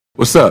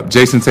What's up?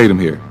 Jason Tatum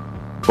here.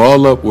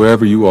 Ball up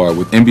wherever you are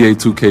with NBA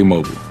 2K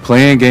Mobile.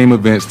 Playing game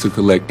events to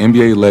collect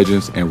NBA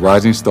legends and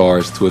rising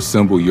stars to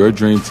assemble your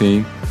dream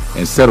team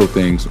and settle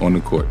things on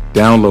the court.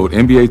 Download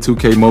NBA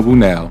 2K Mobile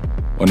now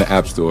on the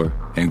App Store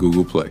and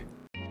Google Play.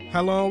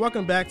 Hello, and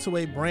welcome back to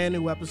a brand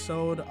new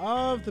episode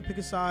of the Pick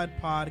a Side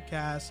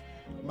podcast.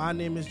 My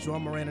name is Joe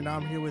Moran, and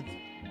I'm here with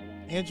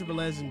Andrew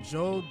Velez and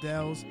Joe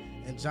Dells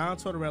and John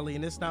Tortorelli,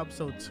 and this is now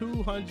episode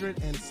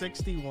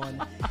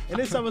 261. In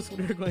this episode,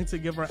 we're going to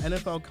give our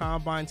NFL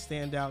Combine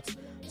standouts,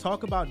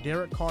 talk about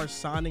Derek Carr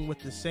signing with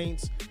the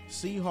Saints,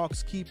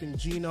 Seahawks keeping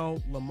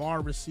Geno,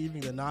 Lamar receiving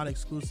the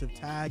non-exclusive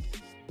tag,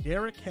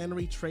 Derrick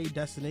Henry trade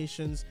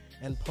destinations,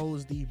 and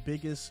pose the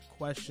biggest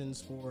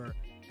questions for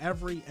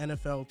every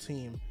NFL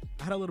team.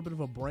 I had a little bit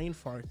of a brain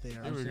fart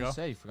there. I was going to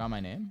say, you forgot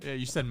my name? Yeah,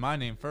 you said my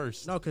name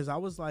first. No, because I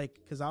was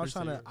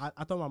trying to,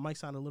 I thought my mic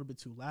sounded a little bit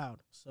too loud,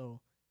 so.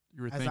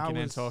 You were thinking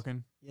and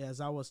talking? Yeah,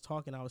 as I was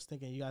talking, I was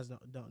thinking, you guys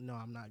don't know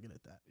I'm not good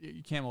at that.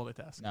 You can't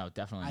multitask. No,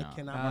 definitely not. I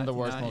cannot. One of the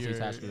worst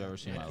multitaskers I've ever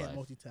seen in my life. I can't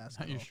multitask.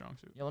 Not your strong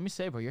suit. Yeah, let me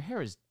say, bro, your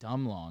hair is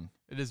dumb long.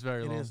 It is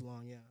very long. It is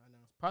long, yeah, I know.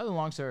 Probably the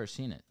longest I've ever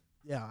seen it.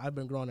 Yeah, I've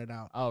been growing it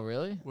out. Oh,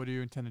 really? What do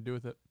you intend to do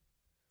with it?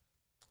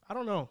 I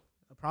don't know.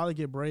 I'll probably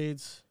get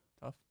braids.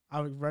 Tough.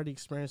 I've already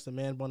experienced the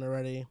man bun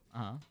already.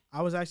 Uh-huh.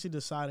 I was actually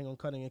deciding on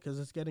cutting it because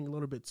it's getting a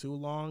little bit too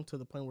long to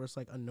the point where it's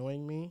like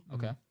annoying me.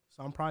 Okay.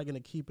 So I'm probably going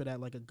to keep it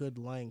at like a good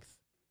length.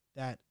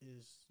 That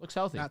is looks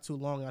healthy. Not too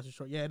long, not too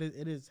short. Yeah, it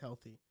is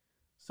healthy.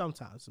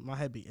 Sometimes. My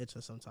head be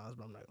itching sometimes,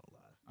 but I'm not going to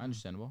lie.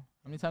 Understandable.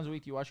 How many times a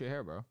week do you wash your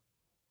hair, bro?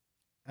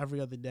 Every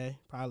other day.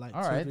 Probably like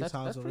all 2 or right, 3 times a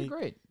week. That's pretty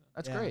great.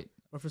 That's great.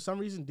 But for some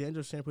reason,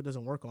 dandruff shampoo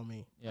doesn't work on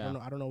me. Yeah.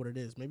 I don't know what it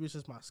is. Maybe it's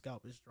just my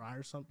scalp is dry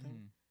or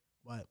something.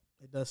 But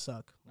it does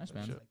suck. Nice,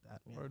 man. Like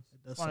that. Yeah,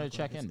 it does wanted suck to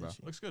check in, bro.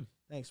 Looks good.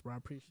 Thanks, bro. I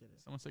appreciate it.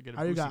 Someone said get a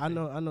How you got?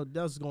 boosty I know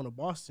Dell's is going to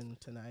Boston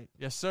tonight.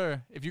 Yes,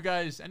 sir. If you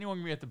guys, anyone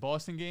can be at the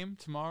Boston game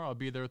tomorrow, I'll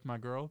be there with my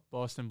girl,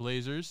 Boston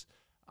Blazers.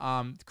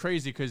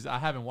 Crazy because I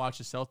haven't watched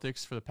the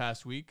Celtics for the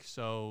past week,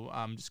 so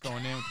I'm just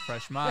going in with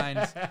fresh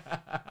minds.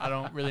 I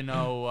don't really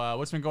know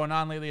what's been going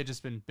on lately. I've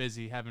just been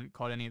busy, haven't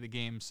caught any of the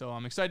games, so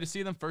I'm excited to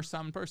see them first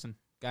time in person.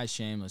 Guy's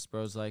shameless,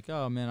 bro's like,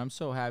 oh, man, I'm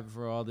so happy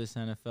for all this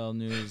NFL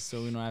news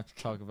so we don't have to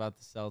talk about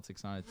the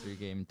Celtics on a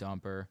 3-game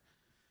dumper.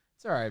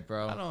 It's all right,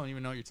 bro. I don't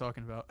even know what you're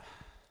talking about.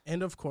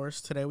 And, of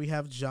course, today we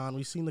have John.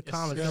 We've seen the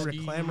comments. sir.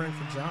 We're clamoring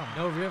for John.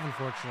 No Riv,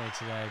 unfortunately,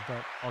 today,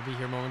 but I'll be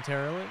here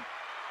momentarily.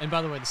 And,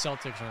 by the way, the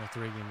Celtics are on a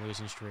 3-game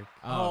losing streak.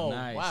 Oh,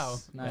 nice. Wow.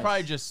 Nice.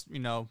 Probably just,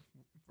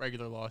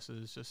 regular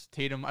losses. Just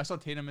Tatum. I saw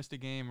Tatum missed a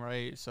game,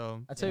 right?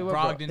 So I tell you what,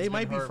 bro, Brogdon's They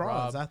might be been hurt,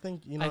 frauds. Rob. I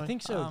think, I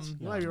think so.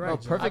 you might be right. Bro,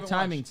 John. perfect haven't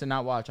timing watched. to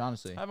not watch,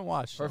 honestly. I haven't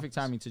watched. Perfect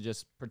timing to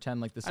just pretend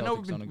like the Celtics I know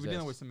we're don't exist.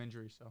 dealing with some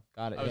injuries, so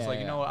Got it. I was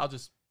you know what? I'll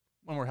just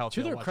when we're healthy.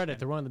 To I'll their watch credit, again.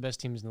 they're one of the best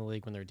teams in the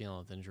league when they're dealing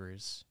with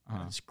injuries.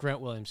 Grant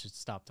Williams should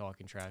stop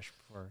talking trash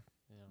before.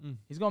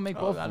 He's going to make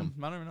both of them.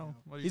 I don't even know.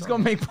 What He's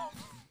going to make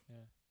both.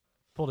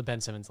 Pulled a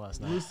Ben Simmons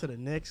last night. Lose to the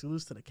Knicks,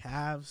 lose to the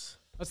Cavs.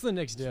 What's the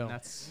Knicks do?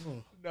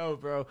 No,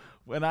 bro.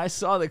 When I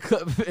saw the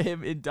clip of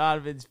him in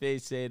Donovan's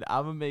face saying,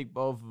 I'm going to make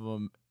both of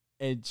them,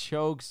 and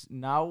chokes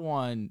not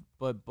one,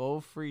 but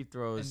both free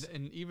throws.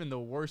 And even the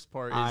worst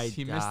part is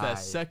he missed that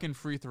second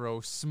free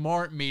throw.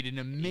 Smart made an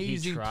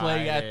amazing tried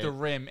play at it. the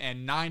rim,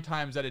 and 9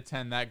 times out of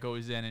 10 that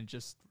goes in and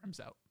just rims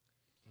out.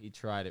 He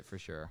tried it for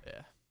sure.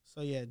 Yeah.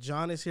 So, yeah,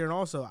 John is here. And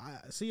also, I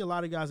see a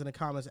lot of guys in the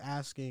comments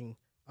asking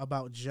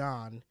about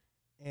John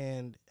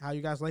and how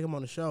you guys like him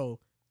on the show.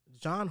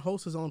 John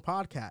hosts his own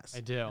podcast.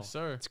 I do. Yes,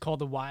 sir. It's called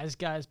the Wise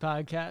Guys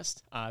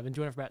Podcast. I've been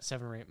doing it for about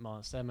 7 or 8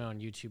 months. I have my own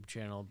YouTube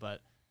channel,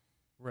 but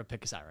we're at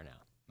Pick a Side right now.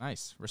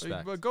 Nice.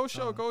 Respect. But go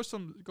show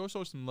some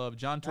love.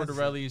 John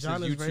Tortorelli's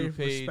John his is a very YouTube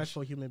page.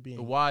 respectful human being.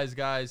 The Wise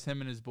Guys, him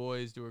and his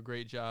boys do a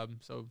great job.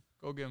 So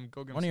go give him.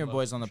 One of your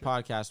boys on the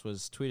podcast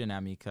was tweeting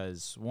at me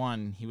because,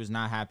 one, he was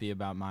not happy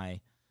about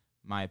my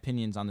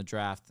opinions on the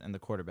draft and the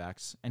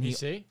quarterbacks. And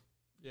BC?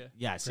 Yeah.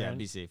 Yes,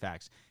 Grand. BC,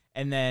 facts.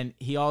 And then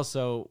he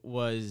also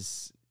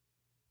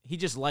he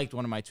just liked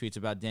one of my tweets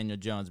about Daniel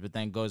Jones, but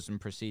then goes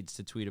and proceeds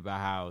to tweet about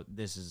how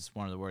this is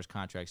one of the worst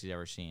contracts he's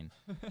ever seen.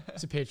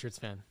 He's a Patriots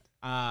fan.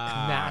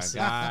 Massive.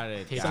 Got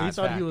it. So So got you it.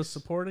 thought he was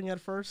supporting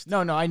at first? No,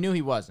 I knew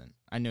he wasn't.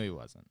 You know,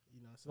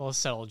 so Well,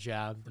 settled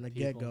job. From the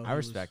People- get-go. I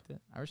respect it.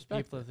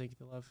 People that think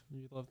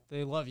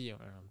they love you.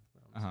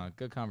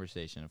 Good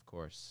conversation, of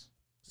course.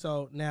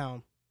 So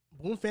now,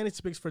 Boom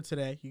Fantasy picks for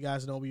today. You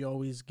guys know we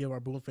always give our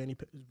Boom Fantasy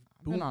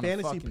I've been on a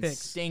Fantasy fucking picks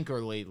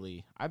stinker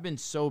lately. I've been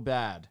so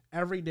bad.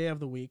 every day of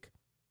the week.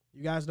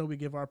 You guys know we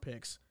give our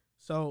picks.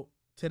 So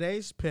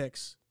today's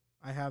picks,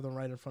 I have them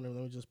right in front of me.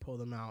 Let me just pull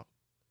them out.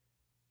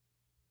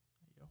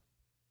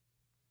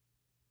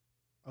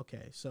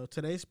 Okay, so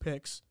today's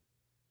picks,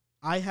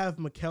 I have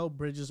Mikal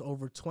Bridges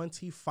over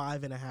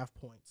 25.5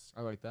 points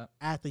I like that.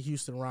 at the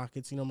Houston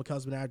Rockets. You know,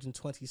 Mikal's been averaging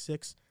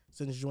 26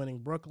 since joining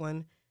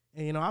Brooklyn.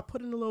 And, you know, I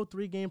put in a little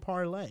 3-game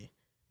parlay.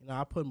 You know,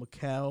 I put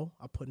Mikal,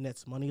 I put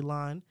Nets money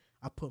line,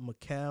 I put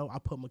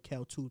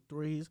Mikal 2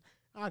 threes.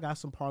 I got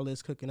some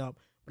parlays cooking up.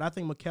 But I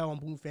think Mikal on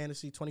Boom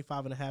Fantasy,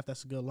 25.5,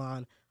 that's a good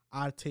line.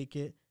 I'd take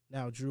it.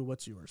 Now, Drew,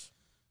 what's yours?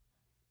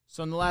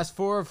 So in the last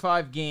 4 or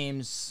 5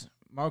 games,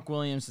 Mark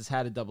Williams has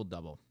had a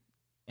double-double.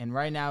 And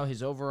right now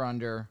his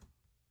over-under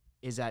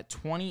is at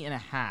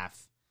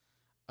 20.5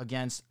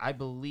 against, I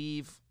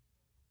believe,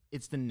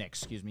 it's the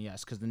Knicks,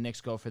 yes, because the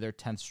Knicks go for their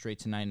 10th straight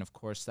tonight, and of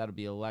course that'll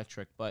be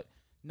electric. But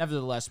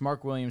nevertheless,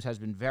 Mark Williams has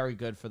been very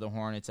good for the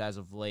Hornets as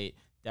of late.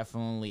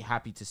 Definitely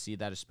happy to see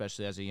that,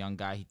 especially as a young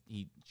guy.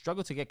 He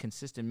struggled to get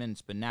consistent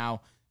minutes, but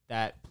now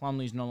that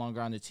Plumlee's no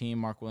longer on the team,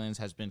 Mark Williams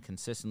has been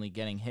consistently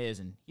getting his,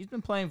 and he's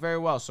been playing very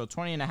well. So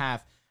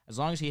 20.5, as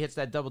long as he hits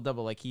that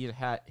double-double like he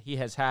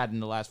has had in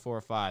the last 4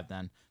 or 5,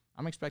 then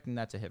I'm expecting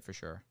that to hit for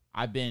sure.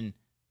 I've been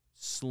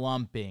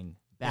slumping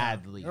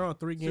badly. They're on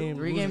 3 games.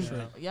 3 games.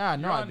 Yeah,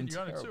 no, I've been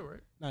You're on it terrible. too, right?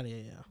 Not yeah.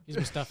 He's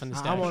been stuffing the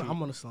stat sheet.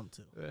 I'm on a slump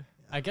too. Yeah.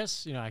 I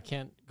guess, I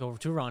can't go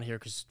too wrong here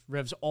because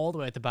Riv's all the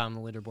way at the bottom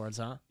of the leaderboards,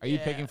 huh? Are you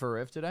picking for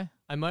Riv today?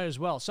 I might as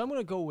well. So I'm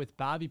going to go with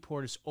Bobby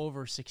Portis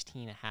over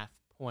 16.5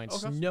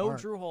 points. Okay. No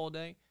Smart. Drew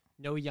Holiday,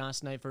 no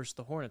Giannis Knight versus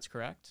the Hornets,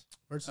 correct?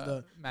 Versus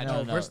the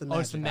Magic. versus the Oh,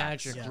 Magic. it's the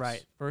Magic, Yes.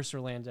 right, versus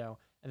Orlando.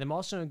 And then I'm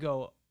also going to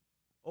go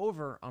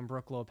over on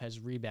Brook Lopez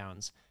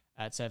rebounds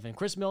at 7.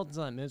 Chris Middleton's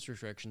on that minutes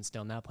restriction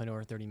still, not playing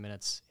over 30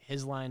 minutes.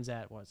 His line's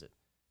at, what is it?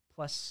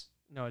 It's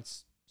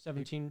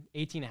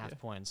 18.5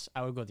 points.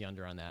 I would go the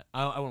under on that.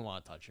 I wouldn't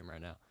want to touch him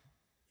right now.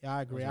 Yeah,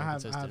 I agree. Those are I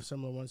have consistent.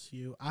 similar ones to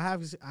you. I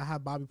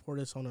have Bobby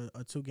Portis on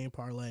a 2-game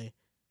parlay.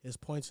 His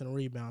points and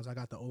rebounds, I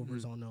got the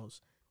overs on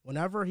those.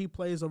 Whenever he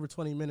plays over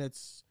 20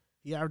 minutes,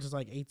 he averages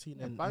like 18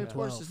 and Bobby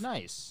 12. Portis is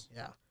nice.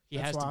 Yeah, He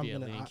that's has why to I'm be a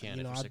gonna, leading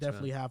candidate for I 6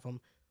 definitely man. have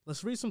him.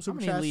 Let's read some How super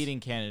many chats. leading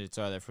candidates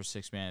are there for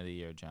 6th man of the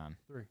year, John?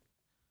 3.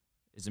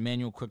 Is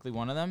Emmanuel quickly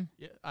one of them?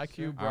 Yeah,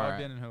 IQ, All right.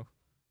 Brogdon, and who?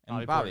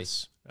 And Bobby.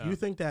 Portis. Do you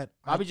think that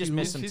Bobby just IQ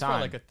missed some He's time.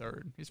 probably like a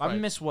third. He's Bobby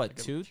probably missed what, like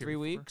a 2, tier 3 4.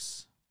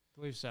 weeks? I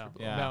believe so.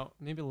 Yeah. About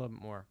maybe a little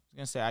bit more.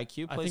 I was gonna say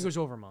IQ I plays. think it was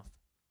over a month.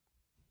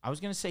 I was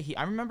gonna say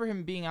I remember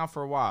him being out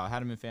for a while. I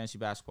had him in fantasy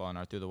basketball in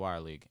our Through the Wire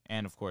league,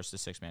 and of course the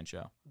 6-man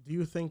show. Do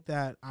you think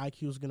that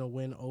IQ is gonna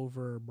win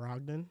over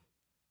Brogdon?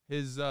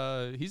 He's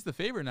the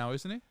favorite now,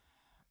 isn't he?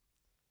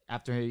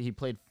 After he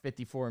played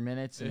 54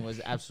 minutes and was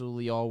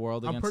absolutely all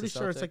world against I'm pretty the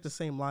sure it's Celtics. like the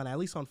same line. At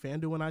least on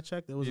FanDuel when I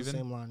checked, it was Even? the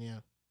same line. Yeah.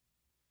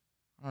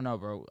 I don't know,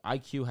 bro.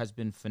 IQ has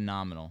been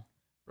phenomenal.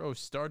 Bro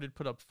started,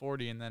 put up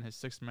 40, and then his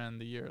 6th man of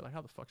the year. Like,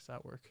 how the fuck does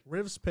that work?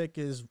 Riv's pick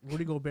is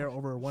Rudy Gobert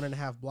over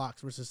 1.5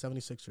 blocks versus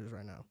 76ers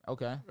right now.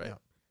 Okay. Right. Yeah.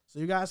 So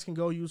you guys can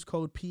go use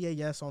code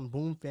PAS on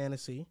Boom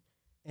Fantasy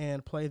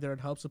and play there. It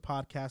helps the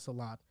podcast a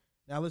lot.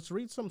 Now let's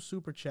read some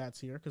super chats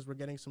here because we're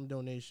getting some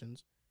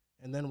donations,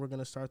 and then we're going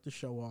to start the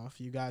show off.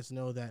 You guys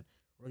know that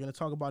we're going to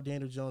talk about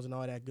Daniel Jones and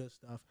all that good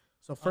stuff.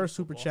 So first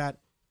super chat,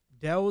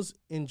 Dells,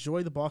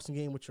 enjoy the Boston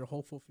game with your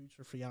hopeful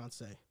future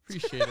fiance.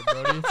 Appreciate it,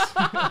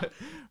 Brody.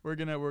 we're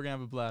gonna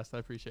have a blast. I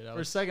appreciate it.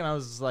 For a second, I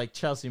was like,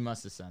 Chelsea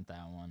must have sent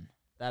that one.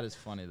 That is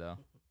funny though.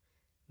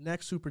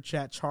 Next super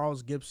chat,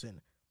 Charles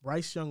Gibson.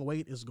 Bryce Young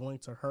weight is going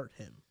to hurt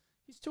him.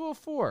 He's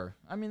 204.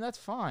 I mean, that's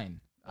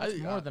fine. That's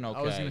more than okay.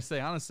 I was gonna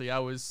say honestly, I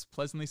was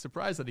pleasantly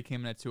surprised that he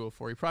came in at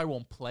 204. He probably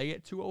won't play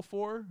at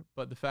 204,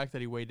 but the fact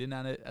that he weighed in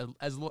on it,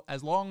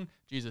 as long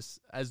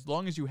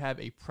as you have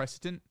a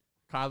precedent,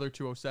 Kyler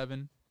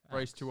 207,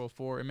 Bryce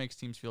 204, it makes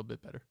teams feel a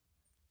bit better.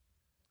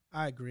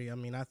 I agree. I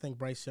mean, I think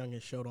Bryce Young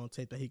has showed on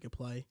tape that he could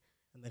play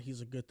and that he's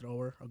a good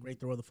thrower, a great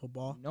thrower of the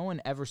football. No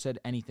one ever said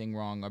anything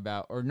wrong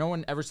about, or no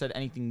one ever said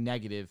anything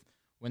negative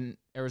when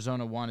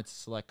Arizona wanted to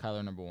select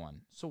Kyler number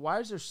 1. So why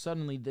is there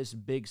suddenly this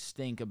big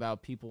stink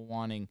about people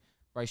wanting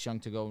Bryce Young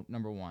to go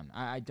number 1?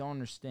 I don't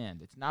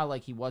understand. It's not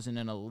like he wasn't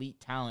an elite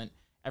talent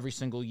every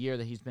single year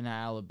that he's been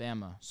at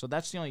Alabama. So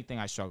that's the only thing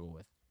I struggle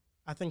with.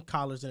 I think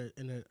Kyler's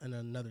in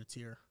another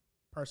tier,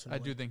 personally. I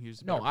do think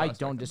he's a No, better I prospect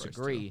don't than Bryce,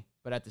 disagree. too.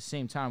 But at the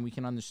same time, we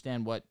can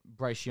understand what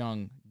Bryce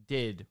Young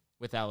did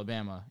with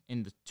Alabama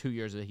in the 2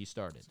 years that he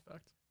started. That's a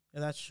fact. Yeah,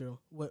 that's true.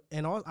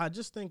 I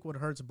just think what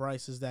hurts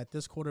Bryce is that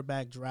this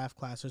quarterback draft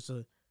class,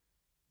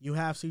 you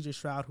have C.J.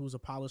 Stroud, who's a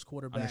polished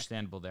quarterback.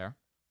 Understandable there.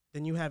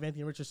 Then you have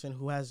Anthony Richardson,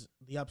 who has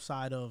the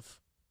upside of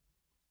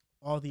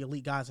all the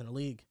elite guys in the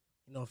league.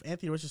 You know, if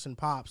Anthony Richardson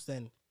pops,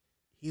 then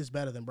he's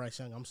better than Bryce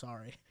Young. I'm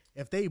sorry.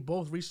 If they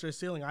both reach their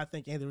ceiling, I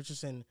think Anthony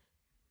Richardson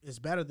is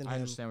better than him. I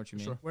understand what you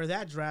mean. Sure. Where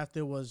that draft,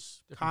 there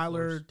was Different Kyler,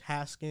 floors.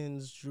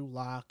 Haskins, Drew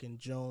Lock, and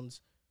Jones.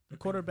 The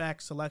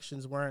quarterback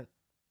selections weren't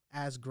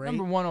as great.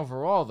 Number 1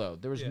 overall, though,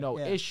 there was no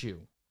Yeah. issue.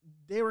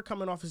 They were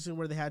coming off a season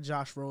where they had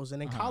Josh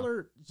Rosen. And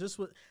Kyler just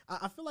was –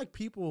 I feel like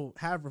people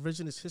have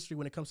revisionist history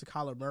when it comes to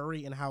Kyler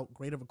Murray and how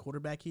great of a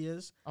quarterback he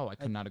is. Oh, I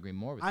could not agree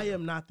more with I you.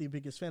 am not the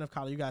biggest fan of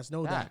Kyler. You guys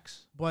know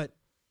Facts. that. But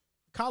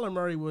Kyler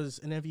Murray was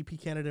an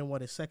MVP candidate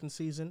in, his second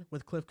season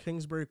with Cliff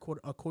Kingsbury,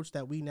 a coach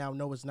that we now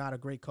know is not a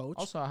great coach.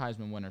 Also a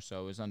Heisman winner,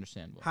 so it's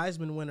understandable.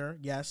 Heisman winner,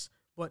 yes.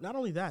 But not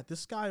only that,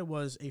 this guy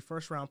was a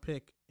first-round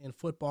pick in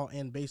football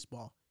and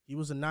baseball. He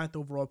was a 9th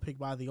overall pick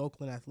by the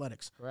Oakland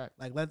Athletics. Correct.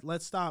 Like,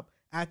 let's stop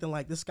acting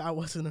like this guy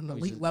wasn't an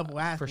elite-level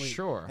athlete. For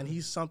sure. And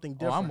he's something Oh,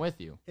 different. I'm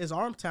with you. His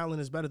arm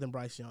talent is better than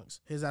Bryce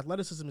Young's. His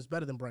athleticism is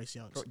better than Bryce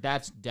Young's.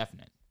 That's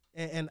definite.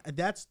 And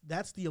that's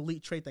the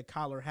elite trait that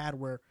Kyler had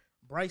where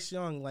Bryce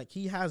Young, like,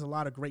 he has a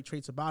lot of great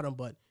traits about him,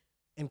 but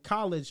in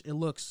college,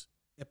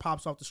 it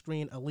pops off the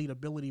screen, elite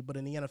ability. But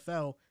in the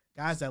NFL,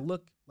 guys that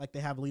look like they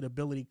have elite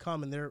ability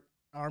come and their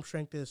arm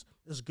strength is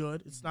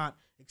good. It's not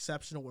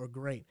exceptional or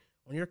great.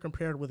 When you're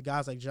compared with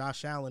guys like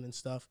Josh Allen and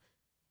stuff,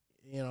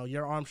 you know,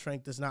 your arm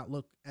strength does not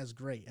look as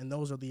great. And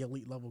those are the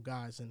elite level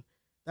guys. And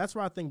that's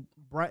where I think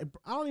I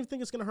don't even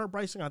think it's going to hurt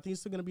Bryce Young. I think he's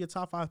still going to be a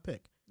top 5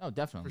 pick. No,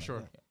 definitely. For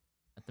sure.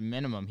 At the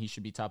minimum, he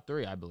should be top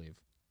 3, I believe.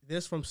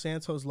 This from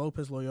Santos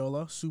Lopez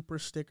Loyola, super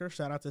sticker.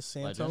 Shout out to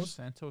Santos. Legend.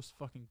 Santos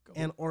fucking go.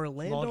 And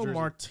Orlando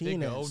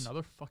Martinez.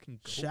 Another fucking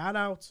go. Shout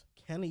out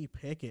Kenny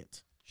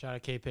Pickett. Shout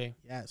out KP.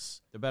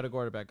 Yes. The better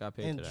quarterback got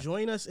paid And today.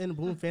 join us in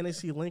Boom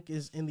Fantasy. Link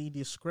is in the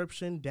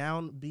description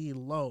down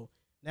below.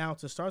 Now,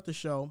 to start the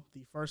show,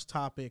 the first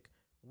topic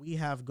we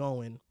have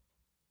going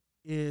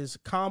is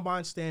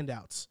Combine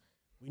Standouts.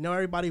 We know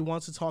everybody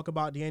wants to talk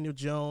about Daniel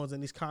Jones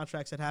and these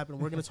contracts that happened.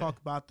 We're going to talk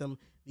about them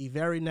the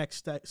very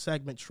next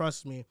segment,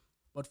 trust me.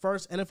 But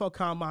first, NFL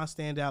Combine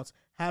Standouts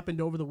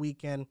happened over the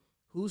weekend.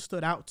 Who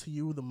stood out to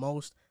you the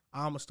most?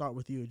 I'm going to start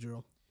with you,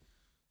 Drew.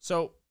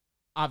 So,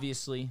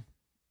 obviously,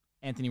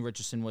 Anthony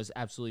Richardson was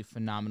absolutely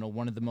phenomenal.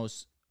 One of the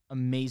most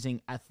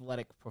amazing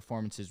athletic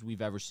performances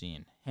we've ever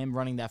seen. Him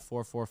running that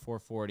 4.4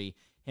 440,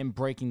 him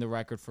breaking the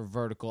record for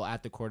vertical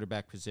at the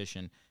quarterback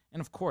position.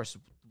 And, of course,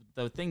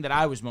 the thing that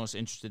I was most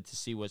interested to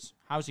see was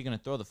how is he going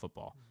to throw the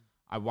football?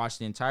 I watched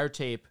the entire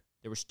tape.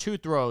 There was 2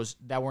 throws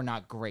that were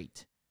not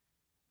great.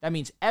 That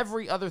means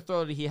every other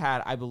throw that he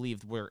had, I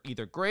believe, were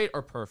either great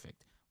or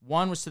perfect.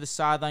 One was to the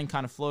sideline,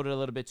 kind of floated a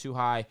little bit too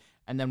high,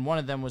 and then one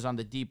of them was on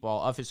the deep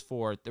ball. Of his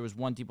 4, there was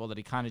one deep ball that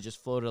he kind of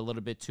just floated a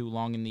little bit too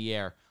long in the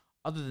air.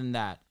 Other than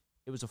that,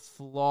 it was a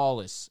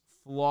flawless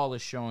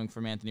showing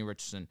from Anthony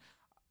Richardson.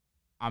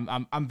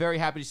 I'm very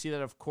happy to see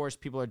that. Of course,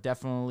 people are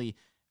definitely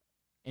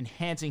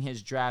enhancing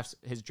his draft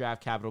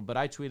capital, but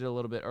I tweeted a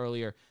little bit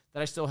earlier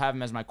that I still have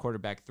him as my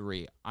quarterback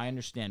 3. I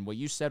understand. What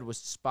you said was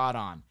spot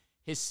on.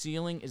 His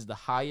ceiling is the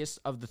highest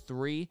of the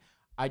 3.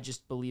 I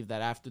just believe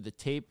that after the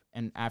tape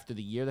and after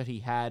the year that he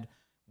had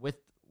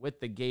with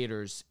the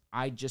Gators,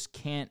 I just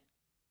can't,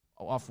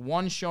 off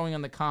one showing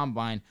on the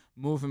Combine,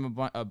 move him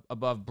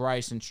above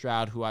Bryce and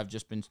Stroud, who I've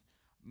just been,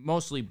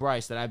 mostly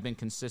Bryce, that I've been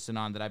consistent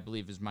on, that I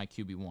believe is my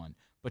QB1.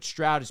 But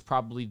Stroud is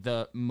probably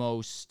the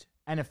most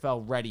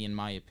NFL ready, in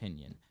my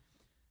opinion.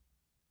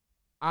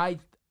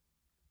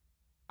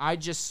 I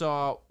just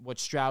saw what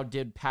Stroud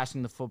did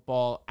passing the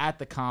football at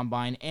the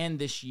Combine and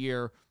this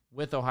year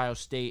with Ohio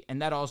State,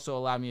 and that also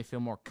allowed me to feel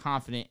more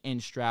confident in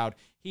Stroud.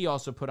 He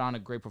also put on a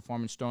great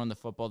performance throwing the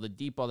football. The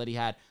deep ball that he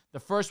had, the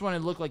first one, it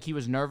looked like he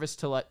was nervous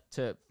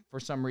for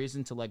some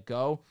reason to let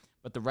go,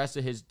 but the rest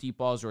of his deep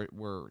balls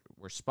were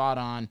spot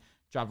on.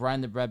 Dropped right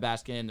in the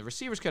breadbasket, and the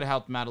receivers could have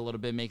helped him out a little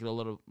bit, make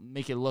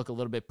it look a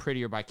little bit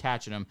prettier by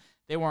catching him.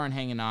 They weren't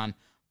hanging on.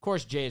 Of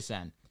course,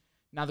 JSN.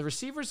 Now the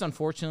receivers,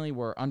 unfortunately,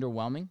 were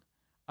underwhelming.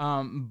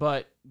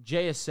 But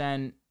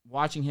JSN,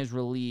 watching his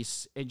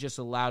release, it just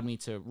allowed me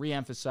to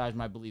reemphasize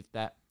my belief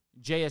that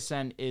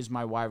JSN is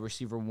my wide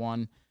receiver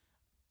 1.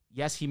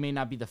 Yes, he may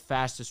not be the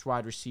fastest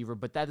wide receiver,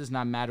 but that does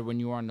not matter when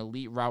you are an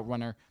elite route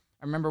runner.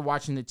 I remember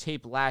watching the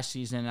tape last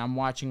season, and I'm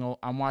watching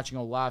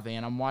Olave,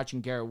 and I'm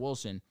watching Garrett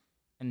Wilson,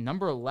 and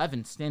number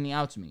 11 standing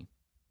out to me,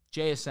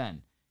 JSN.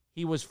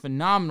 He was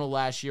phenomenal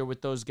last year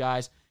with those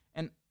guys,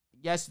 and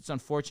yes, it's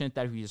unfortunate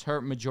that he was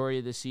hurt majority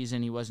of the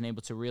season. He wasn't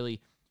able to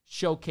really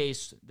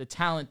showcase the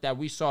talent that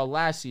we saw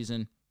last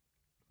season,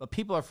 but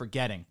people are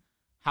forgetting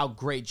how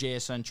great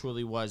JSN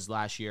truly was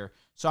last year.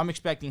 So I'm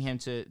expecting him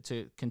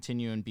to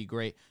continue and be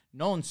great.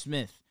 Nolan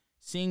Smith,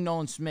 seeing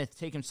Nolan Smith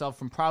take himself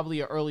from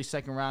probably an early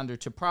second rounder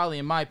to probably,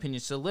 in my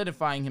opinion,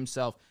 solidifying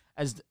himself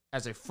as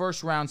a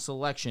first round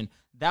selection,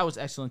 that was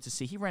excellent to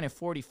see. He ran at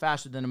 40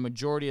 faster than a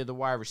majority of the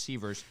wide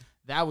receivers.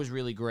 That was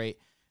really great.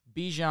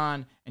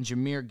 Bijan and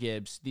Jahmyr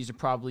Gibbs, these are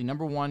probably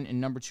number 1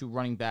 and number 2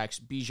 running backs.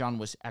 Bijan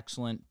was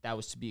excellent. That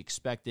was to be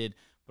expected.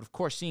 But, of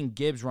course, seeing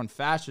Gibbs run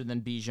faster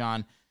than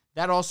Bijan,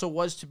 that also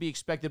was to be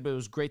expected, but it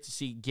was great to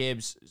see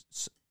Gibbs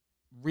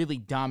really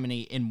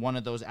dominate in one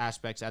of those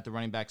aspects at the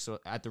running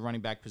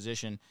back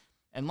position.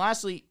 And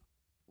lastly,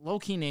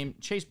 low-key name,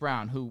 Chase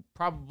Brown, who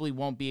probably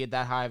won't be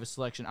that high of a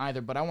selection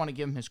either, but I want to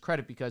give him his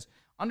credit because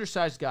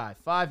undersized guy,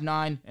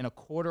 5'9" and a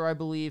quarter, I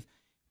believe,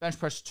 bench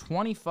pressed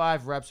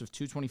 25 reps of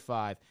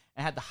 225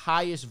 and had the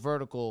highest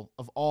vertical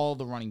of all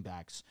the running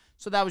backs.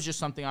 So that was just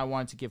something I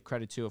wanted to give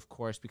credit to, of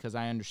course, because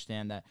I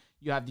understand that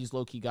you have these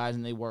low-key guys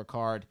and they work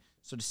hard.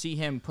 So to see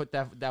him put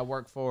that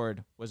work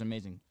forward was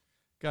amazing.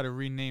 Got to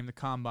rename the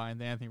Combine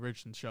the Anthony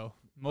Richardson Show.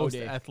 Most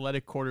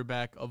athletic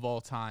quarterback of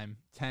all time,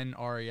 10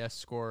 RAS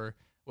scorer.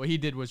 What he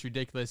did was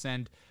ridiculous,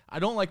 and I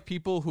don't like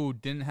people who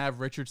didn't have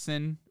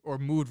Richardson or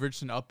moved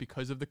Richardson up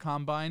because of the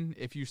Combine.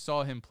 If you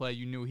saw him play,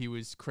 you knew he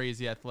was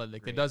crazy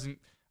athletic.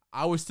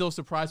 I was still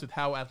surprised with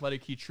how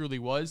athletic he truly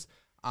was,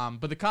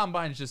 but the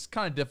Combine is just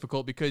kind of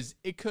difficult because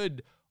it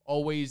could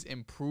always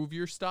improve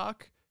your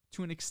stock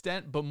to an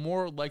extent, but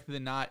more likely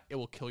than not, it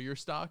will kill your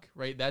stock,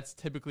 right? That's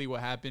typically what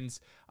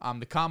happens.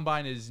 The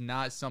Combine is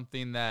not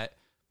something that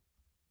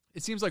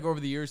it seems like over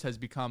the years has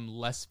become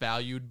less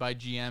valued by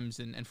GMs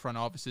and front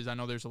offices. I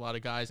know there's a lot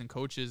of guys and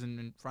coaches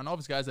and front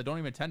office guys that don't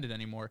even attend it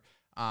anymore.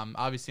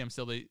 Obviously,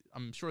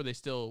 I'm sure they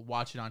still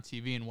watch it on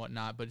TV and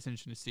whatnot, but it's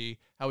interesting to see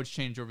how it's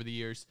changed over the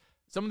years.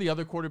 Some of the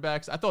other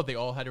quarterbacks, I thought they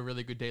all had a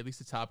really good day. At least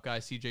the top guy,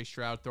 C.J.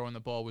 Stroud, throwing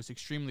the ball was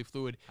extremely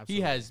fluid. Absolutely.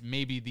 He has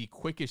maybe the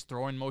quickest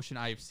throwing motion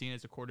I have seen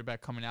as a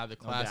quarterback coming out of the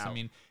class. I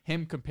mean,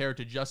 him compared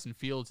to Justin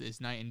Fields is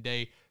night and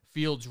day.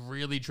 Fields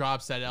really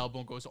drops that elbow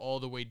and goes all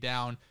the way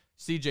down.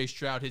 C.J.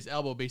 Stroud, his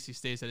elbow basically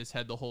stays at his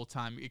head the whole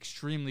time.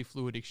 Extremely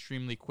fluid,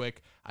 extremely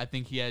quick. I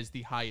think he has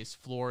the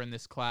highest floor in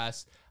this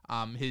class.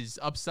 His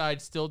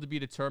upside still to be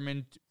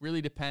determined.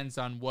 Really depends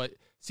on what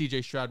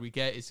C.J. Stroud we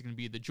get. Is it going to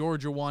be the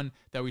Georgia one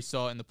that we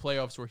saw in the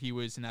playoffs where he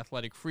was an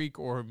athletic freak,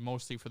 or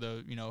mostly for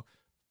the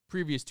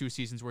previous 2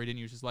 seasons where he didn't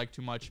use his leg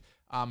too much?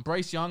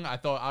 Bryce Young, I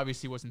thought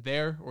obviously wasn't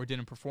there or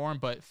didn't perform,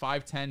 but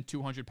 5'10",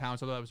 200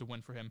 pounds, I thought that was a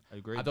win for him. I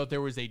agree. I thought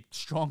there was a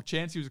strong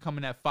chance he was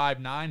coming at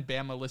 5'9".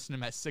 Bama listing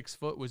him at 6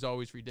 foot was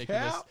always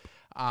ridiculous.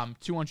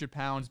 200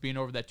 pounds, being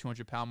over that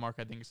 200-pound mark,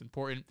 I think is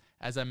important.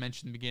 As I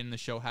mentioned in the beginning of the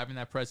show, having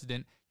that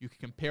precedent, you can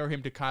compare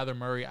him to Kyler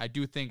Murray. I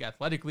do think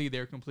athletically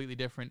they're completely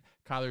different.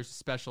 Kyler's a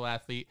special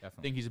athlete. Definitely.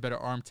 I think he's a better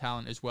arm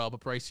talent as well.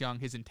 But Bryce Young,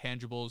 his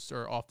intangibles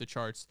are off the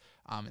charts,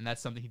 and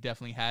that's something he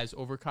definitely has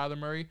over Kyler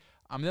Murray.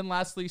 And then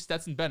lastly,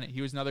 Stetson Bennett.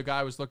 He was another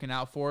guy I was looking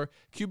out for.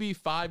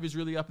 QB5 is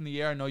really up in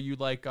the air. I know you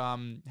like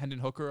Hendon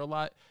Hooker a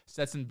lot.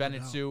 Stetson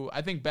Bennett too.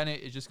 I think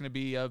Bennett is just going to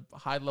be a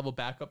high-level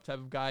backup type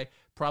of guy.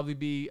 Probably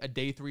be a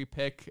day 3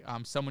 pick,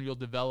 someone you'll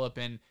develop,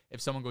 and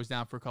if someone goes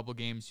down for a couple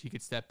games, he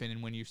could step in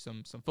and win you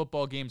some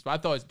football games. But I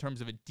thought in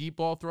terms of a deep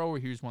ball thrower,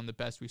 he was one of the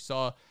best we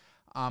saw.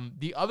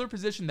 The other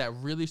position that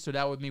really stood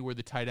out with me were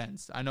the tight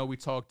ends. I know we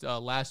talked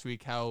last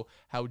week how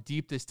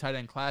deep this tight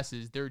end class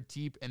is. They're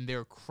deep and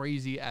they're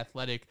crazy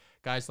athletic.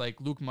 Guys like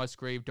Luke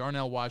Musgrave,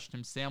 Darnell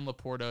Washington, Sam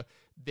Laporta.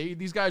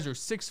 These guys are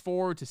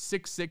 6'4" to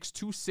 6'6",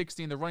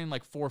 260, and they're running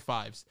like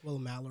 4.5s. Will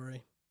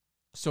Mallory.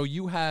 So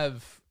you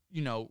have,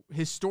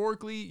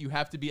 historically, you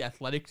have to be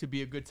athletic to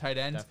be a good tight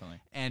end.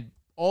 Definitely. And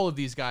all of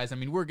these guys, I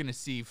mean, we're going to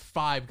see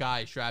 5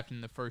 guys drafted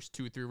in the first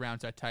 2-3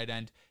 rounds at tight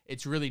end.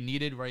 It's really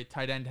needed, right?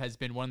 Tight end has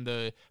been one of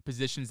the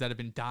positions that have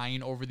been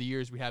dying over the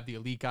years. We have the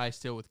elite guys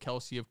still with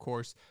Kelsey, of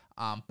course.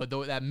 But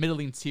that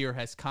middling tier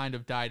has kind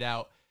of died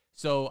out.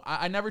 So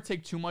I never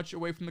take too much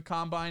away from the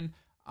combine.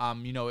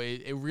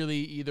 It really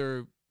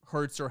either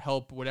hurts or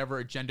help whatever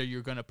agenda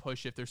you're going to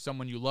push. If there's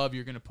someone you love,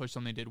 you're going to push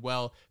something they did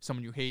well.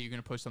 Someone you hate, you're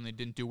going to push something they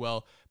didn't do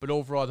well. But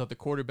overall, I thought the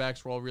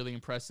quarterbacks were all really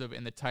impressive,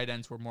 and the tight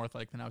ends were more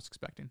athletic than I was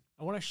expecting.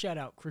 I want to shout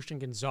out Christian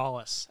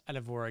Gonzalez out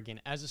of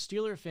Oregon. As a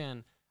Steeler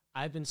fan,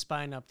 I've been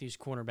spying up these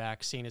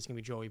cornerbacks, seeing it's going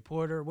to be Joey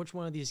Porter. Which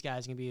one of these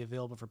guys is going to be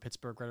available for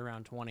Pittsburgh right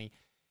around 20?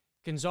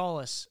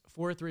 Gonzalez,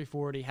 4.3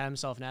 40, had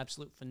himself an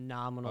absolute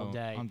phenomenal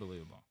day.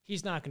 Unbelievable.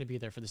 He's not going to be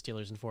there for the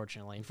Steelers,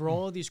 unfortunately. And for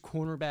all of these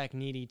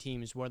cornerback-needy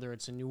teams, whether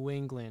it's a New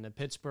England, a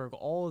Pittsburgh,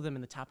 all of them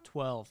in the top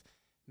 12,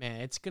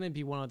 man, it's going to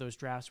be one of those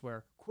drafts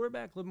where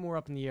quarterback a little more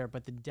up in the air,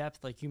 but the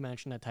depth, like you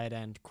mentioned, at tight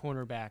end,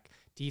 cornerback,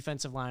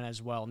 defensive line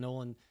as well,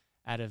 Nolan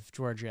out of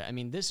Georgia. I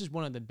mean, this is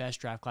one of the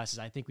best draft classes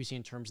I think we see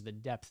in terms of the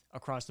depth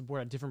across the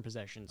board at different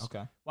positions.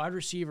 Okay. Wide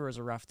receiver is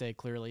a rough day,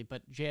 clearly,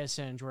 but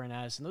JSN, Jordan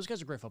Addison, those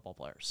guys are great football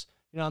players.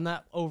 I'm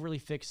not overly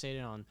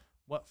fixated on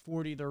what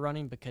 40 they're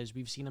running because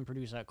we've seen them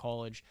produce at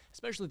college,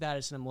 especially with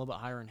Addison. I'm a little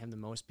bit higher on him than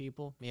most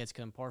people. Maybe it's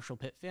because I'm a partial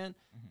Pitt fan.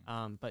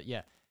 Mm-hmm. But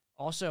yeah,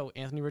 also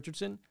Anthony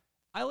Richardson.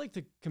 I like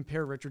to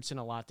compare Richardson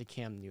a lot to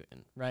Cam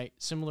Newton, right?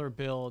 Similar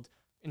build,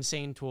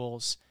 insane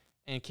tools,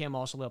 and Cam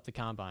also lit up the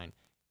combine.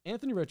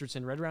 Anthony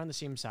Richardson, right around the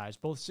same size,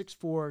 both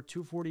 6'4",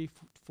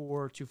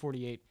 244,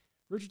 248.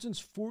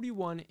 Richardson's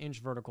 41-inch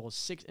vertical is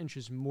 6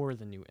 inches more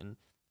than Newton, and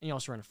he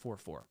also ran a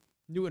 4.4.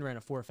 Newton ran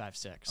a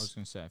 4.56. I was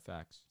going to say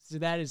facts. So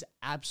that is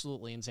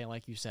absolutely insane,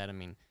 like you said. I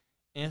mean,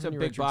 Anthony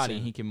Richardson, big body,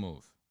 and he can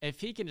move. If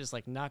he can just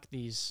knock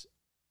these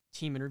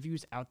team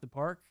interviews out the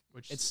park,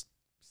 it's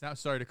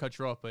sorry to cut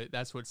you off, but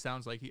that's what it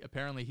sounds like.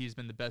 Apparently he's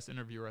been the best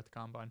interviewer at the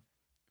combine.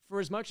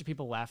 For as much as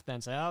people laugh then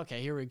say, oh,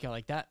 okay, here we go,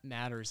 that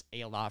matters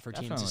a lot for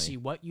teams to see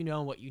what you know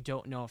and what you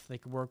don't know, if they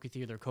can work with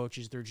you, their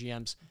coaches, their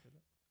GMs.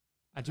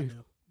 I do.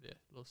 Yeah,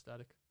 a little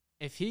static.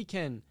 If he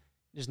can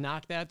just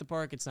knock that at the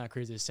park, it's not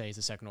crazy to say he's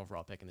the 2nd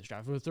overall pick in this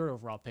draft. Or the 3rd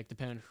overall pick,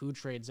 depending on who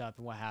trades up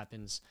and what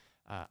happens.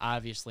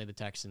 Obviously, the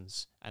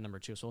Texans at number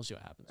 2, so we'll see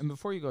what happens. And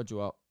before you go,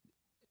 Joel,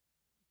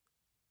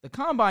 the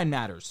combine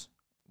matters.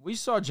 We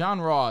saw John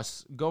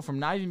Ross go from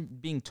not even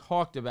being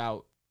talked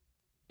about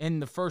in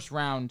the first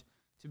round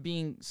to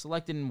being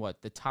selected in,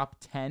 the top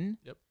 10?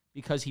 Yep.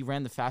 Because he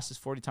ran the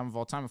fastest 40 time of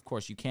all time. Of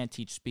course, you can't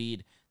teach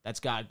speed. That's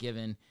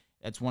God-given.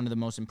 That's one of the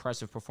most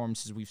impressive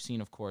performances we've seen,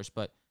 of course.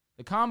 But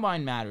the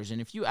combine matters, and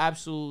if you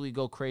absolutely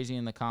go crazy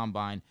in the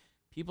combine,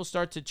 people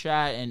start to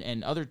chat,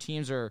 and other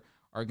teams are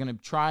going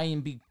to try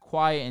and be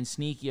quiet and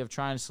sneaky of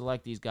trying to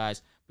select these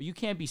guys, but you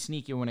can't be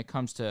sneaky when it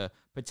comes to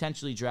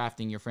potentially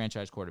drafting your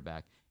franchise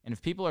quarterback. And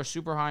if people are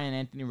super high on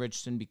Anthony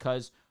Richardson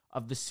because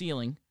of the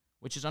ceiling,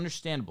 which is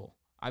understandable,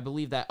 I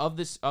believe that of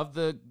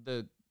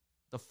the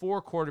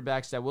 4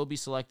 quarterbacks that will be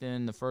selected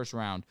in the first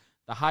round,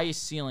 the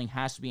highest ceiling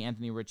has to be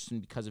Anthony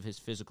Richardson because of his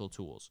physical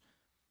tools.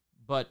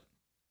 But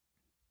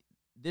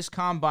this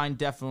combine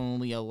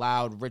definitely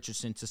allowed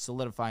Richardson to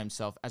solidify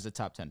himself as a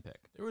top 10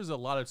 pick. There was a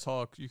lot of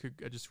talk. You could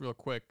just real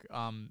quick.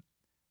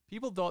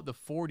 People thought the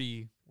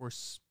 40 were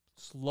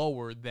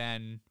slower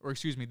than, or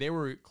excuse me, they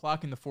were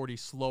clocking the 40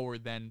 slower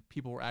than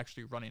people were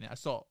actually running it. I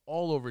saw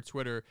all over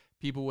Twitter,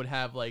 people would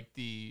have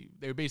they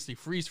would basically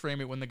freeze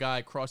frame it when the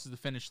guy crosses the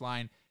finish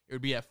line. It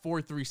would be at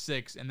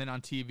 4.36, and then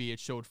on TV it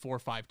showed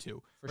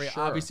 4.52. Right?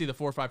 Sure. Obviously, the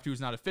 4.52 is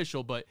not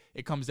official, but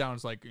it comes down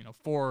as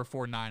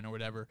 4.49 or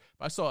whatever.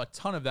 But I saw a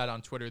ton of that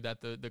on Twitter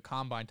that the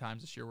combine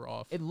times this year were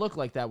off. It looked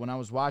like that when I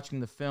was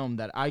watching the film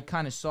that I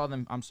kind of saw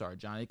them. I'm sorry,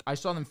 John. I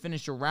saw them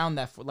finish around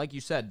that, like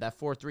you said, that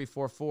 4.3,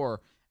 4.4,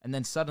 and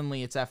then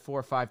suddenly it's at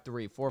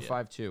 4.53,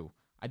 4.52. Yeah.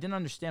 I didn't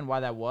understand why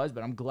that was,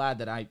 but I'm glad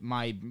that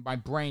my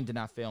brain did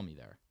not fail me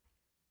there.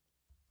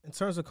 In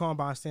terms of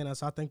combine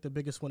standouts, I think the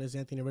biggest one is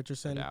Anthony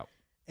Richardson. No doubt.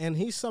 And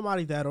he's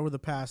somebody that over the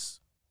past,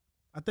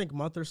 I think,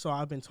 month or so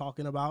I've been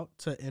talking about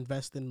to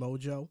invest in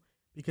Mojo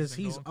because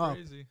he's up,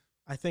 crazy.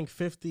 I think,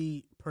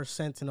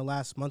 50% in the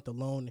last month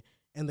alone.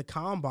 In the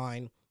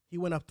combine, he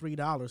went up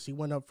 $3. He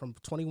went up from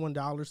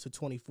 $21 to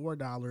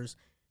 $24,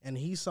 and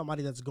he's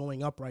somebody that's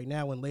going up right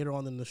now. And later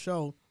on in the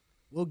show,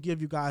 we'll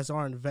give you guys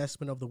our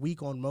investment of the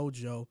week on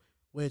Mojo,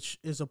 which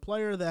is a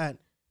player that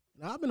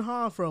I've been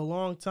high on for a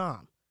long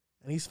time,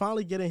 and he's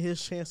finally getting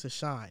his chance to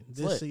shine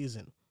this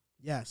season.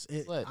 Yes,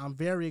 I'm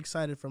very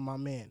excited for my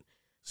man.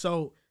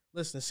 So,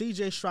 listen,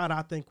 C.J. Stroud,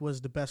 I think, was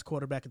the best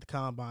quarterback at the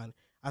combine.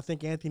 I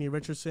think Anthony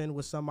Richardson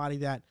was somebody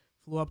that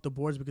flew up the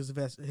boards because of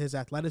his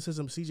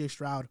athleticism. C.J.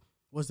 Stroud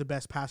was the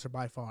best passer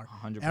by far.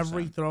 100%.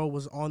 Every throw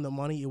was on the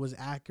money. It was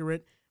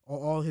accurate.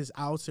 All his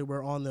outs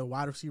were on the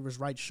wide receiver's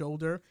right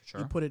shoulder.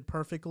 Sure. He put it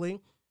perfectly.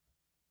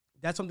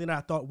 That's something that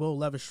I thought Will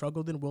Levis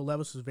struggled in. Will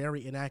Levis was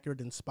very inaccurate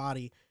and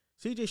spotty.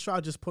 C.J.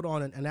 Stroud just put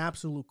on an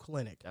absolute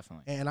clinic.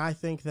 Definitely. And I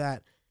think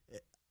that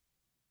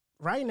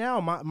right now,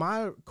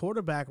 my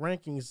quarterback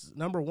rankings,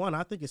 number one,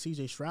 I think is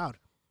C.J. Stroud.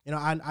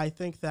 I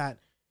think that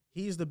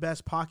he's the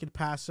best pocket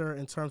passer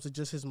in terms of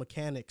just his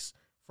mechanics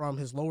from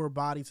his lower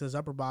body to his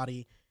upper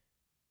body.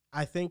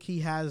 I think he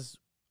has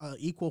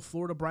equal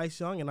floor to Bryce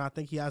Young, and I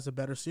think he has a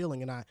better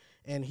ceiling.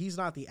 And he's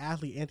not the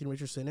athlete Anthony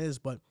Richardson is,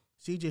 but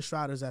C.J.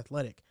 Stroud is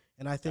athletic.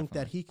 And I think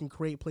that he can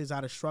create plays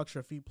out of structure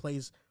if he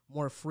plays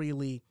more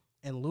freely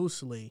and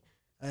loosely.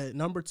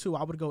 Number two,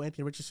 I would go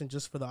Anthony Richardson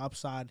just for the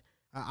upside.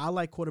 I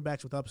like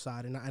quarterbacks with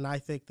upside, and I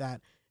think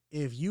that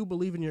if you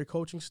believe in your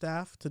coaching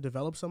staff to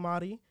develop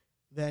somebody,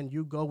 then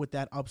you go with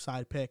that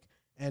upside pick.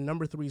 And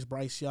number three is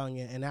Bryce Young,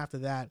 and after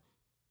that,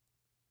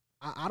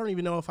 I don't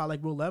even know if I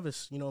like Will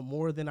Levis,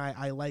 more than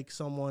I like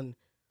someone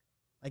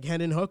like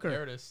Hendon Hooker.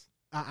 There it is.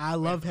 I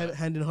love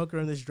Hendon Hooker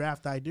in this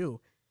draft. I do.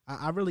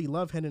 I really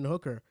love Hendon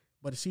Hooker,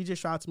 but C.J.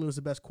 Stroud to me was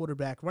the best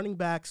quarterback. Running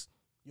backs,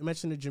 you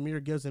mentioned the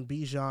Jahmyr Gibbs and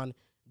Bijan.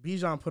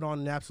 Bijan put on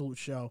an absolute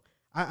show.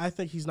 I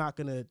think he's not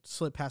going to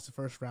slip past the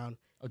first round.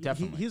 Oh,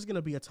 definitely. He's going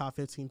to be a top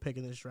 15 pick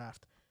in this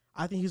draft.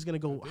 I think he's going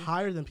to go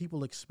higher than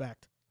people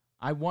expect.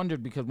 I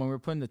wondered because when we were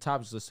putting the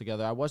tops list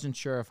together, I wasn't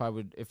sure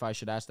if I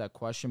should ask that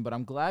question, but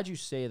I'm glad you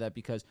say that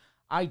because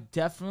I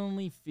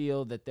definitely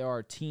feel that there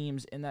are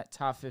teams in that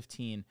top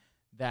 15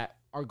 that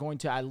are going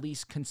to at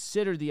least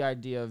consider the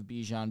idea of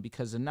Bijan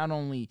because of not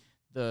only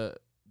the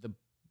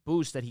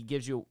boost that he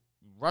gives you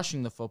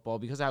rushing the football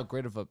because of how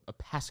great of a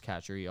pass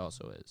catcher he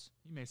also is.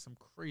 He made some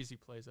crazy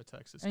plays at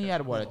Texas. And he had,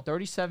 a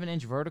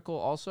 37-inch vertical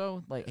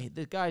also?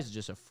 The guy's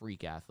just a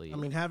freak athlete. I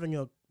mean, having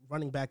a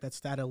running back that's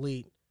that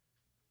elite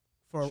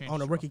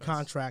on a rookie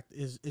contract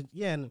is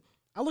and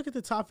I look at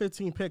the top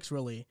 15 picks,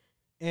 really,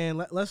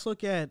 and let's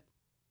look at,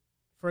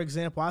 for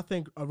example, I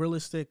think a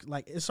realistic,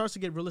 it starts to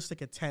get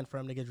realistic at 10 for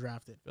him to get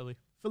drafted.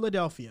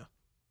 Philadelphia.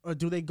 Or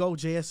do they go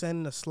JSN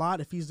in the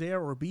slot if he's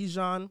there, or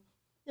Bijan?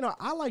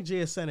 I like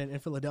JSN in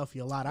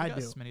Philadelphia a lot. I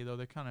do. Smitty, though,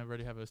 they kind of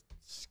already have a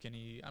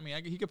skinny. I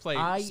mean, he could play.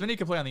 Smitty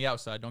could play on the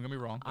outside. Don't get me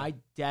wrong. I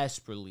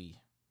desperately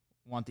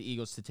want the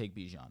Eagles to take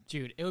Bijan.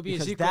 Dude, it would be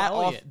because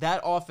Elliott. that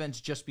offense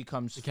just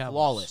becomes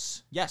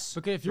flawless. Yes.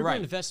 Because if you're going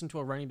to invest into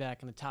a running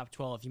back in the top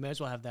 12, you may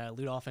as well have that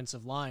elite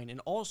offensive line.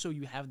 And also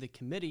you have the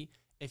committee.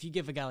 If you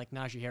give a guy like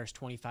Najee Harris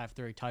 25,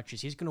 30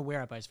 touches, he's going to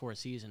wear out by his fourth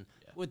season.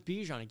 Yeah. With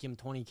Bijan, you give him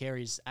 20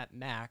 carries at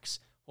max.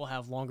 Will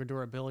have longer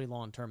durability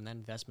long term, and that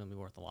investment will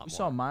be worth a lot more. We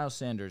saw Miles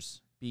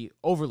Sanders be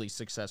overly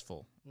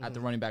successful at the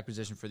running back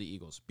position for the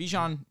Eagles.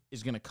 Bijan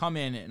is going to come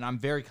in, and I'm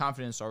very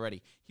confident in this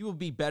already. He will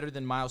be better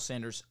than Miles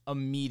Sanders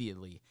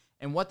immediately.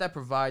 And what that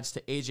provides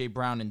to A.J.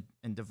 Brown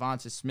and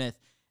Devonta Smith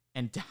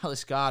and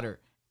Dallas Goedert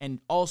and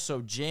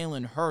also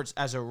Jalen Hurts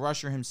as a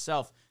rusher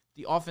himself,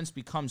 the offense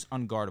becomes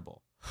unguardable.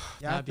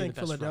 Yeah, I think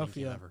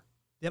Philadelphia,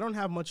 they don't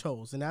have much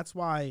holes, and that's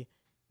why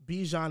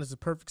Bijan is the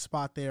perfect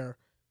spot there.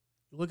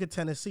 Look at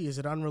Tennessee. Is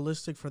it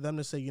unrealistic for them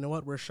to say, you know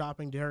what, we're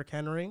shopping Derrick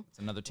Henry? It's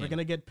another team. We're going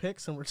to get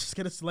picks, and we're just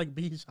going to select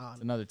Bijan.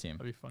 It's another team.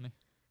 That'd be funny.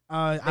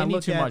 They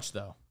need too much,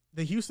 though.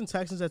 The Houston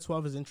Texans at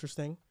 12 is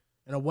interesting.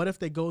 What if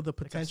they go the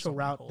potential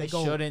route? holes. They They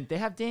go. shouldn't. They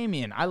have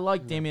Damian. I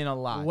like Damian a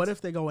lot. What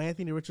if they go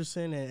Anthony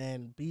Richardson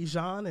and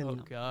Bijan and Oh,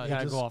 God. You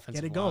gotta just go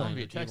offensive get it line. going? I'd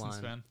be a D Texans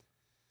line. fan.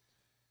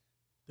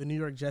 The New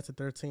York Jets at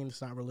 13?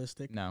 It's not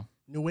realistic. No.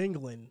 New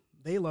England,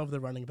 they love the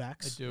running I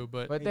backs. do,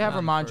 but But they have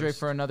not Ramondre first.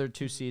 for another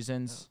 2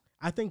 seasons.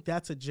 I think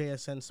that's a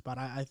JSN spot.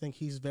 I think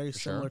he's very For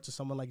similar sure. to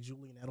someone like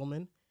Julian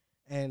Edelman,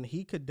 and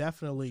he could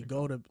definitely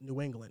go to New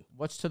England.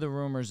 What's to the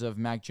rumors of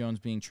Mac Jones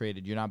being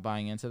traded? You're not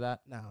buying into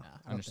that? No, I don't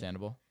think.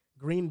 Understandable.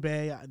 Green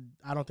Bay,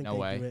 I don't think No they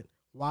way. do it.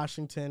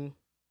 Washington,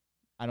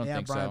 I don't they have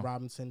think Brian so.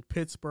 Robinson.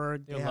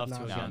 Pittsburgh, They'll they have love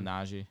to No, Najee. again.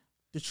 Najee.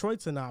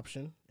 Detroit's an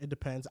option. It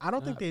depends. I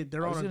don't think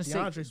they're I was on gonna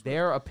DeAndre say, Swift.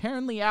 they're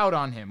apparently out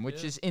on him,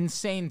 which Yeah. is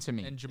insane to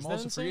me. And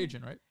Jamal's a insane? free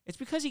agent, right? It's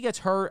because he gets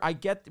hurt. I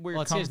get where Well,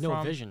 you're it's he coming has no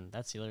from. vision.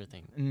 That's the other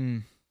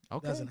thing.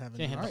 Okay. Doesn't have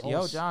Can't any. hit All the right. Yo,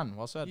 holes. John,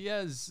 well said. He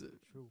has.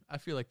 I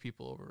feel like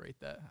people overrate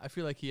that. I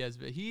feel like he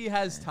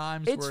has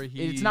times where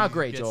It's not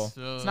great, gets,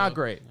 Joel. It's not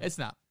great. It's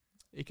not.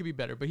 It could be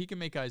better, but he can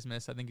make guys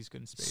miss. I think he's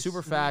good in space.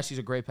 Super fast. He's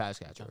a great pass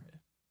catcher.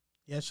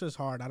 Yeah, it's just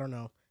hard. I don't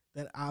know.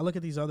 Then I look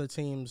at these other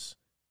teams: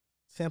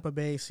 Tampa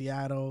Bay,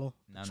 Seattle,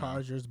 No.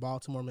 Chargers,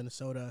 Baltimore,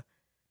 Minnesota.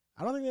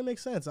 I don't think that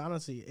makes sense,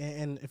 honestly.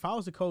 And if I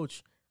was a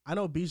coach, I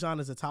know Bijan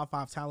is a top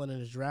 5 talent in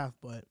his draft,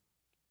 but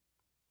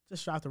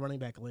just draft the running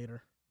back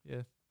later.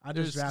 Yeah. I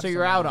just draft So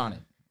you're out somebody.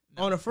 on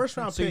it. On a first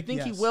round So you pick. think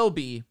yes. he will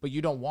be, but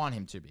you don't want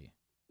him to be.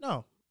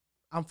 No,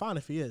 I'm fine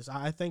if he is.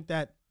 I think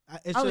that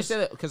it's I only just say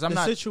that because I'm the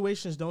not.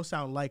 situations don't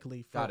sound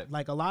likely. For, Got it.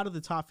 Like a lot of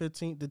the top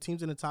 15, the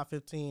teams in the top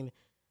 15,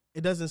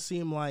 it doesn't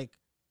seem like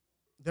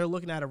they're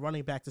looking at a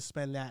running back to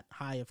spend that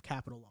high of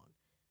capital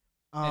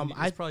on. And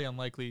it's probably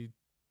unlikely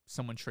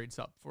someone trades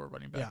up for a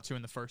running back Yeah. too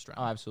in the first round.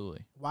 Oh,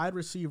 absolutely. Wide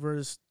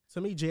receivers,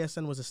 to me,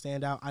 JSN was a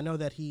standout. I know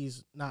that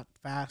he's not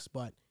fast,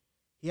 but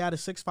he had a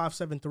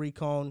 6.573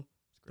 cone,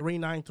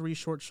 3.93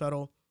 short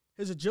shuttle.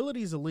 His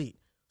agility is elite.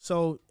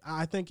 So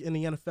I think in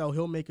the NFL,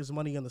 he'll make his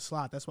money in the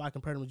slot. That's why I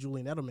compared him to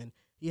Julian Edelman.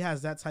 He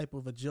has that type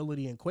of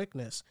agility and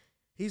quickness.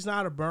 He's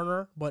not a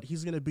burner, but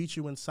he's going to beat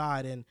you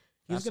inside, and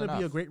he's Fast going to be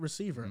a enough. great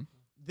receiver. Mhm.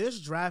 This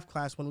draft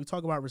class, when we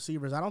talk about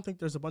receivers, I don't think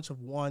there's a bunch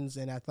of ones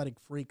and athletic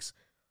freaks.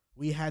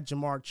 We had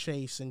Jamar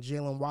Chase and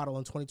Jalen Waddle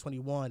in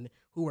 2021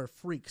 who were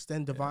freaks.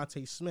 Then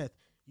Devontae Smith.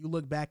 You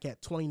look back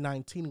at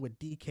 2019 with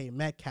DK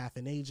Metcalf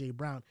and A.J.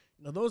 Brown.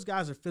 Those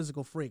guys are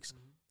physical freaks.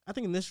 I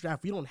think in this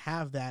draft, we don't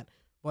have that,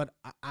 but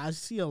I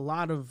see a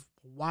lot of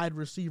wide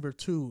receiver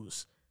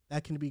twos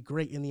that can be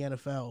great in the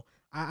NFL.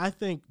 I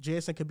think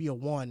Jason could be a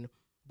 1,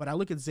 but I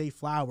look at Zay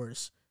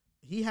Flowers.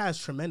 He has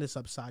tremendous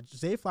upside.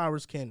 Zay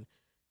Flowers can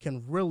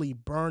really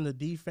burn the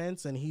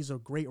defense, and he's a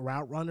great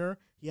route runner.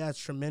 He has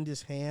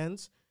tremendous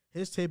hands.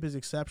 His tape is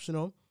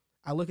exceptional.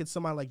 I look at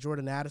somebody like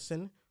Jordan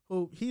Addison,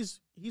 who he's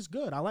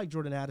good. I like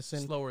Jordan Addison.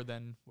 Slower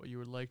than what you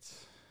would like.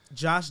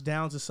 Josh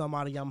Downs is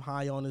somebody I'm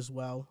high on as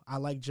well. I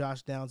like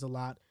Josh Downs a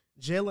lot.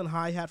 Jalen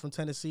Hi-Hat from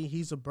Tennessee,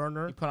 he's a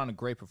burner. He put on a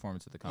great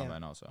performance at the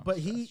combine, also. But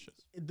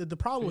the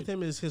problem with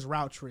him is his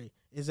route tree,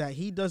 is that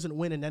he doesn't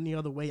win in any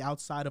other way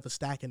outside of a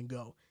stack and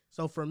go.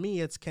 So for me,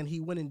 it's can he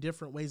win in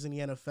different ways in the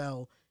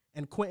NFL?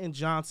 And Quentin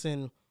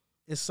Johnson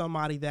is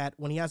somebody that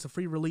when he has a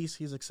free release,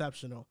 he's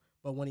exceptional.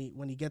 But when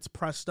he gets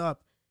pressed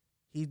up,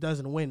 he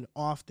doesn't win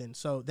often.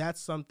 So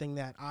that's something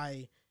that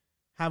I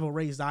have a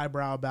raised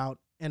eyebrow about.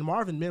 And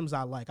Marvin Mims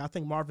I like. I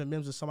think Marvin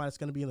Mims is somebody that's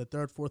going to be in the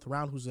 3rd, 4th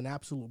round who's an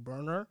absolute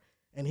burner,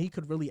 and he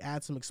could really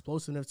add some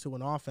explosiveness to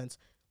an offense.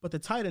 But the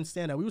tight end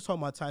standout, we were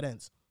talking about tight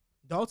ends.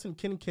 Dalton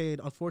Kincaid,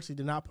 unfortunately,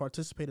 did not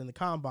participate in the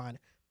combine.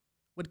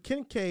 With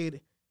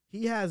Kincaid,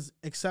 he has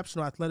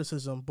exceptional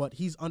athleticism, but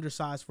he's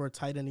undersized for a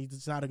tight end.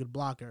 He's not a good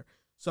blocker.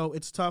 So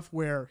it's tough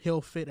where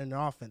he'll fit in the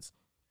offense.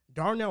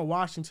 Darnell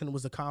Washington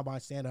was the combine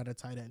standout at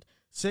tight end.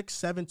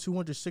 6'7",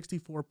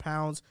 264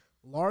 pounds,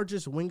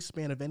 largest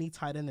wingspan of any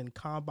tight end in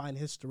combine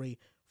history.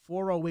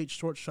 408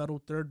 short shuttle,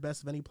 3rd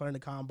best of any player in the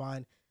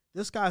combine.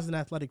 This guy's an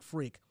athletic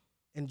freak.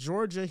 In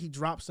Georgia, he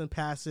drops some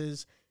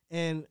passes.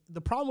 And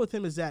the problem with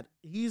him is that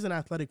he's an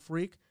athletic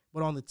freak,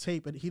 but on the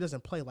tape, he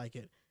doesn't play like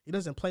it. He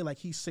doesn't play like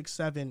he's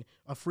 6'7",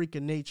 a freak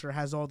in nature,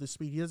 has all this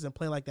speed. He doesn't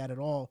play like that at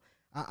all.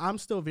 I'm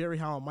still very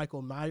high on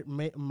Michael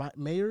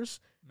Mayers.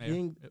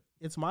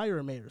 It's Meyer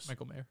or Mayers?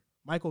 Michael Mayer.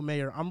 Michael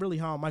Mayer. I'm really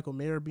high on Michael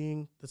Mayer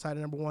being the tight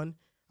end number 1.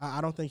 I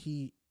don't think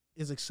he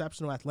is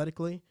exceptional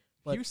athletically.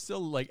 But He was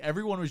still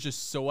everyone was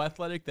just so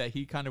athletic that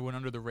he kind of went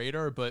under the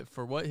radar. But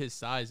for what his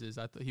size is,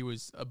 I thought he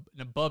was an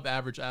above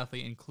average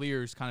athlete and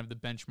clears kind of the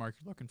benchmark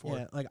you're looking for.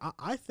 yeah,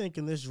 I think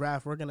in this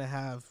draft we're gonna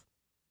have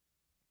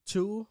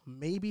 2,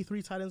 maybe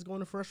 3 tight ends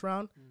going in the 1st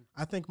round.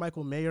 I think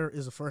Michael Mayer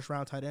is a 1st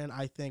round tight end.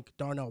 I think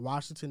Darnell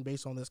Washington,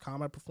 based on this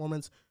combine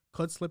performance,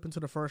 could slip into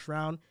the 1st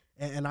round.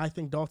 And I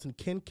think Dalton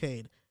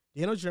Kincaid.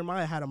 Daniel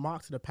Jeremiah had a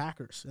mock to the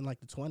Packers in the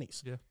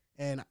 20s. Yeah.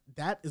 And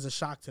that is a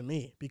shock to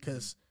me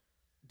because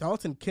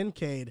Dalton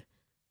Kincaid,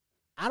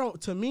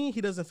 to me,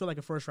 he doesn't feel like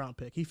a 1st round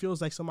pick. He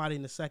feels like somebody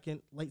in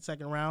the late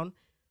second round.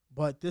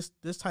 But this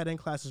tight end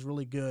class is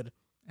really good.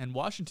 And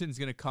Washington's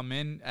going to come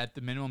in at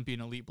the minimum be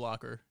an elite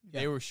blocker. Yeah.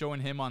 They were showing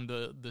him on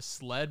the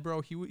sled,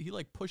 bro. He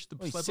like pushed the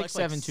sled 6'7", like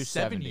 7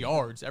 270.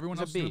 yards. Everyone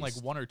He's a else was doing like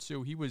beast. 1 or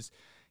 2.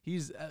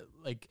 He's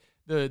like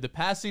the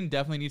passing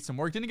definitely needs some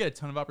work. Didn't get a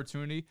ton of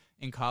opportunity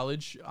in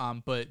college,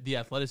 but the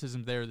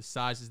athleticism there, the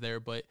size is there.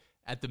 But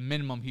at the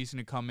minimum, he's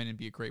going to come in and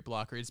be a great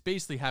blocker. It's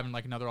basically having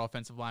like another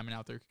offensive lineman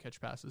out there who can catch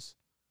passes.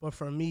 But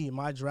for me,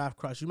 my draft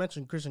crush, you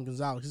mentioned Christian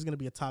Gonzalez. He's going to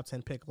be a top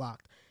 10 pick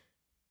locked.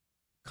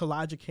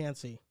 Kalijah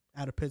Kancey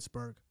out of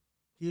Pittsburgh.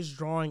 He's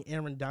drawing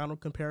Aaron Donald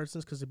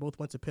comparisons because they both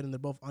went to Pitt and they're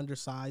both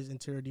undersized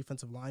interior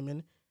defensive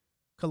linemen.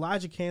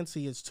 Kalijah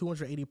Kancey is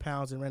 280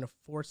 pounds and ran a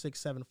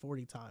 4.67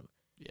 40 time.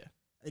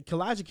 Yeah.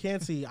 Kalijah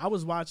Kancey, I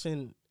was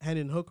watching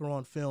Hendon Hooker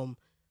on film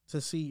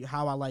to see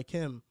how I like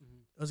him.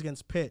 It was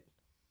against Pitt.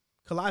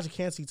 Kalijah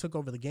Kancey took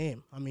over the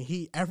game. I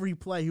mean, every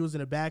play he was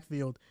in the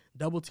backfield.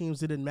 Double teams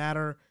didn't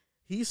matter.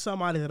 He's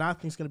somebody that I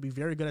think is going to be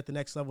very good at the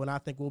next level and I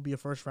think will be a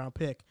first-round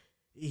pick.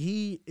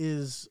 He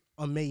is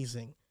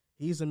amazing.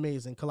 He's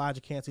amazing,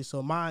 Kalijah Kancey.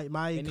 So my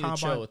They need to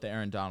chill with the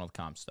Aaron Donald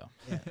comps, though.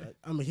 yeah,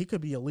 I mean, he could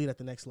be elite at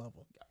the next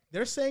level.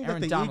 They're saying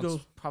Aaron that the Donald's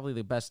Eagles. probably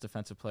the best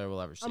defensive player we'll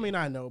ever see. I mean,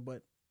 I know,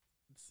 but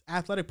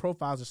athletic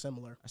profiles are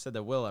similar. I said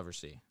that we'll ever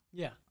see.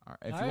 Yeah. All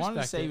right. If I you wanted to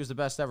respect say it. he was the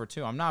best ever,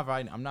 too, I'm not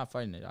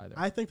fighting it either.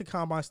 I think the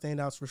combine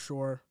standouts for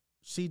sure.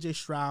 C.J.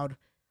 Stroud.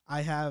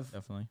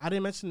 Definitely. I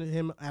didn't mention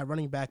him at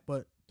running back,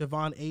 but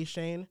Devon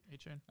Achane,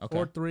 A-Chain. Okay.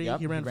 4.3. Yep,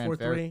 He ran 4.3.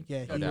 very-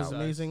 Yeah, no he was doubt.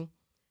 amazing.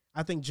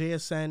 I think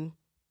JSN,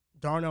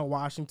 Darnell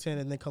Washington,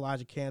 and then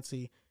Kalijah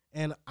Kancey.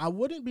 And I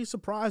wouldn't be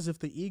surprised if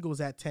the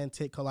Eagles at 10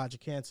 take Kalijah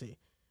Kancey,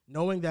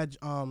 knowing that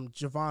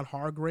Javon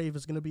Hargrave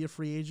is going to be a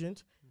free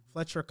agent.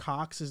 Fletcher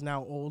Cox is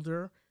now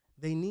older.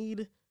 They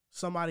need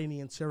somebody in the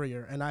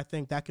interior, and I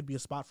think that could be a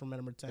spot for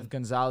number 10. If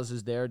Gonzalez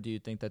is there, do you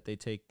think that they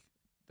take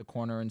the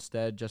corner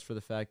instead just for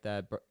the fact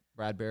that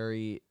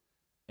Bradbury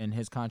in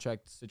his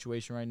contract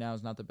situation right now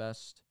is not the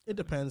best? It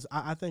depends.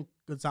 I think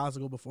Gonzalez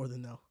will go before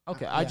then, though.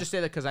 Okay, Yeah. I just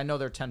say that because I know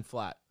they're 10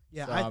 flat.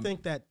 Yeah, So, I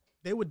think that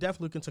they would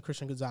definitely look into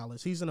Christian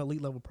Gonzalez. He's an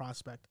elite level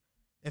prospect.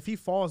 If he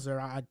falls there,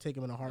 I'd take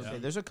him in a heartbeat. okay,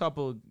 there's a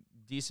couple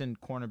decent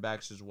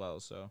cornerbacks as well.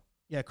 So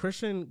Yeah,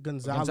 Christian But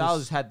Gonzalez.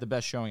 Gonzalez had the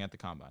best showing at the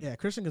combine. Yeah,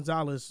 Christian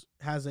Gonzalez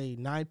has a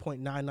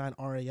 9.99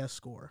 RAS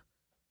score.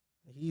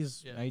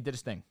 He's Yeah. No, he did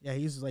his thing.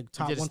 he's like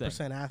top did his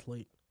 1%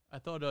 athlete. I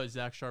thought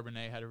Zach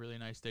Charbonnet had a really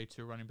nice day,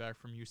 too, running back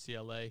from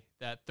UCLA.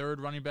 That third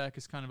running back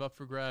is kind of up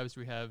for grabs.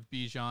 We have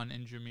Bijan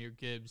and Jameer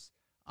Gibbs.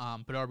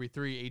 But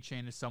RB3,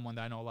 A-Chain is someone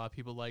that I know a lot of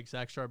people like.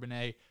 Zach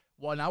Charbonnet,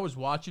 when I was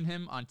watching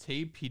him on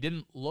tape, he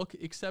didn't look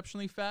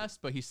exceptionally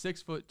fast, but he's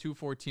 6 foot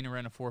 214 and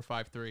ran a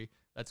 4.53.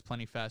 That's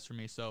plenty fast for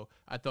me. So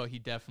I thought he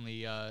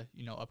definitely,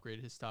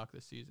 upgraded his stock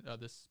this season,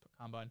 this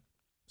combine.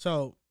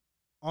 So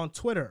on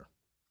Twitter,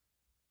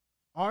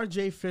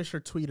 RJ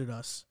Fisher tweeted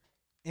us,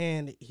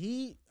 and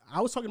I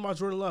was talking about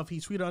Jordan Love. He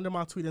tweeted under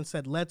my tweet and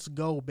said, "Let's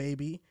go,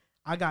 baby."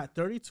 I got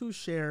 32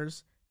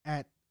 shares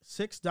at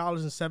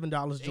 $6 and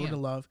 $7 Jordan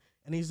Damn. Love,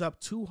 and he's up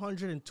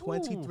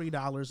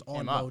 $223 on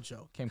Came up.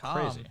 Mojo. Came Calm.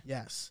 crazy.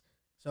 Yes.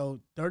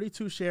 So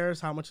 32 shares,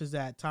 how much is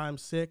that?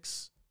 Times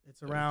 6. It's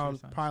 32 around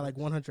times probably like 6.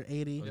 I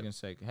 180. was gonna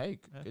say, hey,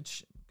 Yeah.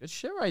 good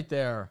shit right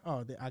there.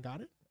 Oh, I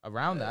got it.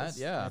 Around Yes.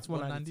 that, yeah. That's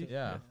 190. 190?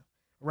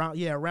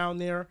 Yeah. Around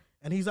there,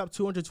 and he's up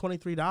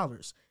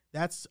 $223.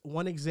 That's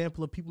one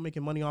example of people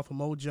making money off of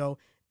Mojo,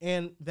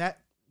 and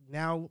that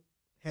now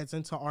heads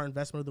into our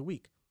investment of the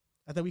week.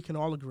 I think we can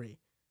all agree.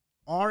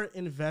 Our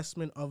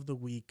investment of the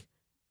week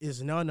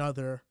is none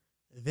other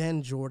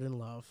than Jordan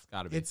Love.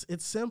 Gotta be. It's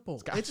simple.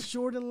 gotta It's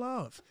Jordan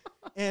Love.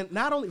 And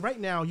not only right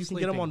now, you can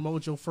get him on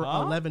Mojo for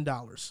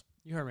 $11.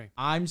 You heard me.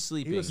 I'm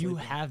sleeping. was You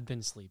sleeping. have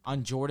been sleeping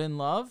On Jordan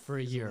Love for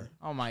a year.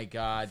 Oh my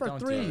God! For Don't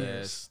 3 do years.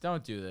 this.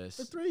 Don't do this.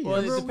 For 3 years. Well,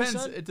 Remember it what we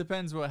depends. said? It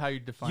depends how you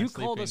define You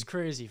sleeping. called us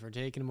crazy for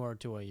taking more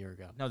to a year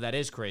ago. No, that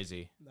is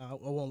crazy. No,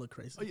 I won't look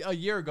crazy. A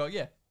year ago,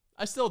 yeah.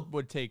 I still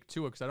would take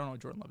Tua because I don't know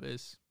what Jordan Love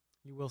is.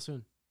 You will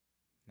soon.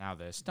 Now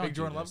this. Don't Big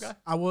do Jordan this. Love guy?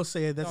 I will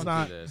say Don't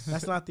that's do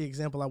this. not the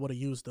example I would have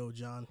used though,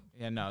 John.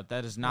 Yeah, no,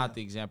 that is not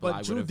the example I But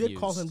would Drew have did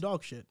used. call him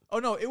dog shit. Oh,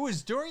 no, it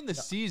was during the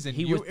season.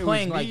 He You- was it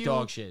playing me, like you.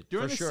 dog shit.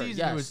 During for the sure. season,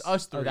 yes. it was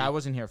us three. Okay, I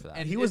wasn't here for that.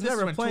 And He was this is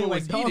never when playing Tua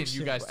like was dog needed. shit.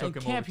 You guys In took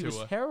him camp, over he was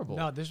Tua. terrible.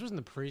 No, this was in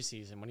the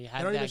preseason when he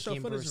had don't even that show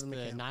game footage versus of him in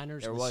the camp.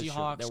 Niners There and the was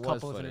Seahawks. there was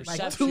Couple of footage. Like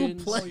interceptions.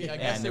 2 plays. Yeah, I Yeah,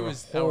 guess and it they were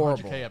was that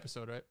horrible. RGK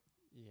episode, right?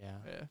 Yeah.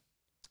 Yeah.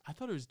 I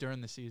thought it was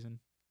during the season.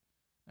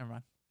 Never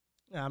mind.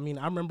 Yeah, I mean,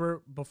 I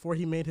remember before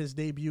he made his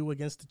debut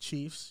against the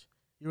Chiefs,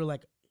 you were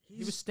like,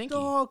 he's was stinky.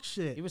 dog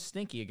shit. He was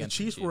stinky the against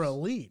Chiefs were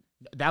elite.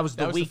 That was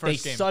the That was the week they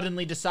first game.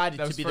 suddenly decided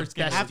That to was be the first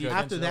game best was good.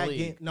 defense After in the that league.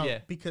 game, no, Yeah.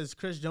 because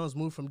Chris Jones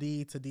moved from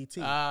DE to DT.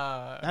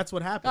 That's That's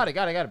what happened.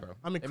 Got it, bro.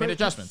 I mean, they Chris- made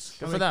adjustments.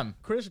 Good I for mean, them.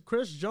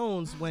 Chris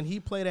Jones, when he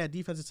played at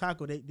defensive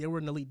tackle, they were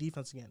an elite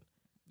defense again.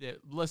 yeah.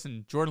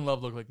 Listen, Jordan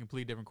Love looked like a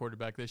completely different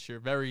quarterback this year.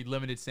 Very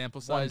limited sample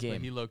size, game.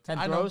 but he looked 10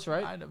 I know, throws,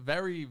 right? I know,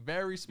 very,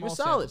 very small. was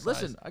solid. sample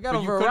size. Listen, I got But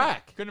over you a couldn't-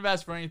 rack. Couldn't have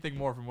asked for anything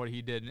more from what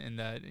he did in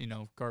that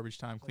garbage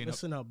time cleanup.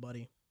 Listen up,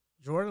 buddy.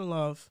 Jordan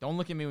Love. Don't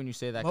look at me when you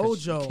say that.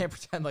 'Cause you Mojo. can't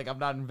pretend like I'm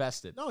not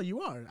invested. No,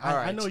 you are. All I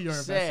right, know you're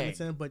say.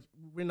 invested in, but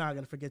we're not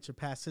going to forget your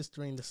past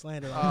history and the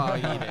slander. Oh,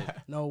 eat it.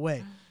 No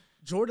way.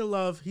 Jordan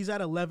Love, he's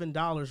at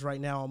 $11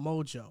 right now on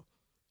Mojo.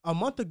 A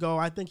month ago,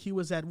 I think he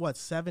was at what,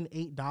 $7,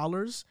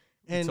 $8?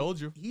 And told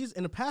you. He's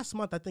in the past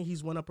month, I think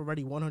he's went up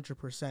already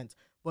 100%.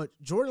 But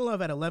Jordan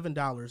Love at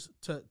 $11,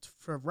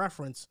 for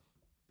reference,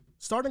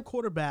 starting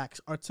quarterbacks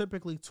are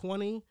typically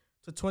 $20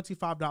 to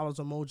 $25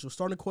 on Mojo.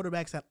 Starting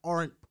quarterbacks that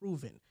aren't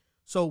proven.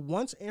 So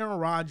once Aaron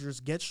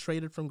Rodgers gets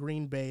traded from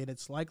Green Bay, and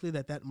it's likely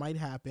that might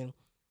happen,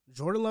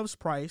 Jordan Love's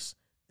price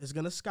is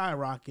going to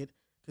skyrocket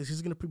because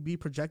he's going to be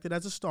projected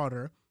as a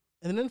starter.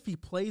 And then if he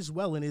plays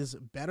well and is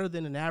better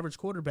than an average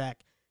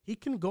quarterback, he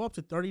can go up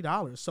to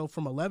 $30. So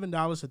from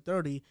 $11 to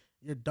 $30,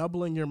 you're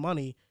doubling your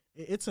money.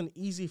 It's an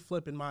easy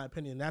flip, in my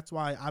opinion. That's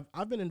why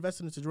I've been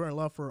investing into Jordan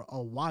Love for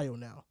a while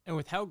now. And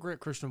with how great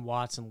Christian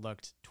Watson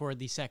looked toward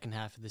the second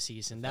half of the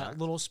season, that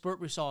little spurt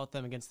we saw with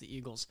them against the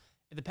Eagles,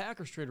 if the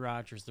Packers trade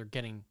Rodgers, they're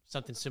getting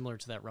something similar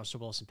to that Russell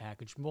Wilson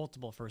package,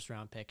 multiple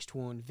first-round picks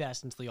to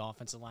invest into the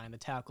offensive line, the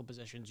tackle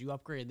positions. You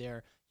upgrade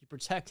there. You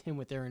protect him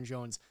with Aaron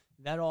Jones.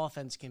 That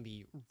offense can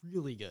be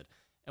really good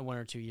in 1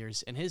 or 2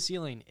 years, and his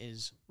ceiling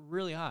is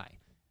really high.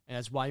 And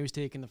that's why he was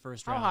taking the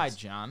first round. How high,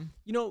 John?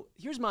 You know,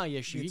 here's my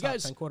issue. Be a You top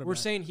guys 10 quarterback. were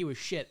saying he was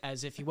shit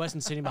as if he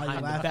wasn't sitting Why you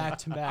behind the laughing?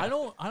 back-to-back. I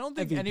don't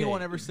think MVP.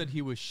 anyone ever said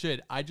he was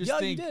shit. I just Yeah,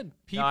 think you did.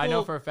 people. No, I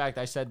know for a fact.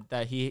 I said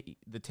that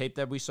the tape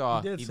that we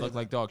saw, He did he say looked that.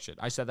 like dog shit.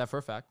 I said that for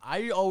a fact.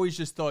 I always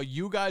just thought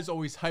you guys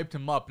always hyped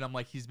him up, and I'm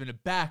like, he's been a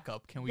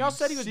backup. Can we? Y'all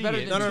said he was see better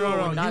it? than Tua.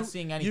 No. We're not You-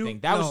 seeing you-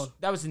 anything. no.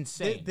 That was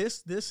insane.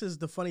 This is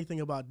the funny thing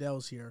about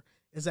Dells here,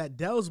 is that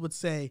Dells would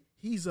say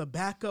he's a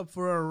backup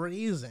for a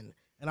reason.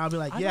 And I'll be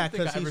like, I yeah, don't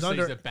think because I ever he's said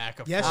under. he's a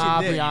backup. Yes, for you a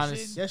I'll did. be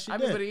honest. Yes, you I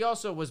did. mean, but he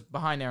also was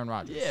behind Aaron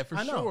Rodgers. Yeah, for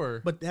I know,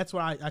 sure. but that's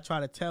why I try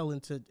to tell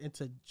into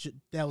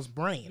Dell's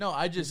brain. No,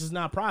 I this just is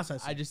not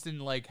processing. I just didn't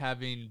like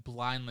having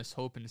blindless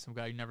hope into some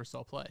guy you never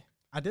saw play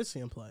I did see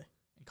him play.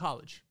 in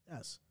college.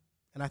 Yes,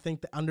 and I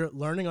think that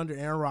learning under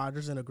Aaron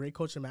Rodgers and a great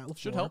coach in Matt LaFleur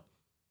Should help.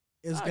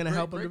 is going to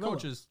help him great develop.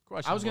 coaches.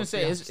 I was going to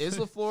say, is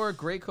LaFleur a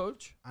great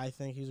coach? I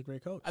think he's a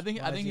great coach. I think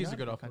Why is he he's not a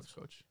good great offensive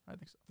coach. I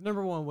think so. The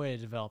number one way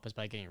to develop is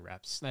by getting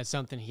reps. That's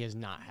something he has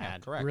not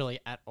had correct. really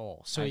at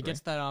all. So I he agree.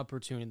 gets that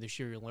opportunity this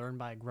year to learn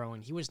by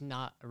growing. He was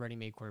not a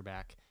ready-made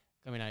quarterback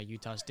coming out of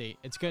Utah State.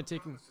 It's going to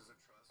take him.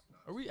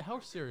 Are we? How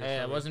serious? Hey,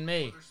 are it we? wasn't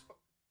me.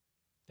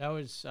 That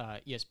was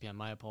ESPN.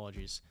 My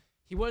apologies.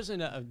 He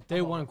wasn't a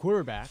day one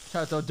quarterback.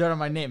 Try to throw dirt on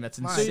my name. That's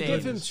My So you insane. give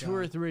him goodness, 2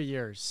 or 3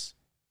 years,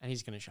 and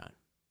he's going to shine.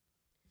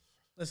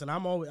 Listen,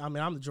 I'm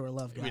the Jordan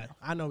Love guy. We know.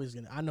 I know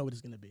what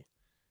he's gonna be,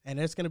 and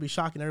it's gonna be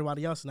shocking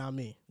everybody else, not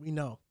me. We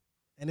know,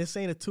 and this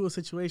ain't a Tua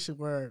situation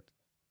where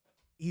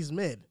he's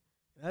mid.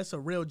 That's a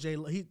real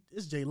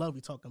It's J Love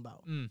we talking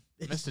about.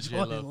 It's Mr. J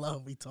Jordan Love.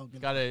 Love we talking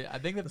about. Gotta. I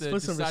think they have Let's to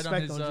put some decide on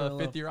respect his on Jordan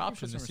Love. 5th-year Put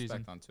option some this season.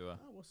 respect on Tua.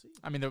 Oh, we'll see.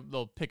 I mean,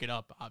 they'll pick it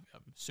up. I'm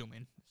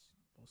assuming.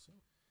 We'll see.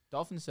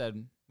 Dolphins said,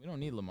 we don't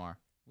need Lamar.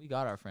 We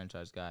got our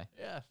franchise guy.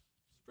 Yeah,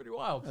 it's pretty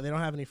wild. They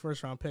don't have any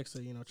first round picks to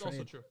It's also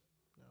trade. true.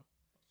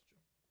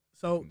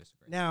 So can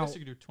disagree. I now guess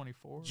you could do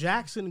 24.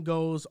 Jackson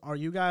goes. Are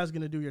you guys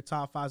gonna do your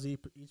top 5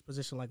 each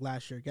position like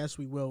last year? Guess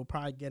we will. We'll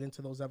probably get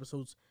into those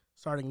episodes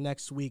starting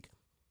next week.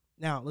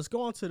 Now let's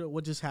go on to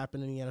what just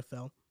happened in the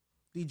NFL.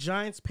 The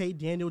Giants paid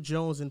Daniel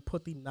Jones and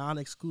put the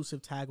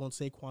non-exclusive tag on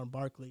Saquon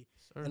Barkley,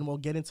 Sir. and we'll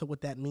get into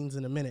what that means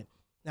in a minute.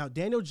 Now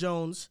Daniel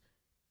Jones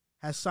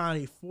has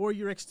signed a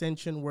 4-year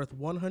extension worth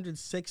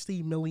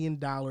 $160 million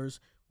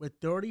with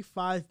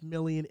 $35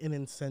 million in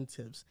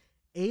incentives,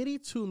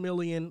 $82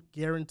 million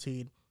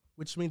guaranteed,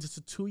 which means it's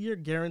a 2-year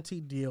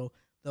guaranteed deal.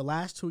 The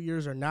last 2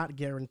 years are not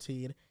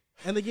guaranteed.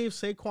 And they gave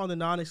Saquon the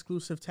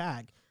non-exclusive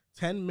tag,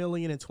 $10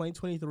 million in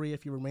 2023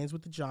 if he remains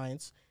with the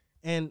Giants.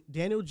 And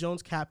Daniel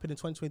Jones' cap hit in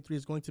 2023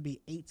 is going to be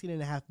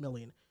 $18.5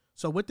 million.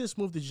 So with this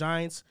move, the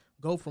Giants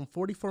go from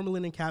 $44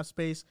 million in cap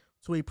space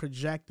to a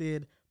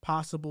projected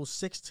possible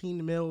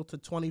 $16 million to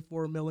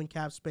 $24 million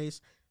cap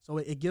space. So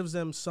it gives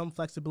them some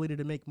flexibility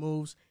to make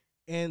moves.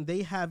 And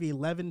they have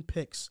 11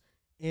 picks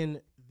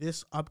in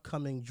this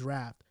upcoming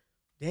draft.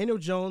 Daniel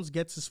Jones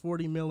gets his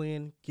 $40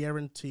 million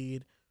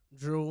guaranteed.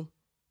 Drew,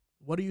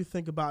 what do you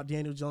think about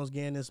Daniel Jones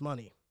getting this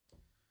money?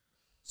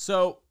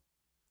 So,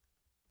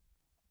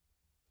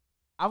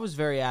 I was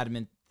very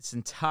adamant this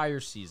entire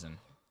season.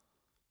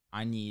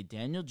 I need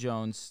Daniel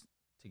Jones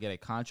to get a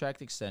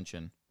contract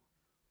extension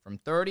from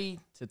 30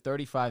 to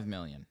 35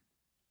 million.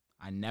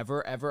 I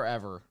never, ever,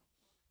 ever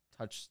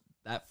touched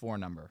that 4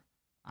 number.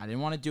 I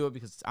didn't want to do it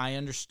because I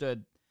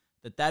understood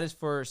that is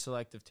for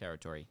selective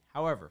territory.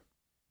 However,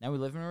 now we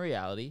live in a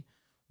reality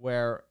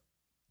where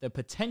the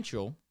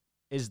potential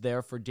is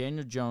there for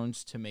Daniel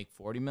Jones to make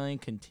 $40 million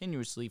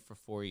continuously for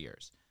 4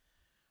 years.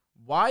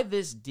 Why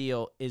this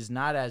deal is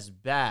not as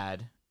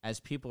bad as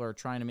people are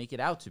trying to make it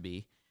out to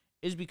be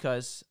is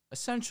because,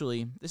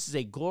 essentially, this is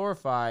a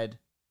glorified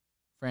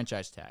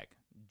franchise tag.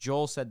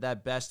 Joel said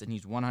that best, and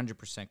he's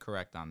 100%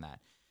 correct on that.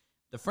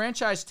 The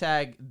franchise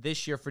tag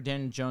this year for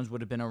Daniel Jones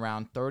would have been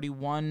around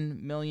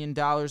 $31 million,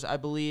 I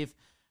believe.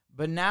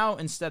 But now,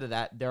 instead of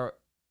that, they're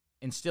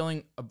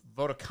instilling a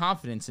vote of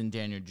confidence in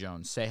Daniel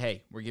Jones. Say,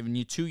 hey, we're giving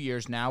you 2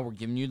 years now. We're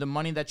giving you the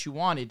money that you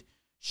wanted.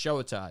 Show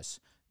it to us.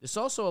 This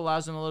also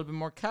allows them a little bit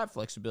more cap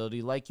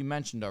flexibility, like you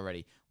mentioned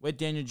already. With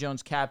Daniel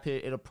Jones' cap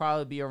hit, it'll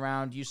probably be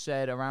around, you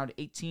said, around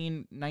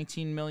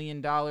 $19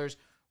 million,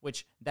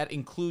 which that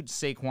includes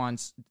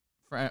Saquon's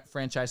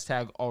franchise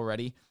tag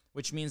already,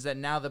 which means that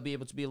now they'll be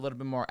able to be a little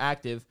bit more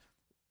active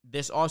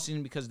this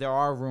offseason because there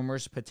are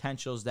rumors,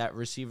 potentials that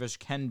receivers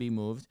can be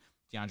moved.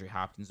 DeAndre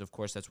Hopkins, of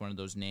course, that's one of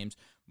those names.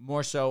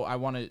 More so, I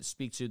want to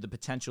speak to the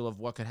potential of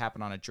what could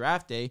happen on a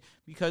draft day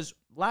because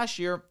last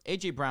year,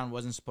 A.J. Brown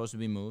wasn't supposed to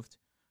be moved.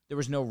 There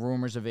was no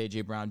rumors of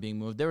A.J. Brown being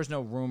moved. There was no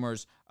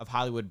rumors of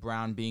Hollywood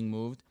Brown being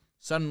moved.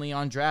 Suddenly,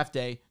 on draft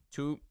day,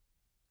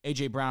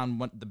 A.J.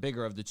 Brown, the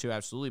bigger of the two,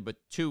 absolutely, but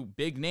two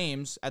big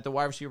names at the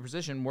wide receiver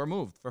position were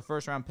moved for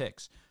first-round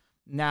picks.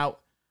 Now,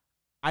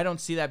 I don't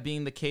see that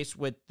being the case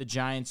with the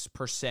Giants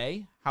per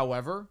se.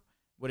 However,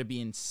 would it be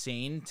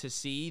insane to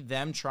see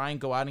them try and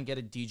go out and get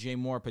a DJ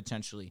Moore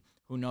potentially?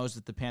 Who knows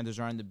that the Panthers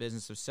are in the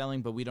business of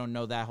selling, but we don't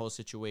know that whole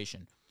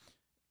situation.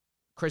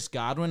 Chris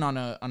Godwin on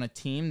a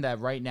team that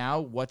right now,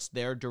 what's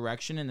their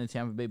direction in the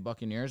Tampa Bay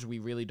Buccaneers? We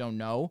really don't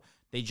know.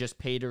 They just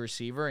paid a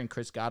receiver and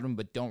Chris Godwin,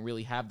 but don't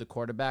really have the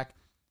quarterback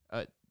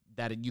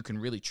that you can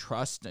really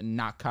trust, and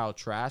not Kyle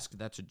Trask.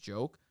 That's a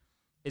joke.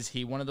 Is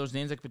he one of those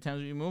names that could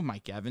potentially move?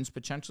 Mike Evans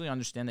potentially.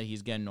 Understand that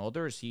he's getting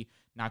older. Is he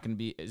not going to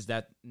be? Is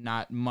that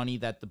not money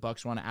that the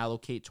Bucs want to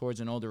allocate towards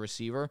an older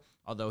receiver?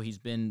 Although he's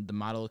been the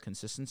model of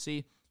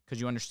consistency, because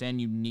you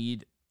understand you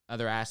need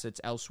other assets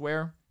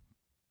elsewhere.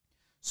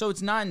 So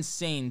it's not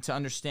insane to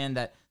understand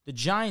that the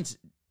Giants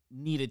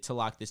needed to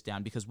lock this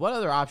down, because what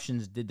other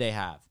options did they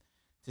have?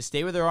 To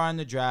stay where they are in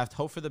the draft,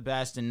 hope for the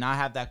best, and not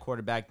have that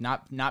quarterback,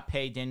 not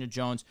pay Daniel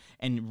Jones,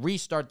 and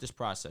restart this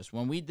process.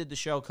 When we did the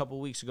show a couple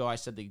weeks ago, I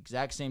said the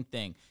exact same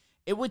thing.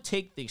 It would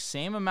take the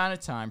same amount of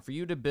time for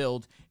you to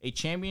build a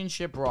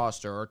championship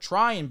roster, or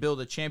try and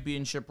build a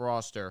championship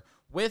roster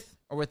with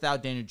or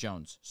without Daniel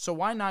Jones. So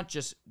why not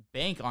just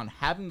bank on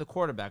having the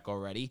quarterback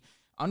already?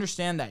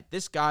 Understand that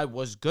this guy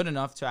was good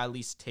enough to at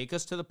least take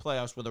us to the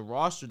playoffs with a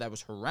roster that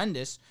was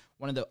horrendous,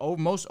 one of the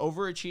most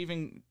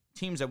overachieving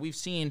teams that we've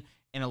seen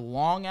in a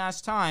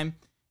long-ass time,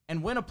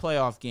 and win a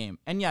playoff game.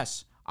 And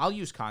yes, I'll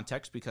use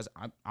context because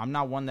I'm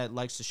not one that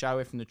likes to shy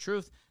away from the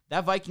truth.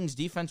 That Vikings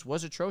defense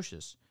was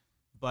atrocious.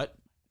 But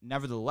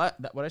nevertheless,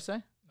 what'd I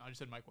say? No, I just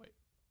said Mike White.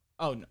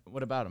 Oh, no,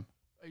 what about him?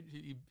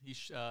 He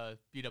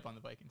beat up on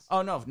the Vikings.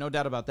 Oh, no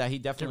doubt about that. He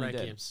definitely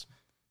did. Games.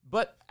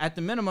 But at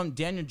the minimum,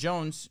 Daniel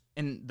Jones,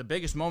 in the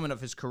biggest moment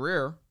of his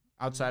career,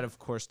 outside of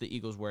course the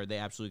Eagles where they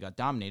absolutely got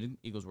dominated.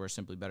 Eagles were a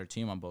simply better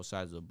team on both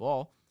sides of the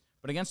ball.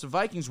 But against the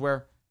Vikings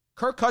where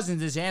Kirk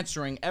Cousins is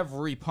answering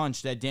every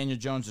punch that Daniel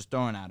Jones is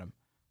throwing at him.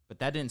 But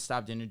that didn't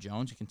stop Daniel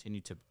Jones. He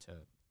continued to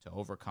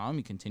overcome.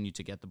 He continued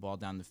to get the ball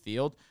down the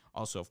field.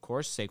 Also, of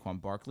course,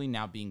 Saquon Barkley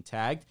now being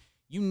tagged.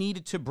 You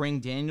needed to bring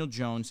Daniel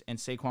Jones and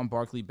Saquon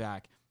Barkley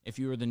back if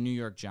you were the New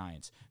York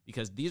Giants,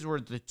 because these were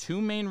the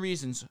two main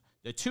reasons,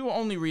 the two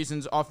only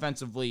reasons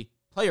offensively,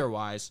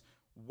 player-wise,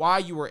 why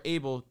you were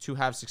able to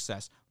have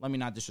success. Let me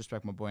not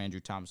disrespect my boy Andrew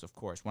Thomas, of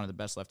course, one of the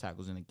best left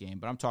tackles in the game,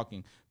 but I'm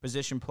talking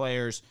position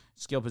players,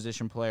 skill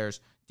position players.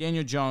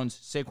 Daniel Jones,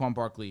 Saquon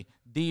Barkley,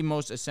 the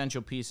most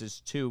essential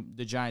pieces to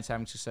the Giants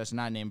having success,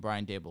 not named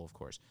Brian Daboll, of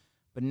course.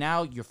 But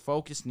now your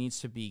focus needs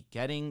to be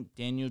getting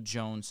Daniel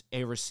Jones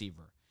a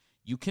receiver.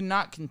 You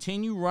cannot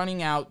continue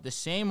running out the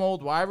same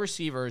old wide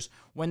receivers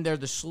when they're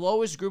the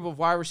slowest group of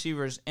wide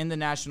receivers in the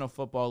National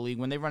Football League,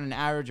 when they run an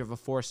average of a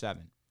 4.7.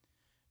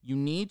 You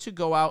need to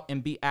go out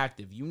and be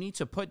active. You need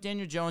to put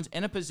Daniel Jones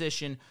in a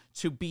position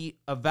to be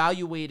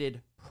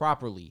evaluated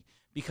properly,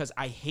 because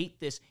I hate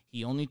this.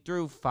 He only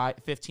threw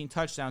 15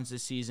 touchdowns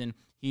this season.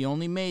 He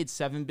only made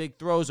 7 big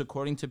throws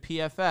according to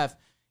PFF.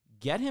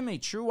 Get him a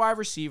true wide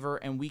receiver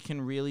and we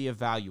can really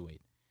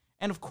evaluate.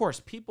 And of course,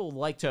 people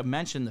like to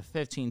mention the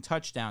 15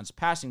 touchdowns,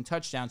 passing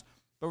touchdowns,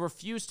 but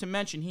refuse to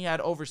mention he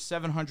had over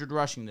 700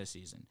 rushing this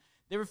season.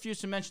 They refuse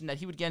to mention that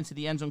he would get into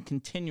the end zone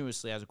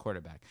continuously as a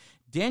quarterback.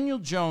 Daniel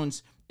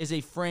Jones is a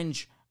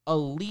fringe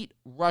elite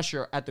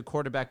rusher at the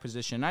quarterback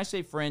position. And I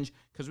say fringe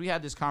because we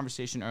had this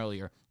conversation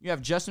earlier. You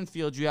have Justin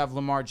Fields, you have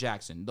Lamar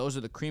Jackson. Those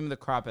are the cream of the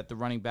crop at the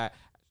running back.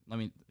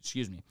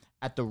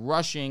 At the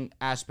rushing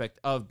aspect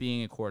of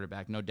being a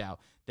quarterback, no doubt.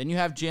 Then you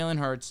have Jalen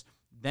Hurts.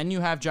 Then you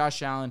have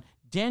Josh Allen,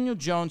 Daniel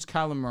Jones,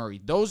 Kyler Murray.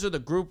 Those are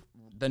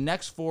the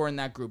next 4 in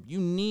that group. You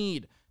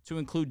need to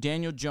include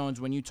Daniel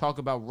Jones when you talk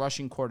about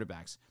rushing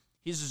quarterbacks.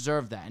 He's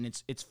deserved that. And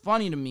it's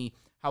funny to me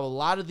how a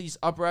lot of these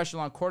upper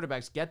echelon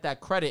quarterbacks get that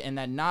credit and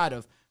that nod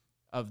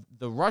of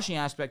the rushing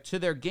aspect to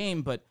their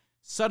game, but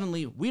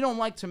suddenly we don't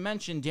like to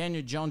mention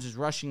Daniel Jones'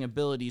 rushing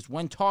abilities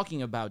when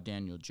talking about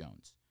Daniel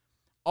Jones.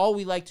 All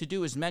we like to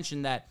do is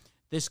mention that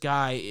this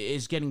guy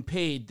is getting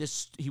paid,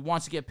 he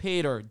wants to get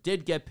paid or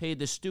did get paid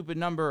this stupid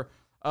number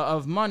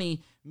of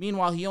money.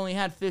 Meanwhile, he only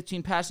had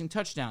 15 passing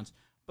touchdowns.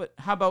 But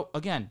how about,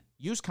 again,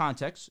 use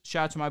context.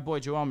 Shout out to my boy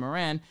Joel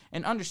Moran,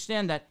 and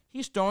understand that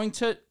he's throwing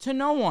to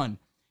no one.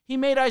 He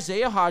made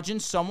Isaiah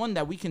Hodgins someone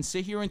that we can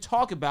sit here and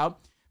talk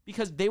about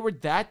because they were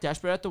that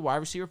desperate at the wide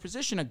receiver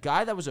position. A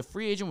guy that was a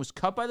free agent, was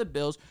cut by the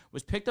Bills,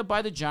 was picked up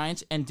by the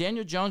Giants, and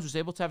Daniel Jones was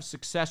able to have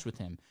success with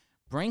him.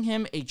 Bring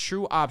him a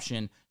true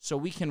option so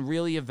we can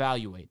really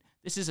evaluate.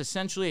 This is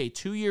essentially a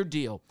 2-year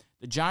deal.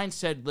 The Giants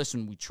said,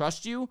 listen, we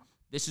trust you.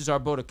 This is our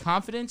vote of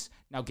confidence.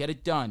 Now get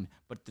it done.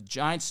 But the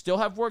Giants still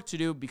have work to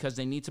do because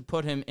they need to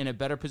put him in a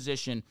better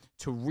position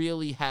to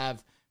really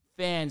have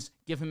fans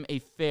give him a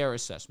fair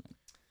assessment.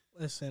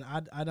 Listen,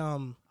 I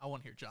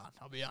want to hear John.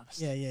 I'll be honest.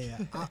 Yeah.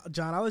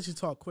 John, I'll let you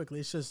talk quickly.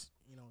 It's just,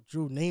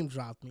 Drew name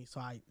dropped me, so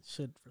I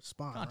should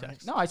respond.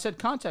 Context. Right? No, I said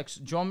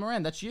context. Joel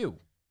Moran, that's you.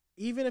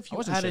 Even if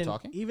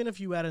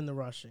you add in the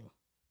rushing,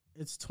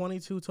 it's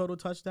 22 total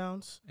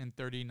touchdowns and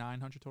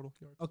 3,900 total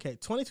yards. Okay,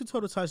 22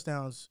 total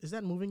touchdowns. Is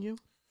that moving you?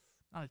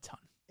 Not a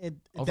ton.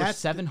 Over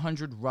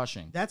 700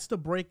 rushing. That's the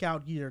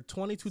breakout year.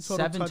 22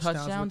 total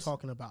touchdowns we're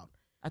talking about.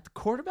 At the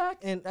quarterback?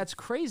 And that's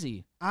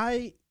crazy.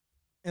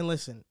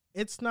 Listen,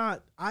 it's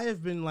not, I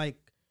have been like,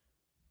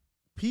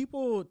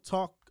 people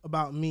talk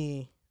about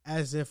me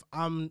as if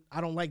I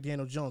don't like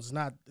Daniel Jones. It's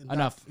not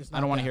enough. I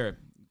don't want to hear it.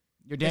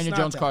 Your Daniel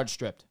Jones card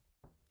stripped.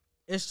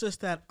 It's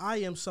just that I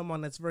am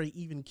someone that's very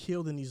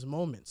even-keeled in these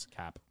moments.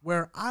 Cap.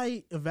 Where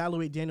I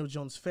evaluate Daniel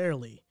Jones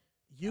fairly.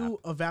 You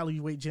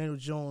evaluate Daniel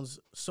Jones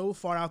so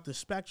far out the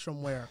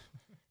spectrum where,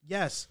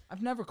 yes.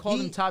 I've never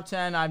called him top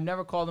 10. I've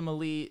never called him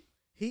elite.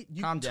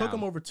 You took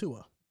him over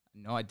Tua.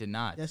 No, I did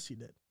not. Yes, you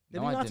did.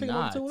 Did he not take him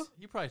over Tua?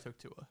 You probably took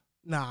Tua.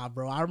 Nah,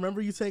 bro. I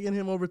remember you taking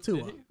him over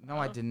Tua. No,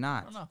 I did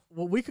not. I don't know.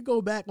 Well, we could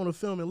go back on the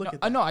film and look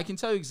at that. No, I can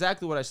tell you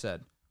exactly what I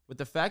said. With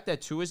the fact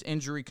that Tua's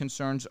injury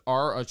concerns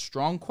are a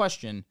strong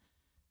question,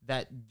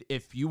 that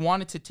if you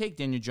wanted to take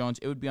Daniel Jones,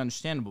 it would be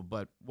understandable.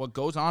 But what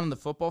goes on in the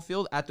football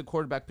field at the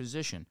quarterback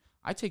position,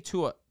 I take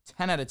Tua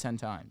 10 out of 10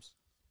 times.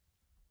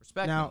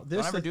 Respect me.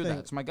 Don't ever do that.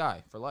 It's my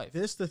guy for life.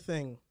 This is the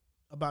thing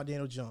about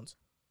Daniel Jones.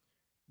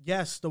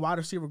 Yes, the wide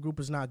receiver group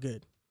is not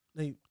good.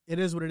 It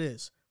is what it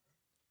is.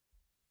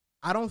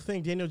 I don't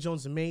think Daniel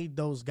Jones made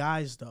those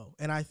guys, though.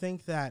 And I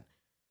think that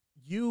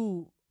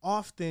you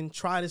often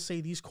try to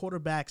say these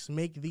quarterbacks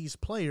make these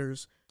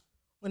players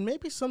when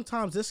maybe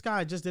sometimes this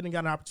guy just didn't get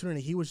an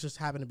opportunity. He was just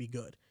having to be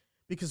good.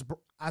 Because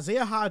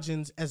Isaiah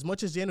Hodgins, as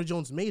much as Daniel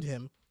Jones made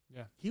him,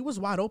 he was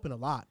wide open a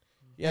lot.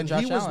 Yeah, and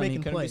Josh he was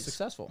making plays. Be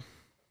successful.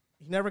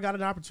 He never got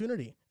an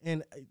opportunity.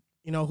 And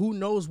who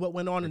knows what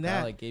went on in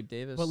that? Like Gabe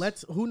Davis.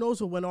 But who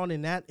knows what went on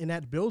in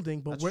that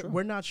building? But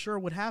we're not sure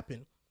what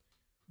happened.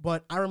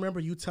 But I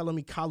remember you telling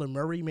me Kyler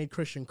Murray made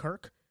Christian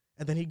Kirk,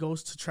 and then he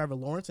goes to Trevor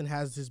Lawrence and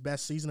has his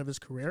best season of his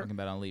career. Talking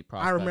about elite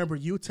prospect. I remember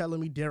you telling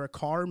me Derek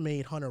Carr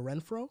made Hunter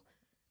Renfrow.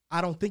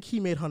 I don't think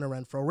he made Hunter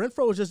Renfrow.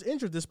 Renfrow was just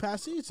injured this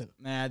past season.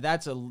 Nah,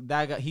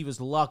 he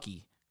was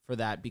lucky for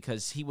that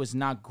because he was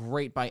not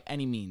great by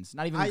any means.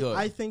 Not even good.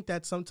 I think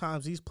that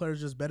sometimes these players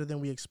are just better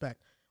than we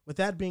expect. With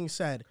that being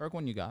said, Kirk,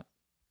 one you got.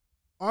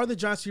 Are the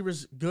Giants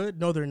receivers good?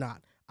 No, they're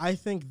not. I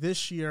think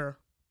this year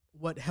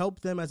what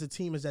helped them as a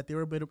team is that they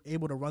were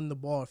able to run the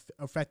ball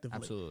effectively.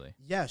 Absolutely.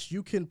 Yes,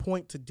 you can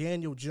point to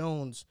Daniel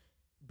Jones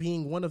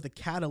being one of the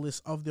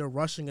catalysts of their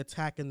rushing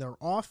attack and their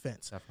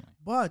offense. Definitely.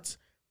 But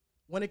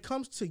when it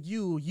comes to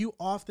you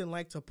often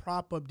like to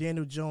prop up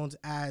Daniel Jones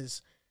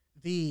as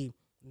the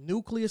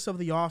nucleus of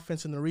the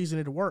offense and the reason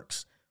it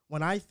works.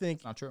 When I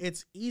think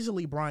it's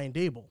easily Brian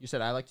Dable. You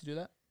said I like to do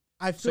that?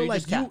 I feel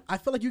like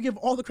you give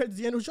all the credit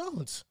to Daniel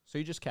Jones. So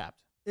you just capped.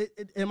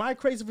 Am I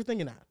crazy for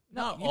thinking that?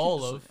 Not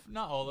all of.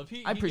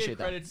 I appreciate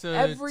that. Credit to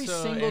every to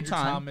single Andrew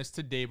time. Thomas,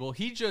 to Dable.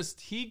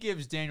 He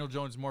gives Daniel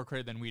Jones more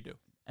credit than we do.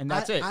 And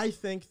that's it. I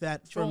think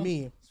that for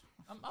me,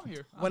 I'm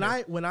here. When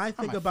I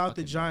think about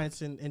the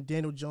Giants and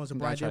Daniel Jones and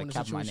Brian Dable in the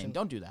situation, my name.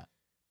 Don't do that.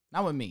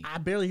 Not with me. I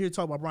barely hear you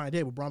talk about Brian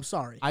Dable, bro. I'm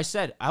sorry. I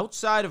said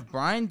outside of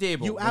Brian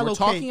Dable, we're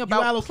talking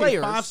about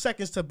players. 5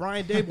 seconds to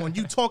Brian Dable, and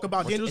you talk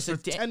about Daniel for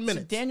 10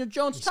 minutes. It's a Daniel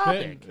Jones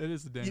topic. It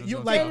is the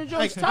Daniel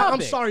Jones topic.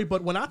 I'm sorry,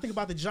 but when I think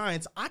about the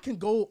Giants, I can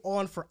go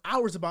on for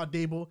hours about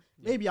Dable.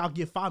 Maybe I'll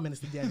give 5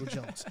 minutes to Daniel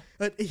Jones.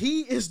 But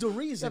he is the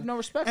reason. You have no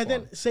respect and for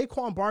then him.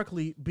 Saquon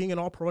Barkley being an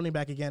all-pro running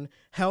back again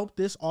helped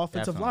this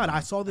offensive line. I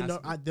saw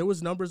there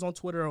was numbers on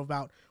Twitter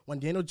about when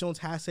Daniel Jones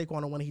has Saquon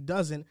and when he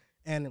doesn't.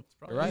 And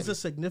he's a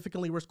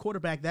significantly worse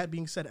quarterback. That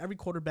being said, every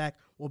quarterback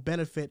will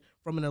benefit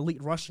from an elite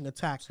rushing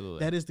attack. Absolutely.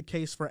 That is the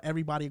case for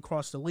everybody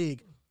across the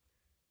league.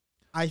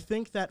 I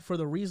think that for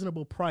the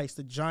reasonable price,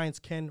 the Giants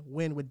can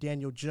win with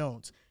Daniel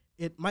Jones.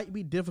 It might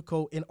be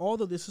difficult, and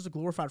although this is a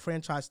glorified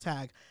franchise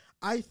tag,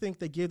 I think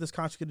they gave this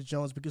contract to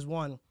Jones because,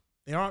 one,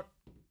 they aren't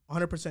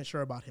 100%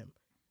 sure about him.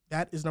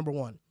 That is number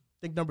one. I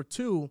think number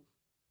two,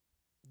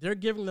 they're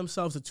giving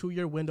themselves a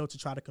 2-year window to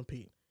try to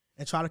compete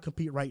and try to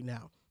compete right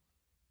now.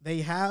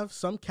 They have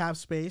some cap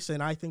space,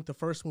 and I think the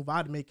first move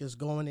I'd make is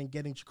going and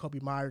getting Jacoby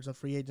Myers on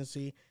free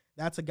agency.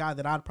 That's a guy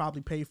that I'd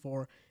probably pay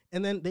for.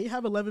 And then they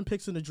have 11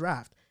 picks in the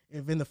draft.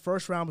 If in the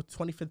first round with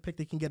 25th pick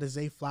they can get a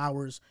Zay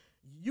Flowers,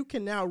 you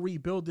can now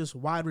rebuild this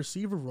wide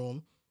receiver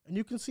room, and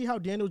you can see how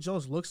Daniel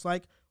Jones looks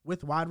like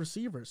with wide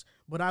receivers.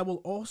 But I will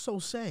also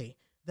say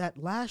that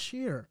last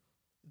year,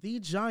 the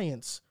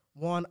Giants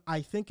won,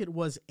 I think it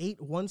was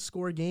 8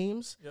 one-score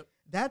games. Yep.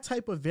 That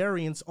type of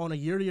variance on a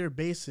year-to-year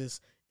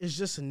basis is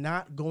just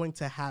not going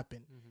to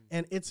happen.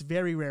 And it's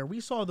very rare.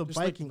 We saw the Just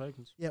like the Vikings.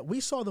 Vikings. Yeah, we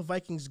saw the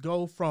Vikings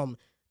go from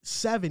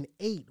 7,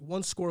 8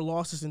 one-score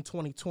losses in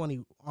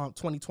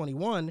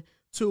 2021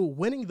 to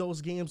winning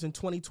those games in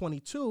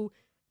 2022.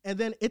 And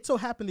then it so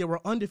happened they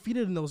were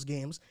undefeated in those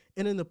games.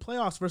 And in the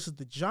playoffs versus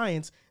the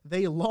Giants,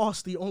 they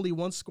lost the only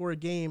one-score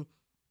game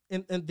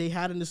and they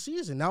had in the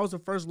season. That was the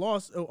first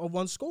loss of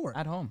one score.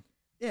 At home.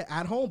 Yeah,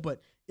 at home.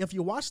 But if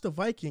you watch the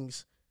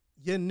Vikings,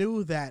 you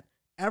knew that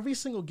every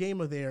single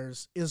game of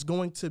theirs is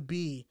going to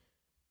be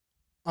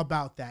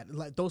about that.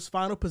 Like those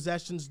final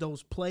possessions,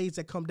 those plays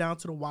that come down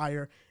to the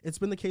wire. It's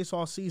been the case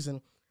all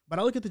season. But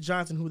I look at the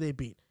Giants and who they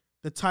beat.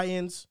 The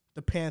Titans,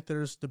 the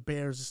Panthers, the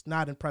Bears. It's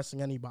not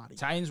impressing anybody.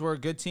 Titans were a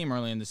good team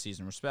early in the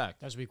season. Respect.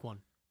 That was week 1.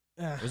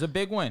 It was a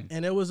big win.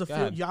 And it was a Go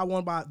field. ahead. Y'all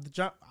won by the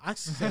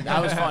Giants.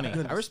 That was funny.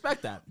 I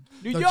respect that.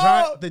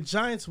 The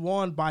Giants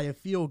won by a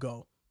field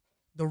goal.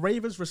 The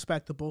Ravens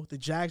respectable. The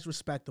Jags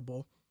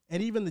respectable.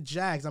 And even the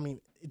Jags, I mean,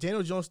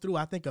 Daniel Jones threw,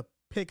 I think, a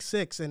pick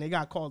 6, and they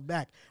got called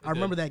back. I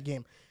remember that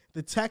game.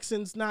 The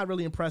Texans, not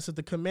really impressive.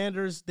 The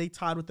Commanders, they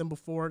tied with them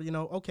before.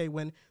 Okay,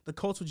 when the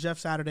Colts with Jeff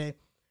Saturday,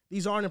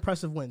 these aren't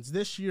impressive wins.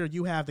 This year,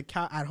 you have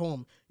at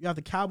home, you have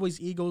the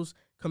Cowboys, Eagles,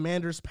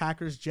 Commanders,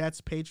 Packers,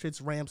 Jets, Patriots,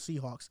 Rams,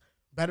 Seahawks.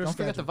 Better Don't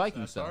schedule. forget the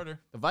Vikings, though.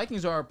 The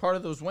Vikings are a part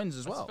of those wins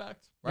as well. That's a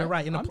fact. You're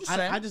right.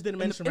 I just didn't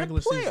mention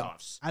regular season.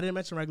 Playoffs. I didn't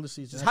mention regular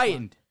season. It's That's fine.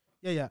 heightened.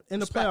 Yeah. In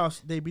the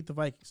playoffs, they beat the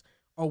Vikings.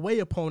 Away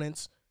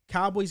opponents,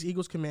 Cowboys,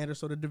 Eagles, Commanders,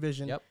 so the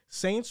division. Yep.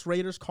 Saints,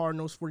 Raiders,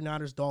 Cardinals,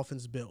 49ers,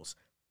 Dolphins, Bills.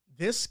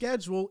 This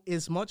schedule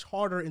is much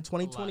harder in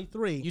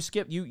 2023.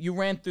 You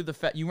ran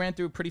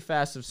through pretty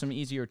fast of some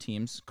easier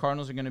teams.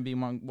 Cardinals are going to be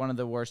one of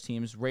the worst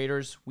teams.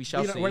 Raiders, we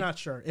shall see. We're not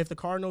sure. If the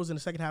Cardinals in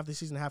the second half of the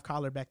season have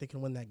Kyler back, they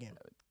can win that game.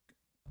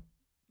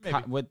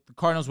 With the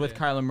Cardinals with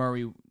Kyler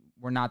Murray,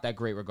 we're not that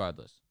great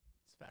regardless.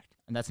 It's a fact.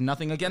 And that's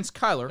nothing against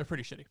Kyler. They're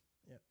pretty shitty.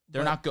 Yeah.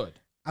 They're not good.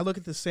 I look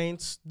at the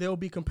Saints. They'll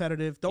be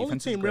competitive. The only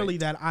Defense is team great. really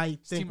that I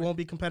think won't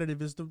be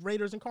competitive is the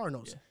Raiders and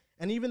Cardinals. Yeah.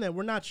 And even then,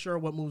 we're not sure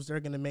what moves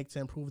they're going to make to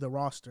improve the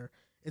roster.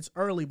 It's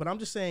early, but I'm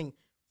just saying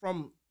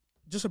from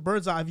just a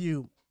bird's eye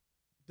view,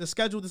 the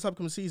schedule this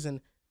upcoming season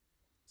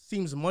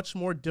seems much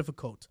more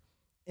difficult.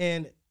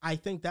 And I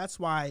think that's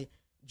why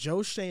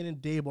Joe Shane and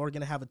Dable are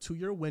going to have a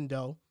 2-year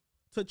window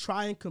to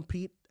try and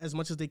compete as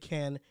much as they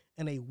can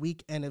in a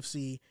weak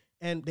NFC.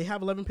 And they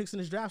have 11 picks in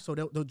this draft, so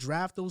they'll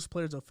draft those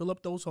players. They'll fill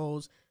up those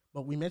holes.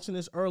 But we mentioned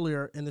this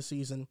earlier in the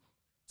season.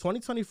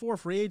 2024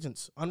 free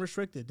agents,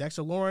 unrestricted.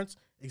 Dexter Lawrence,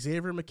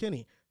 Xavier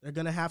McKinney. They're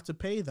going to have to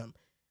pay them.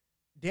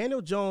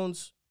 Daniel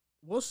Jones,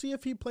 we'll see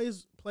if he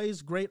plays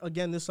great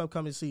again this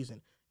upcoming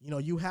season.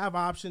 You have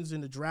options in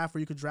the draft where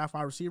you could draft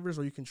wide receivers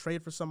or you can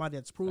trade for somebody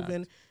that's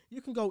proven.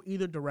 You can go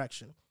either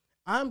direction.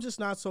 I'm just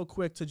not so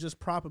quick to just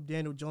prop up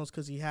Daniel Jones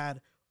because he had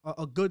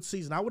a good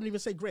season. I wouldn't even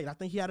say great. I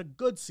think he had a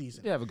good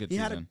season. He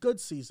had a good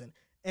season.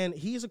 And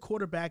he's a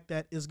quarterback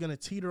that is going to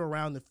teeter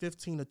around the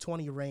 15 to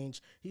 20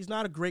 range. He's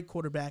not a great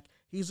quarterback.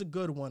 He's a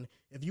good one.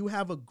 If you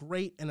have a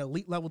great and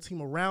elite level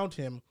team around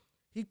him,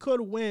 he could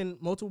win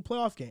multiple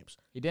playoff games.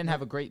 He didn't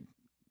have a great,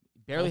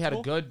 barely had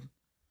a good.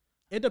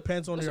 It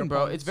depends on Listen,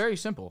 bro, it's very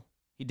simple.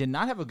 He did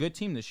not have a good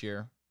team this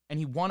year, and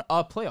he won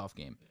a playoff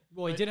game.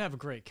 Well, he did have a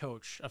great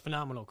coach, a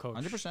phenomenal coach.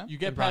 100%. You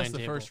get And past Brian the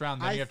Dable. first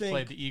round, then I you have to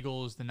play think- the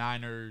Eagles, the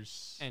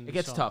Niners. And It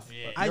gets so- tough.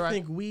 Yeah. but you're I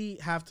think we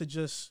have to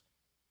just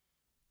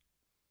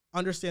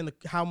understand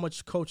how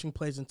much coaching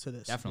plays into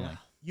this. definitely.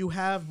 You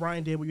have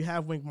Brian Dable, you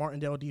have Wink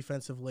Martindale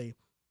defensively.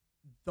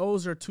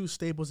 Those are two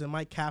staples, and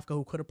Mike Kafka,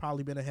 who could have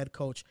probably been a head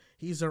coach,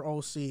 he's their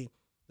OC.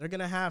 They're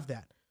going to have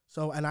that.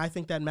 So, and I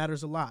think that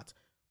matters a lot.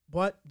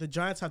 But the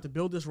Giants have to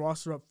build this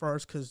roster up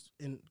first because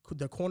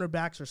their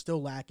cornerbacks are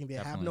still lacking. They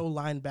have no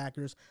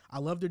linebackers. I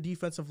love their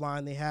defensive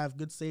line. They have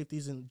good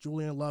safeties in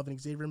Julian Love and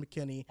Xavier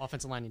McKinney.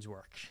 Offensive line needs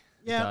work.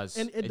 Yeah, does.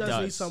 and it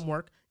does need some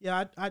work.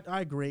 Yeah,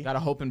 I agree. Got to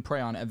hope and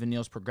pray on Evan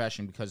Neal's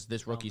progression because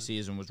this rookie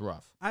season was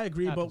rough. I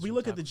agree, but Happens we from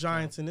look time at the to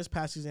Giants, and this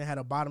past season had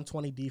a bottom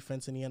 20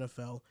 defense in the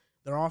NFL.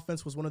 Their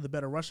offense was one of the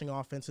better rushing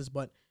offenses,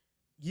 but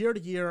year to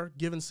year,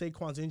 given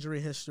Saquon's injury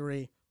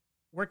history,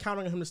 we're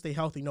counting on him to stay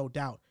healthy, no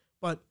doubt.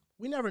 But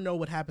we never know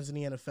what happens in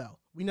the NFL.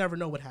 We never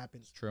know what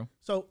happens. True.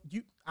 So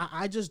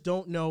I just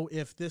don't know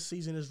if this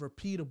season is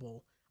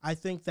repeatable. I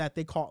think that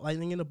they caught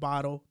lightning in a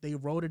bottle. They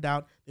rode it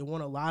out. They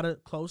won a lot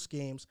of close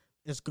games.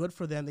 It's good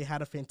for them. They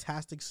had a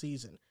fantastic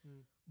season.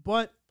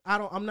 But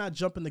I'm not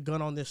jumping the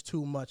gun on this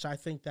too much. I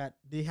think that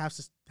they have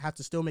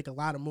to still make a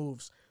lot of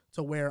moves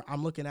to where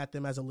I'm looking at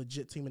them as a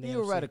legit team in the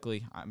NFC.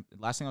 Theoretically,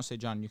 last thing I'll say,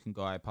 John, you can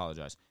go. I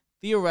apologize.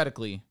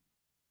 Theoretically,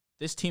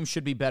 this team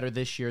should be better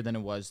this year than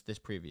it was this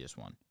previous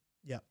one.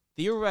 Yeah.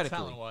 Theoretically.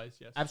 Talent-wise,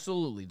 yes.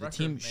 Absolutely. The Record,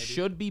 team maybe.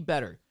 should be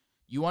better.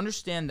 You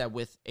understand that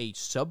with a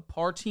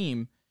subpar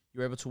team,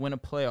 you're able to win a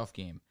playoff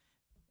game.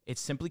 It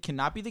simply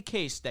cannot be the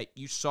case that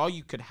you saw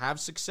you could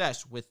have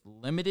success with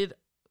limited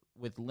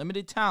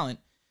talent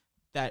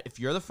that if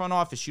you're the front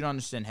office, you don't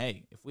understand,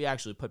 hey, if we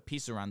actually put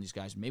pieces around these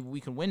guys, maybe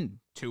we can win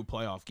 2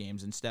 playoff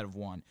games instead of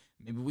 1.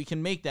 Maybe we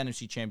can make the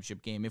NFC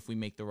Championship game if we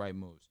make the right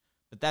moves.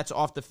 But that's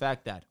off the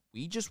fact that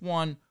we just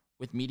won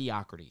with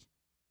mediocrity.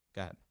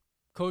 Go ahead.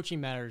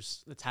 Coaching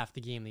matters. That's half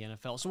the game in the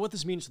NFL. So what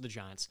this means for the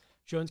Giants,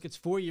 Jones gets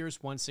 4 years,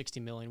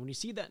 $160 million. When you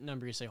see that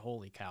number, you say,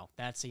 holy cow,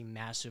 that's a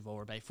massive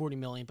overpay, $40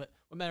 million. But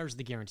what matters is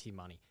the guaranteed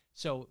money.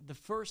 So the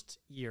first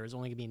year is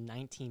only going to be a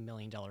 $19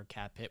 million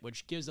cap hit,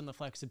 which gives them the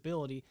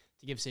flexibility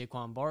to give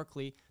Saquon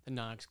Barkley the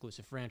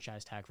non-exclusive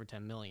franchise tag for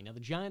 $10 million. Now, the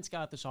Giants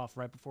got this off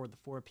right before the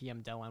 4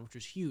 p.m. deadline, which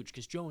was huge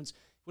because Jones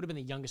would have been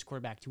the youngest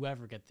quarterback to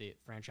ever get the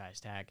franchise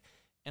tag.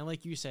 And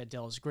like you said,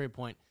 Dell, it's a great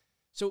point.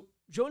 So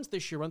Jones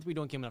this year, one thing we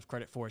don't give him enough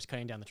credit for is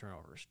cutting down the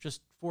turnovers.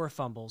 Just 4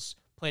 fumbles,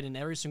 played in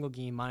every single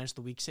game, minus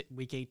the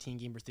week 18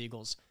 game versus the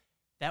Eagles.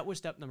 That was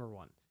step number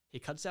 1. He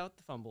cuts out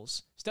the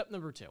fumbles. Step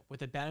number 2,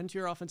 with a bad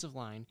interior offensive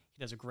line, he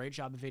does a great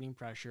job evading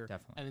pressure.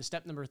 Definitely. And then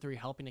step number 3,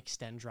 helping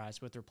extend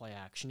drives with their play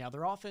action. Now,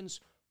 their offense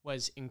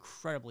was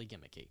incredibly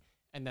gimmicky,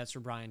 and that's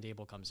where Brian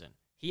Daboll comes in.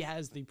 He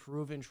has the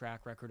proven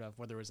track record of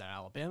whether it was at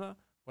Alabama,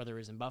 whether it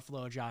was in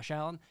Buffalo, Josh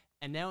Allen,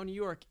 and now in New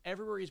York,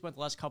 everywhere he's went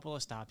the last couple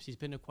of stops, he's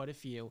been to quite a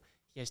few.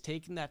 He has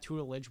taken that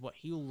tutelage, what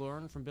he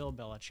learned from Bill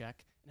Belichick,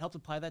 and helped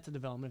apply that to the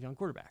development of young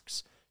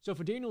quarterbacks. So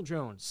for Daniel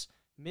Jones,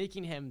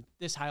 making him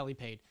this highly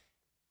paid,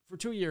 for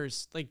 2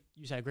 years, like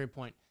you said, a great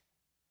point,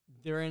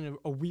 they're in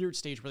a weird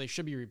stage where they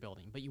should be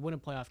rebuilding, but you win a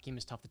playoff game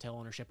is tough to tell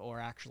ownership, or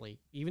actually,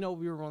 even though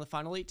we were one of the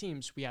final 8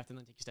 teams, we have to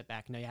then take a step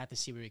back. Now you have to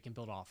see where we can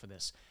build off of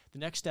this. The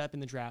next step in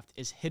the draft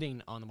is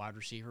hitting on the wide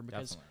receiver,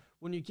 because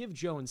when you give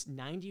Jones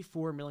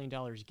 $94 million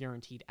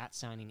guaranteed at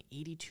signing,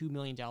 $82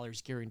 million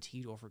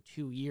guaranteed over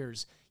 2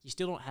 years, you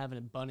still don't have an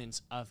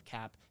abundance of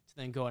cap to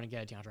then go out and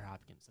get a DeAndre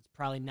Hopkins. That's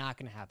probably not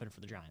going to happen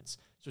for the Giants.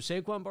 So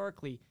Saquon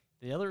Barkley,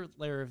 the other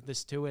layer of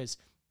this too is,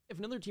 if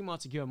another team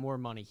wants to give him more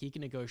money, he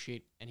can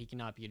negotiate and he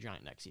cannot be a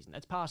Giant next season.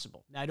 That's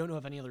possible. Now, I don't know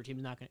if any other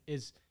team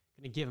is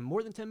going to give him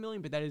more than $10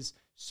 million, but that's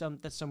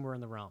somewhere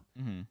in the realm.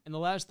 Mm-hmm. And the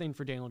last thing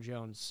for Daniel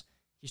Jones,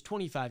 he's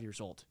 25 years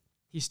old.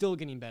 He's still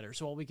getting better.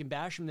 So while we can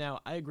bash him now,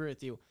 I agree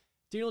with you.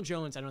 Daniel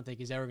Jones, I don't think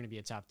he's ever going to be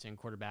a top 10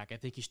 quarterback. I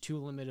think he's too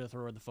limited to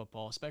throw the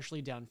football,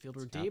 especially downfield.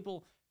 Where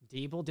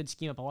Daboll did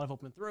scheme up a lot of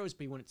open throws,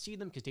 but he wouldn't see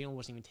them because Daniel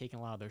wasn't even taking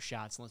a lot of those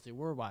shots unless they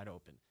were wide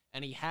open.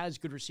 And he has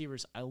good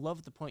receivers. I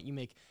love the point you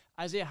make.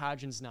 Isaiah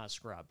Hodgins not a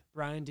scrub.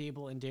 Brian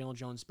Daboll and Daniel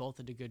Jones both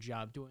did a good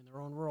job doing their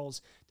own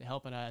roles to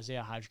help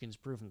Isaiah Hodgins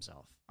prove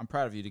himself. I'm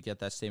proud of you to get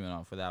that statement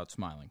off without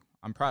smiling.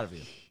 I'm proud of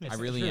you. I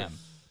really am.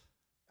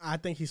 I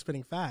think he's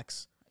spitting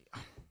facts.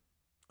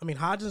 I mean,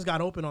 Hodgins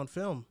got open on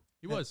film.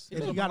 He was.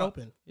 He got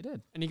open. He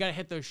did. And you got to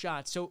hit those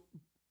shots. So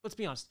let's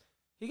be honest.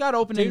 He got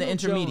open in the Daniel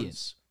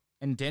intermediates.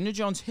 And Daniel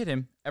Jones hit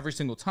him every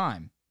single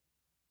time.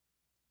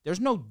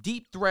 There's no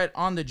deep threat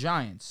on the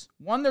Giants.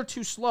 1, they're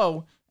too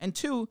slow. And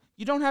 2,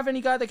 you don't have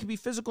any guy that can be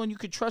physical and you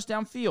could trust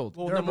downfield.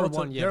 Well, There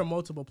are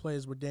multiple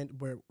plays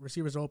where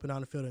receivers are open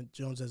on the field and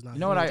Jones has not. You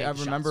know what I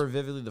remember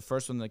vividly? The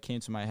first one that came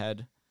to my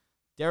head.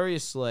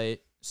 Darius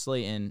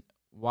Slayton,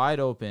 wide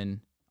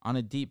open on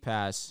a deep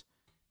pass,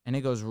 and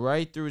it goes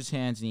right through his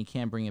hands and he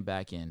can't bring it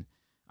back in.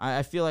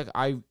 I feel like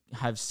I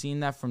have seen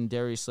that from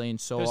Darius Slayton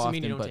so often. Doesn't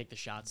mean you don't take the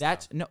shots.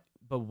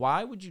 But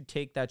why would you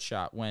take that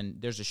shot when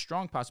there's a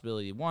strong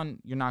possibility?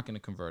 1, you're not going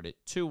to convert it.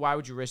 2, why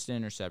would you risk the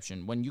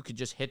interception when you could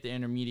just hit the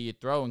intermediate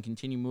throw and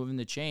continue moving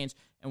the chains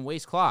and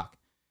waste clock?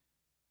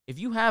 If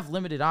you have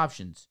limited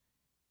options,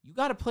 you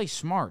got to play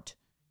smart.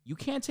 You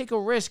can't take a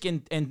risk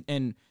and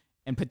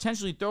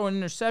potentially throw an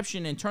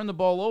interception and turn the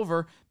ball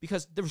over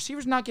because the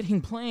receiver's not getting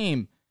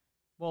blamed.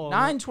 Well,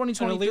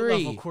 2023. An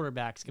elite level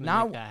quarterback's going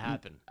to make that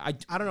happen. I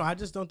don't know. I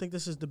just don't think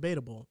this is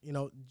debatable. You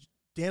know,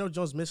 Daniel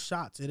Jones missed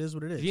shots. It is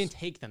what it is. If you didn't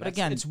take them. But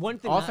again, it's one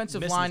thing.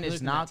 Offensive line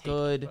is not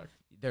good.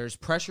 There's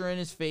pressure in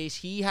his face.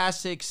 He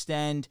has to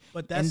extend.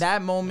 But in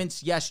that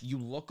moment, yes, you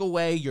look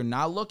away. You're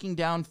not looking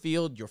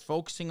downfield. You're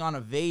focusing on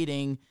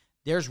evading.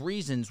 There's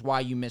reasons why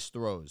you miss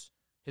throws.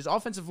 His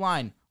offensive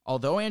line,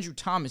 although Andrew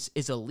Thomas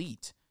is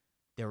elite,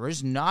 there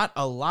is not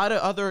a lot of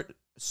other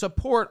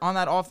support on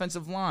that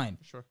offensive line.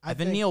 Sure.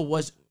 Evan Neal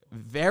was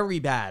very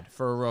bad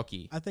for a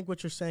rookie. I think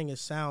what you're saying is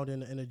sound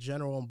in a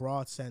general and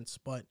broad sense,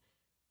 but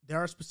there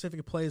are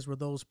specific plays where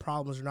those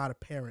problems are not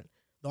apparent.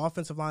 The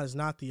offensive line is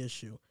not the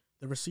issue.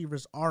 The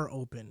receivers are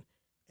open,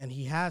 and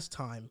he has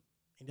time.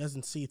 He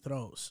doesn't see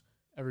throws.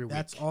 Every week.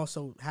 That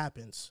also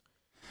happens.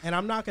 And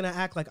I'm not going to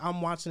act like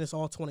I'm watching this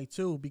all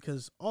 22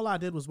 because all I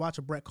did was watch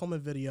a Brett Coleman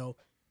video,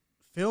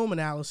 film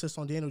analysis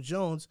on Daniel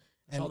Jones,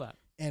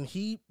 and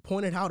he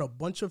pointed out a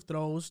bunch of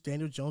throws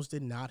Daniel Jones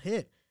did not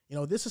hit. You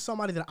know, this is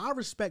somebody that I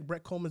respect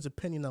Brett Coleman's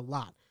opinion a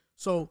lot.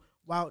 So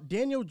while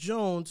Daniel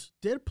Jones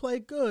did play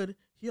good,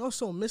 he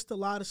also missed a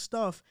lot of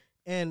stuff,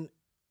 and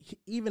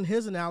even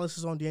his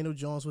analysis on Daniel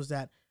Jones was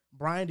that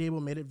Brian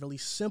Daboll made it really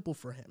simple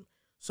for him.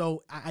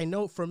 So I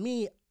know for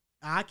me,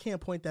 I can't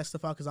point that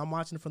stuff out because I'm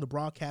watching it from the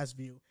broadcast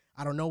view.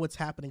 I don't know what's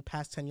happening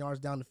past 10 yards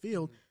down the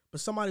field,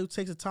 but somebody who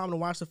takes the time to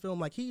watch the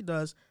film like he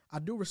does, I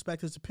do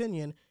respect his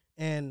opinion,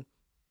 and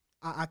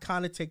I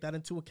kind of take that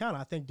into account.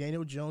 I think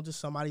Daniel Jones is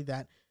somebody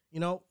that,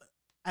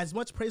 as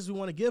much praise as we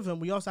want to give him,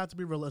 we also have to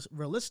be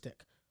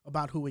realistic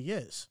about who he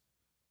is.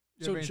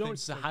 So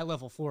Jones is a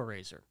high-level floor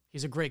raiser.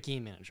 He's a great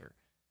game manager,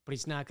 but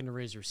he's not going to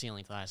raise your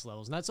ceiling to the highest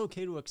levels, and that's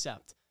okay to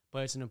accept.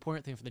 But it's an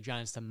important thing for the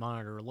Giants to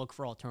monitor or look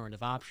for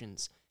alternative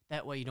options.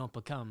 That way you don't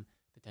become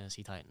the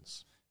Tennessee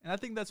Titans. And I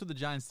think that's what the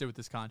Giants did with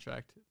this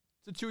contract.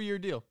 It's a 2-year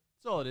deal.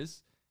 That's all it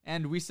is.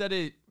 And we said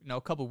it,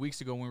 a couple of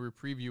weeks ago when we were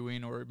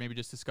previewing or maybe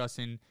just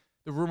discussing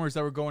the rumors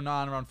that were going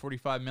on around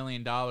 $45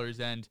 million.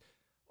 And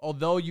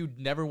although you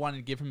never wanted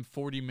to give him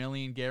 $40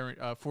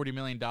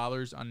 million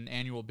on an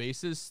annual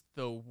basis,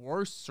 the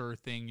worser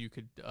thing you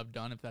could have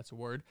done, if that's a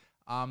word,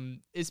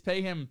 is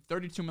pay him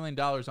 $32 million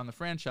on the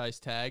franchise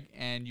tag,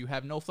 and you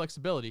have no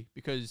flexibility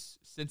because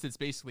since it's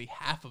basically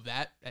half of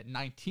that at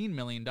 $19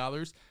 million,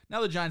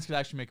 now the Giants could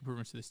actually make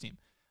improvements to this team.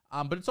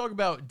 But to talk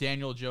about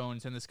Daniel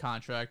Jones and this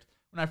contract,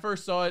 when I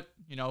first saw it,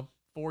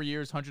 4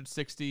 years,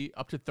 160,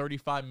 up to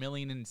 $35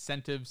 million in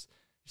incentives,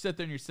 you sit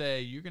there and you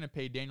say, you're going to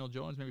pay Daniel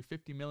Jones maybe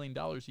 $50 million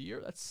a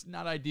year? That's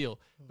not ideal.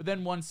 But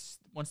then once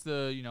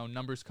the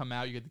numbers come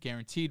out, you get the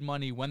guaranteed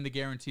money. When the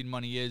guaranteed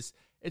money is,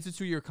 it's a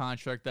 2-year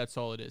contract. That's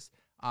all it is.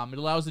 It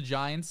allows the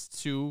Giants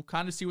to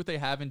kind of see what they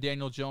have in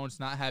Daniel Jones,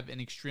 not have an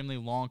extremely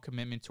long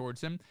commitment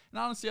towards him. And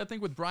honestly, I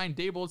think with Brian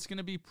Daboll, it's going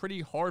to be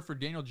pretty hard for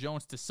Daniel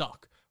Jones to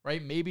suck,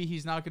 right? Maybe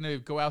he's not going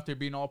to go out there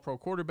being an all-pro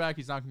quarterback.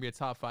 He's not going to be a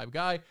top 5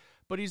 guy.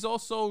 But he's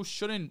also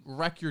shouldn't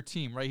wreck your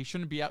team, right? He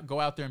shouldn't go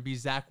out there and be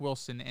Zach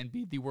Wilson and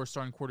be the worst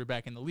starting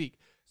quarterback in the league.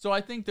 So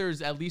I think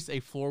there's at least a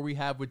floor we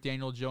have with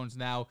Daniel Jones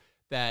now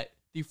that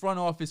the front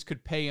office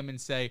could pay him and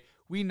say,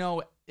 we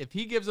know if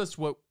he gives us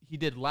what he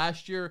did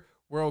last year,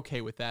 we're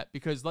okay with that.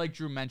 Because like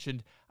Drew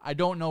mentioned, I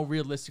don't know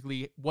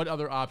realistically what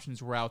other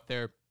options were out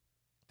there.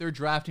 They're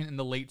drafting in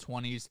the late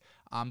 20s.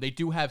 They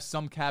do have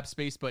some cap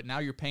space, but now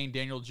you're paying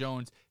Daniel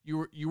Jones.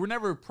 You were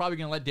never probably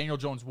going to let Daniel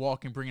Jones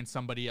walk and bring in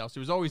somebody else. It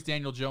was always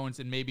Daniel Jones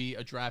and maybe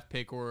a draft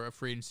pick or a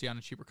free agency on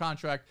a cheaper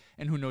contract.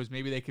 And who knows,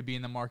 maybe they could be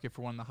in the market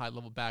for one of the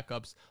high-level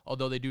backups,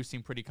 although they do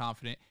seem pretty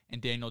confident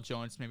in Daniel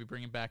Jones, maybe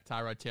bringing back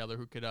Tyrod Taylor,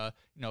 who could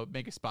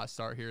make a spot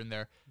start here and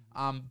there.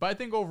 But I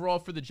think overall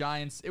for the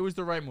Giants, it was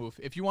the right move.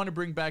 If you want to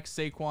bring back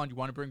Saquon, you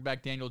want to bring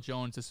back Daniel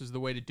Jones, this is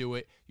the way to do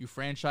it. You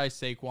franchise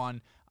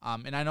Saquon.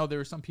 And I know there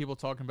were some people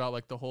talking about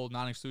like the whole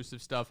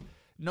non-exclusive stuff.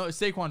 No,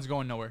 Saquon's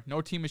going nowhere. No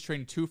team is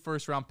trading 2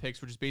 first-round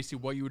picks, which is basically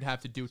what you would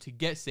have to do to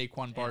get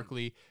Saquon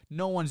Barkley.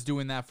 No one's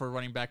doing that for a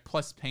running back,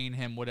 plus paying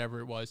him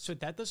whatever it was. So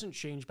that doesn't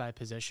change by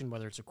position,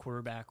 whether it's a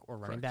quarterback or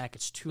running back.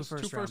 It's two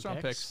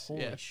first-round picks.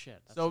 Holy shit!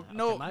 So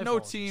no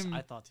team.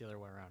 I thought the other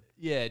way around.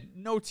 Yeah,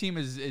 no team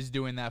is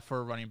doing that for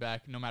a running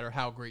back, no matter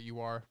how great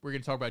you are. We're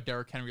gonna talk about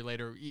Derrick Henry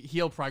later.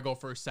 He'll probably go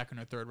for a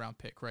 2nd or 3rd round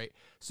pick, right?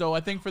 So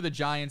I think for the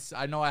Giants,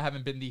 I know I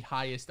haven't been the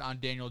highest on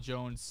Daniel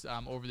Jones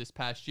over this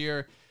past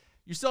year.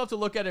 You still have to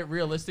look at it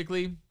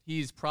realistically.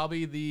 He's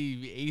probably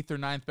the 8th or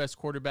 9th best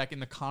quarterback in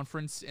the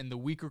conference, in the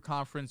weaker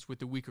conference with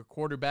the weaker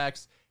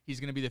quarterbacks. He's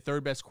going to be the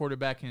 3rd best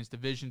quarterback in his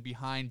division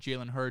behind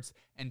Jalen Hurts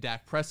and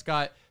Dak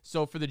Prescott.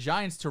 So for the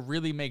Giants to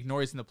really make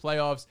noise in the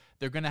playoffs,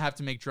 they're going to have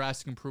to make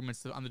drastic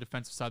improvements on the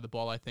defensive side of the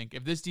ball, I think.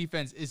 If this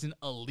defense isn't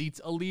elite,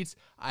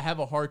 I have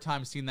a hard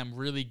time seeing them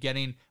really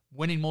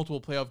winning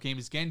multiple playoff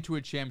games, getting to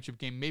a championship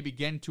game, maybe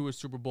getting to a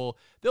Super Bowl.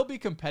 They'll be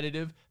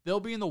competitive. They'll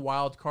be in the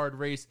wild card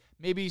race.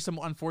 Maybe some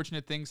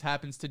unfortunate things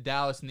happens to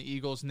Dallas and the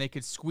Eagles, and they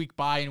could squeak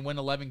by and win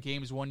 11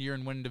 games one year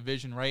and win a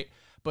division, right?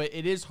 But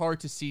it is hard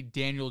to see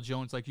Daniel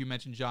Jones, like you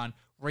mentioned, John,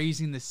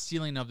 raising the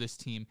ceiling of this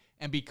team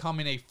and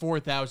becoming a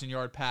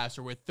 4,000-yard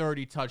passer with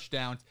 30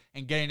 touchdowns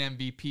and getting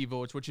MVP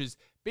votes, which is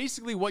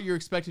basically what you're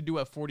expected to do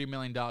at $40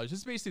 million. This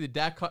is basically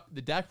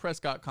the Dak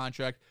Prescott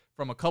contract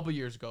from a couple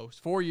years ago. It's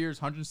 4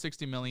 years,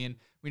 $160 million.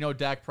 We know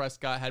Dak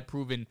Prescott had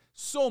proven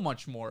so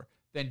much more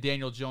than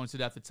Daniel Jones did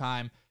at the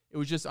time. It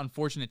was just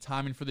unfortunate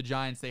timing for the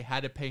Giants. They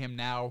had to pay him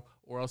now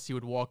or else he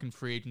would walk in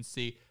free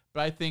agency.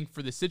 But I think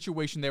for the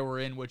situation they were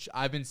in, which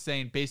I've been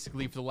saying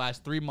basically for the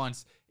last 3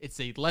 months, it's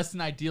a less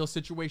than ideal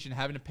situation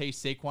having to pay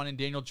Saquon and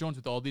Daniel Jones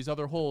with all these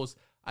other holes.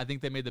 I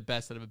think they made the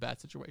best out of a bad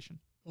situation.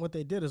 What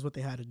they did is what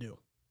they had to do.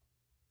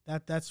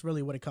 That's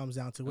really what it comes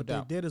down to. What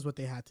they did is what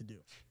they had to do.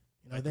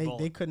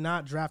 They could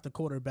not draft a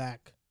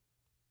quarterback.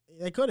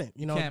 They couldn't.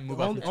 Can't move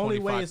the only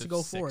way is to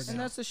go forward. And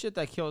that's the shit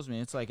that kills me.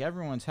 It's like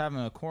everyone's having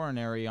a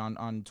coronary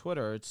on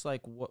Twitter. It's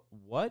like,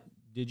 what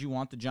did you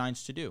want the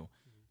Giants to do?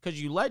 Because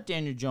you let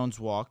Daniel Jones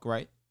walk,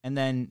 right? And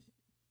then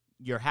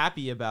you're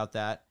happy about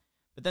that.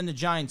 But then the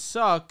Giants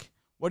suck.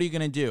 What are you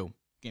going to do?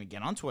 You're going to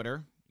get on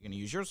Twitter. You're going to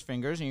use your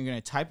fingers, and you're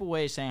going to type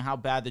away saying how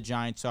bad the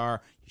Giants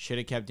are. You should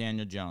have kept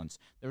Daniel Jones.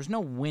 There was no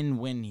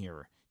win-win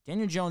here.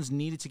 Daniel Jones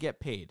needed to get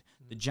paid.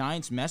 The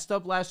Giants messed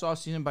up last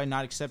offseason by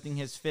not accepting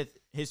his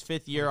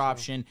fifth year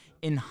option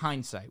in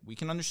hindsight. We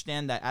can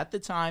understand that at the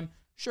time,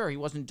 sure, he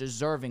wasn't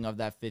deserving of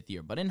that 5th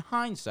year. But in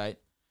hindsight,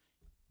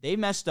 they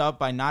messed up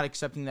by not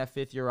accepting that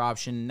 5th year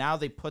option. Now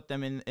they put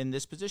them in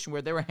this position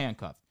where they were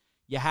handcuffed.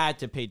 You had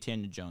to pay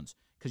Daniel Jones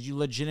because you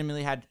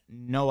legitimately had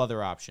no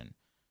other option.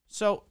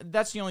 So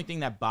that's the only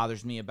thing that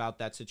bothers me about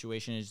that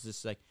situation is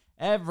just like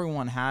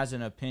everyone has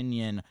an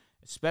opinion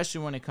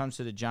especially when it comes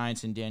to the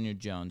Giants and Daniel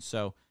Jones.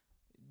 So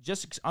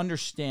just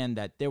understand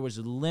that there was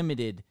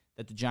limited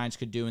that the Giants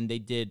could do, and they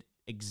did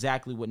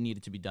exactly what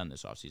needed to be done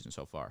this offseason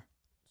so far.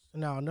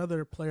 Now,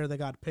 another player that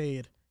got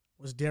paid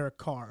was Derek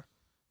Carr.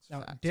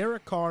 Now,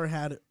 Derek Carr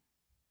had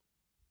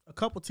a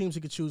couple teams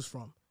he could choose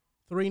from,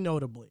 3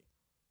 notably.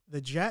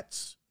 The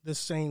Jets, the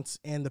Saints,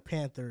 and the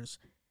Panthers.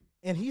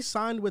 And he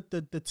signed with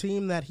the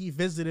team that he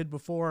visited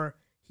before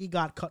he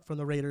got cut from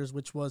the Raiders,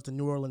 which was the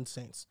New Orleans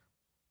Saints.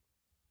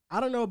 I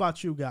don't know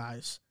about you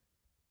guys.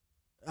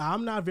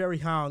 I'm not very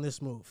high on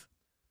this move.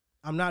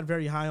 I'm not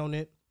very high on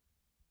it.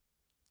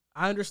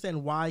 I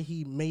understand why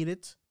he made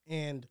it.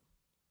 And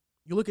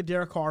you look at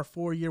Derek Carr,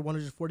 4-year,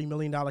 $140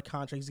 million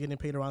contract. He's getting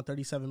paid around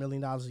 $37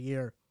 million a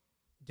year.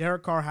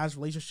 Derek Carr has a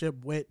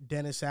relationship with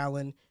Dennis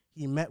Allen.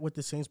 He met with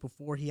the Saints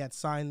before he had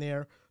signed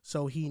there,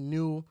 so he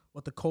knew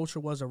what the culture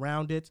was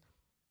around it.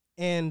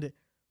 And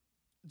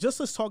just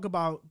let's talk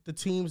about the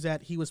teams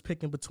that he was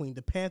picking between,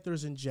 the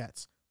Panthers and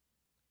Jets.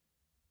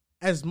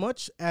 As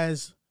much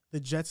as the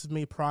Jets have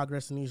made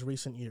progress in these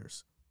recent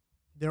years,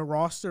 their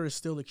roster is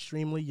still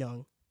extremely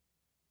young.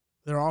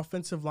 Their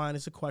offensive line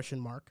is a question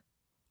mark.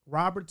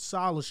 Robert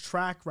Saleh's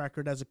track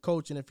record as a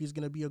coach, and if he's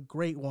going to be a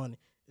great one,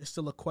 is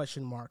still a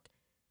question mark.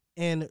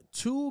 And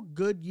 2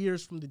 good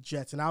years from the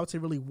Jets, and I would say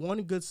really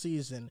 1 good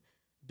season,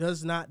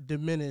 does not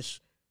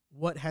diminish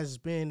what has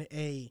been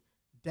a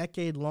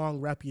decade-long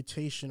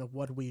reputation of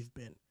what we've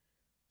been.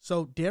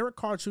 So Derek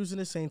Carr choosing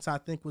the Saints, I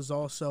think, was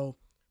also,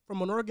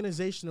 from an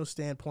organizational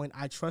standpoint,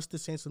 I trust the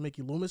Saints with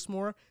Mickey Loomis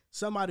more,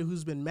 somebody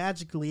who's been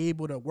magically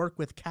able to work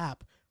with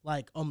Cap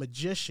like a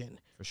magician.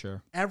 For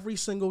sure. Every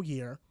single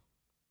year.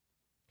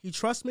 He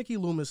trusts Mickey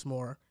Loomis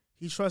more.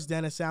 He trusts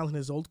Dennis Allen,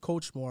 his old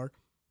coach, more.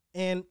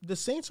 And the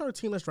Saints are a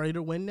team that's ready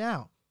to win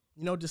now.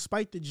 You know,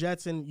 despite the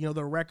Jets and,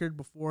 their record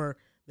before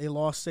they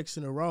lost 6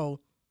 in a row,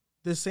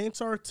 the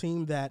Saints are a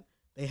team that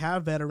they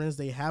have veterans.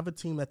 They have a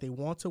team that they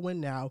want to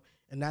win now,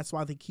 and that's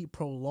why they keep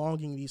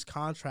prolonging these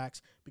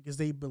contracts, because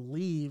they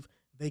believe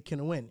they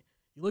can win.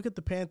 You look at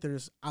the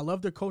Panthers, I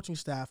love their coaching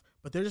staff,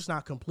 but they're just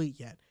not complete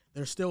yet.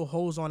 There's still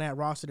holes on that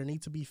roster that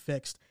need to be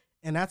fixed,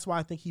 and that's why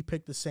I think he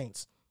picked the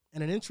Saints.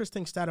 And an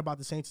interesting stat about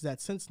the Saints is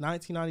that since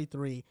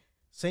 1993,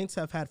 Saints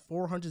have had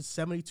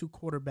 472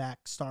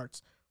 quarterback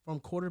starts from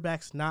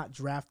quarterbacks not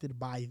drafted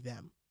by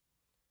them.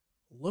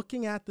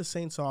 Looking at the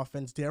Saints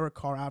offense, Derek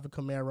Carr, Alvin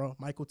Kamara,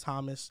 Michael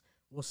Thomas,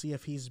 we'll see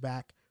if he's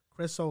back,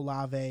 Chris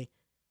Olave.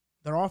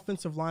 Their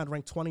offensive line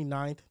ranked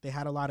 29th. They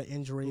had a lot of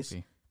injuries.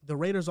 Okay. The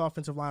Raiders'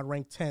 offensive line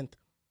ranked 10th.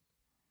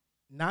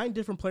 9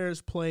 different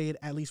players played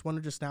at least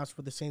 100 snaps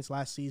for the Saints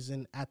last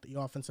season at the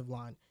offensive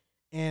line.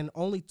 And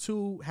only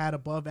 2 had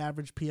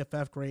above-average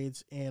PFF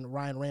grades in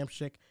Ryan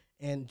Ramczyk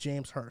and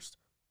James Hurst.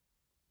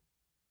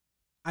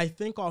 I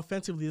think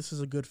offensively this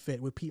is a good fit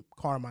with Pete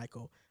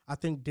Carmichael. I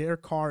think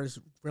Derek Carr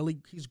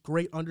he's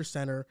great under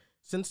center.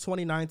 Since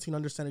 2019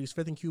 under center, he's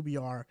 5th in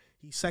QBR.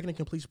 He's 2nd in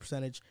completion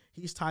percentage.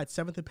 He's tied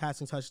 7th in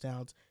passing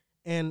touchdowns.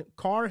 And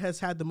Carr has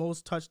had the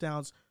most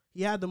touchdowns.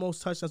 He had the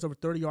most touchdowns over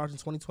 30 yards in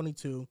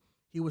 2022.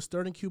 He was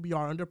 3rd in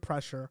QBR under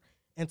pressure.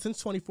 And since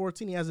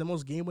 2014, he has the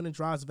most game-winning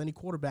drives of any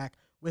quarterback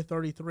with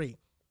 33.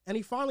 And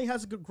he finally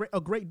has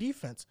a great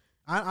defense.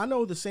 I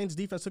know the Saints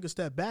defense took a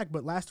step back,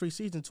 but last 3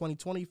 seasons,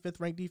 2020,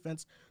 5th-ranked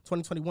defense,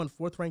 2021,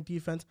 4th-ranked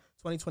defense,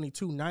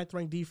 2022,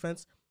 9th-ranked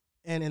defense,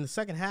 and in the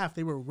second half,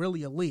 they were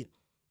really elite.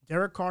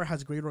 Derek Carr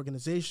has a great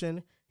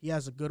organization. He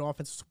has a good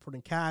offensive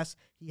supporting cast.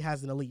 He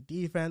has an elite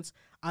defense.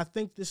 I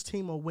think this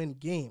team will win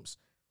games.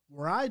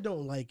 Where I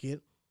don't like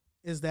it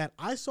is that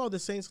I saw the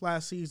Saints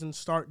last season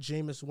start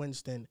Jameis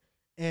Winston,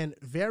 and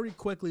very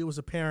quickly it was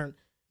apparent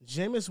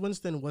Jameis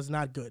Winston was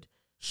not good.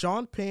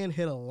 Sean Payne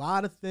hit a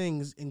lot of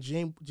things in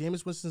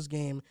Jameis Winston's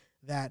game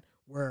that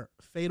were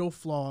fatal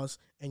flaws,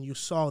 and you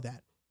saw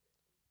that.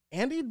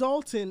 Andy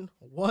Dalton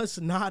was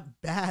not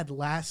bad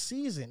last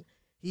season.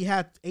 He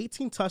had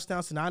 18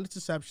 touchdowns and 9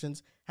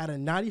 interceptions, had a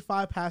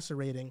 95 passer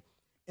rating.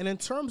 And in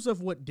terms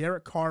of what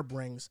Derek Carr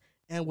brings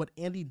and what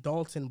Andy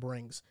Dalton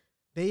brings,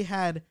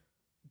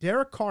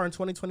 Derek Carr in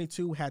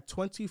 2022 had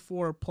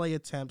 24 play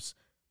attempts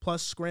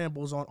plus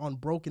scrambles on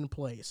broken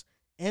plays.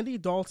 Andy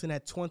Dalton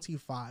had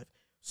 25.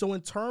 So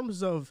in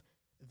terms of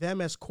them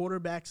as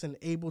quarterbacks and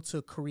able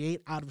to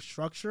create out of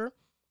structure,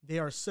 they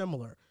are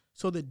similar.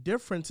 So the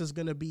difference is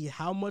going to be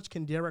how much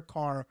can Derek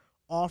Carr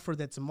offer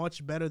that's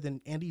much better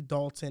than Andy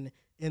Dalton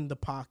in the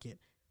pocket.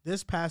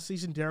 This past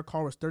season, Derek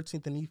Carr was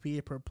 13th in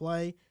EPA per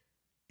play.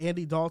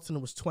 Andy Dalton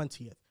was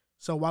 20th.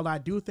 So while I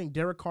do think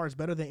Derek Carr is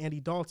better than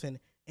Andy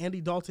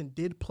Dalton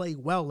did play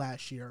well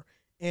last year.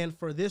 And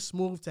for this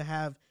move to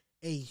have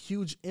a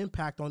huge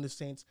impact on the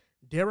Saints,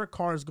 Derek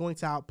Carr is going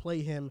to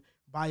outplay him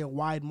by a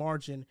wide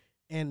margin,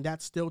 and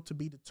that's still to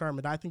be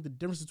determined. I think the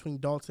difference between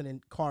Dalton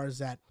and Carr is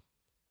that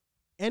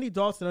Andy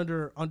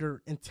Dalton,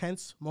 under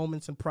intense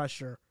moments and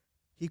pressure,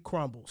 he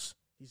crumbles.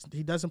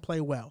 He doesn't play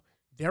well.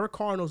 Derek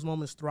Carr in those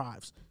moments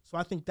thrives. So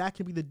I think that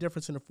can be the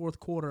difference in the fourth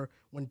quarter.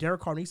 When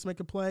Derek Carr needs to make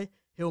a play,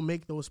 he'll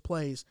make those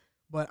plays.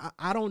 But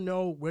I don't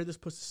know where this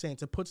puts the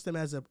Saints. It puts them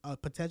as a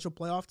potential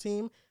playoff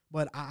team,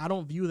 but I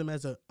don't view them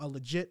as a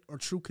legit or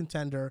true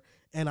contender,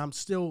 and I'm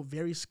still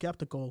very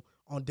skeptical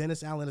on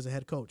Dennis Allen as a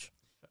head coach.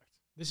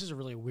 This is a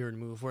really weird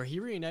move where he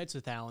reunites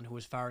with Allen, who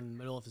was fired in the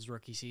middle of his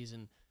rookie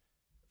season.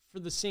 For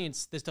the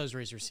Saints, this does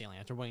raise their ceiling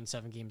after winning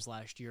 7 games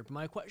last year. But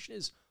my question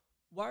is,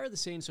 why are the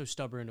Saints so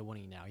stubborn to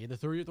winning now? You had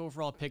the 30th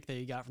overall pick that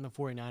you got from the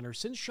 49ers.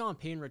 Since Sean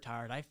Payton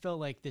retired, I felt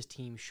like this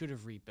team should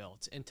have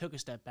rebuilt and took a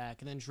step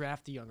back and then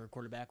draft a younger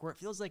quarterback, where it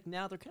feels like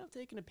now they're kind of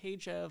taking a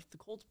page out of the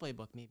Colts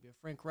playbook, maybe, of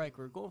Frank Reich,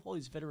 or going with all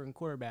these veteran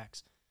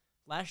quarterbacks.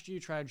 Last year, you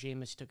tried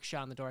Jameis. He took a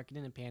shot in the dark. It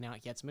didn't pan out.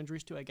 He had some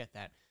injuries, too. I get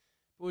that.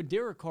 But with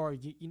Derek Carr,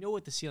 you know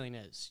what the ceiling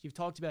is. You've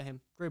talked about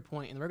him. Great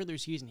point. In the regular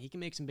season, he can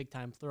make some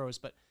big-time throws,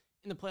 but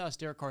in the playoffs,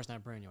 Derek Carr's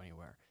not bringing you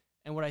anywhere.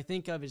 And what I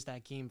think of is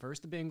that game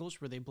versus the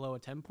Bengals where they blow a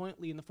 10-point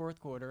lead in the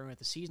fourth quarter and with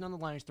the season on the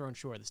line is throwing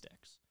short of the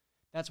sticks.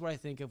 That's what I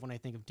think of when I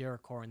think of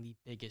Derek Carr in the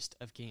biggest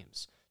of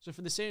games. So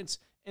for the Saints,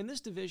 in this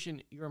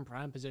division, you're in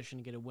prime position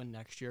to get a win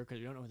next year because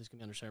you don't know who's going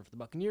to be under center for the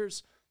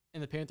Buccaneers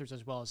and the Panthers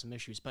as well as some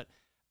issues. But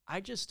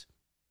I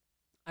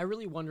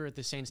really wonder if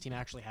the Saints team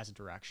actually has a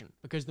direction,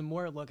 because the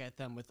more I look at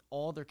them with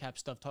all their cap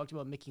stuff, talked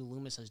about Mickey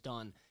Loomis has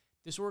done,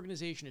 this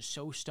organization is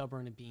so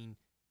stubborn in being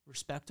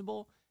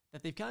respectable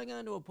that they've kind of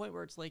gotten to a point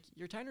where it's like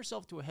you're tying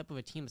yourself to a hip of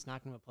a team that's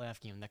not going to win a playoff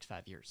game in the next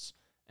 5 years.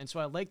 And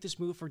so I like this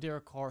move for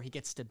Derek Carr. He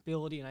gets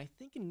stability, and I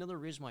think another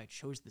reason why I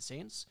chose the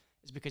Saints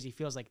is because he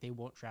feels like they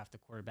won't draft a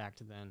quarterback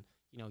to then,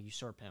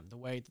 usurp him, the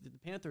way the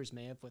Panthers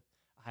may have with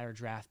a higher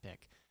draft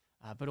pick.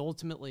 But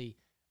ultimately,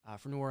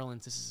 for New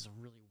Orleans, this is a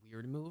really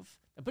weird move.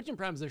 I put you in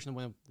prime position to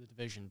win the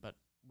division, but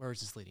where is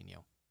this leading you?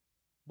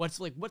 Let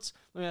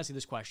me ask you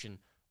this question.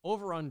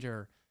 Over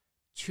under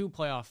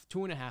 2.5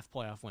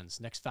 playoff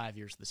wins next 5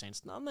 years for the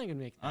Saints. No, I'm not going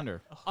to make that.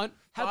 Under.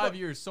 5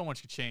 years, so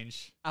much could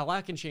change. A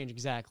lot can change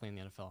exactly in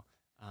the NFL.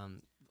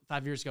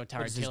 5 years ago,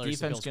 Tyrod Taylor is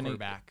the Bills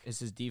quarterback. Is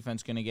his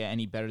defense going to get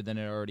any better than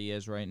it already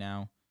is right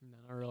now? No,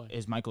 not really.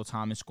 Is Michael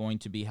Thomas going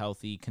to be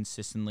healthy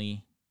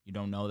consistently? You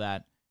don't know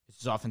that. Is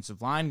his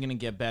offensive line going to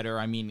get better?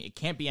 I mean, it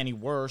can't be any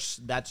worse.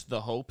 That's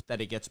the hope,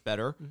 that it gets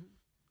better. Mm-hmm.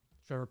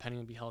 Trevor Penning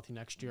will be healthy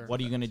next year. What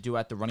are you going to do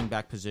at the running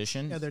back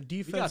position? Yeah, their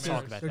defense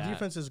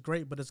is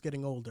great, but it's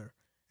getting older.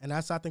 And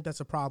I think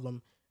that's a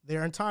problem.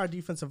 Their entire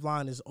defensive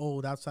line is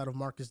old outside of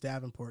Marcus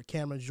Davenport.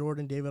 Cameron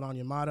Jordan, David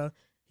Onyemata,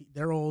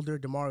 they're older.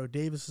 Demario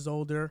Davis is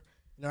older.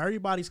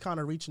 Everybody's kind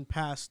of reaching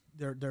past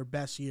their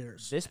best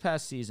years. This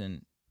past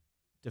season,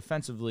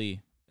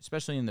 defensively,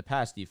 especially in the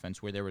pass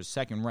defense, where they were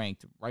second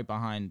ranked right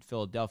behind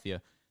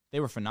Philadelphia,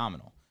 they were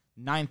phenomenal.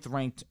 9th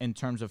ranked in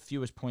terms of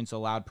fewest points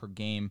allowed per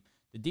game.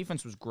 The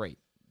defense was great.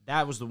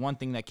 That was the one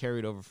thing that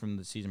carried over from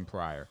the season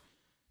prior.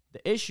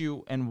 The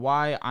issue and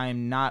why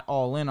I'm not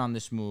all in on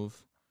this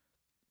move,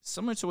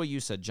 similar to what you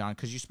said, John,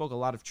 because you spoke a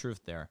lot of truth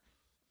there.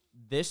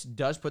 This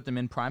does put them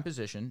in prime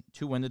position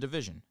to win the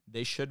division.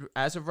 They should,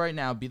 as of right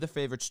now, be the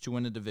favorites to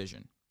win the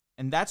division.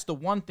 And that's the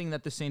one thing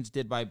that the Saints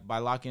did by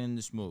locking in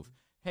this move.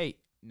 Hey,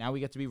 now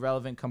we get to be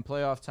relevant come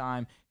playoff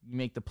time. You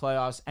make the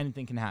playoffs,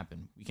 anything can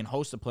happen. We can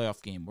host a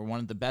playoff game. We're one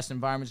of the best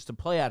environments to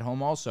play at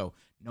home also.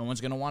 No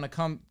one's going to want to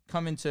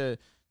come into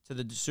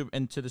the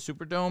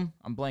Superdome.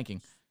 I'm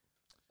blanking.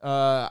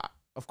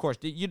 Of course,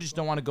 you just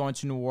don't want to go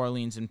into New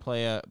Orleans and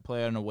play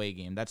an away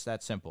game. That's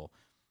that simple.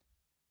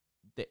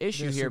 The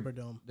issue the here,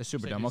 Superdome. The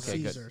Superdome.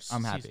 Okay, Caesars. good.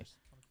 I'm happy. Caesars.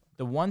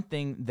 The one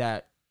thing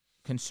that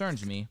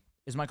concerns me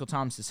is Michael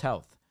Thomas's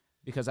health,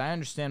 because I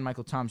understand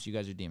Michael Thomas. You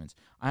guys are demons.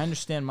 I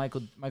understand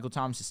Michael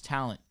Thomas's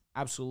talent.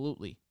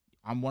 Absolutely,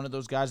 I'm one of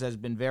those guys that has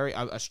been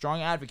a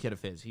strong advocate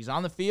of his. He's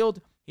on the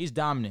field. He's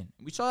dominant.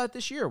 We saw that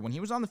this year. When he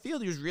was on the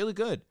field, he was really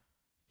good.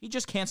 He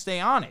just can't stay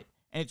on it.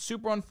 And it's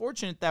super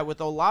unfortunate that with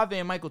Olave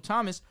and Michael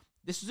Thomas,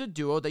 this is a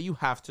duo that you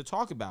have to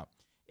talk about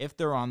if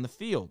they're on the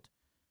field.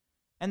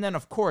 And then,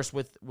 of course,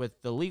 with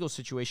the legal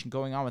situation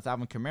going on with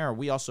Alvin Kamara,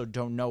 we also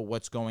don't know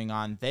what's going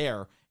on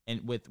there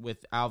and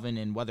with Alvin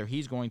and whether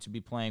he's going to be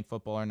playing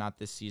football or not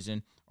this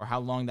season, or how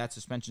long that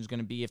suspension is going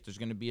to be, if there's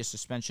going to be a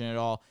suspension at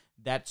all.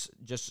 That's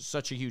just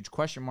such a huge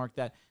question mark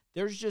that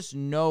there's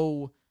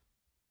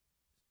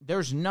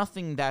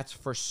nothing that's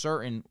for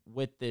certain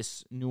with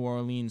this New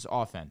Orleans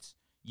offense.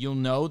 You'll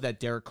know that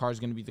Derek Carr is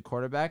going to be the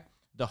quarterback.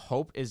 The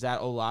hope is that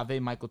Olave,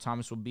 Michael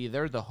Thomas will be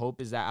there. The hope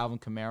is that Alvin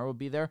Kamara will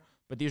be there.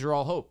 But these are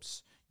all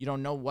hopes. You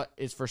don't know what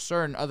is for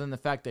certain other than the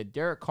fact that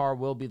Derek Carr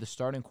will be the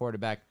starting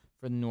quarterback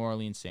for the New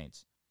Orleans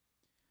Saints.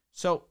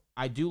 So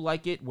I do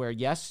like it where,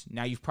 yes,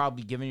 now you've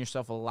probably given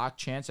yourself a lock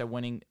chance at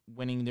winning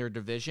their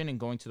division and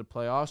going to the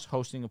playoffs,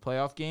 hosting a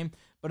playoff game.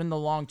 But in the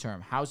long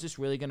term, how is this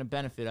really going to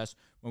benefit us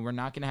when we're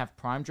not going to have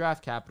prime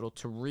draft capital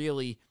to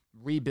really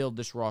rebuild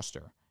this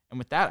roster? And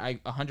with that, I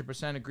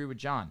 100% agree with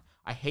John.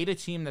 I hate a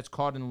team that's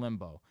caught in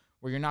limbo,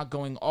 where you're not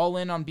going all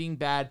in on being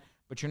bad,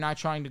 but you're not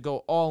trying to go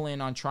all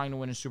in on trying to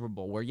win a Super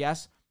Bowl. Where,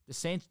 yes, the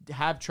Saints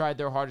have tried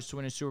their hardest to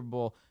win a Super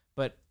Bowl,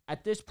 but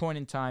at this point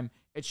in time,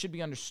 it should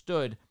be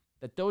understood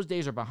that those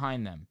days are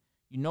behind them.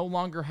 You no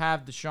longer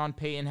have the Sean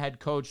Payton head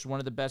coach, one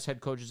of the best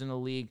head coaches in the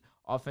league,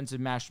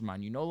 offensive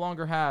mastermind. You no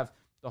longer have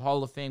the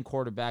Hall of Fame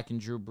quarterback in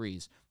Drew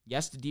Brees.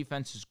 Yes, the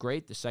defense is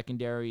great. The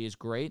secondary is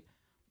great.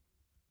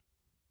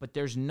 but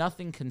there's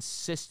nothing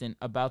consistent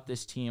about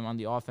this team on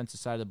the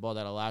offensive side of the ball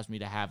that allows me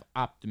to have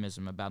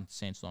optimism about the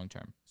Saints long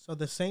term. So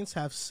the Saints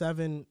have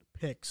 7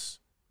 picks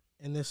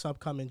in this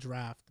upcoming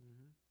draft.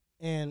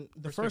 And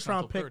the first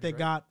round pick 30, they right?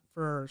 got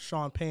for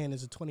Sean Payne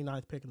is the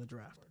 29th pick in the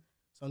draft.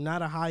 So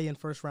not a high-end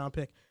first-round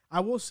pick. I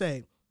will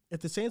say,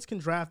 if the Saints can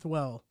draft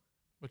well,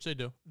 Which they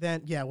do.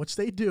 then, yeah, which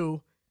they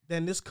do,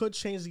 then this could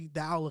change the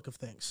outlook of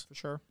things. For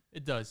sure.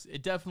 It does.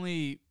 It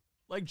definitely,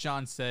 like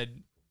John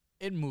said,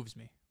 it moves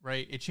me,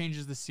 right? It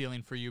changes the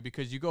ceiling for you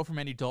because you go from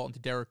Andy Dalton to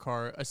Derek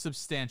Carr, a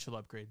substantial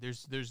upgrade.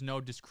 There's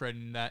no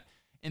discrediting that.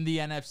 In the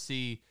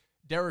NFC,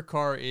 Derek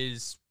Carr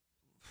is,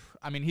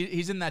 I mean,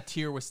 he's in that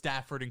tier with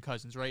Stafford and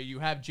Cousins, right? You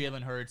have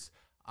Jalen Hurts.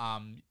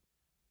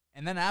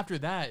 And then after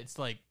that, it's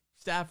like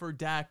Stafford,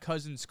 Dak,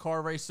 Cousins,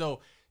 Carr, right?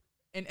 So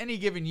in any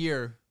given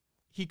year,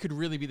 he could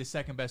really be the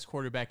second best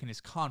quarterback in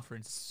his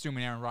conference,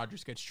 assuming Aaron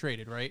Rodgers gets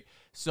traded, right?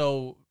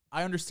 So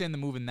I understand the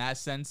move in that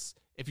sense.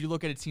 If you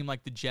look at a team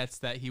like the Jets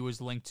that he was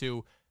linked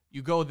to,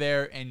 you go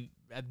there and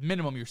at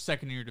minimum you're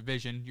second in your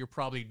division. You're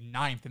probably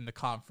 9th in the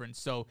conference.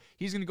 So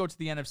he's going to go to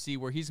the NFC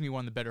where he's going to be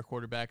one of the better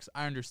quarterbacks.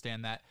 I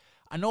understand that.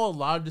 I know a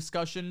lot of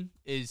discussion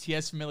is he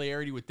has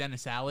familiarity with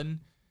Dennis Allen.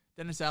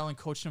 Dennis Allen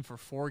coached him for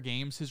 4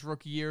 games his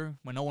rookie year,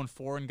 went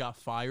 0-4 and got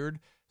fired.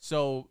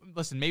 So,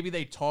 listen, maybe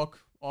they talk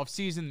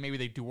off-season, maybe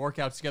they do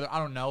workouts together, I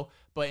don't know.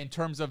 But in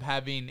terms of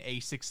having a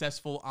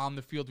successful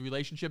on-the-field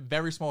relationship,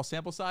 very small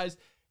sample size,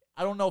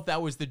 I don't know if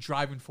that was the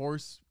driving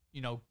force,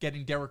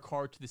 getting Derek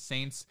Carr to the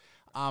Saints.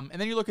 And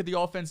then you look at the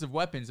offensive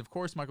weapons. Of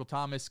course, Michael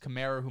Thomas,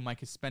 Kamara, who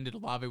Mike has suspended,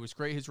 Olave was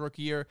great his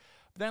rookie year.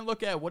 But then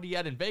look at what he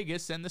had in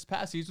Vegas, and this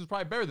past season was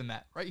probably better than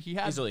that, right? He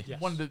had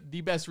one of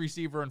the best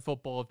receiver in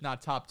football, if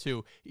not top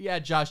 2. He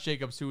had Josh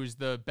Jacobs, who was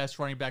the best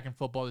running back in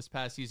football this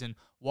past season.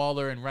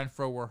 Waller and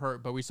Renfro were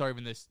hurt, but we saw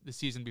even the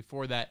season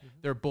before that,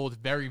 they're both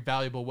very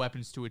valuable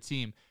weapons to a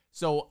team.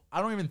 So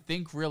I don't even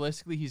think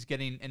realistically he's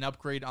getting an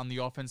upgrade on the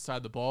offense side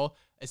of the ball,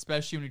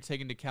 especially when you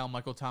take into account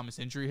Michael Thomas'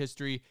 injury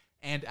history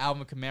and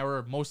Alvin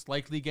Kamara most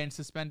likely getting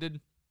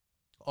suspended.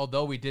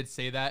 Although we did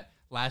say that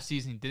last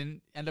season he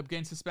didn't end up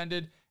getting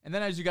suspended. And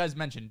then as you guys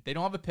mentioned, they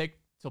don't have a pick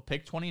till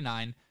pick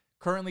 29,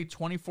 currently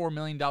 $24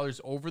 million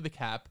over the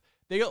cap.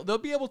 They'll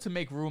be able to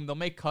make room. They'll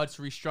make cuts,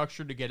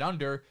 restructure to get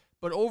under.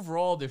 But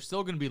overall, they're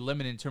still going to be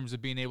limited in terms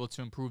of being able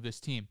to improve this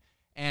team.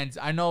 And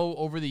I know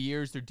over the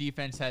years, their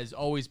defense has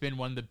always been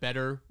one of the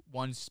better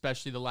ones,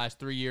 especially the last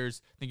 3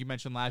 years. I think you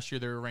mentioned last year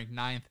they were ranked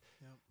 9th.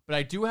 Yep. But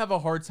I do have a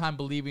hard time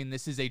believing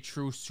this is a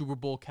true Super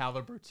Bowl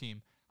caliber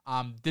team.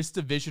 This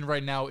division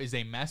right now is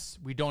a mess.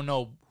 We don't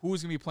know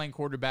who's going to be playing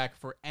quarterback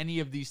for any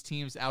of these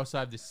teams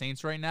outside of the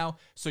Saints right now.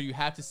 So you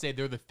have to say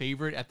they're the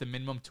favorite at the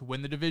minimum to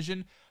win the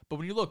division. But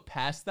when you look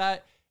past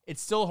that,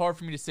 it's still hard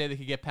for me to say they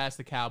could get past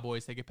the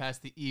Cowboys, they get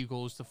past the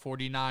Eagles, the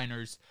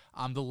 49ers,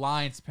 the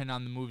Lions, depending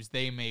on the moves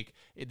they make,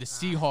 the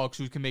Seahawks,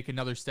 who can make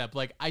another step.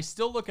 Like, I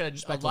still look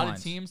at a lot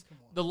of teams.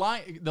 The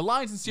Lions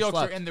and Seahawks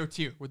are in their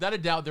tier. Without a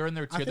doubt, they're in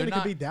their tier. I think they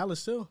could beat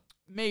Dallas, too.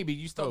 Maybe.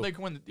 You still they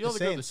can win. They go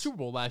to the Super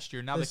Bowl last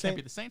year. Now they can't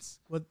beat the Saints.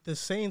 Well, the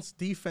Saints'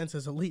 defense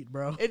is elite,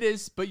 bro. It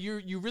is, but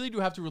you really do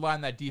have to rely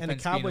on that defense. And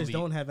the Cowboys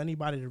don't have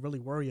anybody to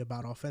really worry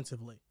about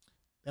offensively.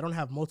 They don't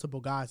have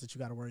multiple guys that you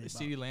got to worry about.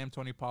 CeeDee Lamb,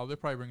 Tony Pollard, they're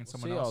probably bringing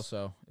someone else.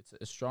 Also, it's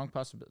a strong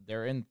possibility.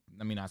 They're in.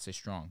 Let me not say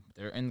strong.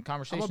 They're in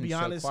conversations. I'm gonna be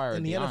honest.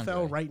 In the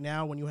NFL right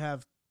now, when you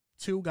have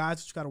 2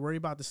 guys that you got to worry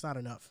about, that's not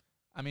enough.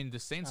 I mean, the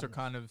Saints are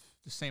kind of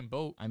the same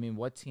boat. I mean,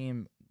 what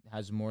team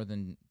has more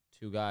than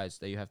 2 guys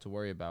that you have to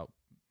worry about?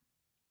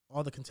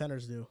 All the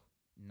contenders do.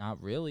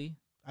 Not really.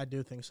 I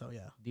do think so,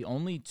 yeah. The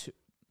only 2.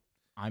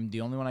 I'm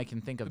the only one I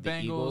can think of. The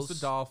Bengals, Eagles, the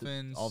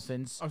Dolphins. The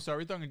Dolphins. Oh,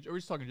 sorry. Are we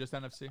just talking just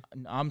NFC?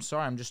 I'm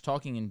sorry. I'm just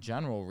talking in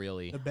general,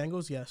 really. The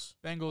Bengals, yes.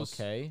 Bengals,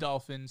 okay.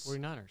 Dolphins.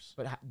 49ers.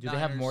 But do they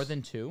have more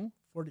than 2?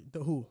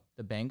 Who?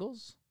 The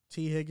Bengals?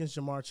 T. Higgins,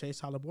 Jamar Chase,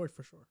 Tyler Boyd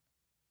for sure.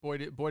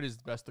 Boyd is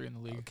the best 3 in the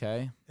league.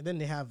 Okay. And then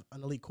they have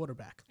an elite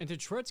quarterback. And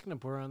Detroit's going to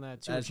blur on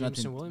that, too. That's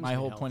nothing. My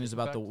whole point is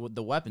about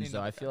the weapons,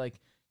 though. I feel like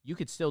you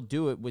could still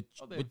do it with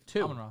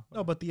 2.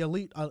 No, but the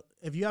elite,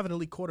 if you have an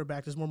elite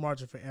quarterback, there's more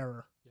margin for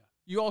error. Yeah.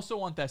 You also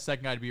want that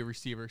second guy to be a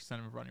receiver instead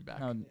of a running back.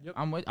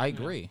 I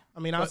agree. I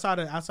mean, outside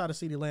of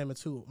CeeDee Lamb,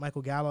 it's who?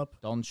 Michael Gallup,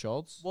 Dalton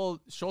Schultz.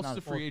 Well, Schultz is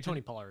a free agent.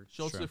 Tony Pollard.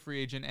 Schultz is a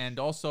free agent, and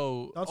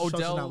also Schultz is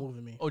not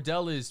moving me.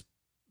 Odell is.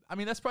 I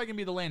mean, that's probably gonna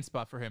be the land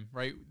spot for him,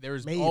 right?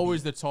 There's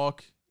always the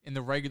talk in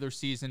the regular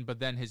season, but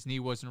then his knee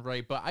wasn't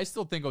right. But I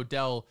still think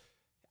Odell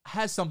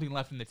has something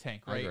left in the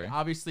tank, right?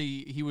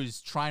 Obviously, he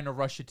was trying to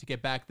rush it to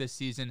get back this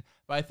season,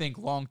 but I think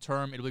long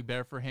term it'll be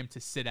better for him to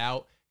sit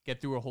out, get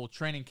through a whole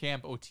training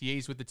camp,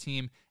 OTAs with the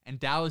team, and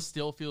Dallas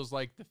still feels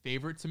like the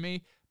favorite to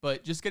me.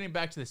 But just getting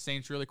back to the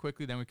Saints really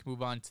quickly, then we can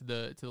move on to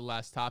the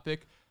last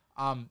topic.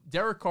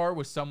 Derek Carr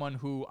was someone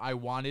who I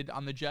wanted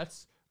on the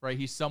Jets, right?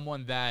 He's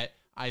someone that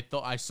I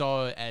thought I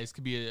saw as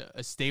could be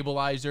a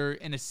stabilizer,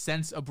 in a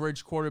sense, a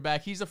bridge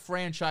quarterback. He's a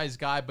franchise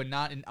guy, but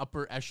not an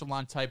upper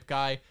echelon type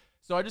guy.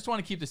 So I just want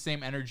to keep the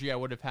same energy I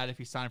would have had if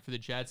he signed for the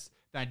Jets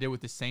than I did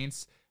with the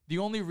Saints. The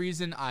only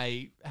reason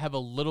I have a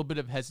little bit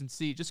of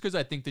hesitancy, just because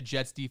I think the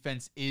Jets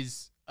defense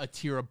is a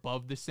tier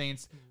above the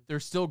Saints. They're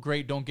still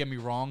great, don't get me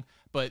wrong,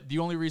 but the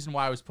only reason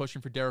why I was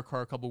pushing for Derek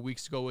Carr a couple of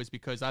weeks ago is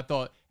because I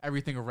thought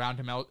everything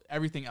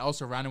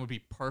else around him would be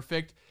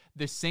perfect.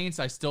 The Saints,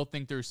 I still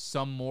think there's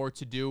some more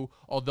to do,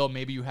 although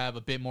maybe you have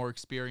a bit more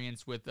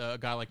experience with a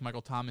guy like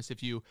Michael Thomas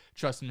if you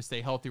trust him to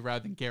stay healthy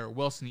rather than Garrett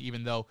Wilson,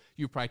 even though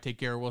you probably take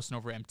Garrett Wilson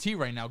over MT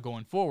right now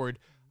going forward.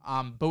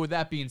 But with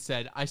that being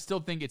said, I still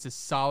think it's a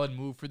solid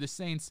move for the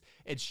Saints.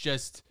 It's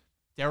just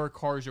Derek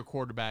Carr is your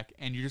quarterback,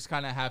 and you just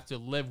kind of have to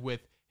live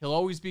with he'll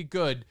always be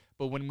good,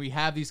 but when we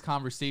have these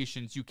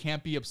conversations, you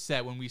can't be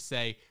upset when we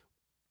say,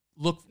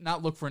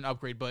 not look for an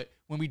upgrade, but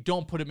when we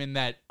don't put him in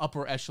that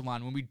upper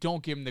echelon, when we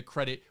don't give him the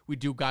credit we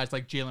do guys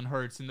like Jalen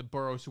Hurts and the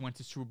Burrows who went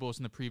to Super Bowls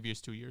in the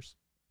previous 2 years.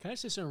 Can I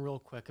say something real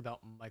quick about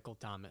Michael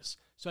Thomas?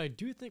 So I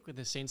do think with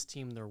the Saints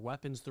team, their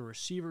weapons, the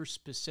receivers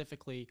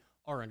specifically,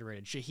 are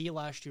underrated. Shaheed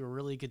last year, a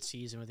really good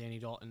season with Andy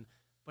Dalton.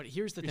 But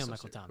here's the thing,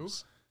 Michael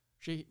Thomas.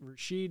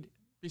 Rashid,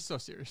 be so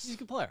serious. He's a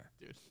good player.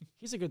 Dude.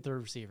 He's a good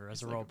third receiver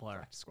as a role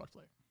player. Squad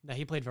player. No,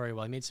 he played very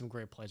well. He made some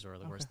great plays over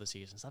the course of the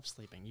season. Stop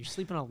sleeping. You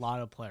sleep in a lot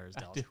of players,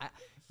 Dallas.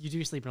 You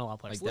do sleep in a lot of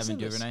players. Like Devin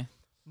Duvernay?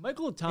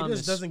 Michael Thomas. He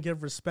just doesn't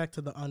give respect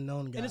to the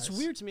unknown guys. And it's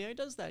weird to me. He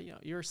does that.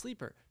 You're a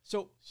sleeper.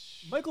 So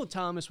Michael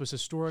Thomas was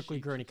historically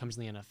great when he comes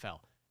to the NFL.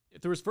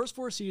 Through his first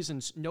 4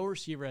 seasons, no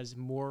receiver has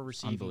more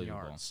receiving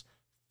yards.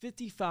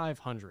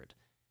 5,500.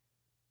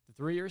 The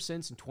 3 years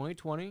since, in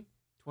 2020,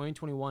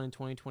 2021, and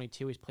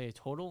 2022, he's played a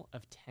total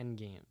of 10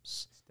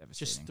 games.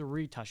 Just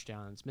 3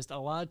 touchdowns. Missed a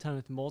lot of time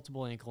with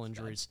multiple ankle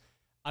injuries.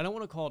 I don't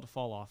want to call it a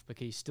fall off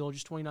because he's still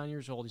just 29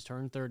 years old. He's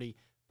turned 30.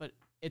 But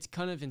it's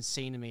kind of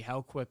insane to me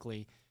how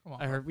quickly.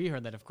 We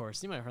heard that, of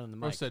course. You might have heard on the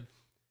mic. Said,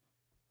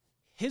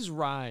 his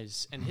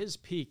rise and his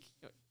peak,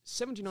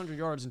 1,700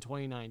 yards in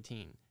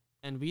 2019.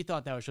 And we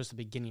thought that was just the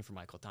beginning for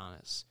Michael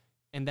Thomas.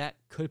 And that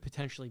could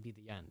potentially be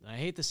the end. And I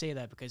hate to say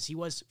that because he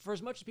was, for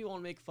as much as people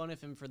want to make fun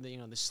of him for the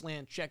the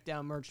slant, check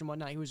down merch and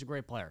whatnot, he was a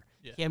great player.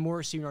 Yeah. He had more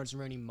receiving yards than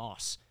Randy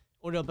Moss,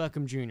 Odell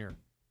Beckham Jr. in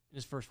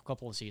his first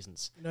couple of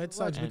seasons. It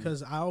sucks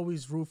because I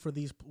always root for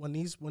these when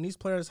these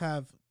players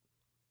have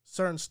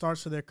certain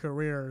starts to their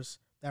careers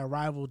that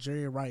rival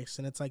Jerry Rice,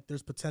 and it's like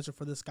there's potential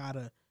for this guy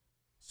to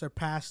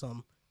surpass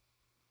them.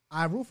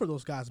 I root for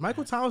those guys.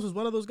 Michael Thomas was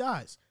one of those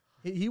guys.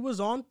 He was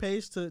on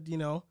pace to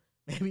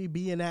maybe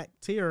be in that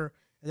tier.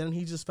 And then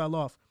he just fell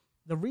off.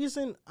 The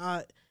reason,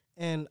 I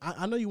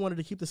know you wanted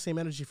to keep the same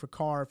energy for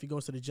Carr if he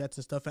goes to the Jets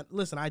and stuff. And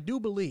listen, I do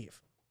believe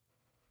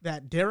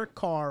that Derek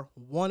Carr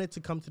wanted to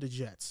come to the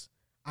Jets.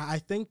 I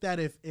think that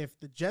if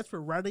the Jets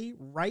were ready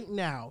right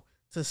now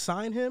to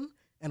sign him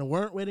and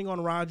weren't waiting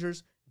on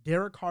Rodgers,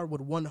 Derek Carr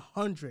would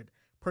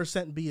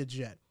 100% be a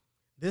Jet.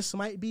 This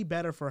might be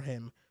better for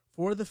him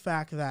for the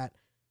fact that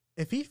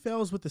if he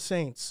fails with the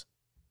Saints,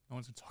 no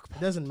one's going to talk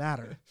about it. Doesn't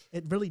matter.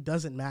 It really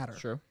doesn't matter.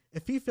 Sure.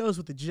 If he fails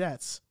with the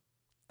Jets,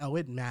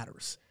 it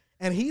matters.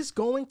 And he's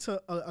going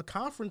to a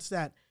conference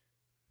that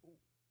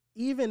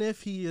even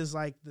if he is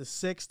like the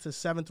 6th to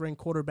 7th ranked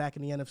quarterback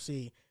in the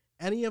NFC,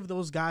 any of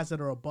those guys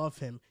that are above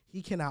him,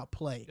 he can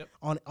outplay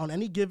on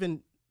any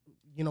given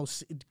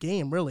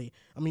game, really.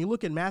 I mean, you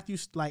look at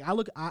Matthews,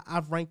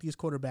 I've ranked these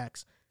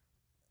quarterbacks.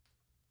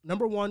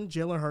 Number 1,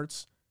 Jalen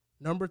Hurts.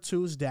 Number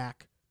 2 is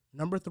Dak.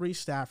 Number 3,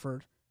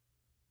 Stafford.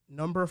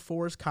 Number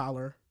 4 is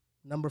Collar.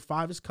 Number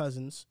 5 is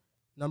Cousins.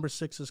 Number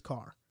 6 is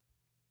Carr.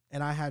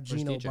 And I have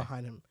Geno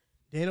behind him.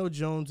 Daniel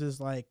Jones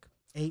is like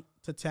 8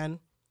 to 10.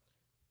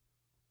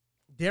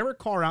 Derek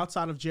Carr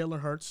outside of Jalen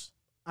Hurts,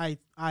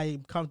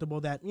 I'm comfortable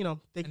that,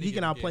 he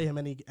can outplay him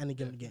any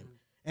given game.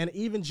 And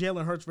even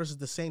Jalen Hurts versus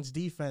the Saints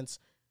defense,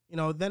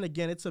 then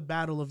again, it's a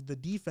battle of the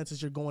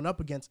defenses you're going up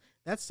against.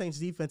 That Saints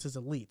defense is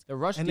elite. The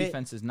rush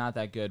defense is not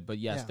that good, but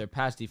yes, their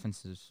pass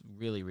defense is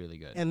really, really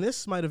good. And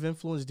this might have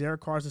influenced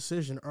Derek Carr's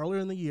decision earlier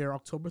in the year,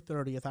 October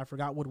 30th. I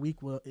forgot what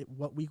week was.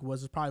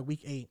 It's probably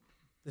week 8.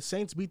 The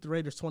Saints beat the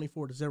Raiders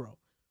 24-0.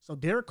 So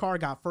Derek Carr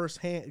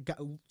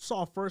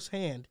saw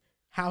firsthand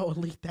how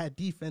elite that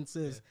defense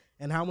is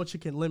and how much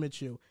it can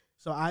limit you.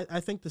 So I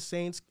think the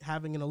Saints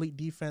having an elite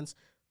defense,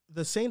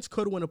 the Saints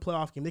could win a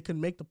playoff game. They could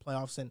make the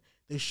playoffs, and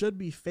they should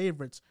be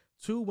favorites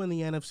to win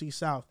the NFC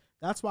South.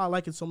 That's why I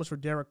like it so much for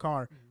Derek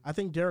Carr. Mm-hmm. I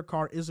think Derek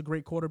Carr is a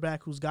great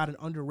quarterback who's gotten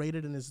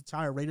underrated in his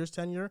entire Raiders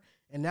tenure.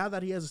 And now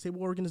that he has a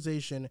stable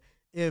organization,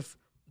 if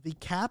the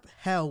cap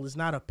hell is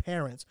not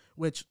apparent,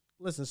 which,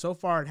 listen, so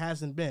far it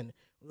hasn't been,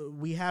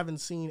 we haven't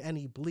seen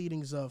any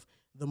bleedings of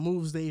the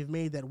moves they've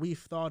made that we've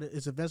thought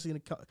is eventually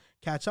going to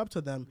catch up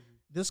to them. Mm-hmm.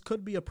 This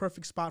could be a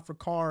perfect spot for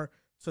Carr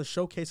to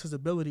showcase his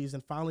abilities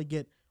and finally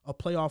get a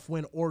playoff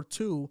win or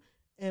 2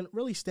 and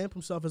really stamp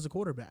himself as a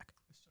quarterback.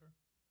 Yes, sir.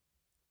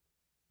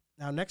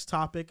 Now, next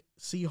topic,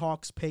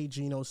 Seahawks pay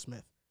Geno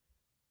Smith.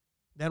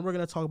 Then we're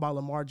going to talk about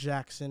Lamar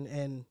Jackson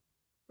and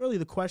really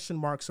the question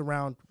marks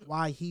around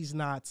why he's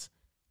not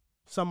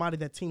somebody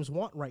that teams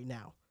want right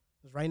now.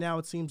 Because right now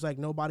it seems like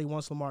nobody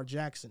wants Lamar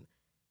Jackson.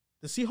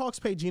 The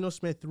Seahawks pay Geno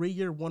Smith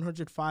 3-year,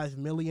 $105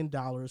 million.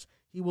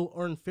 He will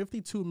earn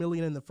 $52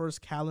 million in the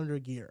first calendar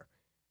year.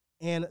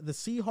 And the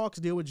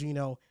Seahawks deal with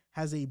Geno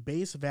has a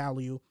base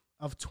value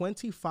of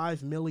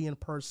 $25 million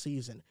per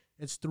season.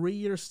 It's 3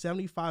 years,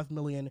 $75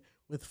 million,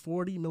 with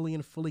 $40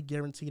 million fully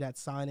guaranteed at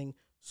signing,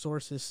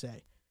 sources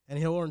say. And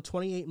he'll earn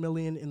 $28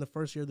 million in the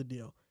first year of the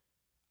deal.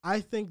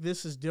 I think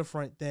this is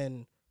different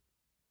than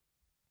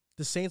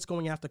the Saints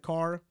going after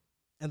Carr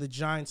and the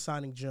Giants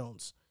signing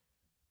Jones.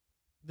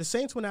 The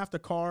Saints went after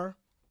Carr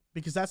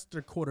because that's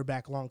their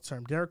quarterback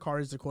long-term. Derek Carr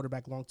is their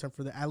quarterback long-term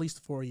for at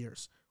least 4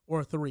 years,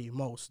 or 3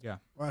 most,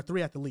 or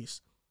 3 at the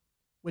least.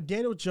 With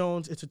Daniel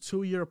Jones, it's a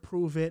 2-year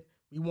prove it.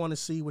 We want to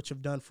see what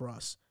you've done for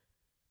us.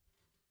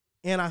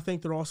 And I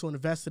think they're also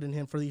invested in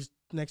him for these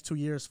next 2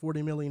 years,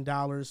 $40 million.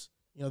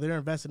 You know, they're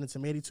invested in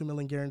some $82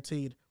 million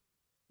guaranteed.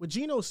 With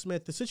Geno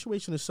Smith, the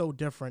situation is so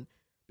different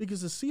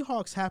because the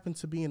Seahawks happen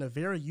to be in a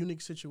very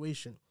unique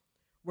situation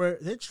where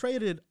they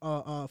traded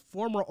a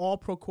former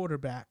All-Pro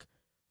quarterback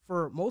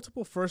for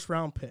multiple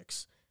first-round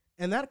picks.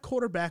 And that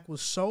quarterback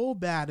was so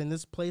bad in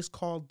this place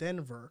called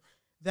Denver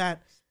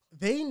that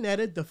they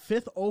netted the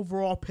 5th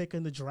overall pick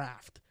in the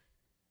draft.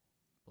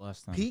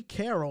 Bless them. Pete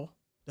Carroll,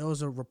 there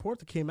was a report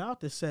that came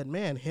out that said,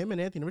 man, him and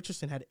Anthony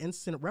Richardson had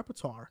instant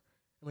repertoire.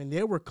 I mean,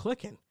 they were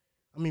clicking.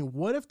 I mean,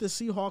 what if the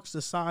Seahawks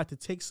decide to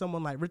take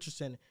someone like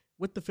Richardson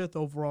with the 5th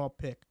overall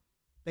pick?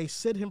 They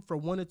sit him for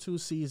 1 or 2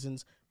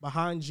 seasons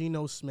behind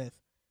Geno Smith,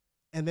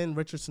 and then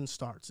Richardson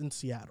starts in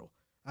Seattle.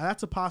 Now,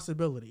 that's a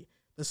possibility.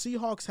 The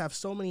Seahawks have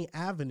so many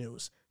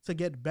avenues to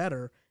get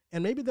better,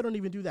 and maybe they don't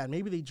even do that.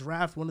 Maybe they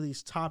draft one of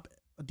these top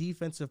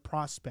defensive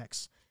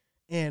prospects,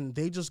 and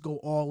they just go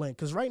all in.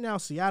 Because right now,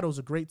 Seattle's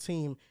a great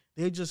team.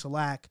 They just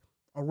lack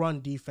a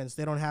run defense.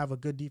 They don't have a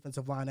good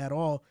defensive line at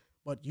all.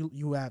 But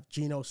you have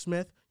Geno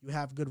Smith. You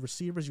have good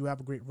receivers. You have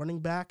a great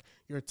running back.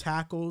 Your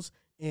tackles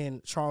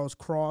in Charles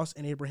Cross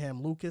and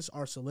Abraham Lucas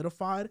are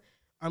solidified.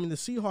 I mean, the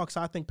Seahawks,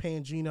 I think,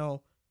 paying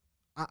Geno,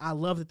 I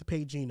love that they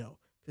paid Geno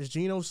because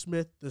Geno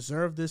Smith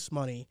deserved this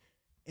money,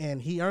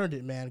 and he earned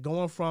it, man.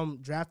 Going from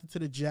drafted to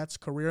the Jets,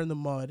 career in the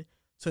mud,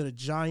 to the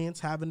Giants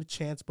having a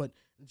chance, but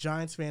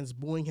Giants fans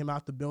booing him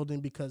out the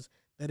building because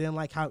they didn't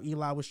like how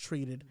Eli was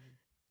treated,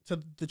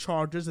 to the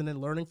Chargers, and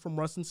then learning from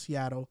Russ in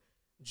Seattle.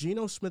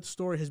 Geno Smith's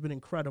story has been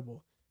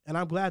incredible, and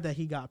I'm glad that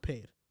he got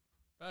paid.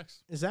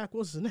 Facts. And Zach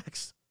Wilson's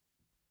next.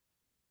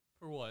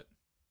 For what?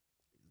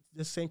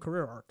 This same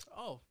career arc.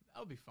 Oh, that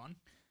would be fun.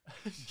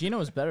 Geno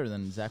is better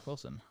than Zach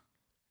Wilson.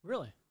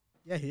 Really?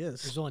 Yeah, he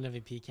is. There's only an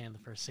MVP can the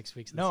first 6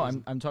 weeks of the No,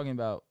 season. I'm talking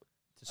about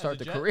to start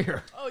the Jet?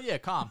 career. Oh, yeah,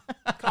 calmly.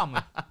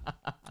 Calmly.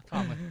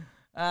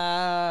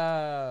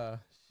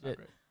 Shit.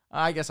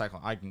 I guess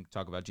I can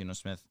talk about Geno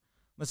Smith.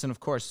 Listen,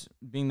 of course,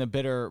 being the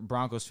bitter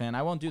Broncos fan,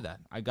 I won't do that.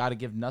 I got to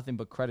give nothing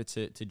but credit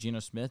to Geno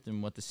Smith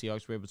and what the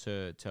Seahawks were able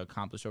to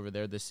accomplish over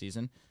there this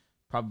season.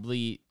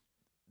 Probably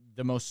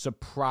the most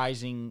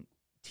surprising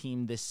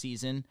team this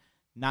season,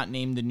 not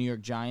named the New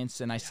York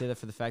Giants, and I say that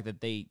for the fact that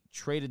they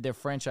traded their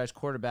franchise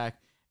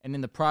quarterback and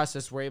in the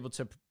process were able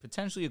to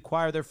potentially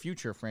acquire their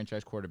future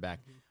franchise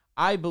quarterback. Mm-hmm.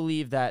 I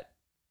believe that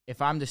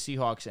if I'm the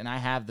Seahawks and I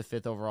have the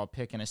 5th overall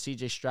pick and a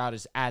C.J. Stroud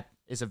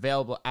is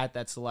available at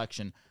that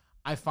selection,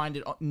 I find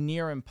it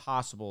near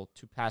impossible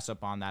to pass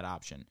up on that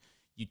option.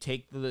 You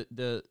take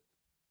the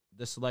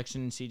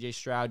selection in C.J.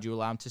 Stroud, you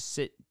allow him to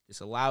sit.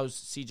 This allows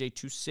C.J.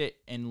 to sit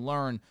and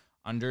learn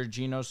under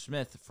Geno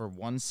Smith for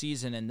 1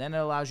 season, and then it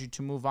allows you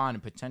to move on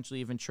and potentially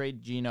even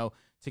trade Geno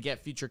to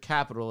get future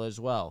capital as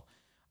well.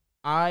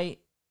 I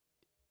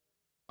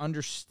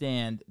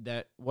understand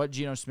that what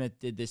Geno Smith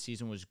did this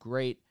season was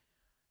great.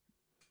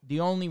 The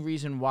only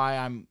reason why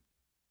I'm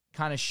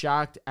kind of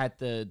shocked at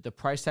the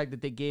price tag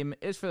that they gave him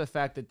is for the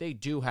fact that they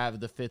do have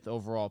the 5th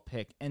overall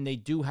pick, and they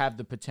do have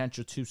the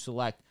potential to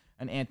select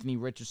an Anthony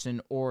Richardson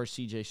or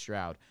C.J.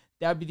 Stroud.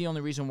 That would be the only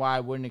reason why I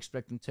wouldn't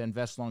expect them to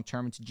invest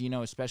long-term into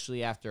Geno,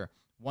 especially after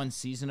 1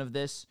 season of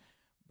this.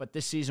 But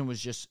this season was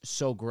just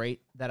so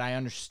great that I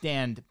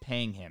understand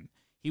paying him.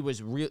 He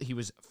was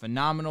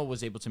phenomenal,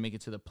 was able to make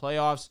it to the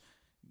playoffs.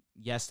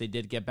 Yes, they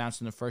did get bounced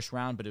in the first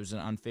round, but it was an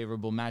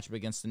unfavorable matchup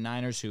against the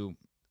Niners, who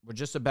were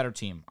just a better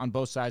team on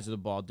both sides of the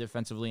ball,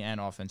 defensively and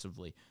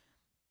offensively.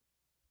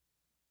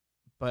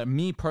 But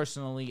me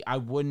personally, I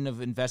wouldn't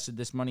have invested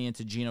this money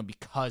into Geno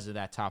because of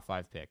that top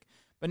 5 pick.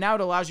 But now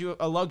it allows you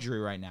a luxury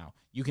right now.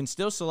 You can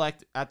still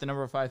select at the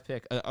number 5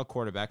 pick a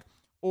quarterback,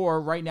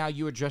 or right now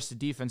you address the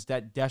defense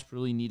that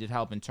desperately needed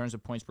help in terms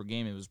of points per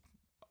game. It was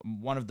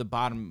one of the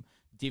bottom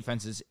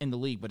defenses in the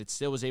league, but it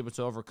still was able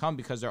to overcome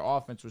because their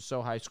offense was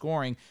so high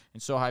scoring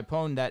and so high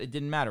potent that it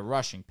didn't matter.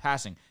 Rushing,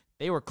 passing,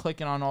 they were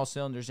clicking on all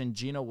cylinders, and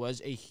Geno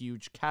was a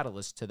huge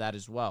catalyst to that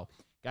as well.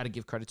 Got to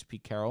give credit to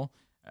Pete Carroll.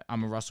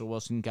 I'm a Russell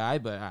Wilson guy,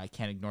 but I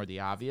can't ignore the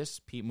obvious.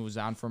 Pete moves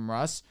on from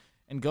Russ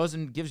and goes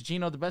and gives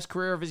Geno the best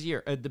career of his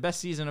year, the best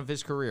season of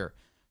his career.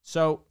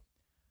 So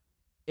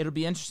it'll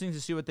be interesting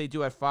to see what they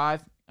do at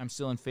 5. I'm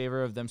still in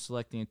favor of them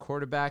selecting a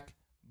quarterback,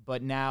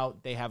 but now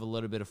they have a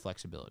little bit of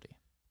flexibility.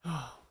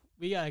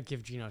 We got to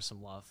give Geno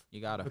some love.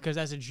 You got to. Because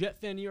as a Jet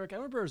fan in New York, I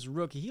remember as a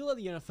rookie, he led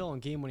the NFL in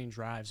game-winning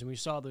drives, and we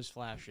saw those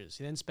flashes.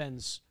 He then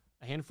spends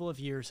a handful of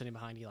years sitting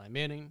behind Eli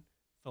Manning,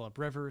 Phillip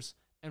Rivers,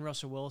 and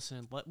Russell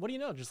Wilson. What do you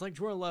know? Just like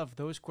Jordan Love,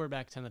 those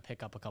quarterbacks tend to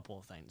pick up a couple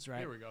of things, right?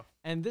 Here we go.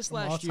 And this From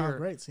last all-time year,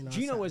 greats, you know,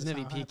 Geno was an that's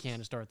how it MVP happens. can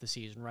to start the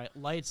season, right?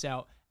 Lights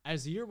out.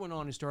 As the year went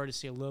on, he started to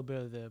see a little bit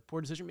of the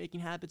poor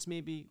decision-making habits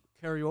maybe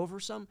carry over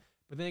some.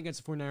 But then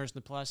against the 49ers in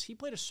the plus, he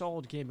played a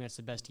solid game against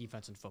the best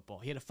defense in football.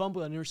 He had a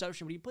fumble and an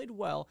interception, but he played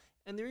well.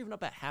 And they're even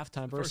up at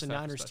halftime versus a First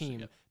half Niners especially, team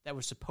yep. that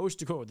was supposed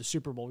to go to the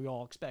Super Bowl we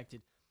all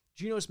expected.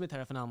 Geno Smith had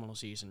a phenomenal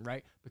season,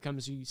 right?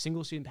 Becomes the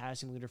single-season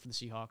passing leader for the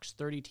Seahawks,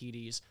 30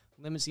 TDs,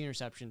 limits the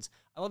interceptions.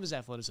 I love his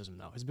athleticism,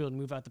 though. His ability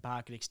to move out the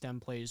pocket,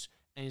 extend plays,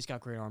 and he's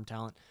got great arm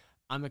talent.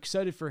 I'm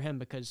excited for him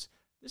because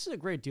this is a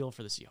great deal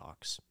for the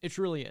Seahawks. It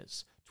truly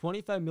is.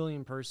 $25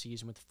 million per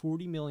season with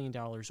 $40 million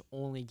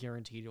only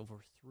guaranteed over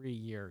 3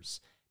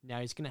 years. Now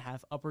he's going to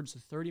have upwards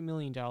of $30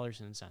 million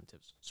in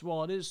incentives. So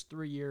while it is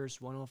 3 years,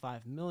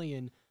 $105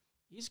 million,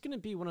 he's going to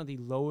be one of the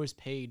lowest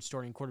paid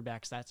starting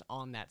quarterbacks that's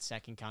on that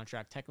second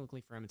contract.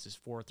 Technically for him, it's his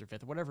fourth or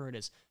fifth, whatever it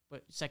is,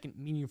 but second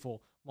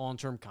meaningful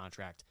long-term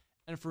contract.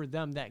 And for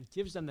them, that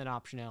gives them that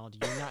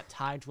optionality. You're not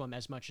tied to him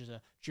as much as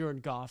a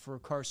Jared Goff or a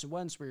Carson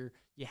Wentz where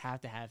you have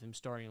to have him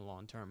starting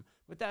long-term.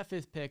 With that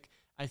fifth pick,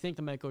 I think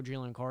they might go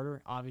Jalen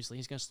Carter. Obviously,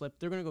 he's going to slip.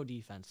 They're going to go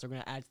defense. They're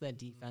going to add to that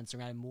defense. They're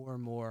going to add more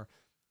and more.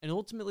 And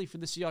ultimately, for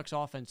the Seahawks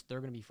offense, they're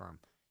going to be firm,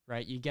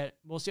 right?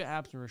 We'll see what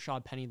happens with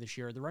Rashad Penny this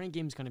year. The running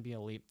game is going to be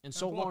elite. And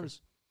so long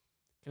as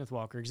Kenneth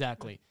Walker,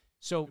 exactly.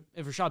 So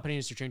if Rashad Penny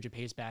is to change a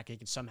pace back, he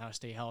can somehow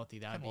stay healthy.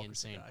 That would be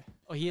insane.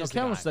 Oh, he is.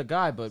 Ken was the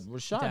guy, but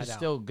Rashad Without is doubt.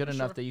 still good For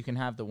though sure. that you can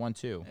have the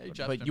 1-2. Yeah, he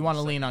dropped But him you want to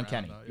in the lean on second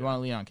Kenny. round, though, You yeah. want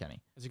to lean on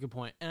Kenny. That's a good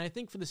point. And I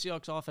think for the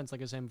Seahawks offense,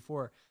 like I was saying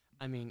before,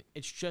 I mean,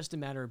 it's just a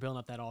matter of building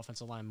up that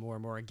offensive line more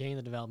and more, again,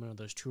 the development of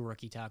those 2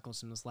 rookie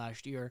tackles in this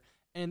last year.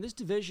 And in this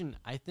division,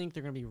 I think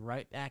they're going to be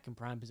right back in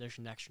prime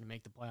position next year to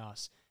make the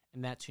playoffs.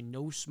 And that, to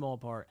no small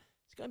part,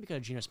 it's going to be because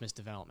of Geno Smith's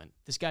development.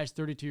 This guy's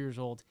 32 years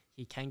old.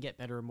 He can get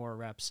better and more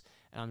reps,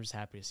 and I'm just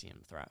happy to see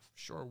him thrive.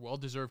 Sure,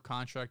 well-deserved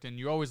contract, and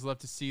you always love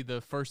to see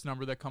the first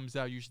number that comes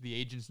out, usually the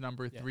agent's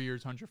number, 3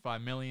 years,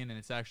 $105 million, and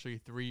it's actually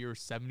 3 years,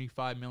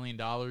 $75 million,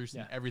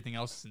 and everything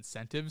else is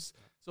incentives.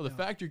 So the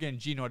fact you're getting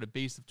Geno at a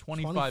base of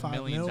 $25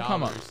 million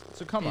Come on.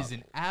 So come is on.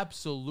 an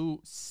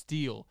absolute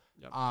steal.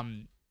 Yep.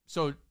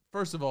 So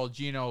first of all,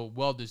 Geno,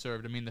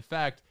 well-deserved. I mean, the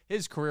fact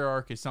his career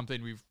arc is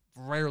something we've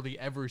rarely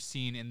ever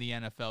seen in the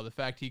NFL. The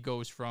fact he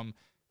goes from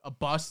a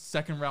bust,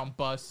 second-round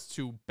bust,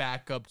 to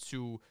backup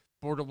to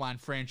borderline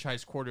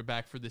franchise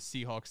quarterback for the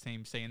Seahawks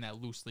team, saying that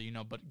loosely,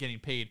 but getting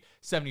paid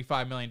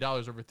 $75 million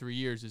over 3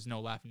 years is no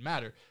laughing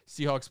matter.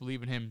 Seahawks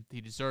believe in him. He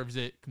deserves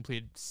it.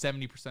 Completed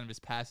 70% of his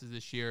passes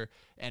this year.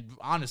 And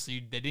honestly,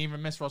 they didn't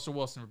even miss Russell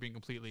Wilson for being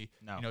completely,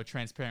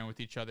 transparent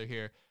with each other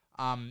here.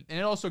 And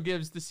it also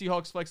gives the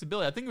Seahawks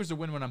flexibility. I think it was a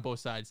win-win on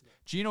both sides.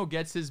 Geno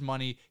gets his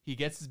money. He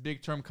gets his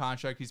big-term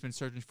contract he's been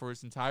searching for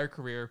his entire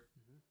career.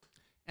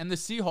 And the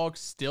Seahawks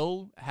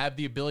still have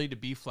the ability to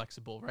be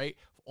flexible, right?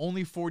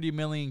 Only $40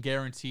 million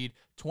guaranteed,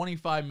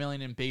 $25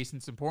 million in base. And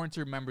it's important to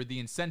remember the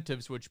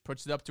incentives, which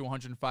puts it up to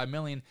 $105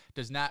 million,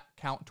 does not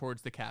count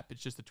towards the cap.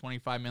 It's just the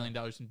 $25 million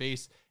in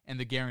base and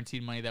the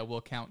guaranteed money that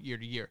will count year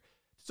to year.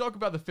 To talk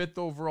about the 5th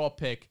overall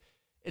pick,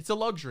 it's a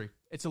luxury.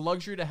 It's a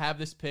luxury to have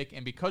this pick,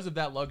 and because of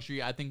that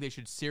luxury, I think they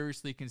should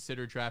seriously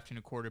consider drafting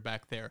a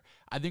quarterback there.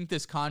 I think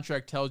this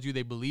contract tells you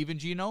they believe in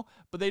Geno,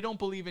 but they don't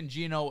believe in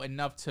Geno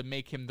enough to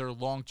make him their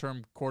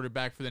long-term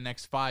quarterback for the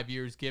next 5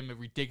 years, give him a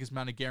ridiculous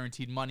amount of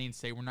guaranteed money, and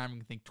say we're not even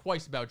going to think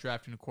twice about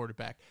drafting a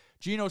quarterback.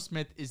 Geno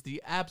Smith is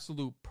the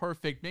absolute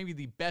perfect, maybe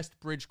the best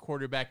bridge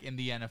quarterback in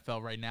the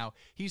NFL right now.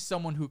 He's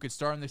someone who could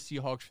start in the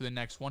Seahawks for the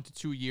next 1 to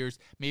 2 years,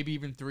 maybe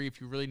even 3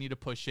 if you really need to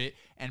push it,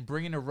 and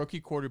bring in a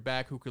rookie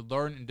quarterback who could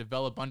learn and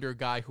develop under a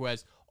guy who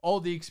has all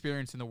the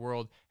experience in the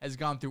world, has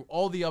gone through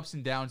all the ups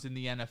and downs in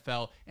the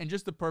NFL, and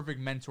just the perfect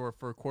mentor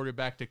for a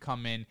quarterback to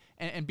come in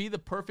and be the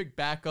perfect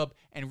backup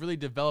and really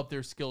develop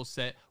their skill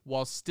set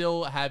while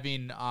still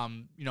having,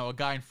 a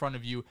guy in front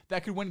of you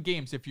that could win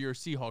games if you're a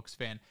Seahawks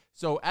fan.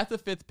 So at the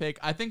 5th pick,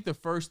 I think the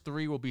first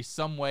 3 will be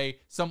some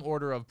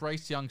order of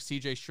Bryce Young,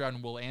 CJ Stroud,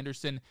 and Will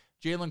Anderson.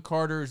 Jalen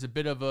Carter is a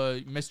bit of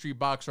a mystery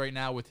box right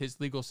now with his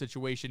legal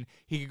situation.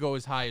 He could go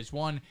as high as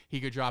 1.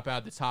 He could drop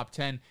out the top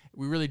 10.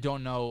 We really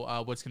don't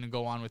know what's going to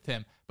go on with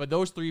him. But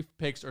those 3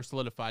 picks are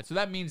solidified. So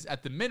that means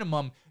at the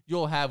minimum,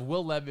 you'll have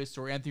Will Levis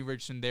or Anthony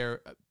Richardson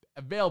there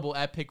available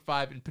at pick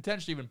 5, and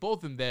potentially even both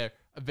of them there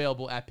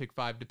available at pick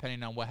 5,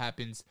 depending on what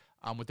happens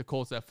with the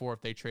Colts at 4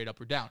 if they trade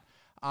up or down.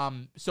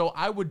 So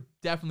I would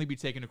definitely be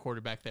taking a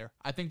quarterback there.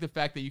 I think the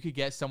fact that you could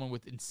get someone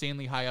with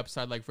insanely high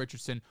upside like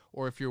Richardson,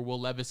 or if you're a Will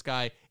Levis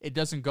guy, it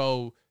doesn't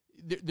go,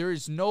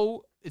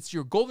 it's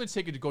your golden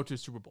ticket to go to a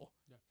Super Bowl.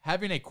 Yeah.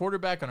 Having a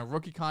quarterback on a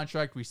rookie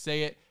contract, we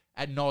say it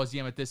ad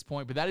nauseum at this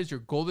point, but that is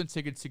your golden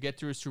ticket to get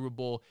to a Super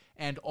Bowl.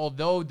 And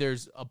although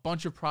there's a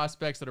bunch of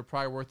prospects that are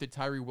probably worth it,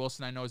 Tyree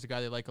Wilson, I know, is a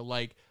guy they like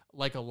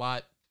a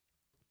lot.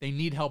 They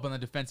need help on the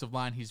defensive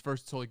line. He's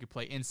versatile. He could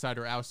play inside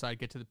or outside,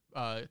 get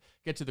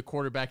to the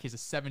quarterback. He has a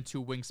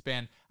 7'2"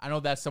 wingspan. I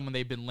know that's someone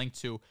they've been linked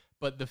to.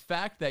 But the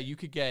fact that you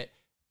could get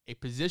a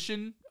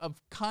position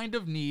of kind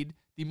of need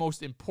the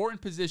most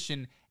important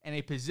position and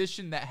a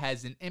position that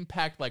has an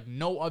impact like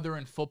no other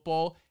in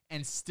football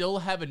and still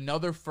have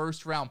another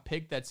first-round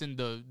pick that's in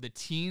the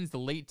teens, the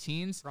late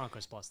teens.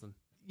 Broncos plus them.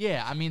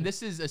 Yeah, I mean,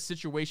 this is a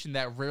situation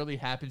that rarely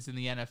happens in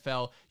the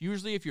NFL.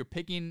 Usually, if you're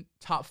picking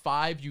top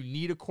 5, you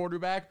need a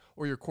quarterback,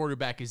 or your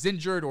quarterback is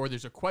injured, or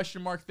there's a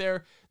question mark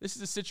there. This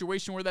is a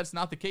situation where that's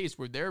not the case,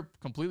 where they're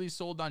completely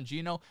sold on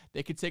Geno.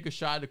 They could take a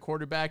shot at a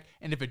quarterback,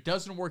 and if it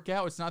doesn't work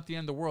out, it's not the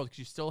end of the world, because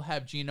you still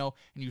have Geno,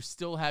 and you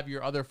still have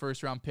your other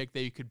first-round pick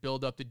that you could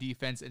build up the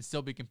defense and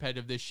still be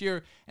competitive this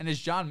year. And as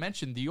John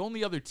mentioned, the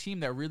only other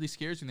team that really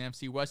scares you in the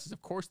NFC West is,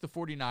 of course, the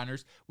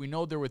 49ers. We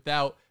know they're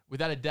without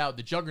a doubt,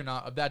 the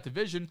juggernaut of that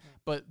division.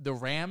 But the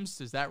Rams,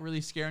 does that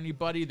really scare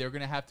anybody? They're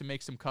going to have to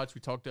make some cuts.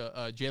 We talked to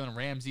Jalen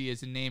Ramsey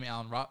is a name,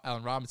 Allen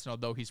Robinson,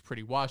 although he's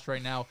pretty washed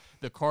right now.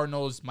 The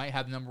Cardinals might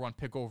have the number 1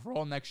 pick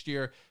overall next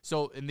year.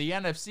 So in the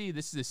NFC,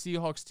 this is a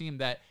Seahawks team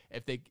that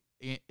if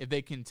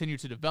they continue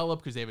to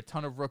develop, because they have a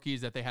ton of rookies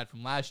that they had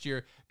from last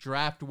year,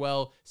 draft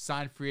well,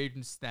 sign free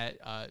agents that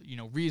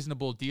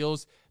reasonable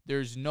deals,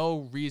 there's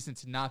no reason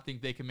to not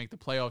think they can make the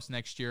playoffs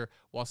next year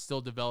while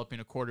still developing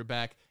a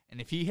quarterback.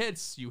 And if he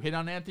hits, you hit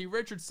on Anthony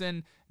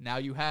Richardson, now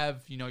you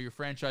have your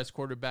franchise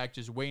quarterback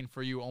just waiting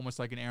for you, almost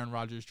like an Aaron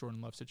Rodgers, Jordan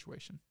Love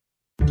situation.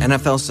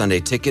 NFL Sunday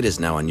Ticket is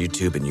now on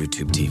YouTube and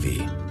YouTube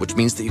TV, which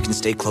means that you can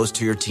stay close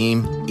to your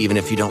team even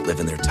if you don't live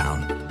in their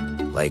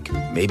town. Like,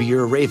 maybe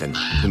you're a Raven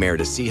who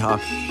married a Seahawk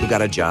who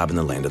got a job in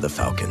the land of the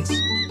Falcons.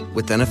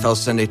 With NFL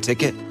Sunday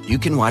Ticket, you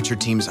can watch your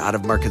team's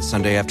out-of-market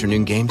Sunday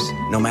afternoon games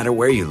no matter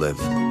where you live,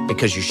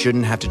 because you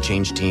shouldn't have to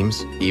change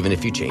teams even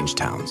if you change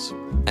towns.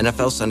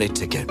 NFL Sunday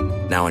Ticket,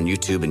 now on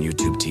YouTube and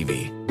YouTube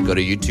TV. Go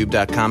to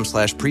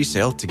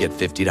youtube.com/presale to get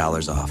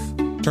 $50 off.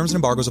 Terms and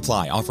embargoes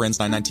apply. Offer ends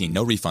 9/19.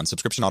 No refund.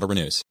 Subscription auto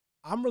renews.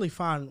 I'm really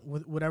fine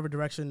with whatever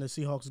direction the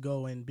Seahawks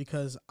go in,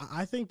 because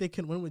I think they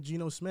can win with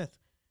Geno Smith.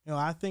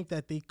 I think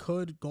that they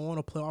could go on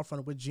a playoff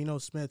run with Geno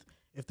Smith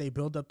if they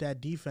build up that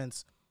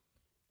defense.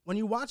 When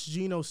you watch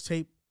Geno's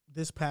tape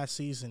this past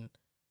season,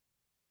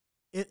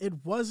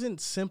 it wasn't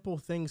simple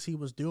things he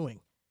was doing.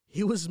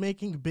 He was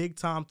making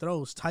big-time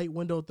throws, tight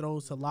window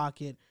throws to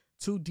Lockett,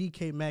 to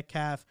DK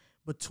Metcalf,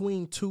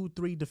 between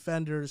 2-3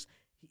 defenders.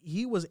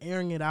 He was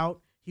airing it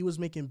out. He was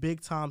making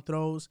big-time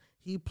throws.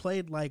 He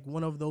played like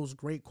one of those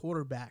great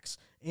quarterbacks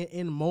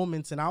in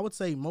moments, and I would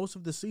say most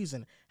of the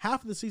season.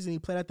 Half of the season he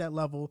played at that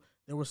level.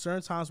 There were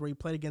certain times where he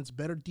played against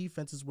better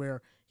defenses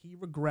where he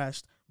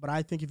regressed, but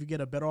I think if you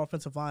get a better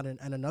offensive line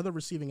and another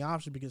receiving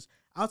option, because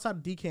outside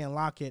of DK and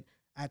Lockett,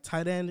 at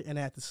tight end and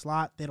at the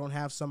slot, they don't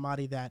have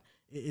somebody that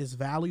is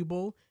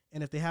valuable,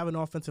 and if they have an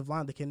offensive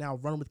line, they can now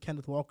run with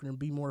Kenneth Walker and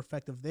be more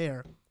effective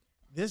there.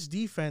 This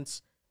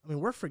defense,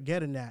 we're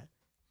forgetting that.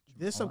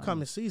 This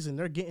upcoming season,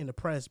 they're getting the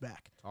press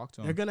back. Talk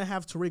to him. They're going to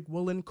have Tariq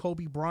Woolen,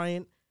 Kobe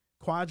Bryant,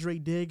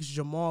 Quadre Diggs,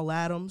 Jamal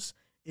Adams.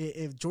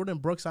 If Jordan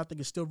Brooks, I think,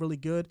 is still really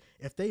good,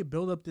 if they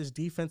build up this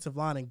defensive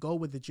line and go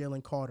with the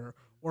Jalen Carter,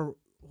 or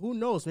who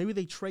knows, maybe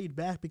they trade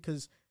back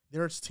because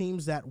there's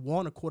teams that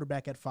want a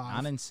quarterback at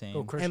 5. Not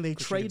insane. And they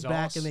trade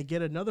back and they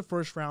get another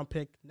first-round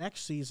pick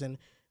next season.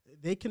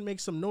 They can make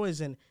some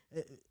noise. And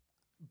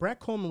Brett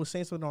Coleman was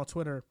saying something on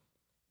Twitter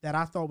that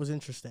I thought was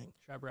interesting.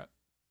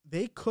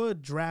 They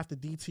could draft a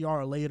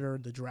DTR later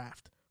in the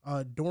draft.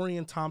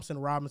 Dorian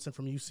Thompson-Robinson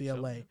from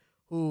UCLA,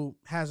 who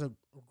has a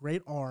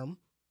great arm,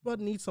 but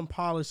needs some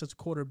polish as a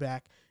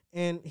quarterback.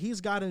 And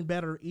he's gotten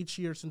better each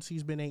year since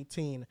he's been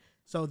 18.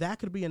 So that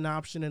could be an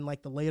option in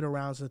like the later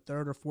rounds, the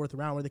 3rd or 4th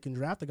round, where they can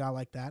draft a guy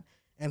like that,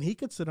 and he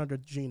could sit under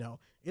Geno.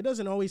 It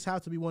doesn't always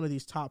have to be one of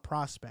these top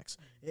prospects.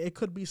 It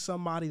could be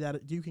somebody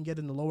that you can get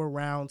in the lower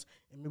rounds,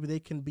 and maybe they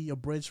can be a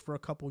bridge for a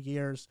couple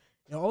years.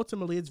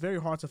 Ultimately, it's very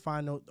hard to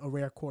find a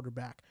rare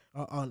quarterback,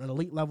 an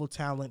elite-level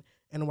talent.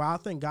 And while I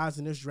think guys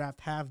in this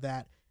draft have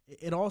that,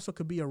 it also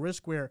could be a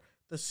risk where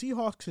the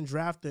Seahawks can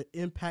draft the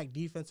impact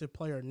defensive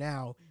player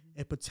now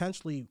and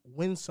potentially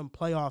win some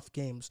playoff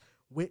games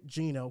with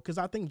Geno, because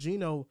I think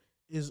Geno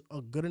is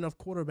a good enough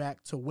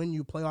quarterback to win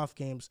you playoff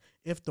games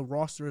if the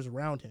roster is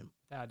around him.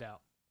 Without a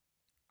doubt.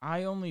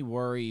 I only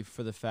worry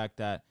for the fact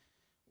that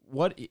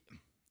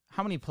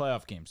how many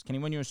playoff games? Can he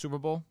win you a Super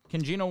Bowl?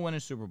 Can Geno win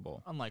a Super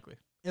Bowl? Unlikely.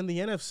 In the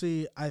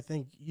NFC, I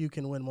think you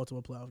can win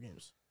multiple playoff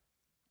games.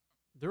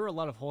 There are a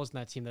lot of holes in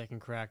that team that can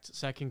correct.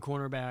 Second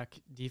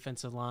cornerback,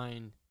 defensive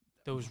line,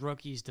 those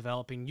rookies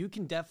developing. You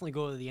can definitely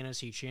go to the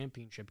NFC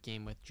Championship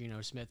game with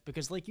Geno Smith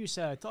because, like you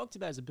said, I talked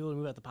about his ability to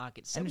move out the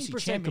pocket. 70% NFC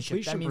Championship,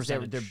 completion that means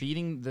percentage. they're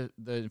beating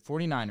the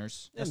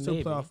 49ers. That's 2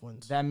 playoff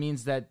wins. That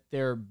means that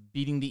they're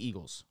beating the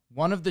Eagles.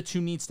 One of the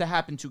two needs to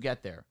happen to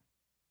get there.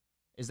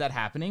 Is that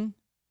happening?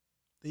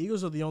 The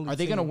Eagles are the only Are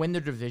they team. going to win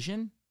their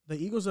division?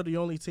 The Eagles are the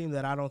only team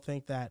that I don't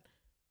think that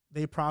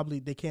they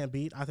can't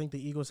beat. I think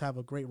the Eagles have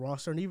a great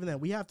roster. And even then,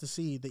 we have to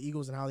see the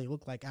Eagles and how they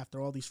look like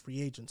after all these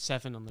free agents.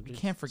 7 on the You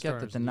can't forget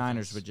that the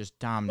Niners were just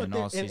dominant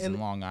all season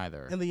long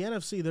either. In the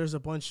NFC, there's a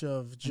bunch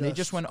of and they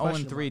just went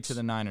 0-3 to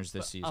the Niners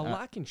this season. A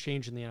lot can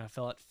change in the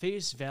NFL. At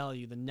face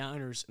value, the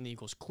Niners and the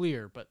Eagles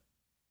clear, but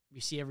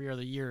we see every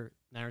other year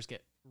Niners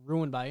get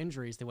ruined by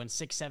injuries. They won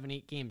 6, 7,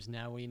 8 games.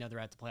 Now we know they're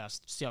at the playoffs.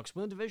 Seahawks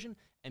win the division,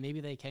 and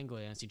maybe they can go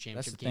to the NFC Championship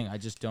That's the game. thing. I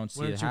just don't see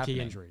One or it two happening.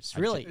 key injuries.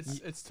 Really,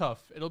 It's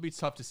tough. It'll be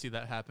tough to see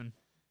that happen.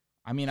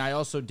 I mean, I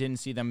also didn't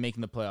see them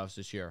making the playoffs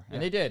this year,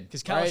 and they did.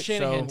 Because Kyle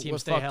Shanahan so teams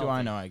what stay fuck do I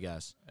healthy. know? I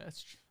guess.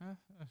 That's true.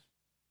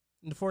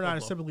 The 49ers Buffalo.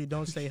 typically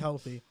don't stay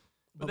healthy.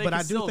 But But I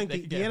do still- think they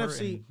the could get hurt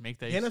NFC, and make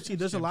the the NFC,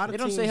 there's a lot of They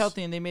don't teams. stay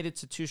healthy, and they made it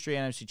to 2 straight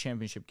NFC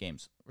Championship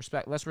games.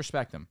 Let's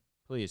respect them,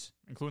 please.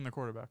 including their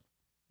quarterback.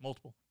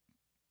 Multiple.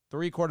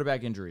 3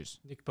 quarterback injuries.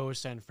 Nick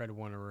Bosa and Fred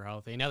Warner were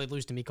healthy. Now they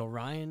lose to Miko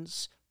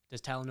Ryans.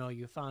 Does Talanoa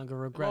Ufanga They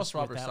regress lost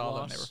with Robert that Sala,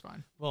 loss? and they were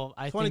fine. Well,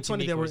 I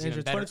 2020 think they were was even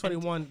injured. better.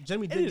 2021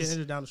 Jimmy It did get is-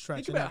 injured down the stretch,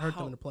 think and that about hurt them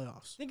how- in the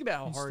playoffs. Think about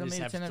how He hard still it is to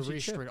made have it to NFC 3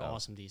 chip, straight though.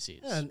 awesome DCs.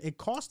 Yeah, and it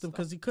cost him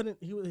because he couldn't.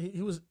 He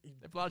was. They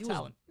have a lot he of was-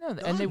 talent. No, and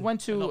they Done.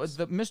 went to Enough.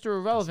 the Mr.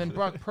 Irrelevant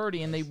Brock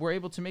Purdy, and they were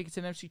able to make it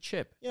to an NFC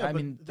chip. Yeah, I but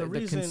mean, the the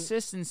reason-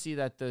 consistency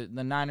that the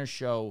Niners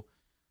show,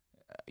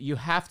 you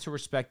have to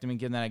respect them and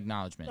give them that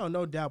acknowledgement.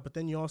 No doubt. But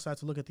then you also have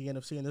to look at the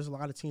NFC, and there's a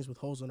lot of teams with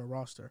holes on their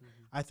roster.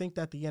 I think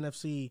that the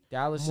NFC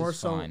Dallas more is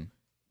so. fine.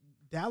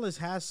 Dallas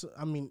has.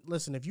 I mean,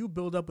 listen. If you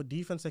build up a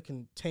defense that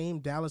can tame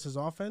Dallas's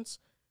offense,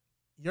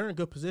 you're in a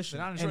good position.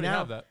 The Niners And already now-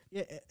 have that.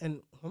 Yeah,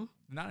 and The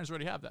Niners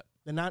already have that.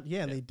 they're not.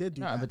 Yeah, and they did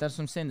do No, that. but that's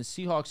what I'm saying. The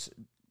Seahawks,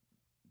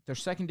 their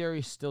secondary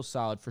is still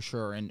solid for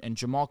sure, and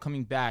Jamal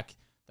coming back,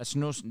 that's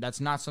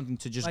not something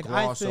to just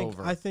gloss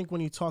over. I think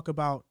when you talk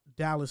about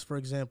Dallas, for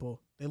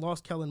example, they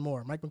lost Kellen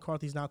Moore. Mike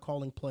McCarthy's not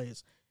calling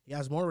plays. He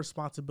has more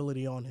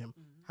responsibility on him.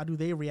 How do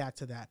they react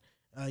to that?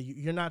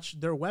 You're not.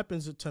 Their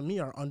weapons to me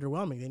are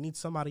underwhelming. They need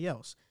somebody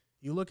else.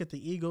 You look at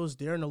the Eagles;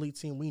 they're an elite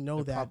team. We know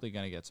They're that. probably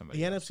gonna get somebody.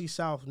 The else. NFC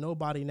South,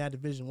 nobody in that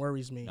division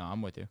worries me. No,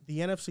 I'm with you. The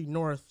NFC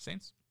North,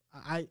 Saints.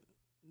 I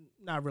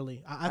not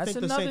really. I That's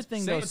think the another Saints.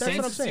 thing, though. But that's what Saints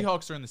I'm and saying.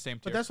 Seahawks are in the same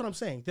tier. But that's what I'm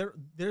saying.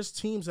 There's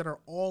teams that are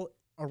all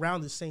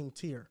around the same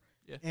tier.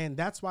 Yeah. And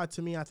that's why,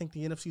 to me, I think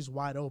the NFC is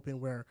wide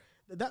open. Where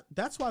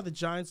that's why the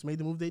Giants made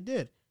the move they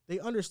did. They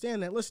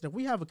understand that. Listen, if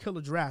we have a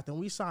killer draft and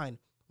we sign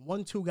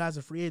 1-2 guys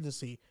in free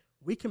agency,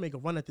 we can make a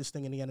run at this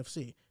thing in the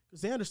NFC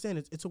because they understand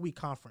it's a weak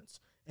conference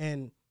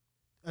and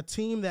a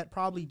team that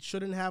probably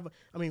shouldn't have.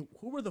 I mean,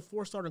 who were the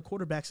 4 starting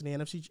quarterbacks in the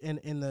NFC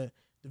in the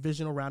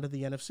divisional round of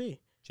the NFC?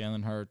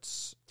 Jalen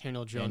Hurts,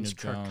 Daniel Jones,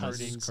 Kirk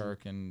Cousins.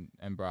 Kirk, and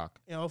Brock.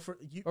 You know, for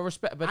you But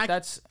respect, but I-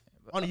 that's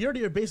on a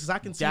year-to-year basis, I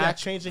can see Dak, that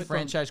changing.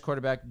 franchise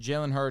quarterback.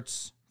 Jalen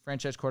Hurts,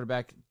 franchise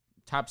quarterback,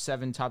 top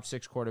 7, top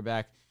 6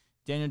 quarterback.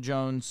 Daniel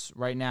Jones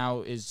right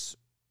now is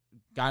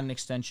got an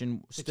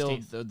extension. Still,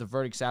 16th. the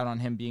verdict's out on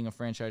him being a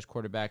franchise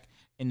quarterback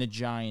in the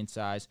Giants'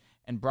 eyes.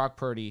 And Brock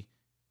Purdy,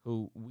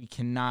 who we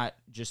cannot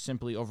just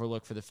simply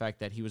overlook for the fact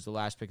that he was the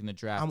last pick in the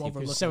draft. I'm He-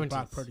 overlooking 17th.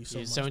 Brock Purdy so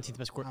He's much. 17th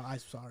best quarterback. I'm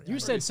sorry. You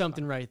said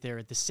something right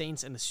there. The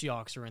Saints and the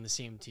Seahawks are in the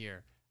same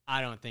tier.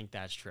 I don't think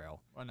that's true.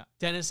 Why not?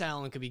 Dennis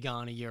Allen could be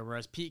gone a year,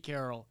 whereas Pete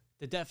Carroll,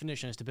 the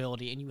definition is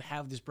stability, and you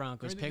have this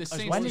Broncos I mean, pick the as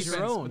Saints well defense- as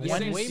your own. but They the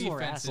have Saints way more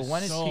defense assets. But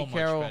when is so Pete much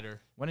Carroll?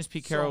 better. When is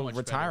Pete So Carroll much better.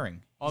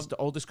 retiring? He's the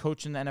oldest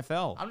coach in the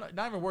NFL. I'm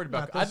not even worried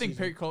about. Not I this think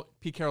season.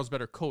 Pete Carroll's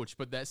better coach,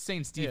 but that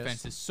Saints Yes.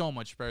 defense is so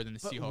much better than the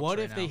But Seahawks. what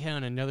right if they now.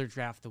 had another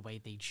draft the way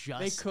they just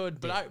They could,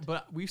 did?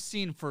 but we've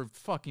seen for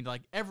fucking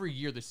like every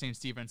year the Saints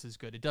defense is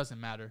good. It doesn't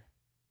matter.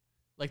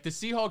 Like the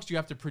Seahawks, you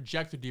have to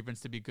project their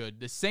defense to be good.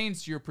 The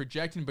Saints, you're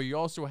projecting, but you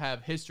also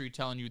have history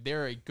telling you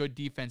they're a good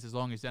defense as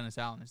long as Dennis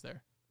Allen is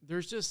there.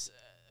 There's just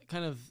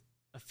kind of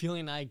a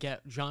feeling I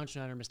get. John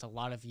Schneider missed a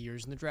lot of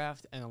years in the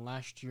draft, and then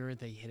last year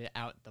they hit it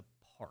out the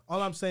park.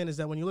 All I'm saying is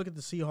that when you look at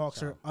the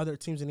Seahawks or other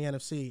teams in the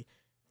NFC,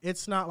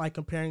 it's not like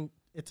comparing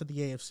it to the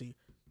AFC.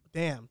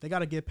 Damn, they got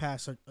to get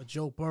past a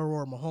Joe Burrow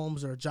or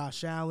Mahomes or a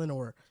Josh Allen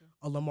or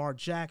a Lamar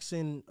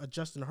Jackson, a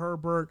Justin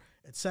Herbert,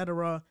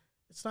 etc.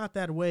 It's not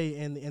that way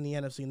in the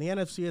NFC. In the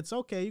NFC, it's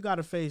okay. You got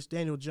to face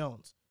Daniel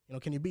Jones. You know,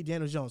 can you beat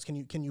Daniel Jones?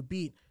 Can you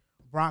beat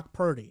Brock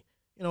Purdy?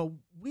 You know,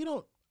 we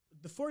don't.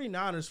 The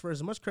 49ers, for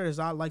as much credit as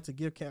I'd like to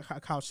give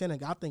Kyle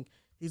Shanahan, I think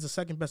he's the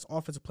second best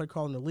offensive play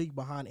caller in the league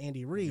behind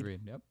Andy Reid.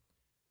 Yep.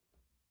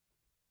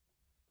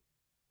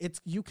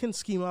 You can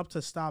scheme up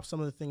to stop some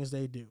of the things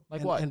they do.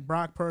 Like and, what? And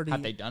Brock Purdy.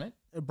 Have they done it?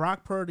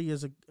 Brock Purdy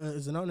is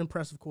an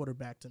unimpressive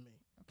quarterback to me.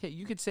 Okay,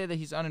 you could say that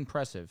he's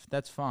unimpressive.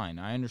 That's fine.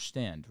 I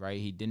understand, right?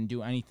 He didn't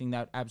do anything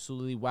that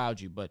absolutely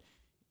wowed you. But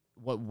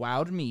what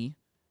wowed me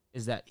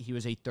is that he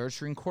was a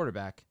third-string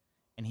quarterback,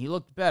 and he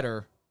looked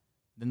better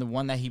than the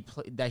one that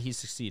he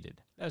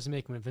succeeded. That doesn't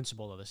make him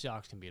invincible, though. The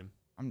Seahawks can beat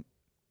him.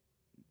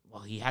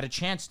 Well, he had a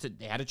chance to.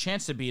 They had a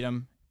chance to beat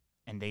him,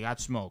 and they got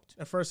smoked.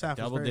 The first half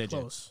was Double very digits.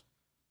 close.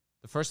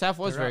 The first half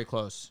was They're very up.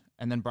 close,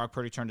 and then Brock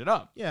Purdy turned it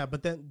up. Yeah,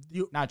 but then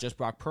Not just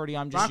Brock Purdy.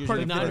 I'm just Brock using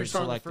Purdy the didn't very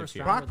start the selective first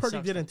here. round. Brock Purdy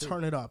Sucks didn't too.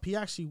 turn it up. He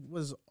actually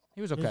was. He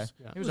was okay.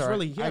 Yeah. He was He all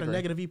right. he I had a agree.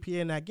 negative EPA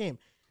in that game.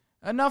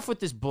 Enough with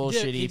this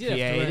bullshit he did have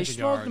EPA. They 300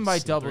 smoked him by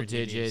yards and double 3 TDs.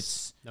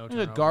 digits. No It was a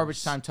turnovers.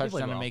 garbage time He played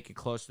touchdown to well. make it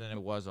closer than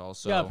it was.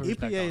 Also, Yeah, but-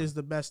 Respect EPA on. is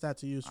the best stat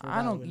to use for. I don't.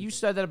 evaluating You things.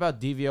 said that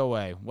about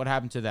DVOA. What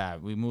happened to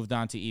that? We moved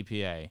on to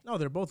EPA. No,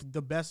 they're both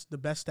the best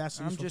stats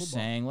to I'm use for just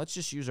football. saying. Let's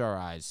just use our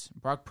eyes.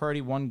 Brock Purdy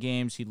won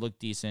games. He looked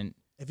decent.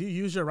 If you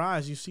use your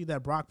eyes, you see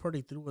that Brock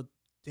Purdy threw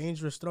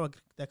dangerous throw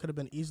that could have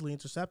been easily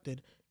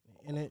intercepted,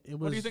 and it was.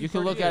 What do you think? You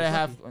can look Purdy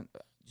at it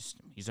is?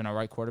 he's an all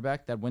right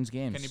quarterback that wins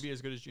games. Can he be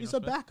as good as Geno He's a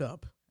Smith?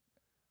 backup.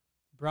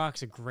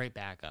 Brock's a great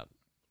backup.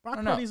 Brock I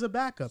don't know. Purdy's a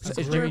backup. He's Is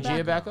a Jimmy great G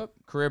a backup?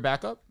 Career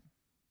backup?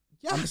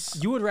 Yes.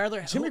 You would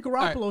rather Jimmy who- all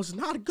right, Garoppolo's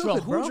not good, Joel,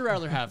 who would bro. you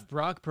rather have,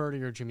 Brock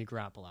Purdy or Jimmy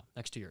Garoppolo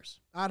next 2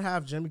 years? I'd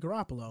have Jimmy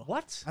Garoppolo.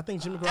 What? I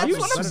think Jimmy Are you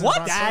Garoppolo's better than what?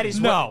 Brock That Purdy. is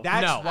No, what-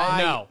 that's no,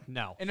 why-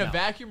 no. In a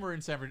vacuum or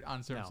in San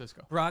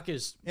Francisco? Brock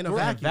is In a We're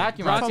in a vacuum.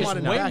 vacuum. I'm Brock talking is about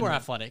in a way vacuum. more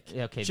athletic.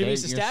 Yeah, okay,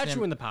 Jimmy's a you're statue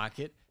saying- in the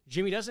pocket.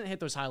 Jimmy doesn't hit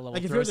those high level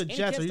Like if you're throws. the and he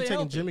Jets, can't are you stay taking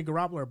healthy. Jimmy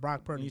Garoppolo or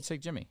Brock Purdy? You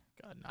take Jimmy.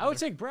 God, I would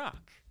take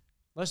Brock.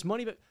 Less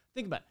money, but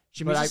think about it.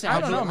 Jimmy's But a I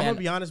statue. don't know, I'm man. gonna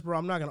be honest, bro.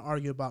 I'm not gonna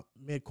argue about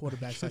mid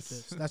quarterbacks like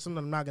this. That's something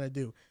I'm not gonna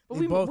do. But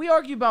They both- we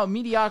argue about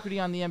mediocrity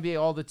on the NBA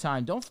all the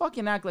time. Don't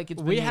fucking act like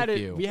it's We beneath had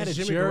you. a It's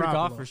Jimmy Jared Garoppolo.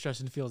 Goff versus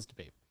Justin Fields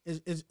debate.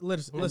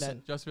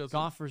 Listen, Just Fields.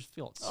 Goff versus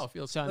Fields. Oh,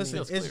 Fields. So, I mean, listen.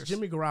 Fields It's clears.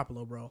 Jimmy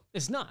Garoppolo, bro.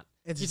 it's not.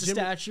 It's He's Jimmy-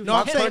 a statue. No,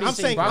 I'm Brock saying, Purdy's I'm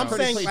saying, Brock I'm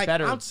Purdy saying, played like,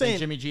 better I'm saying, than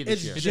Jimmy G this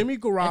it's year. Jimmy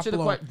Answer the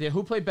Garoppolo question.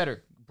 Who played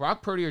better,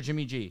 Brock Purdy or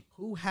Jimmy G?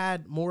 who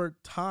had more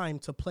time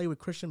to play with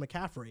Christian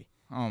McCaffrey.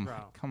 Oh, Bro.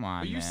 come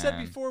on, But you man. said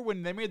before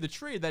when they made the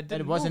trade that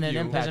didn't it wasn't move an you.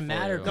 impact. Doesn't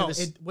matter. for you. No,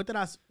 This- what did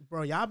I,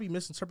 bro? Y'all be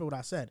misinterpreting what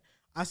I said.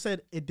 I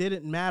said it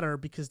didn't matter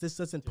because this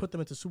doesn't put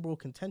them into Super Bowl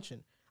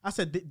contention. I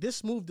said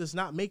this move does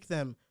not make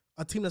them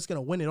a team that's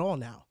gonna win it all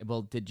now.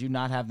 Well, did you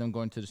not have them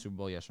going to the Super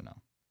Bowl? Yes or no?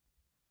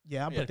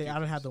 Yeah, Yeah, but I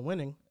didn't have them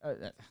winning.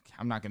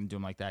 I'm not going to do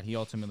him like that. He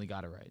ultimately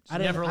got it right. I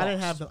didn't Never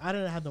have lost. them. I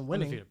didn't have them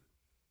winning. Undefeated.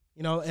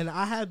 You know, and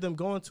I had them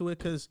going to it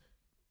because,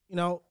 you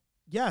know,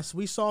 yes,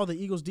 we saw the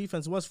Eagles'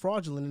 defense was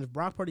fraudulent, and if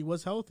Brock Purdy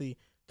was healthy,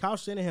 Kyle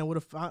Shanahan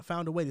would have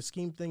found a way to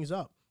scheme things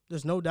up.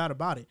 There's no doubt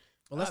about it.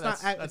 But let's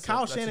not act. that's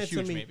Kyle a Shanahan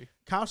huge to me. maybe.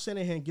 Kyle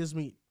Shanahan gets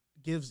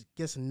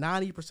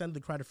 90% of the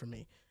credit for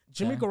me.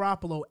 Jimmy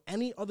Garoppolo,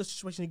 any other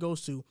situation he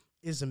goes to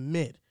is a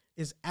mid,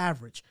 is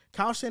average.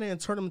 Kyle Shanahan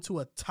turned him into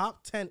a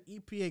top 10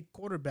 EPA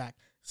quarterback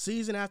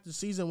season after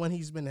season when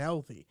he's been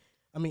healthy.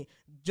 I mean,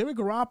 Jimmy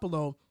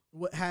Garoppolo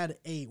had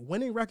a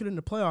winning record in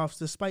the playoffs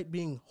despite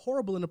being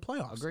horrible in the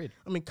playoffs. Agreed.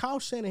 I mean, Kyle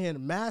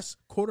Shanahan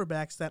masked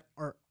quarterbacks that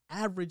are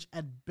average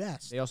at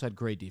best. They also had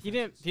great defense.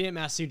 He didn't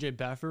mask C.J.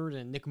 Beathard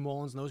and Nick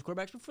Mullins and those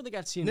quarterbacks before they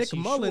got CMC. Nick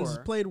Mullins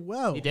sure. played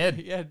well. He did.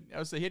 He had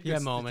good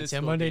had moments.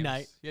 statistical Monday games.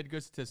 night. He had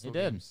good statistical He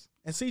did. games.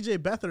 And C.J.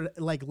 Beathard,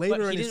 like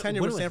later he in his didn't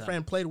tenure win with San with Fran,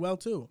 them. played well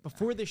too.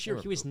 Before this year,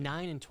 he was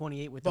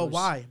 9-28 with But those.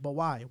 why? But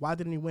why? Why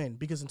didn't he win?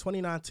 Because in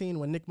 2019,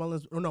 when Nick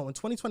Mullins, in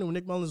 2020 when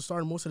Nick Mullins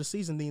started most of the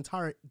season, the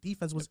entire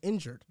defense was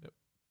injured.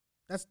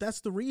 Yep. That's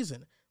the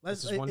reason.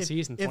 This is one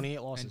season,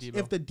 28 losses. Debo.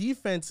 If the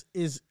defense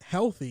is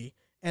healthy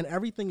and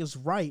everything is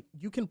right,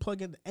 you can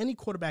plug in any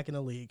quarterback in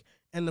the league,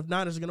 and the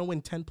Niners are going to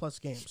win 10-plus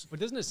games. But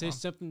doesn't it say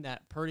something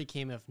that Purdy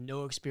came with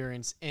no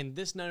experience, and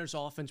this Niners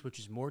offense, which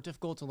is more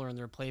difficult to learn,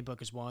 their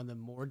playbook is one of the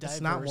more diverse.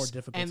 It's not more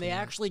difficult and to they learn.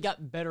 actually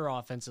got better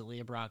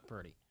offensively at Brock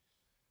Purdy.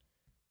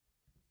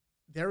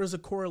 There is a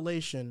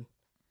correlation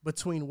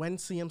between when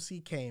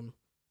CMC came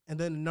and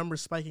then the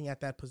numbers spiking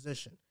at that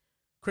position.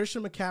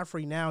 Christian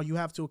McCaffrey, now you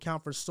have to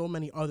account for so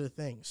many other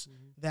things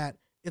that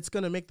it's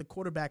going to make the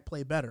quarterback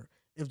play better.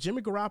 If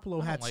Jimmy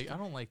Garoppolo I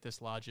don't like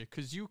this logic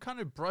because you kind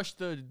of brushed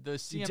the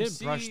CMC. You did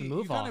brush the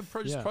move you kind off.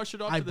 of just Yeah. brushed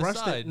it off I to the brushed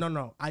side. it.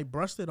 No. I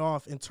brushed it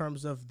off in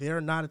terms of they're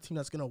not a team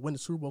that's going to win the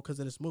Super Bowl because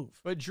of this move.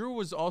 But Drew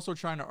was also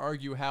trying to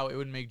argue how it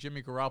would make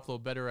Jimmy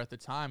Garoppolo better at the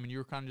time, and you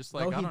were kind of just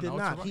like, No, I he don't did know.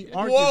 not. It's He wrong.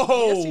 argued-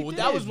 Whoa, Yes, he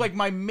that did. was like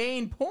my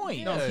main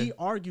point. No, Yeah. he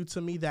argued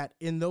to me that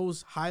in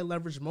those high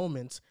leverage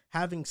moments,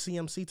 having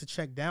CMC to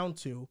check down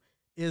to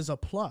is a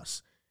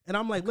plus. And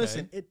I'm like,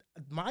 listen,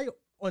 my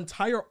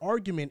entire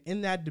argument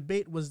in that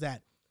debate was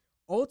that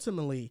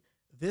ultimately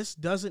this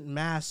doesn't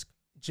mask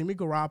Jimmy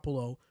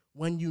Garoppolo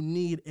when you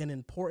need an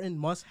important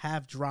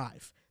must-have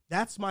drive.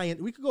 That's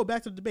we could go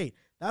back to the debate.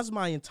 That's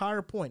my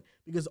entire point.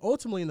 Because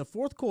ultimately in the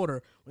fourth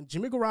quarter, when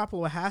Jimmy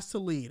Garoppolo has to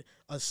lead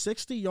a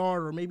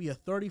 60-yard or maybe a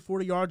 30,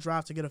 40-yard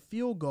drive to get a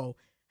field goal,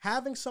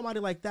 having somebody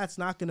like that's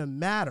not going to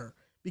matter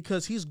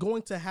because he's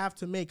going to have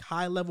to make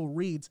high-level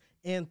reads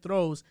and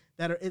throws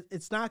that are.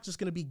 It's not just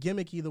going to be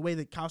gimmicky the way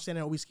that Kyle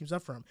Shanahan always keeps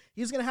up for him.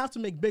 He's going to have to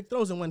make big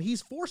throws, and when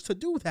he's forced to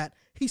do that,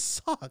 he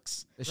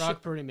sucks.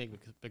 Brock Purdy made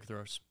big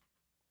throws.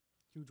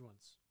 Huge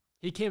ones.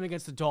 He came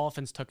against the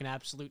Dolphins, took an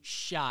absolute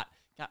shot,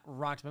 got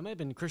rocked. But it might have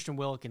been Christian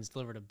Wilkins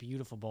delivered a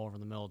beautiful ball over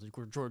the middle to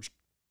George.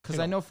 Because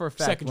I know for a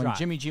fact second when drive.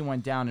 Jimmy G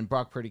went down and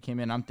Brock Purdy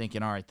came in, I'm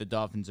thinking, all right, the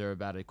Dolphins are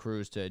about to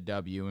cruise to a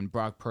W, and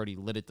Brock Purdy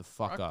lit it the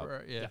fuck up.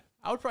 Yeah.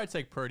 I would probably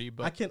take Purdy,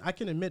 but I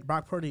can admit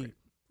Brock Purdy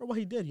for what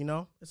he did.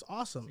 It's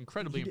awesome.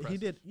 Incredibly He impressive.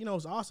 did.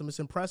 It's awesome. It's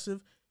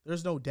impressive.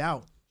 There's no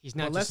doubt. He's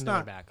not But just let's another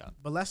not- backup.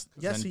 But yes,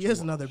 then he is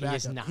another he backup.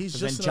 is not. He's But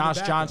just then another Josh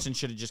backup. Johnson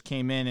should have just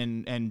came in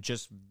and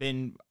just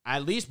been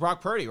at least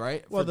Brock Purdy,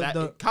 right? Well, For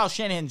that, Kyle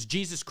Shanahan's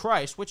Jesus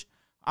Christ, which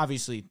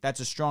obviously that's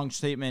a strong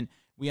statement.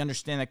 We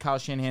understand that Kyle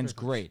Shanahan's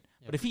great.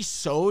 But if he's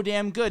so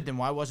damn good, then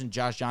why wasn't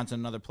Josh Johnson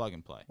another plug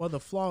and play? Well,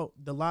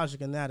 the logic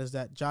in that is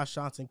that Josh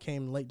Johnson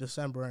came late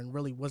December and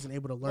really wasn't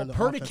able to learn the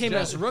Purdy offense. came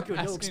as a rookie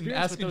with no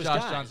experience with those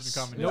Josh guys. Johnson to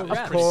come in. No Of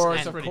reps.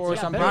 course, And- of course.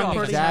 Yeah, I'm Brock being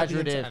Purdy had the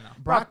exaggerative.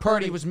 intent. Brock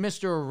Purdy Purdy was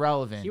Mr.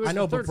 Irrelevant. He was I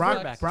know, the but third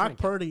quarterback Brock in training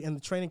camp. Purdy in the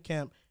training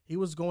camp, he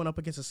was going up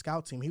against a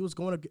scout team. He was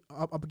going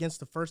up against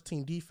the first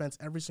team defense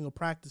every single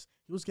practice.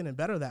 He was getting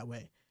better that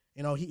way.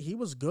 You know, he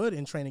was good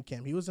in training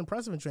camp. He was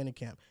impressive in training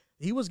camp.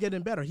 He was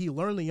getting better. He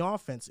learned the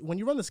offense. When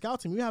you run the scout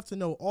team, you have to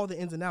know all the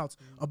ins and outs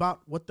about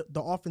what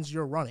the offense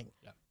you're running.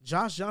 Yeah.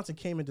 Josh Johnson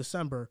came in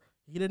December.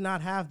 He did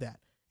not have that.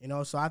 You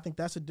know, so I think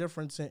that's a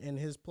difference in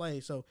his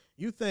play. So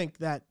you think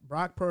that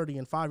Brock Purdy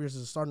in 5 years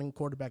is a starting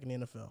quarterback in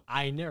the NFL?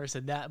 I never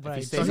said that, but If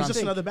he I stays So he's on- just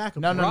think another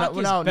backup. No, Brock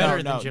is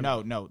better than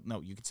Jimmy.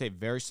 no. You could say it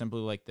very simply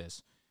like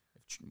this.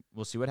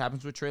 We'll see what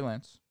happens with Trey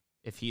Lance,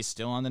 if he's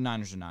still on the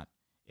Niners or not.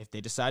 If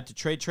they decide to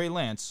trade Trey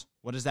Lance,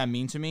 what does that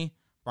mean to me?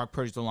 Brock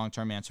Purdy's the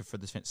long-term answer for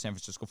the San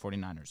Francisco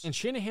 49ers. And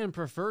Shanahan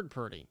preferred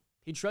Purdy.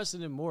 He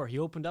trusted him more. He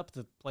opened up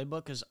the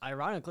playbook because,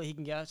 ironically, he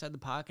can get outside the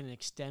pocket and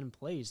extend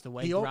plays the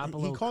way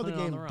Garoppolo he called the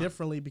couldn't on game run.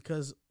 differently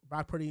because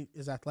Brock Purdy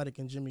is athletic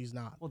and Jimmy's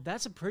not. Well,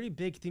 that's a pretty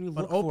big thing to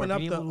But look for. open up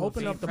being the able to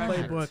open up evade the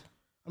pressure. playbook.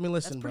 I mean,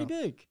 listen, That's pretty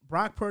bro. big.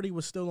 Brock Purdy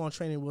was still on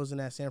training wheels in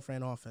that San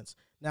Fran offense.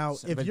 Now,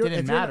 But if it you're didn't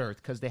if you're not- matter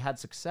because they had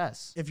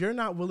success. if you're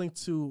not willing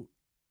to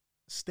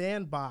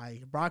stand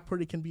by Brock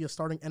Purdy can be a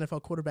starting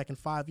NFL quarterback in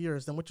 5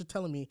 years, then what you're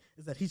telling me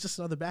is that he's just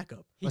another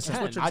backup. He That's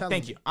can. what you're I telling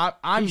thank me. you.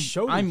 I'm He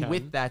showed he can.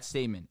 with that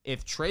statement.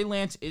 If Trey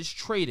Lance is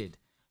traded,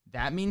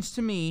 that means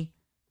to me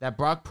that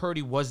Brock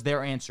Purdy was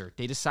their answer.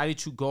 They decided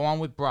to go on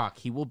with Brock.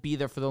 He will be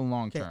there for the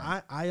long Okay,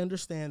 term. I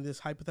understand this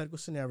hypothetical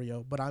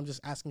scenario, but I'm just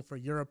asking for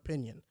your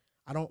opinion.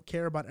 I don't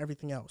care about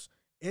everything else.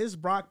 Is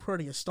Brock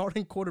Purdy a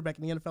starting quarterback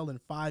in the NFL in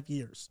 5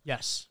 years?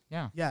 Yes.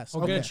 Yeah, Yes.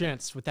 We'll okay. get a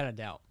chance, without a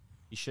doubt.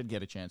 he should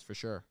get a chance for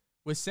sure.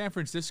 With San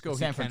Francisco, With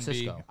he San can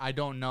Francisco. be. I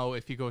don't know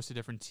if he goes to a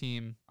different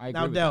team. I agree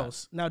Now,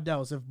 with that.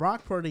 Dels, if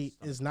Brock Purdy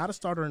is not a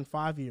starter in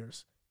 5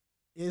 years,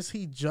 is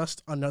he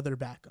just another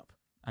backup?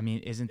 I mean,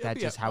 isn't He'll that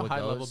be just a how it high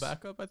level goes?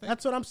 backup, I think.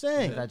 That's what I'm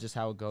saying. Isn't that just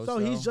how it goes? So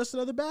he's though? just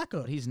another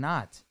backup. But he's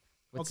not.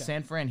 With Okay.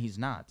 San Fran, he's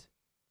not.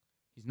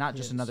 He's not He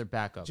just is. another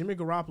backup. Jimmy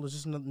Garoppolo is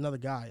just another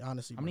guy,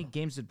 honestly. How many bro.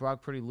 games did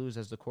Brock Purdy lose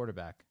as the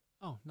quarterback?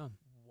 Oh, none.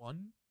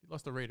 One? He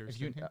lost the Raiders.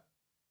 If you- Didn't he?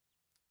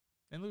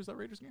 Didn't lose that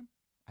Raiders game?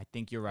 I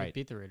think you're They right.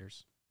 beat the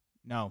Raiders.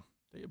 No.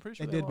 I'm pretty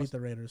They sure did beat lost. the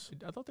Raiders.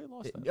 I thought they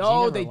lost that.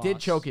 Oh, never they did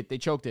lost. choke it. They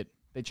choked it.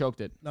 They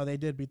choked it. No, they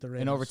did beat the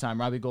Raiders. In overtime,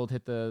 Robbie Gould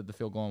hit the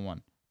field goal and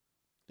won.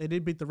 They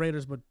did beat the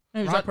Raiders, but He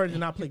was Brock un- Purdy did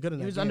not play good in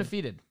that He was game.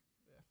 undefeated.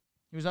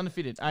 He was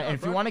undefeated. And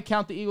if you Brock- want to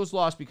count the Eagles'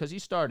 loss because he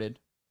started,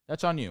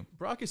 that's on you.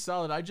 Brock is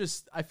solid.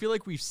 I feel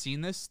like we've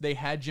seen this. They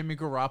had Jimmy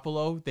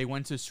Garoppolo. They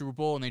went to the Super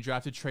Bowl and they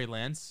drafted Trey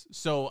Lance.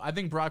 So I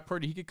think Brock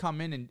Purdy, he could come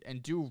in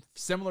and do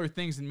similar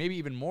things and maybe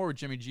even more with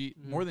Jimmy G,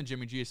 more than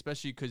Jimmy G,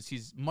 especially because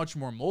he's much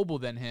more mobile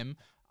than him.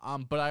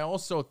 But I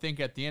also think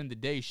at the end of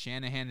the day,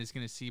 Shanahan is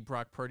going to see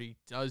Brock Purdy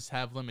does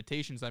have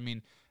limitations. I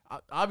mean,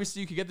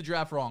 obviously you could get the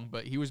draft wrong,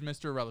 but he was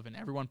Mr. Irrelevant.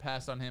 Everyone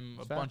passed on him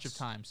a bunch of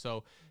times.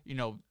 So, you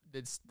know,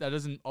 that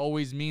doesn't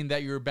always mean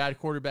that you're a bad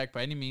quarterback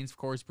by any means. Of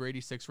course,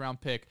 Brady 6th-round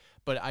pick.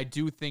 But I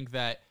do think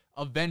that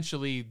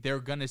eventually they're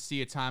going to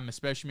see a time,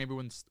 especially maybe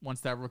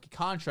once that rookie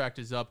contract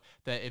is up,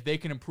 that if they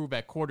can improve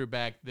at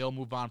quarterback, they'll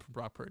move on from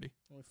Brock Purdy.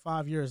 In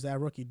 5 years, that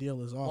rookie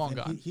deal is off. Long And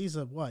gone. he's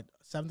a,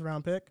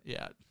 7th-round pick?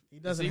 Yeah. He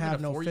doesn't even have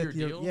a no 4-year 5th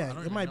year. deal? I Yeah, don't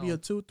it even might be know. a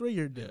 2-3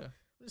 year deal. Yeah.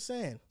 I'm just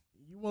saying.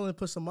 You willing to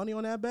put some money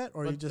on that bet,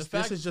 or But you the just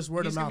fact this is just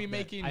word of he's mouth? gonna be bet?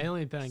 making I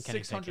only bet on Kenny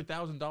Pickett.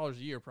 $600,000 a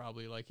year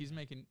probably. Like he's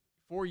making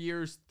 4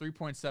 years,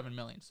 $3.7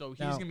 million. So he's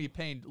Now- gonna be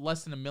paying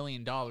less than $1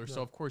 million.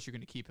 So of course you're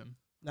gonna keep him.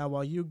 Now,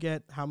 while you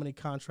get how many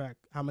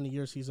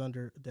years he's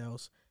under,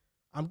 Dels,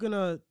 I'm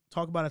gonna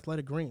talk about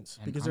Athletic Greens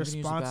And because I'm they're gonna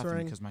use the bathroom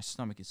sponsoring because my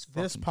stomach is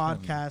this fucking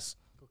killing me. podcast.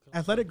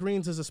 Athletic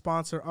Greens is a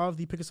sponsor of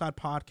the Pick a Side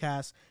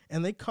podcast,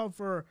 and they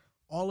cover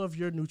all of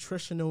your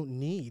nutritional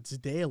needs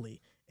daily.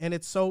 And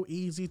it's so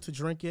easy to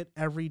drink it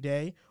every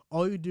day.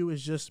 All you do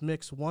is just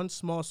mix 1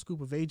 small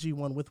scoop of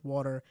AG1 with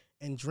water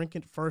and drink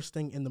it first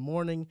thing in the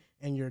morning,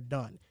 and you're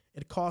done.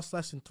 It costs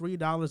less than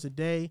 $3 a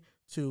day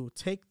to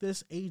take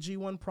this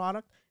AG1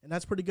 product, and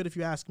that's pretty good if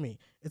you ask me.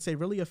 It's a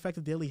really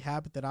effective daily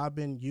habit that I've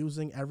been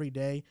using every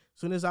day.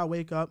 As soon as I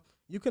wake up,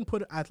 you can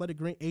put Athletic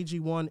Green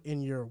AG1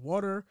 in your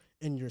water,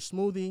 in your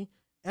smoothie,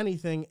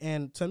 anything.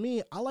 And to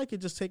me, I like it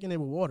just taking it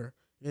with water.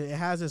 It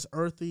has this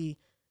earthy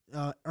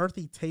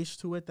taste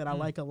to it that I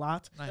like a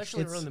lot.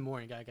 Especially It's- early in the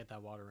morning, gotta get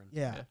that water in.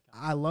 Yeah,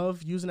 I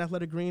love using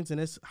Athletic Greens, and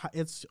it's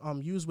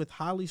used with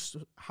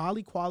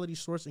highly quality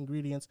source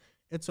ingredients.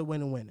 It's a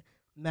win-win.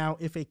 Now,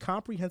 if a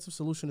comprehensive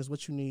solution is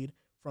what you need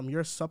from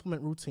your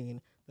supplement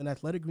routine, then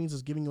Athletic Greens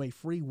is giving you a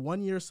free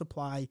 1-year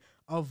supply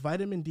of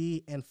vitamin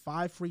D and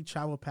 5 free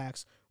travel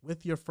packs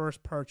with your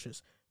first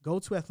purchase. Go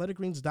to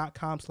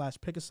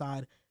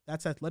athleticgreens.com/pickaside.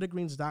 That's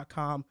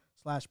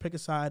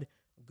athleticgreens.com/pickaside.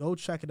 Go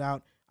check it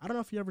out. I don't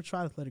know if you ever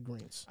tried Athletic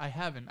Greens. I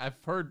haven't. I've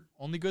heard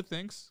only good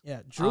things.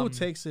 Yeah, Drew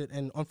takes it,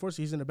 and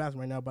unfortunately he's in the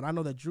bathroom right now, but I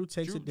know that Drew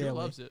takes it daily. Drew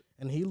loves it.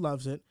 And he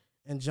loves it.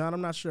 And John,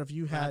 I'm not sure if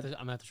you had. I'm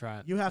gonna have to try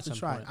it. You have at to some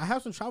try it. point. I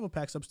have some travel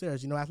packs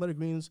upstairs. Athletic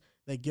Greens,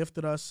 they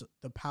gifted us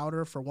the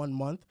powder for 1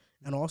 month,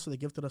 and also they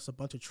gifted us a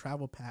bunch of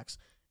travel packs.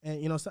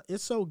 And,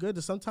 it's so good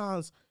that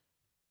sometimes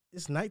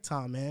it's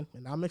nighttime, man,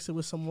 and I mix it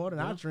with some water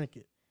and I drink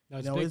it. No,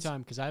 it's big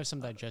time because I have some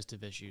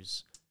digestive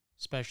issues,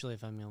 especially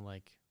if I'm in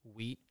like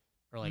wheat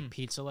or like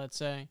pizza, let's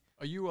say.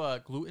 Are you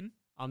gluten?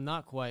 I'm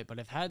not quite, but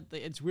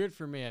it's weird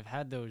for me. I've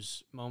had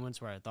those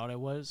moments where I thought I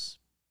was,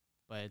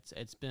 but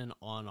it's been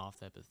on-off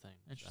type of thing.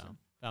 Interesting.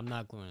 So I'm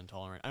not gluten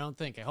intolerant. I don't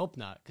think. I hope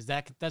not, because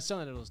that's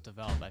something that'll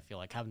develop. I feel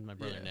like having my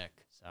brother Nick,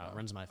 so it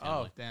runs my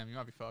family. Oh, damn, you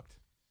might be fucked.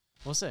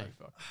 We'll see.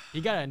 Fucked.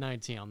 He got it at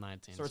 19. I'm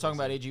 19. So we're talking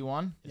about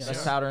AG1, Yes,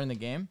 best sir. powder in the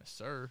game. Yes,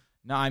 sir.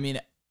 No, I mean,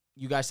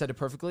 you guys said it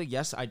perfectly.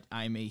 Yes,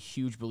 I'm a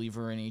huge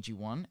believer in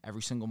AG1.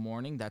 Every single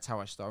morning, that's how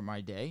I start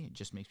my day. It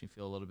just makes me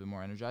feel a little bit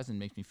more energized and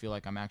makes me feel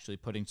like I'm actually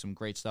putting some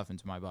great stuff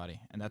into my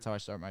body. And that's how I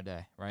start my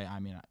day, right? I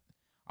mean,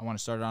 I want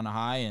to start it on a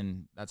high,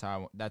 and that's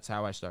how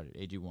I started,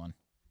 AG1.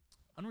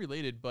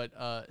 Unrelated, but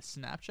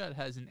Snapchat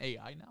has an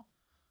AI now.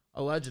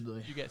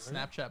 Allegedly. You get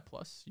Snapchat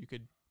Plus. You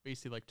could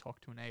basically like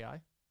talk to an AI.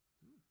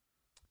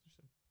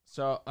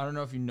 So I don't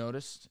know if you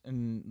noticed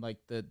in like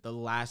the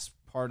last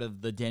part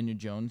of the Daniel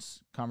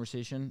Jones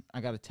conversation,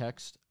 I got a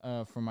text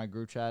from my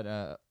group chat,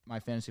 my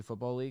fantasy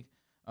football league.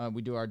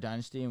 We do our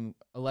dynasty, and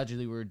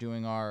allegedly we were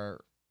doing our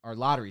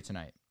lottery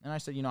tonight. And I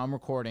said, I'm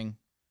recording.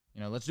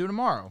 Let's do it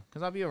tomorrow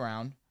because I'll be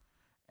around.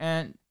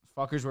 And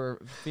fuckers were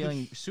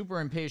feeling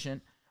super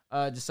impatient.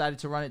 Decided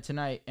to run it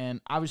tonight, and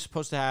I was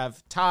supposed to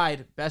have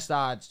tied best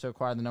odds to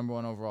acquire the number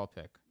 1 overall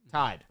pick.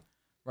 Tied,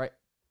 right?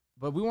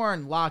 But we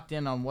weren't locked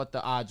in on what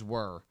the odds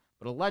were.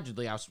 But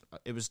allegedly,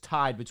 it was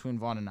tied between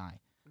Vaughn and I.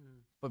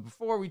 But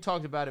before we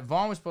talked about it,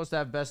 Vaughn was supposed to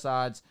have best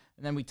odds,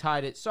 and then we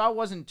tied it. So I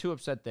wasn't too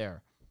upset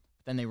there.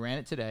 But then they ran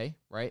it today,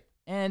 right?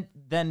 And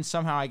then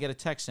somehow I get a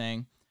text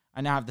saying I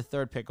now have the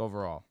 3rd pick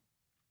overall,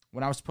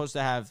 when I was supposed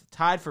to have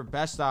tied for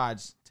best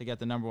odds to get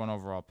the number 1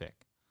 overall pick.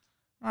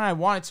 I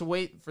wanted to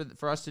wait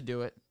for us to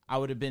do it. I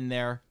would have been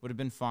there, would have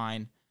been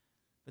fine.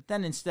 But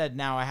then instead,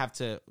 now I have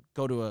to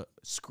go to a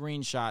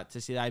screenshot to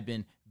see that I've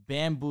been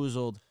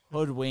bamboozled,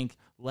 hoodwinked,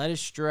 led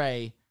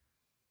astray.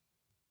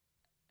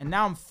 And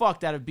now I'm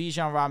fucked out of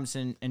Bijan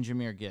Robinson and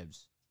Jahmyr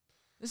Gibbs.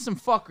 This is some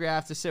fuckery I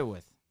have to sit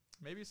with.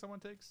 Maybe someone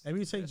takes. Maybe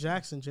you take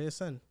Jackson,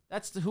 JSN.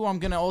 That's who I'm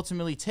going to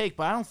ultimately take,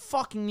 but I don't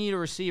fucking need a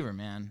receiver,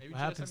 man. Maybe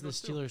What happens JSN to the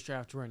goes too. Steelers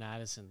draft Jordan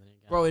Addison? Then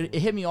Bro, it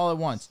hit me all at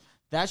once.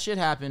 That shit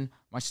happened.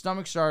 My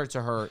stomach started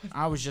to hurt.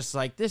 I was just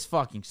like, this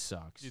fucking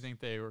sucks. Do you think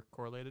they were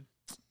correlated?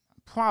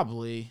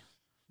 Probably.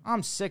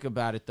 I'm sick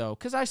about it, though,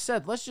 because I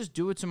said, let's just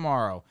do it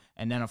tomorrow.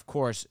 And then, of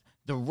course,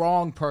 the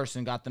wrong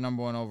person got the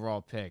number 1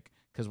 overall pick.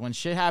 Because when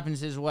shit happens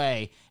his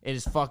way, it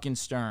is fucking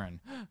stern.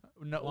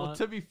 No. Well,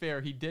 to be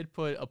fair, he did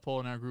put a poll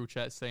in our group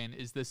chat saying,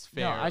 "Is this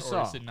fair?" No, I or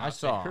saw. Is it not I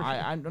saw. fair?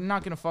 I'm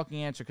not going to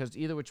fucking answer because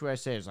either which way I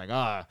say it, it's like,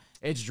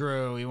 it's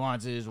Drew. He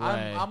wants it his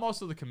way. I'm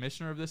also the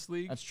commissioner of this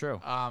league. That's true.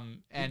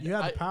 And You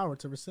have the power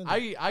to rescind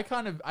it.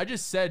 I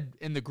just said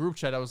in the group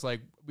chat, I was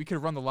like, we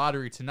could run the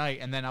lottery tonight,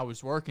 and then I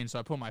was working, so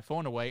I put my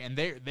phone away, and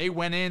they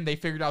went in, they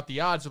figured out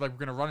the odds, they're like,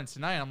 we're gonna run it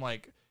tonight. I'm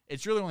like,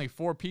 it's really only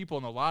 4 people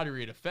in the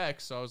lottery it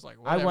affects, so I was like,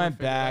 whatever, I went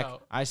figure it back.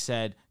 out. I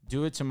said,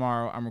 do it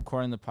tomorrow. I'm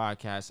recording the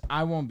podcast.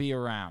 I won't be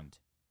around.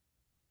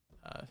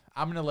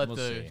 I'm gonna let We'll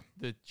see.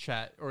 the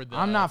chat or the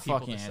I'm not people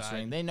fucking decide.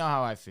 answering. They know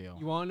how I feel.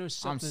 You want to know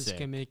something that's sick.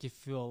 going to make you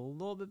feel a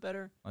little bit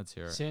better? Let's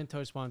hear it.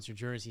 Santos wants your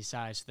jersey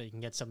size so that you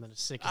can get something as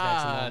sick as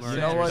that. Ah, You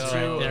know what, Santos.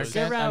 too? There.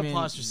 San- Good round I of mean,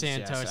 applause for yes,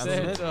 Santos.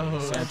 absolutely.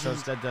 Santos.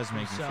 Santos, that does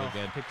make me feel So,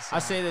 good. pick a I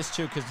side. say this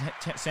too because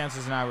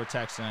Santos and I were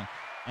texting,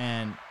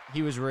 and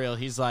he was real.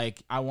 He's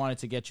like, I wanted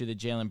to get you the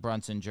Jalen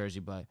Brunson jersey,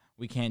 but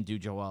we can't do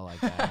Joel like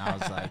that. And I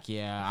was like,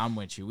 yeah, I'm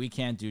with you. We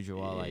can't do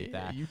Joel like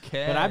that. You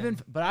can.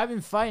 But I've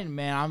been fighting,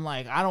 man. I'm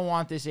like, I don't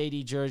want this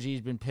AD jersey.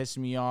 He's been pissing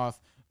me off.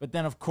 But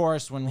then, of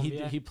course, when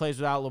he plays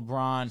without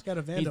LeBron, got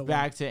a he's Vando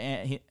back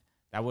to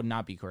that would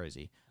not be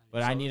crazy.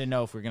 But I need to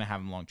know if we're gonna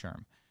have him long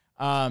term.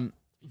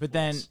 But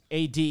then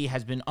AD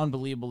has been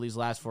unbelievable these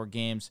last 4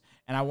 games,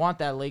 and I want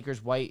that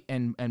Lakers white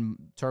and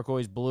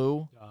turquoise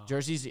blue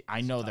jerseys.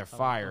 I know they're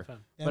fire.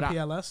 But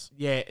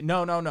MPLS?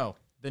 No.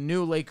 The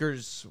new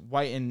Lakers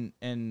white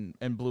and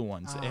blue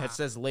ones. It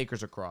says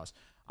Lakers across.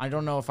 I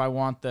don't know if I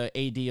want the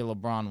AD or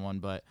LeBron one,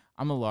 but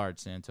I'm a large,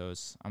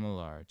 Santos. I'm a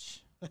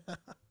large. I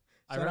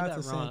Shout read out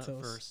that to wrong at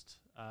Santos. first.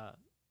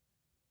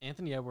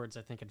 Anthony Edwards,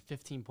 I think, had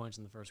 15 points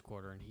in the first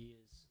quarter, and he's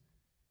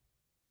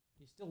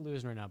still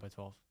losing right now by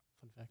 12.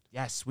 Fun fact.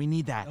 Yes, we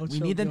need that. Ocho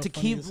We need them Bill to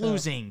funny keep as hell.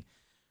 losing.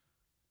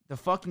 The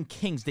fucking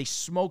Kings, they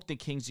smoked the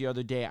Kings the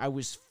other day. I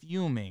was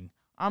fuming.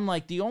 I'm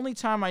like, the only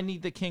time I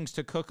need the Kings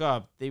to cook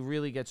up, they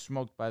really get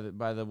smoked by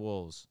the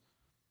Wolves.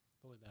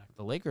 Fully back.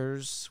 The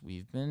Lakers,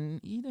 we've been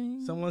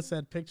eating. Someone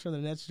said picture of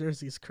the Nets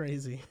jersey is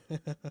crazy.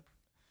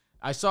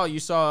 You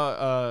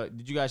saw,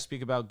 did you guys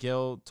speak about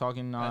Gil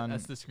talking on?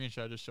 That's the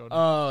screenshot I just showed.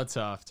 Oh,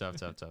 tough.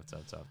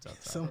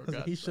 Someone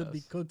said he should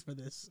be cooked for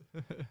this.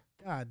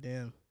 God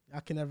damn. I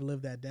can never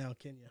live that down,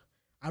 can you?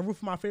 I root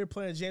for my favorite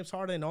player, James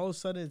Harden, and all of a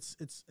sudden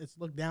it's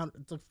looked down.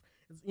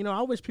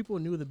 I wish people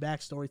knew the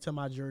backstory to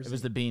my jersey. It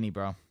was the beanie,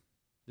 bro.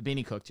 The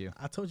beanie cooked you.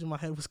 I told you my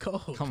head was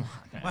cold. Come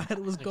on. My head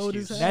was cold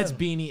as hell. That's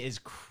beanie is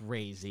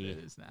crazy. It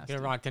is nasty.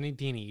 Gonna rock any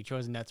beanie. You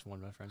chose Nets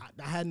one, my friend.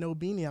 I had no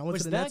beanie. I went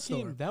Was to the that Nets game?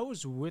 store. That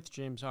was with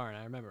James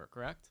Harden. I remember,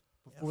 correct?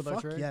 Before the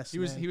Fuck trade? yes, He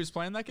was man.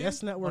 playing that game.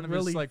 Yes Network One of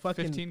really his, like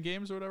fucking 15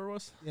 games or whatever it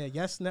was. Yeah,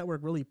 Yes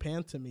Network really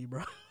panned to me,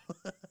 bro.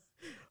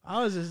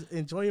 I was just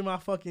enjoying my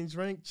fucking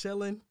drink,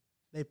 chilling.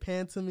 They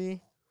panned to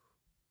me.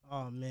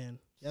 Oh man,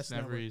 Yes It's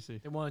never Network. easy.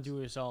 They want to do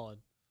you a solid.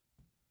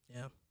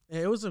 Yeah,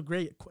 it was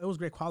great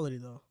quality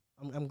though.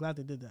 I'm glad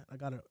they did that. I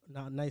got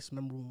a nice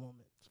memorable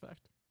moment.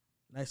 Respect.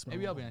 Nice.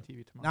 Maybe I'll be memorable on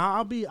TV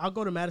tomorrow. Now I'll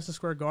go to Madison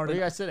Square Where are Garden.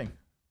 you guys sitting?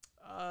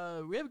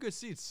 We have good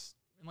seats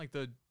in like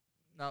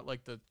not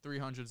like the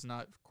 300s,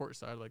 not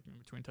courtside, like in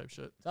between type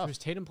shit. Tough. Was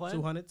Tatum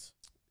playing? 200s.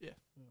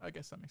 I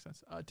guess that makes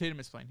sense. Tatum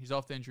is playing. He's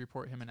off the injury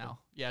report. Him and Al.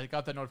 Yeah, I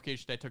got that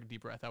notification. I took a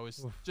deep breath. I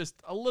was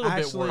just a little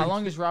bit Actually- worried. How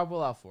long is Rob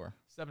Will out for?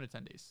 7 to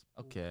 10 days.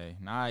 Okay,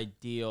 not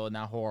ideal,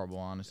 not horrible,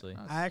 honestly.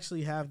 I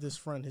actually have this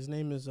friend. His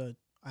name is on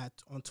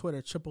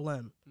Twitter Triple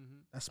M.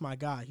 That's my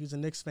guy. He's a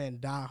Knicks fan,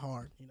 die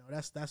hard.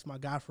 That's my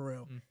guy for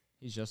real.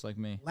 He's just like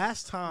me.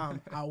 Last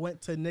time I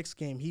went to a Knicks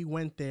game, he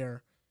went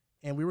there,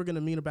 and we were gonna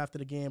meet up after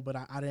the game, but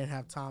I didn't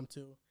have time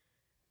to.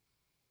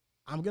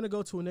 I'm gonna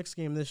go to a Knicks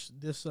game this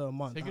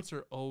month. Tickets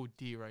are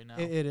OD right now.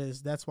 It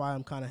is. That's why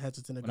I'm kind of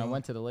hesitant to When go. I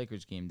went to the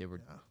Lakers game, they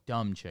were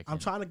dumb chicken. I'm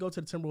trying to go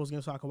to the Timberwolves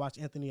game so I can watch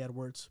Anthony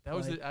Edwards. That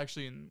was play.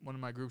 actually in one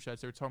of my group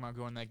chats. They were talking about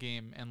going to that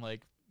game, and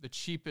like the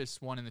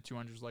cheapest one in the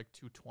 200s was like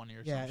 220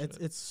 or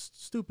something. It's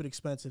stupid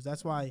expensive.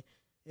 That's why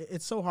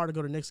it's so hard to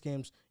go to Knicks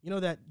games. You know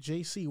that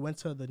JC went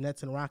to the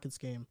Nets and Rockets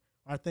game.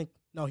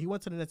 He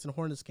went to the Nets and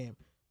Hornets game.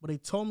 But he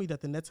told me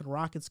that the Nets and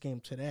Rockets game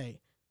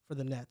today for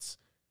the Nets,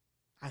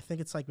 I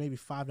think it's like maybe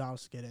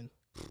 $5 to get in.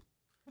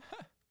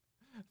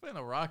 Playing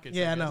the Rockets.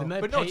 Yeah, I I guess.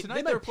 know. But no,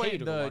 tonight they're playing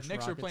to the watch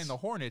Knicks are Rockets, playing the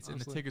Hornets, and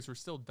the honestly. tickets were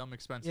still dumb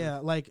expensive. Yeah,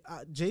 like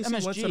JC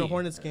went to the MSG.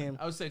 Hornets game.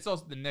 I would say it's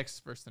also the Knicks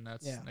versus the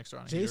Nets. Yeah, Next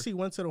round. Here. JC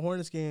went to the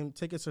Hornets game.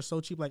 Tickets are so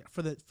cheap. Like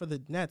for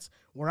the Nets,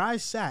 where I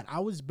sat, I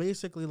was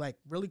basically like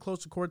really close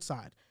to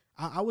courtside.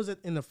 I was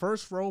in the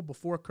first row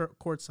before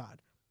courtside.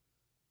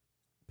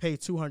 Paid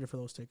 $200 for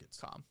those tickets.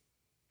 Calm.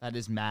 That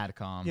is mad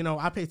calm.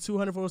 I paid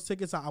 $200 for those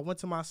tickets. I went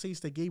to my seats.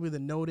 They gave me the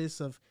notice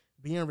of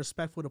being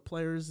respectful to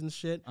players and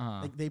shit.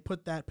 They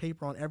put that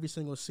paper on every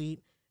single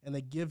seat, and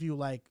they give you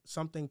like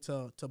something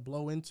to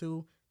blow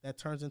into that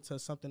turns into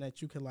something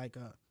that you can like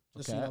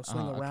swing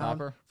a around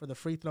clapper? for the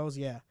free throws.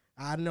 Yeah,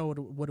 I don't know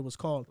what it was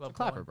called. Love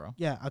Clapper, blowing. bro.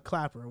 Yeah, a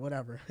clapper,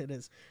 whatever it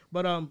is.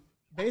 But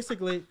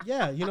basically,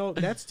 yeah,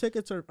 Nets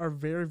tickets are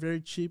very, very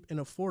cheap and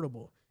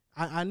affordable.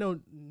 I know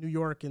New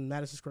York and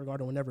Madison Square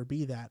Garden will never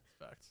be that.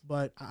 Facts.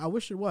 But I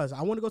wish it was.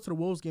 I want to go to the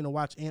Wolves game to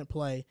watch Ant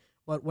play.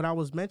 But what I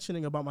was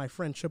mentioning about my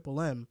friend Triple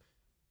M,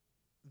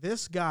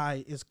 this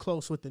guy is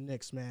close with the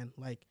Knicks, man.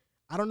 Like,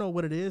 I don't know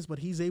what it is, but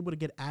he's able to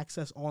get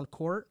access on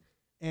court.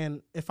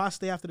 And if I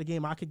stay after the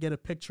game, I could get a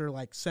picture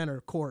like center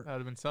court That would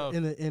have been tough.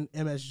 in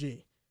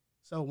MSG.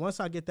 So once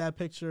I get that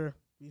picture,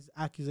 these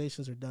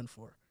accusations are done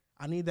for.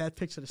 I need that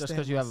picture to Just stand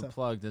because you have a myself.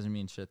 plug doesn't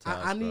mean shit to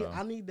us, I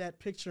need bro. that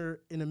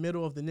picture in the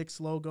middle of the Knicks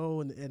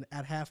logo and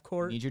at half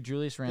court. You need your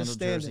Julius Randle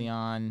standing. jersey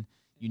on.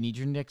 You need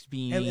your Knicks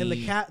beanie. And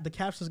the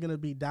caption's gonna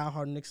be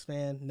diehard Knicks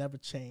fan, never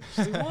change.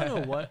 You want to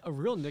know what? A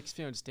real Knicks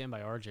fan would stand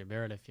by RJ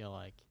Barrett, I feel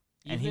like.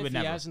 And Even he if would he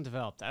never. hasn't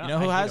developed. You know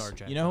who I hate has?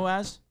 RJ. You know who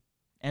has?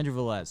 Andrew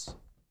Velez.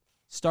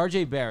 Star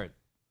J Barrett.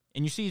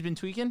 And you see he's been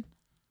tweaking?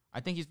 I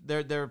think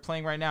they're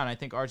playing right now, and I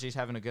think RJ's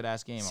having a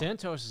good-ass game.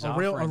 Santos is a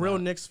real offering that.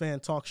 Knicks fan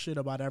talks shit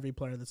about every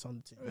player that's on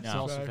the team. That's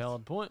also a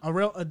valid point.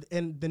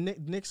 And the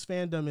Knicks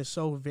fandom is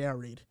so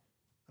varied.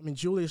 I mean,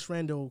 Julius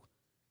Randle.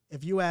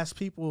 If you ask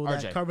people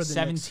RJ, that cover the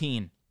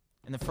 17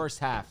 in the first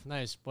half.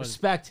 Nice. What,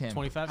 Respect him.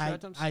 25 Knicks, shot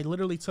attempts? I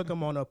literally took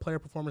him on a player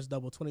performance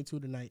double, 22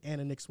 tonight, and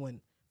the Knicks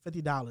win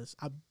 $50.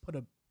 I put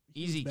a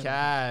huge Easy bet on it.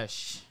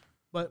 cash.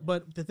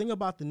 But the thing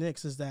about the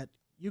Knicks is that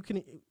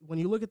when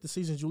you look at the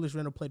season Julius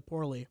Randle played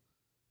poorly.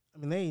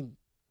 I mean,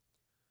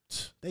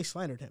 they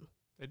slandered him.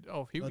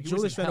 He was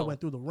Julius in Randle hell. went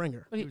through the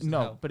ringer,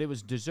 But it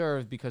was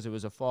deserved because it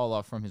was a fall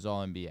off from his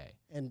All NBA.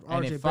 and And RJ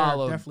it Barrett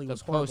followed definitely the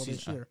was horrible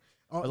this postseason. year.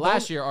 But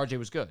last year, RJ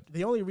was good.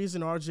 The only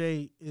reason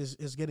RJ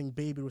is getting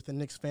babied with the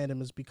Knicks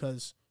fandom is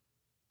because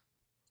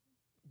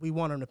we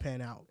want him to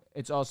pan out.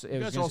 It's also You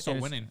guys are also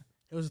winning.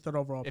 It was a third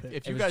overall pick. If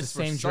It you was guys the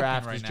were same sucking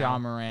draft right as now,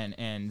 John Morant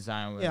and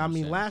Zion Yeah, I mean,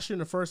 Williamson. last year in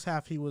the first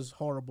half he was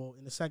horrible.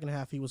 In the second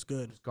half he was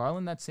good.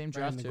 Garland that same Right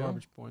in draft the too.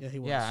 garbage point. Yeah, he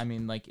was. Yeah, I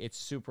mean, like it's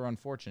super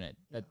unfortunate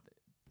that.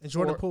 And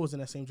Jordan or- Poole was in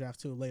that same draft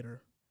too.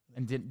 Later,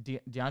 And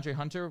DeAndre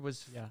Hunter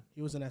was Yeah.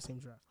 he was in that same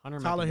draft. Hunter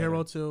might Tyler be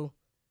Hero better. too.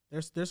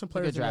 There's some a good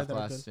players in there draft that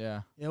are class. good.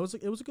 Yeah, Yeah,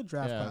 it was a good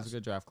draft yeah, class. it was a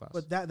good draft class.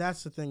 But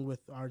that's the thing with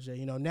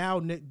RJ.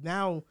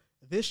 Now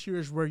this year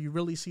is where you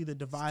really see the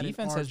divide. His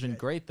defense in has RJ. been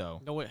great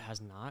though. No, it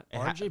has not. It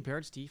ha- RJ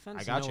Barrett's defense?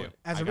 I got No, you. it-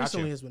 As I of got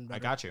recently you. has been better. I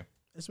got you.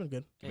 It's been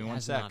good. Give me It one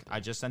has sec. not been. I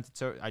just sent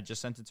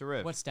it to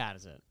Riv. What stat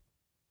is it?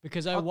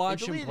 Because I Fuck, they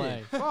watched him deleted play.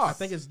 it. Fuck. I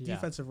think it's Yeah.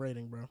 defensive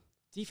rating, bro.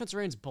 defensive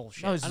rating's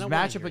bullshit. No, this I is don't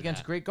wanna matchup hear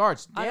against that. great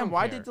guards. I Damn, don't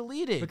why care. did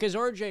delete it? Because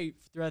RJ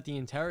throughout the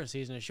entire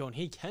season has shown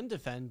he can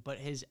defend, but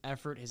his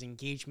effort, his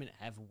engagement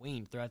have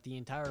waned throughout the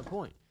entire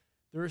point.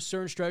 There are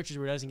certain stretches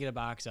where he doesn't get a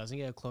box out, doesn't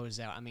get a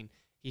closeout. I mean,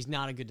 he's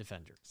not a good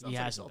defender. He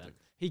hasn't been.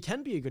 He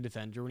can be a good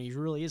defender when he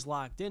really is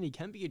locked in. He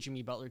can be a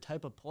Jimmy Butler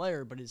type of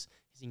player, but his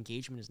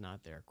engagement is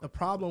not there. The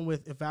problem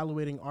with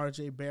evaluating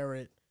RJ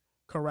Barrett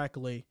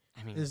correctly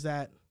is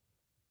that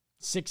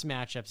 6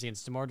 matchups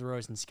against DeMar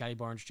DeRozan, Scotty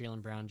Barnes,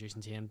 Jaylen Brown,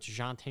 Jason Tatum,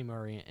 DeJounte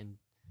Murray, and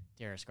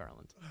Darius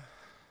Garland.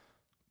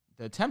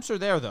 The attempts are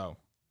there, though.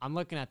 I'm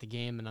looking at the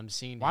game, and I'm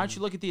seeing Why don't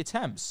you look at the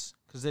attempts?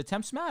 Because the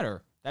attempts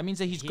matter. That means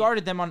that he's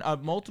guarded them on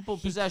multiple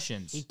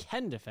possessions. He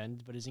can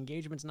defend, but his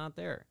engagement's not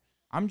there.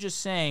 I'm just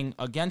saying,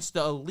 against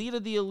the elite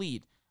of the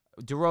elite,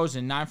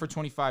 DeRozan, 9 for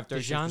 25,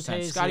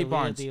 36%. Scotty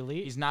Barnes,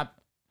 he's not.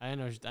 I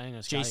know.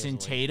 Jason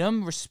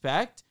Tatum,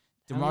 respect.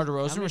 DeMar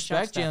DeRozan,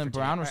 respect. Jaylen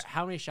Brown,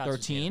 how many shots?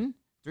 13.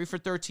 3 for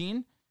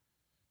 13.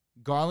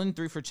 Garland,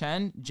 3 for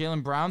 10.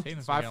 Jaylen Brown,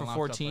 Tatum's 5 getting for locked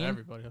up by 14.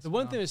 everybody. The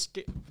one thing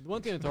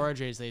with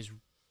RJ is that he's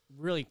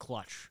really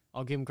clutch.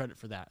 I'll give him credit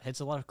for that. Hits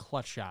a lot of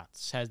clutch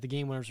shots. Has the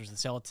game winners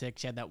versus the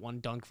Celtics. He had that one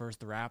dunk versus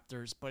the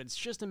Raptors. But it's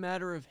just a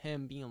matter of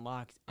him being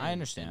locked in. I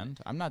understand.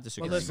 I'm not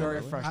disagreeing. Well, listen,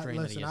 Very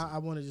frustrating that he I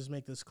want to just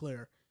make this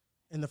clear.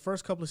 In the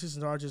first couple of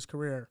seasons of RJ's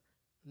career,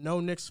 no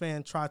Knicks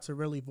fan tried to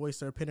really voice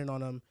their opinion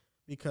on him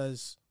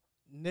because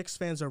Knicks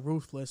fans are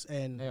ruthless,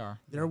 and They are.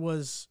 there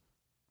was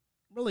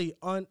really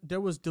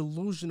there was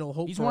delusional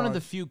hope. He's for one of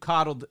the few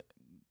coddled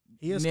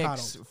he is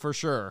Knicks coddled. for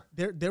sure.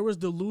 There was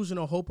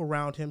delusional hope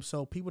around him,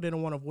 so people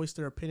didn't want to voice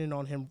their opinion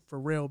on him for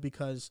real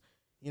because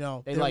They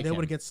they him.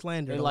 would get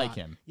slandered. They a like lot.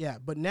 him. Yeah,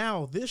 but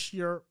now this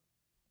year,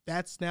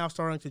 that's now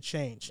starting to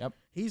change. Yep.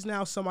 He's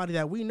now somebody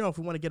that we know if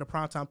we want to get a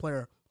primetime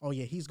player. Oh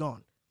yeah, he's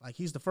gone. Like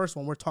he's the first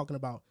one we're talking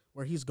about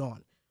where he's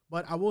gone.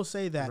 But I will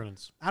say that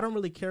I don't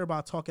really care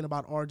about talking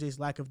about RJ's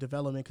lack of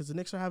development because the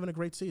Knicks are having a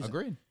great season.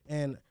 Agreed.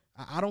 And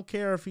I don't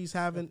care if he's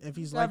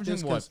like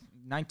this. What,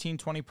 19,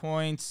 20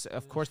 points.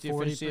 Of course, the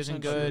efficiency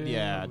isn't good.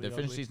 Yeah, the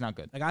efficiency's not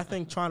good. Like I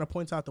think trying to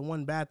point out the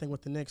one bad thing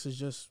with the Knicks is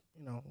just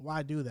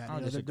why do that? I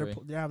don't disagree.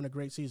 They're having a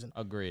great season.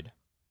 Agreed.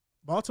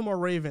 Baltimore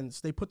Ravens,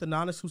 they put the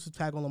non-exclusive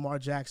tag on Lamar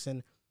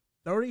Jackson,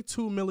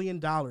 $32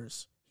 million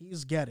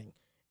he's getting.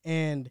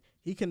 And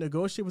he can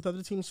negotiate with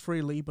other teams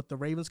freely, but the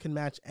Ravens can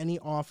match any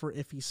offer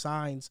if he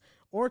signs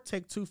or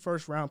take 2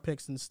 first-round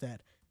picks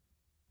instead.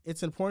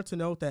 It's important to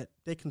note that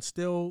they can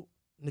still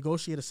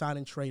negotiate a sign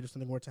and trade if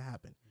something were to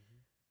happen.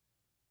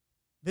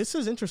 This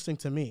is interesting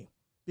to me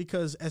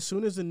because as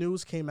soon as the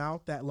news came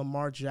out that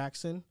Lamar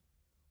Jackson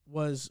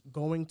was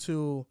going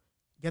to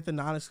get the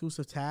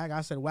non-exclusive tag,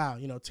 I said, wow,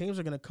 teams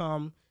are going to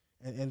come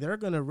and they're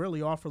going to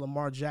really offer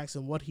Lamar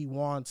Jackson what he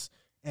wants,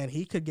 and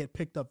he could get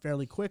picked up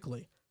fairly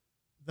quickly.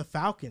 The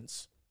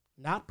Falcons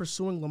not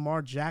pursuing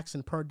Lamar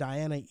Jackson per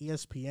Diana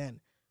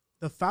ESPN.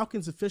 The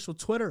Falcons official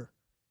Twitter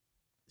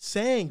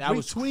saying,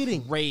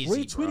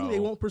 retweeting they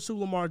won't pursue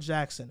Lamar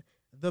Jackson.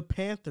 The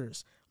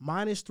Panthers,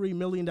 minus $3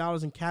 million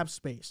in cap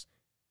space.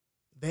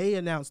 They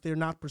announced they're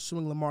not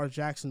pursuing Lamar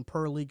Jackson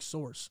per league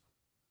source.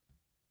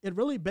 It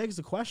really begs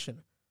the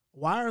question,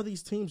 why are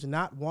these teams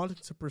not wanting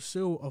to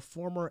pursue a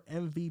former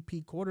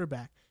MVP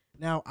quarterback?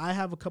 Now, I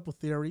have a couple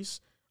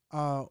theories.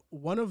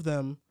 One of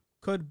them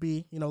could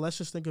be, let's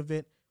just think of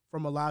it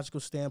from a logical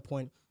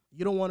standpoint.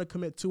 You don't want to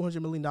commit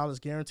 $200 million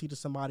guaranteed to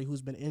somebody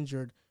who's been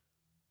injured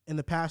in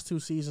the past 2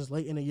 seasons,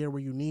 late in a year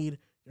where you need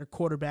your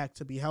quarterback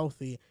to be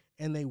healthy,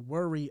 and they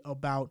worry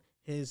about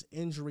his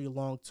injury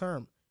long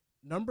term.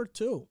 Number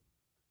 2,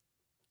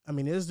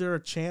 is there a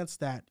chance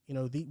that,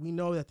 we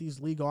know that these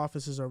league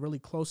offices are really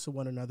close to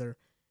one another.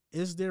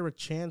 Is there a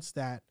chance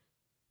that,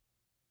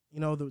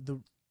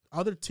 the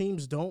other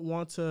teams don't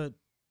want to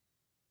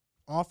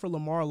offer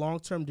Lamar a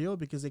long-term deal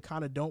because they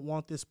kind of don't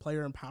want this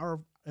player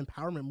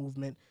empowerment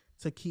movement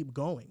to keep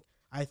going?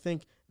 I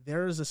think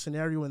there is a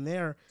scenario in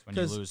there. That's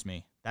when you lose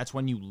me. That's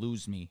when you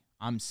lose me.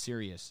 I'm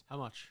serious. How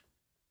much?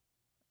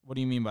 What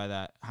do you mean by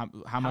that?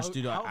 How much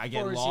do I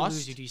get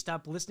lost? Do you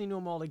stop listening to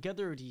him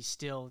altogether, or do you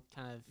still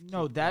kind of...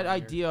 No, that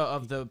idea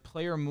of the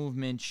player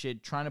movement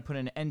shit, trying to put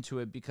an end to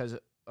it because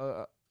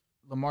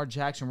Lamar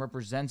Jackson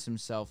represents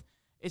himself,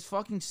 is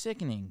fucking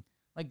sickening.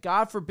 Like,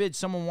 God forbid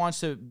someone wants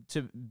to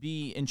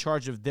be in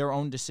charge of their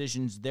own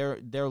decisions,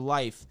 their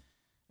life.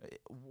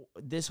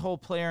 This whole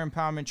player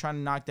empowerment, trying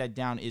to knock that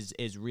down,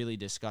 is really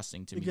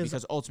disgusting to me.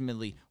 Because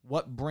ultimately,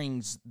 what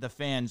brings the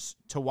fans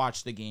to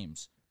watch the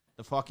games?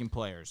 The fucking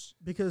players.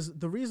 Because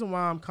the reason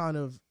why I'm kind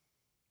of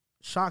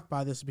shocked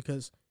by this is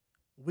because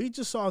we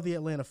just saw the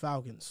Atlanta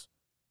Falcons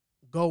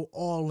go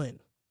all in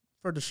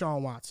for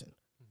Deshaun Watson.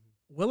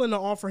 Willing to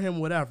offer him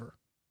whatever.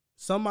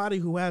 Somebody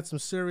who had some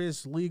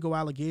serious legal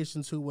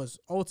allegations who was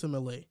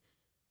ultimately,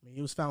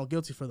 he was found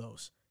guilty for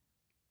those.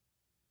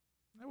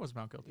 He wasn't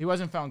found guilty. He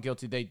wasn't found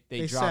guilty.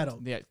 They dropped.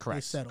 Settled. Yeah, correct.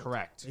 They settled.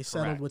 Correct. They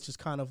settled, which is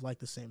kind of like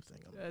the same thing.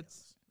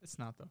 It's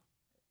not, though.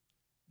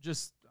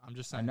 I'm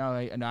just saying.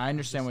 I know. I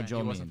understand what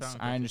Joe means.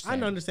 I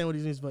understand. I understand what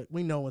he means, but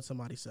we know when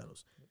somebody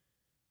settles.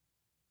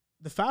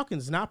 the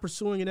Falcons not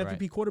pursuing an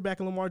MVP quarterback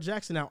in Lamar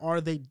Jackson. Now,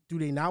 do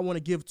they not want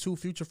to give 2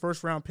 future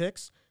first-round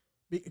picks?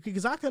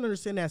 Because I can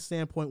understand that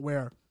standpoint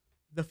where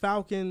the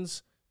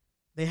Falcons,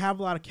 they have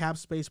a lot of cap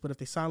space, but if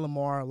they sign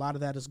Lamar, a lot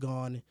of that is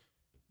gone.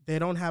 They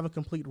don't have a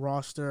complete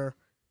roster.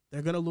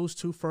 They're going to lose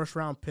 2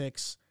 first-round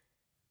picks.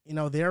 You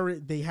know,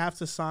 they have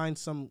to sign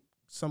some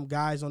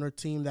guys on their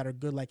team that are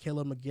good, like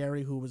Caleb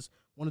McGarry, who was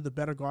one of the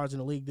better guards in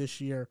the league this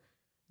year.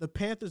 The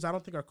Panthers, I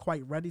don't think, are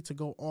quite ready to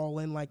go all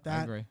in like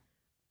that. I agree.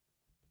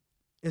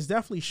 It's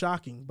definitely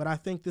shocking, but I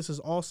think this is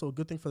also a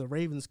good thing for the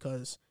Ravens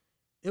because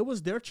it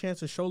was their chance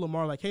to show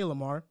Lamar, like, hey,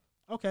 Lamar,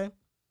 okay,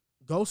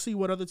 go see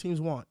what other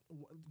teams want.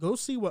 Go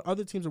see what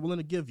other teams are willing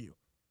to give you.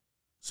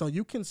 So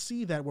you can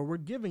see that what we're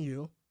giving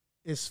you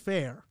is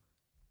fair,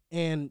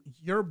 and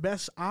your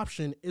best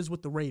option is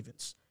with the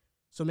Ravens.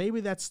 So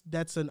maybe that's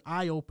an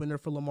eye-opener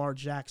for Lamar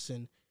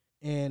Jackson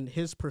and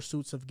his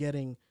pursuits of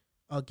getting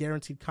a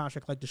guaranteed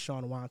contract like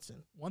Deshaun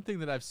Watson. One thing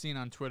that I've seen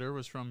on Twitter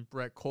was from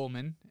Brett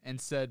Coleman and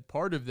said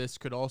part of this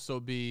could also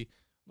be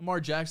Lamar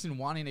Jackson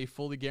wanting a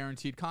fully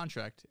guaranteed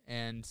contract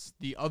and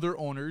the other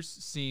owners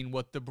seeing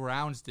what the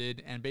Browns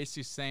did and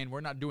basically saying,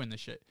 we're not doing this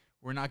shit.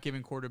 We're not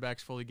giving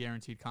quarterbacks fully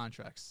guaranteed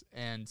contracts.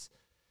 And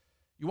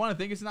you want to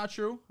think it's not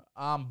true,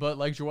 but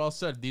like Joel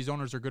said, these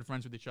owners are good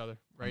friends with each other,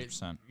 right?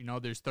 100%. You know,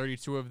 there's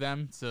 32 of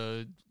them. It's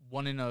a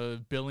 1 in a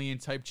billion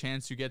type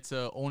chance you get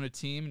to own a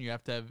team, and you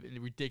have to have a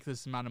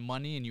ridiculous amount of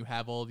money, and you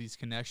have all these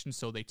connections,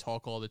 so they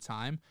talk all the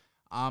time.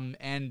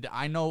 And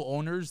I know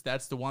owners,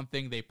 that's the one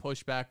thing they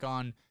push back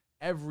on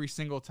every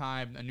single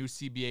time a new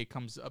CBA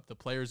comes up. The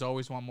players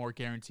always want more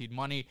guaranteed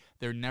money.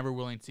 They're never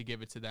willing to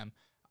give it to them.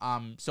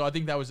 So I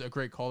think that was a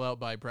great call out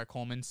by Brett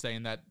Coleman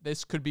saying that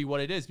this could be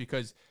what it is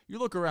because you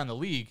look around the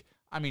league,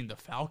 I mean, the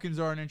Falcons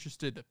aren't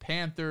interested. The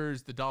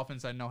Panthers, the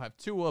Dolphins, I know have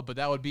Tua, but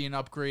that would be an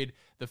upgrade.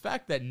 The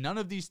fact that none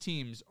of these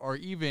teams are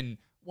even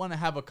want to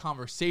have a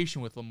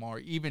conversation with Lamar,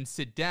 even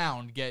sit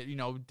down, get,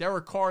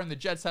 Derek Carr and the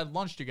Jets had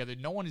lunch together.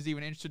 No one is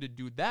even interested to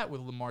do that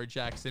with Lamar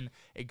Jackson,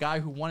 a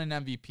guy who won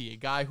an MVP, a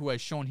guy who has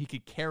shown he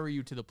could carry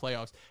you to the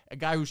playoffs, a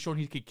guy who's shown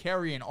he could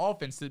carry an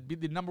offense to be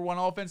the number 1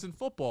 offense in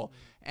football.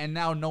 And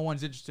now no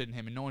one's interested in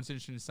him and no one's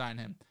interested in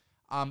signing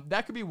him.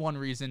 That could be one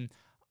reason.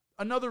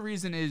 Another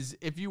reason is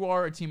if you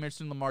are a team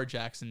interested in Lamar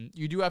Jackson,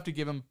 you do have to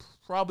give him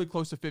probably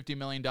close to $50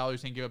 million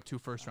and give up 2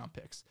 first-round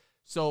picks.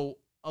 So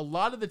a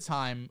lot of the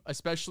time,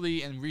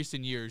 especially in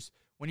recent years,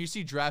 when you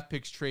see draft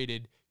picks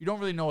traded, you don't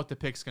really know what the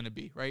pick's going to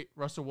be, right?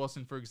 Russell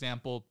Wilson, for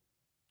example,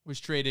 was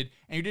traded,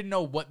 and you didn't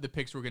know what the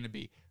picks were going to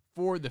be.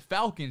 For the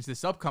Falcons,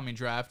 this upcoming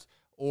draft,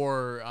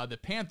 or the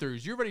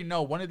Panthers, you already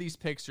know one of these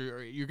picks,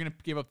 or you're going to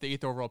give up the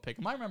 8th overall pick.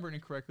 Am I remembering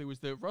it correctly? Was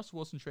the Russell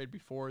Wilson trade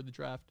before the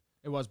draft?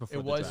 It was before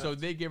it the was, draft. so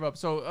they gave up.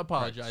 So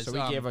apologize. Right. So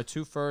we gave our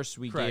 2 firsts,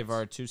 we correct. gave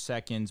our 2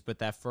 seconds, but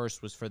that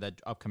first was for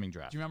that upcoming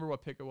draft. Do you remember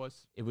what pick it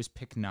was? It was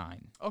pick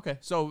 9. Okay,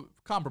 so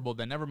comparable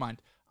then. Never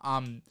mind.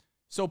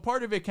 So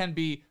part of it can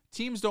be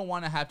teams don't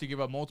want to have to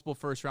give up multiple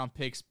first-round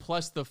picks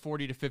plus the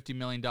 $40 to $50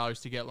 million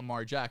to get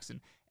Lamar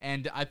Jackson.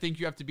 And I think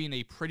you have to be in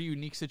a pretty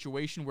unique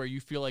situation where you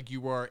feel like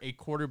you are a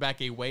quarterback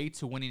away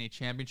to winning a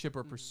championship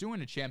or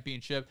pursuing a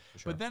championship.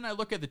 Sure. But then I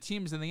look at the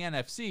teams in the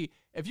NFC.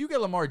 If you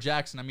get Lamar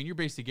Jackson, I mean, you're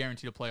basically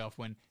guaranteed a playoff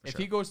win. If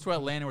he goes to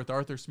Atlanta with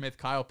Arthur Smith,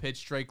 Kyle Pitts,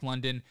 Drake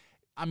London,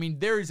 I mean,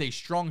 there is a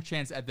strong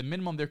chance at the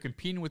minimum they're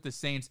competing with the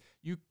Saints.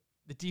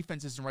 The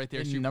defense isn't right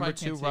there. So you number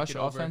probably 2 rush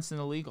offense in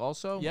the league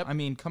also? Yep. I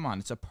mean, come on.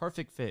 It's a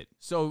perfect fit.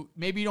 So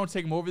maybe you don't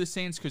take them over the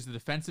Saints because of the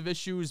defensive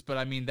issues, but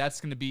I mean,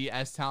 that's going to be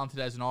as talented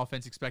as an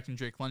offense, expecting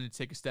Drake London to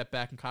take a step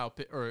back and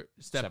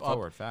step up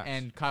forward, facts.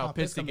 and Kyle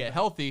Pitts to get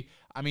healthy.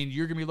 I mean,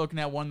 you're going to be looking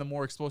at one of the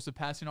more explosive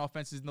passing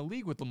offenses in the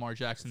league with Lamar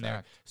Jackson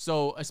there.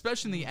 So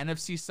especially in the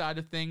NFC side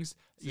of things,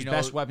 it's the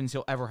best weapons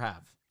he'll ever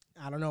have.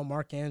 I don't know,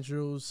 Mark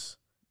Andrews.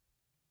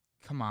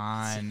 Come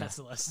on. That's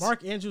the list.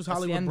 Mark Andrews,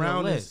 Hollywood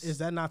Brown, is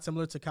that not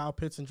similar to Kyle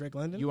Pitts and Drake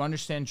London? You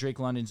understand Drake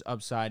London's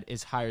upside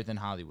is higher than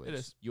Hollywood's. It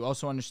is. You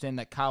also understand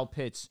that Kyle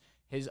Pitts,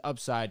 his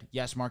upside,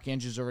 yes, Mark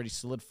Andrews already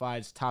solidified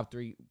his top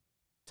 3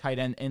 tight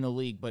end in the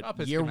league,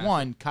 but year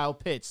 1, Kyle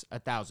Pitts,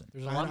 1,000.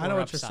 I know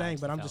what you're saying,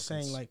 but I'm just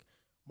saying, like,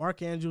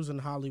 Mark Andrews in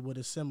Hollywood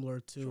is similar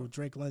to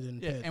Drake London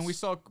and Pitts. And we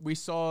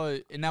saw,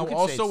 and now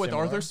also with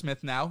Arthur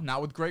Smith now,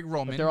 not with Greg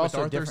Roman, but with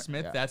Arthur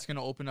Smith, that's going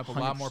to open up a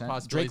lot more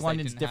possibilities. Drake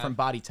London's different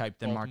body type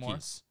than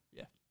Marquise.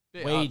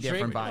 Way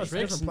different body.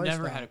 Drake's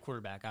never had a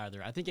quarterback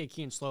either. I think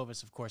Akeem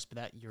Slovis, of course, but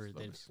that year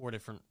they had 4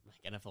 different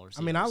NFL receivers.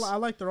 I mean, I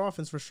like their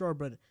offense for sure,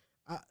 but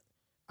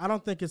I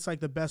don't think it's like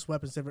the best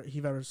weapons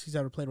he's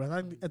ever played with.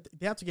 I think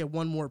they have to get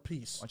one more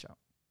piece. Watch out.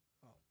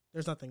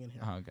 There's nothing in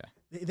here. Oh,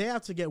 okay. They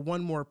have to get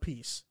one more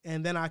piece,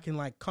 and then I can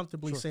like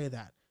comfortably say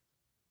that.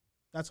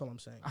 That's all I'm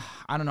saying.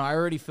 I don't know. I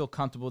already feel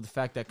comfortable with the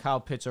fact that Kyle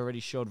Pitts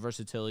already showed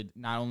versatility,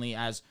 not only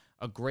as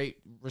a great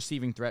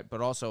receiving threat,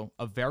 but also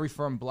a very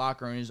firm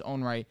blocker in his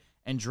own right.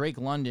 and Drake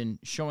London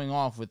showing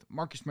off with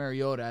Marcus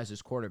Mariota as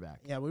his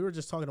quarterback. Yeah, we were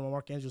just talking about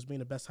Mark Andrews being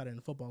the best tight end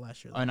in football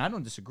last year. And I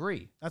don't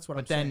disagree. That's what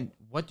but I'm then saying.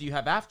 what do you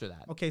have after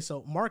that? Okay,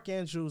 so Mark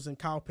Andrews and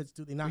Kyle Pitts,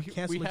 do they not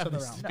cancel each have other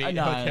this out? debate. I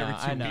know, like I know, every 2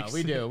 I know. weeks.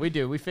 We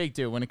do. We fake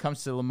do when it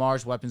comes to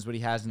Lamar's weapons, what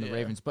he has in the Yeah.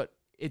 Ravens. But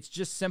it's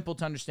just simple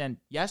to understand.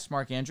 Yes,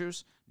 Mark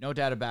Andrews, no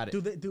doubt about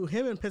it. Do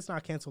him and Pitts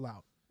not cancel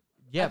out?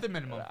 Yeah, At the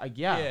minimum.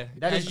 Yeah.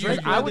 That And is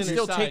Drake true. I would London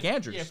still inside. take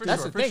Andrews. Yeah, for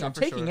That's sure, the thing. for I'm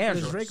sure, taking for Because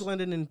Andrews. Drake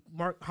London and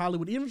Mark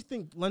Hollywood, even if you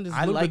think London's a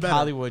I little like bit better,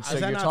 Hollywood, so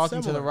is that you're not talking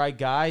to similar? the right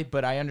guy,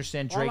 but I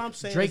understand All Drake. I'm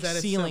saying is Drake's that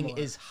it's ceiling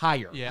similar. is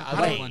higher. Yeah, I I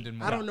like don't- London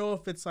more. I don't know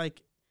if it's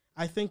like,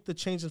 I think the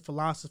change in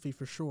philosophy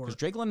for sure. Because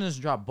Drake London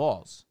doesn't drop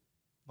balls.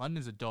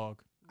 London's a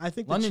dog. I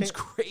think London's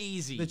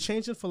crazy. the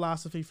change in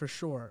philosophy for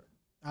sure.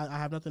 I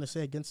have nothing to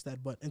say against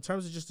that, but in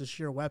terms of just the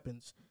sheer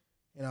weapons,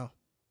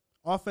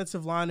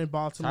 offensive line in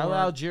Baltimore. Tyler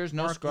Algiers,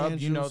 no Mark scrub.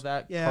 You know Andrews,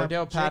 that. yeah,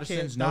 Cordell J.K.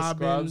 Patterson's no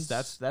Dobbins,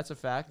 scrubs. That's a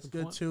fact. is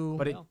good too.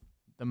 But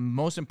the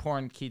most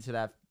important key to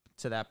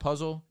that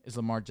puzzle is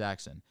Lamar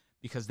Jackson,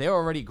 because they're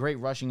already great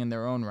rushing in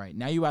their own right.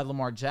 Now you add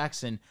Lamar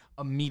Jackson,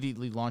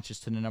 immediately launches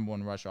to the number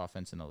 1 rush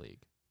offense in the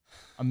league.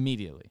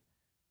 Immediately.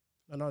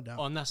 No doubt.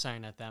 Oh, I'm not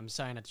signing at that. I'm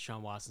signing at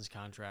Deshaun Watson's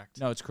contract.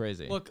 No, it's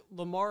crazy. Look,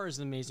 Lamar is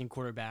an amazing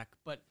quarterback,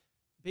 but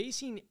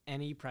basing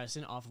any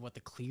precedent off of what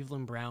the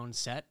Cleveland Browns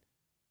set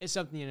is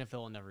something the NFL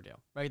will never do.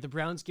 Right? The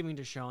Browns giving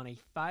Deshaun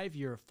a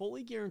 5-year,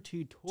 fully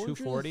guaranteed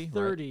 $240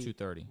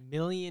 $230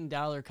 million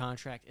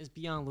contract is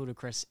beyond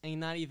ludicrous,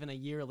 and not even a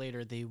year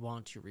later they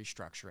want to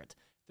restructure it.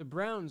 The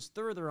Browns,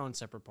 they're their own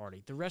separate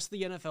party. The rest of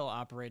the NFL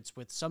operates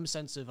with some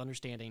sense of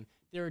understanding.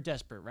 They're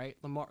desperate, right?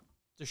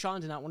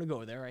 Deshaun did not want to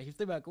go there, right? He was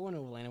thinking about going to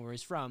Atlanta, where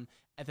he's from,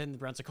 and then the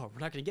Browns are like, oh, we're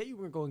not going to get you.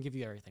 We're going to go and give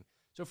you everything.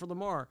 So for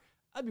Lamar,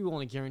 I'd be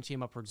willing to guarantee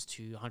him upwards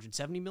to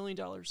 $170 million.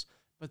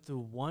 But the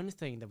one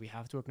thing that we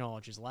have to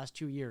acknowledge is the last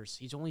 2 years,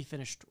 he's only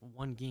finished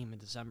 1 game in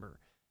December.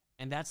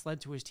 And that's led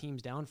to his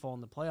team's downfall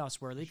in the playoffs,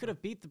 where they could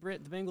have beat the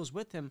Bengals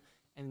with him.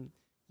 And,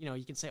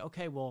 you can say,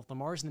 okay, well, if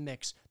Lamar's in the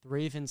mix, the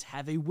Ravens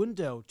have a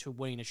window to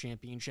winning a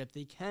championship.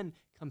 They can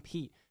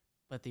compete.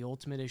 But the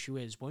ultimate issue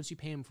is, once you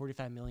pay him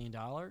 $45 million,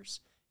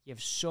 you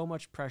have so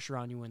much pressure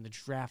on you in the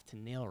draft to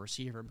nail a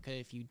receiver, because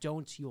if you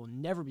don't, you'll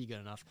never be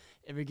good enough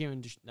if you're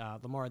giving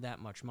Lamar that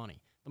much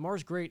money.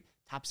 Lamar's great,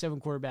 top 7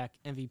 quarterback,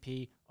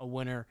 MVP, a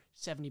winner,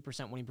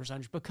 70% winning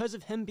percentage because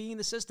of him being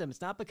the system.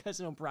 It's not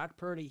because Brock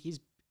Purdy, he's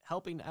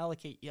helping to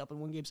allocate, helping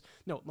win games.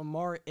 No,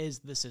 Lamar is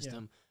the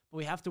system. Yeah. But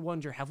we have to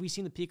wonder, have we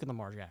seen the peak of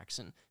Lamar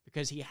Jackson?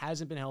 Because he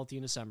hasn't been healthy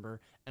in December,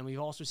 and we've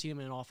also seen him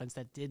in an offense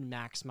that did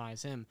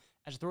maximize him.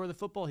 As a thrower of the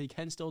football, he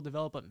can still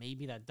develop, but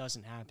maybe that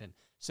doesn't happen.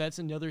 So that's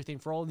another thing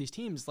for all of these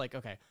teams. Like,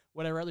 okay,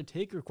 would I rather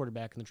take your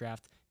quarterback in the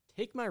draft,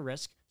 take my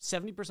risk,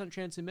 70%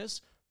 chance to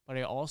miss, but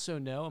I also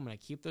know I'm going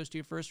to keep those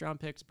 2 first-round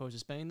picks opposed to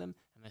spending them.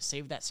 I'm going to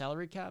save that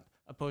salary cap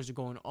opposed to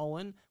going all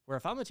in, where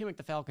if I'm a team like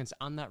the Falcons,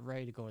 I'm not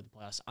ready to go to the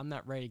playoffs. I'm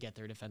not ready to get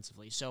there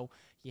defensively. So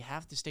you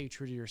have to stay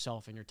true to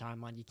yourself in your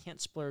timeline. You can't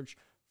splurge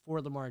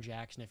for Lamar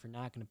Jackson if you're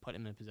not going to put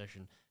him in a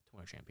position to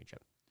win a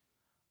championship.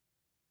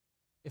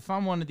 If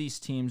I'm one of these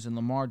teams and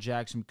Lamar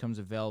Jackson becomes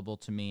available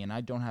to me and I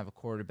don't have a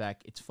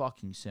quarterback, it's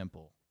fucking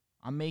simple.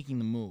 I'm making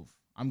the move.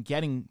 I'm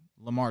getting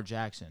Lamar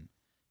Jackson.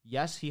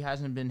 Yes, he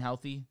hasn't been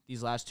healthy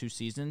these last 2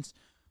 seasons.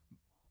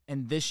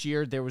 And this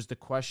year there was the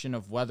question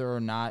of whether or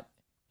not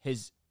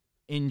his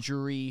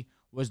injury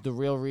was the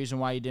real reason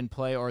why he didn't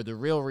play, or the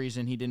real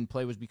reason he didn't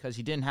play was because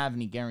he didn't have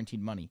any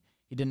guaranteed money.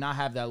 He did not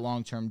have that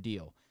long-term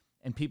deal.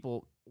 And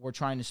people were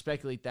trying to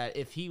speculate that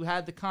if he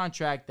had the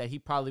contract, that he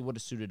probably would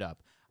have suited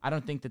up. I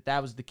don't think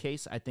that was the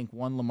case. I think,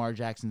 Lamar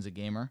Jackson's a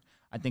gamer.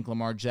 I think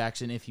Lamar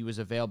Jackson, if he was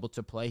available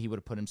to play, he would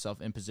have put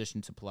himself in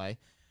position to play.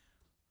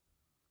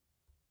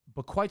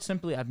 But quite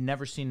simply, I've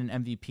never seen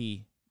an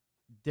MVP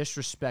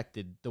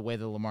disrespected the way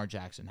that Lamar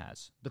Jackson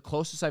has. The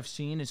closest I've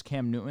seen is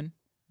Cam Newton.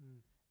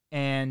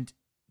 And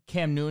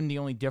Cam Newton, the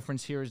only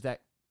difference here is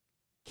that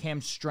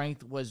Cam's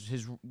strength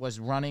was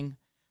running,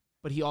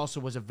 but he also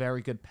was a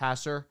very good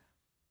passer.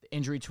 The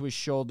injury to his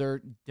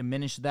shoulder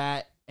diminished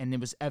that, and it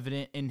was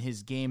evident in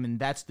his game, and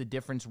that's the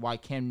difference why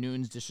Cam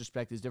Newton's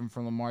disrespect is different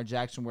from Lamar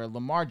Jackson, where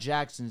Lamar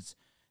Jackson's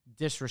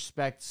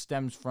disrespect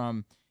stems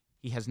from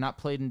he has not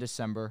played in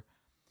December.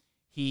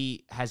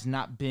 He has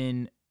not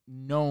been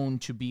known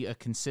to be a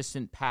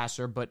consistent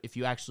passer, but if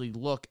you actually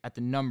look at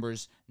the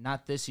numbers,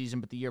 not this season,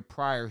 but the year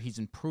prior, he's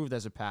improved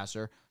as a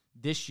passer.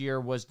 This year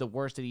was the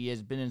worst that he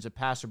has been as a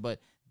passer, but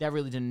that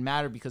really didn't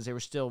matter because they were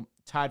still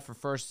tied for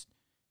first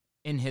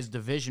in his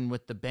division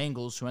with the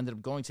Bengals, who ended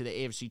up going to the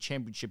AFC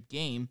Championship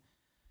game.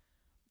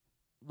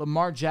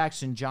 Lamar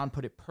Jackson, John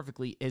put it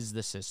perfectly, is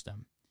the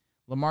system.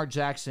 Lamar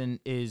Jackson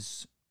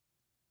is,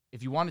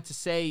 if you wanted to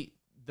say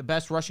the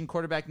best rushing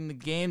quarterback in the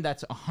game,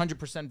 that's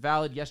 100%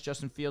 valid. Yes,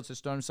 Justin Fields has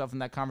thrown himself in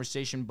that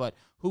conversation, but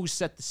who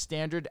set the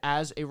standard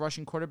as a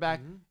rushing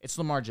quarterback? Mm-hmm. It's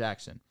Lamar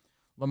Jackson.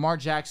 Lamar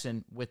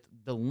Jackson, with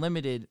the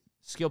limited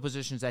skill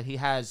positions that he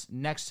has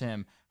next to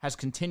him, has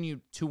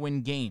continued to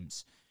win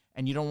games.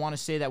 And you don't want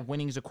to say that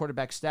winning is a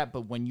quarterback stat,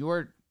 but when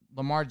you're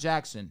Lamar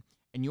Jackson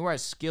and you're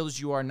as skilled as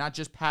you are, not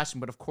just passing,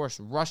 but of course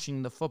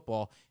rushing the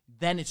football,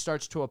 then it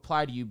starts to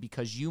apply to you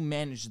because you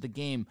manage the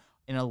game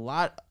in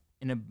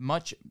a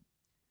much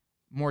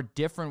more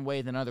different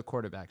way than other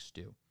quarterbacks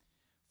do.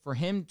 For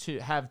him to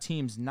have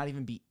teams not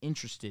even be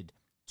interested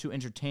to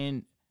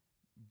entertain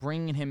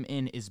bringing him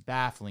in is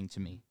baffling to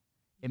me.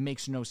 It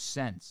makes no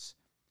sense.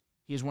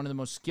 He is one of the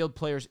most skilled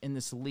players in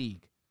this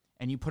league.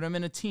 And you put him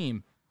in a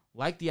team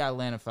like the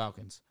Atlanta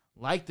Falcons,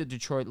 like the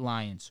Detroit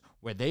Lions,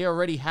 where they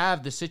already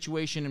have the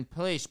situation in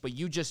place, but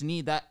you just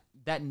need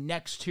that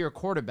next tier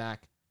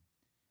quarterback,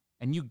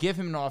 and you give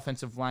him an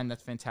offensive line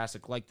that's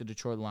fantastic, like the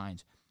Detroit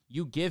Lions.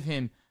 You give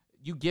him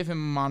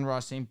Amon-Ra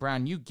St.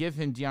 Brown. You give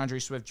him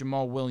DeAndre Swift,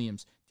 Jamal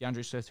Williams.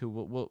 DeAndre Swift, who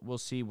we'll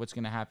see what's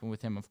going to happen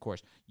with him, of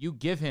course. You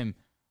give him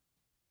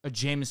a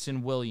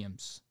Jameson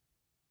Williams.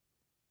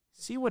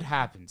 See what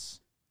happens.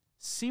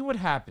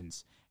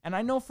 And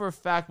I know for a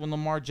fact when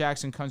Lamar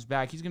Jackson comes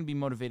back, he's going to be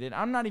motivated.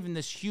 I'm not even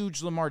this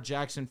huge Lamar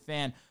Jackson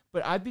fan,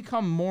 but I've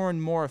become more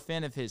and more a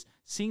fan of his,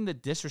 seeing the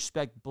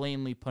disrespect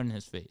blatantly put in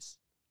his face.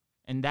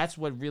 And that's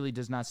what really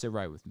does not sit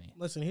right with me.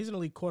 Listen, he's an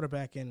elite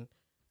quarterback, and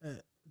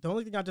the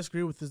only thing I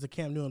disagree with is the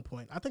Cam Newton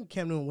point. I think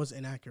Cam Newton was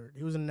inaccurate.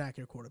 He was an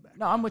inaccurate quarterback.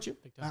 No, I'm with you.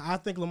 I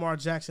think Lamar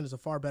Jackson is a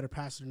far better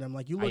passer than him.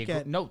 Like, you look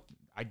at... No,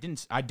 I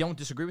don't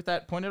disagree with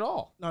that point at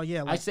all. No,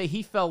 yeah. I say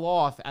he fell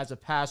off as a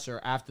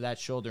passer after that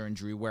shoulder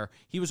injury where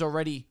he was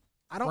already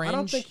I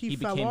don't think he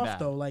fell off, bad.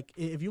 though. Like,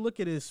 if you look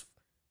at his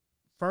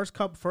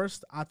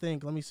first, I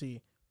think, let me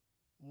see.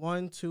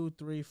 1, 2,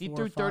 3, 4, He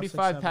threw 5, 35 6,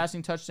 7.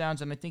 passing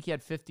touchdowns, and I think he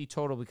had 50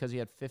 total because he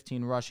had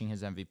 15 rushing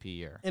his MVP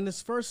year. In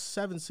his first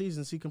 7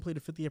 seasons, he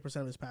completed 58%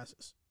 of his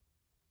passes.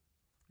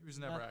 He was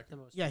never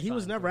accurate. Yeah, he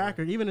was never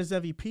accurate. Even his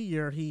MVP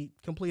year, he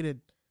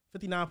completed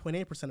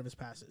 59.8% of his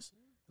passes.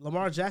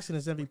 Lamar Jackson,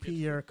 his MVP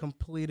year,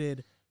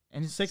 completed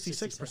and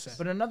 66%.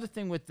 But another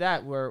thing with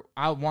that, where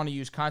I want to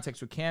use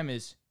context with Cam,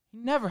 is he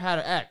never had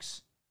an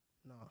X.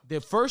 No. The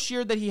first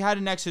year that he had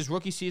an X, his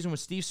rookie season, with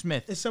Steve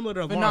Smith. It's similar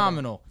to Lamar.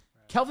 Phenomenal.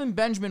 Kelvin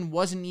Benjamin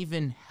wasn't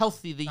even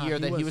healthy the year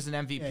that he was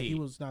an MVP. Yeah, he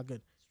was not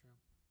good.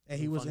 And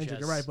he was injured.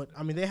 You're right, but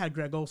I mean, they had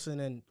Greg Olsen,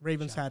 and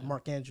Ravens had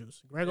Mark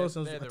Andrews. Greg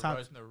Olsen was a top.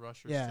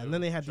 Yeah, and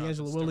then they had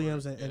D'Angelo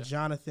Williams and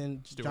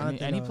Jonathan.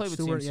 And he played with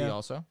Stewart, TMC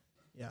also.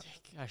 Yeah,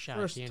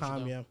 First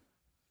time. Yeah,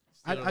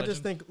 I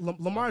just think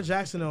Lamar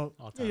Jackson.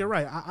 Yeah, you're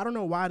right. I don't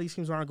know why these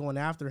teams aren't going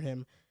after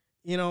him.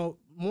 You know,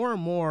 more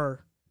and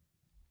more,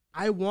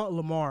 I want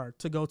Lamar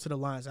to go to the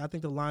Lions. I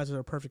think the Lions are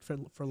a perfect fit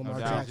for Lamar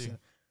Jackson.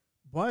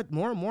 But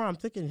more and more, I'm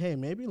thinking, hey,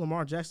 maybe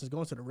Lamar Jackson's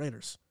going to the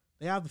Raiders.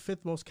 They have the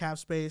 5th most cap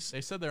space. They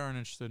said they aren't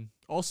interested.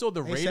 Also,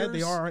 the Raiders said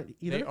they aren't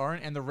either. They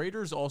aren't, and the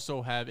Raiders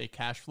also have a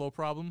cash flow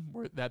problem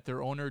where that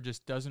their owner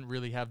just doesn't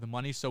really have the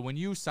money. So when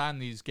you sign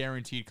these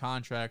guaranteed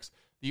contracts,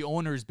 the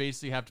owners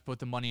basically have to put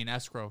the money in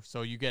escrow.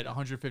 So you get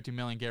 $150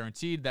 million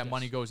guaranteed. That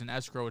money goes in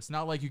escrow. It's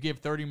not like you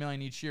give $30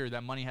 million each year.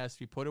 That money has to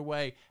be put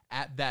away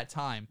at that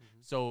time.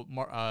 So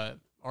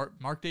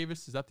Mark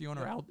Davis, is that the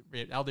owner?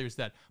 Al Davis,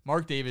 that.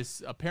 Mark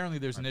Davis, apparently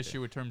there's an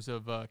issue in terms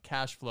of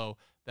cash flow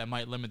that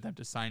might limit them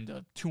to sign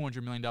a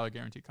 $200 million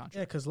guaranteed contract.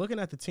 Yeah, because looking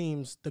at the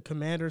teams, the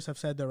Commanders have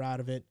said they're out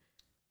of it.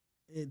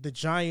 The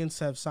Giants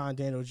have signed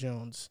Daniel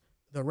Jones.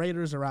 The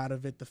Raiders are out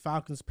of it. The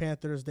Falcons,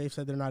 Panthers, they've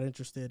said they're not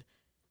interested.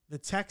 The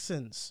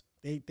Texans,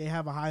 they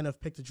have a high enough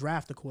pick to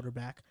draft a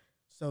quarterback,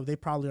 so they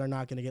probably are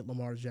not going to get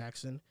Lamar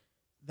Jackson.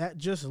 That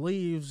just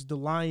leaves the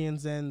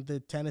Lions and the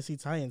Tennessee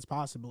Titans,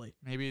 possibly.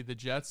 Maybe the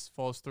Jets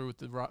falls through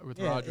with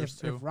Rodgers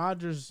too. If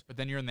Rodgers, but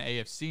then you're in the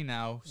AFC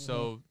now,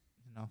 so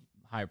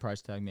higher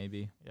price tag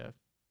maybe. Yeah.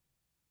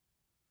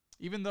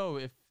 Even though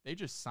if they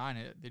just sign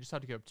it, they just have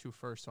to give up 2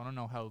 first. So I don't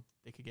know how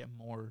they could get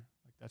more.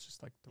 Like that's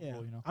just like the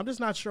rule, I'm just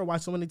not sure why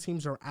so many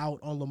teams are out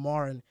on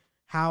Lamar and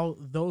how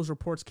those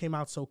reports came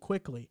out so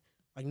quickly.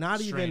 Like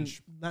not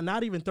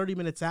even 30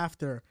 minutes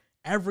after.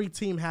 Every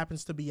team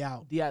happens to be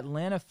out. The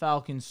Atlanta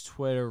Falcons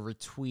Twitter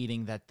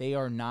retweeting that they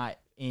are not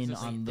in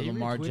on the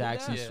Lamar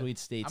Jackson sweet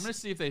states. I'm going to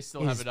see if they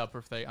still have it up or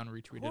if they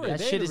unretweeted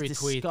that it. shit is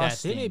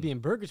disgusting. They may be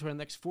in purgatory the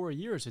next 4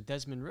 years with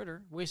Desmond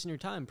Ridder. Wasting your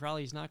time.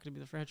 Probably he's not going to be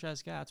the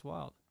franchise guy. It's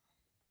wild.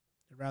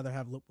 I'd rather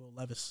have Will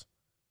Levis.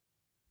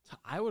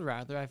 I would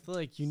rather. I feel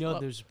like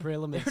there's a pretty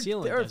limited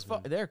ceiling.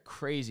 They're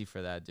crazy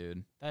for that,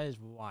 dude. That is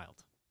wild.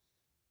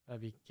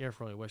 I'd be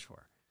careful what you wish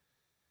for.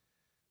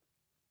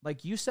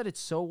 Like you said it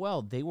so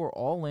well, they were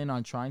all in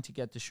on trying to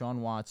get Deshaun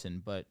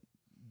Watson, but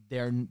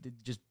they're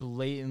just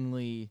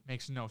blatantly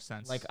makes no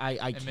sense. Like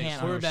I can't.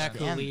 Quarterback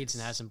who leads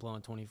and hasn't blown a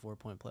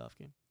 24-point playoff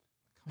game.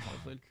 Come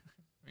on,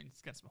 I mean,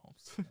 it's against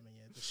Mahomes. I mean,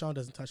 Deshaun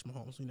doesn't touch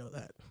Mahomes. We know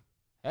that.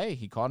 Hey,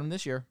 he caught him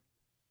this year.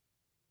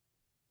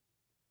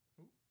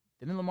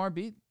 Didn't Lamar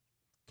beat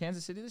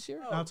Kansas City this year?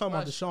 No, I'm talking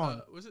about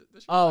Deshaun. Was it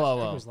this year?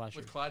 It was last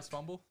year. With Clyde's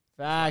fumble?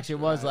 Facts. It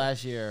was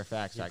last year.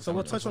 Facts. So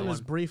we'll touch on this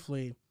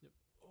briefly.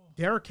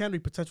 Derrick Henry,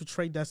 potential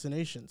trade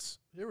destinations.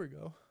 Here we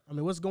go. I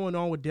mean, what's going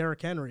on with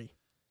Derrick Henry?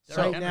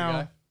 Right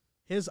now,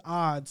 his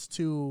odds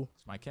to...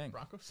 It's my king.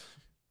 Broncos?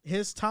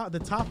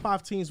 The top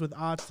 5 teams with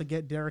odds to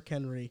get Derrick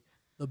Henry.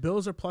 The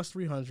Bills are plus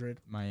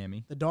 300.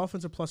 Miami. The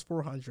Dolphins are plus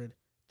 400.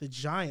 The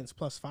Giants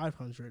plus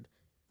 500.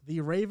 The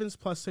Ravens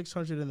plus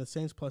 600 and the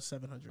Saints plus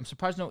 700. I'm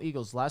surprised no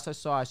Eagles. Last I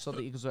saw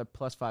the Eagles were at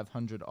plus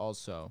 500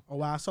 also. Oh,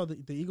 wow. I saw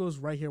the Eagles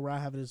right here where I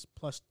have it is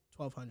plus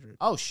 1,200.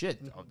 Oh, shit.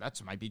 Oh, that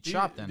might be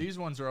chopped then. These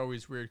ones are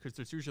always weird because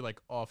there's usually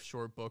like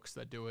offshore books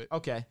that do it.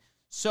 Okay.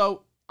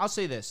 So I'll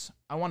say this.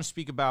 I want to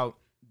speak about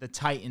the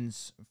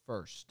Titans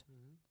first.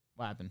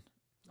 What happened?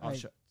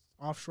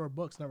 Offshore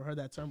books. Never heard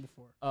that term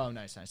before. Oh,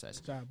 nice.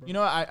 Good job, bro. You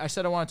know what? I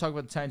said I want to talk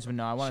about the Titans, but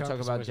no, I want to Sharp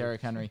talk as a about wizard.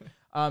 Derrick Henry.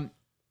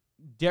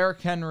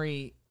 Derrick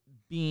Henry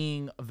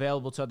being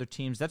available to other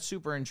teams, that's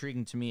super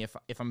intriguing to me.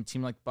 If I'm a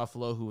team like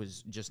Buffalo who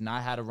has just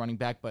not had a running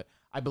back, but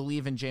I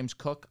believe in James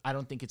Cook, I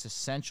don't think it's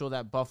essential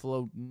that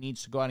Buffalo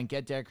needs to go out and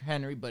get Derrick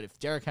Henry, but if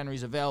Derrick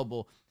Henry's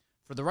available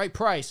for the right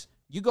price,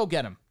 you go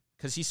get him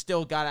because he's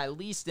still got, at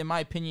least in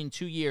my opinion,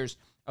 2 years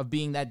of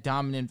being that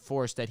dominant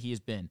force that he has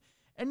been.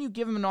 And you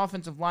give him an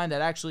offensive line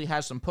that actually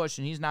has some push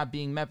and he's not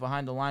being met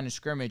behind the line of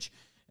scrimmage.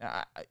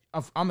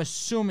 I'm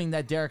assuming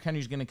that Derrick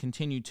Henry's going to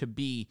continue to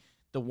be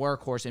the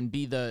workhorse and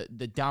be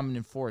the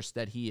dominant force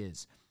that he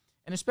is.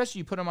 And especially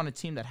you put him on a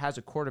team that has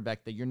a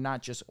quarterback that you're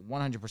not just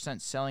 100%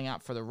 selling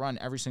out for the run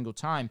every single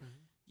time. Mm-hmm.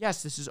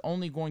 Yes, this is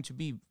only going to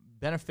be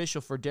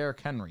beneficial for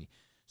Derrick Henry.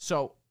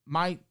 So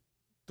my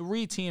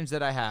 3 teams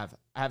that I have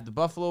the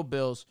Buffalo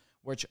Bills,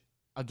 which,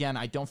 again,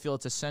 I don't feel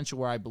it's essential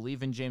where I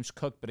believe in James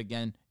Cook, but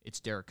again, it's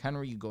Derrick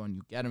Henry. You go and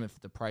you get him if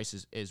the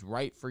price is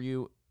right for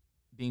you,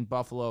 being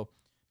Buffalo.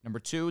 Number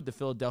 2, the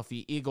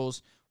Philadelphia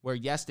Eagles, where,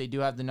 yes, they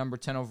do have the number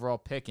 10 overall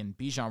pick, and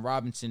Bijan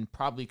Robinson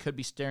probably could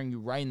be staring you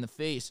right in the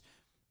face.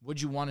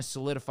 Would you want to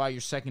solidify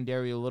your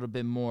secondary a little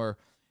bit more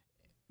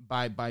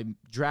by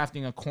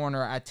drafting a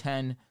corner at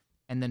 10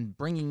 and then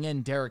bringing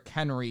in Derrick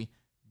Henry?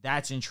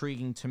 That's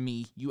intriguing to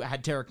me. You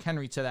add Derrick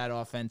Henry to that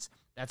offense.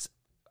 That's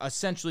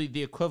essentially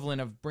the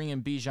equivalent of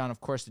bringing Bijan.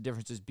 Of course, the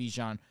difference is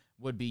Bijan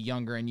would be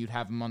younger, and you'd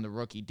have him on the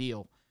rookie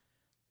deal.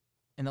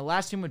 And the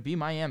last team would be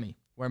Miami,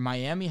 where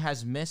Miami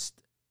has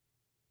missed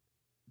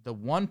the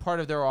one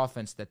part of their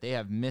offense that they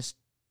have missed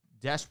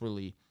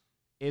desperately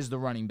is the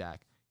running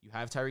back. You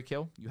have Tyreek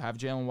Hill, you have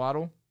Jalen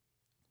Waddle,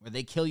 where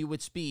they kill you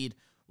with speed.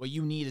 What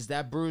you need is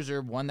that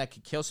bruiser, one that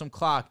could kill some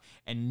clock,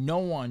 and no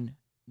one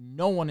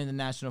in the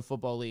National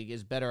Football League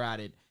is better at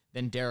it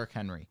than Derrick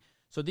Henry.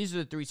 So these are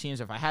the 3 teams.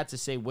 If I had to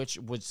say which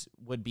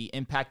would be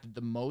impacted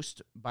the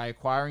most by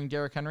acquiring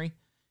Derrick Henry,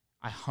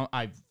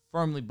 I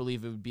firmly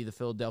believe it would be the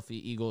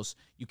Philadelphia Eagles.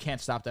 You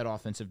can't stop that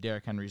offense if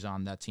Derrick Henry's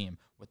on that team.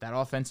 With that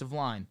offensive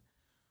line,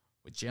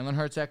 with Jalen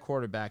Hurts at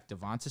quarterback,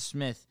 Devonta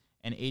Smith,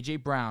 and A.J.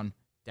 Brown,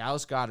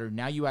 Dallas Goedert,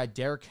 now you add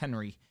Derrick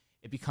Henry,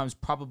 it becomes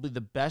probably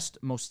the best,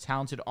 most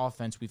talented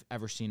offense we've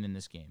ever seen in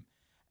this game.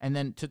 And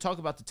then to talk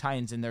about the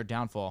Titans and their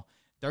downfall,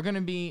 they're going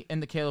to be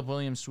in the Caleb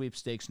Williams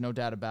sweepstakes, no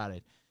doubt about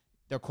it.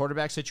 Their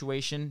quarterback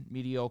situation,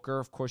 mediocre.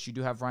 Of course, you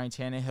do have Ryan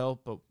Tannehill,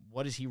 but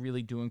what is he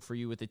really doing for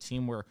you with a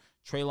team where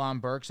Treylon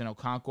Burks and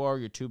Okonkwo are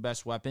your 2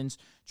 best weapons?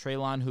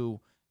 Treylon,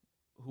 who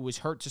was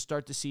hurt to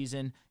start the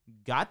season,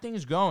 got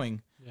things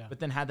going, but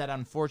then had that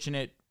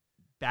unfortunate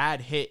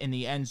bad hit in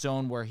the end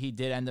zone where he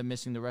did end up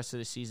missing the rest of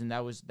the season.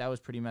 That was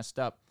pretty messed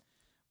up.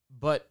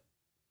 But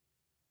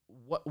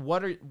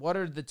what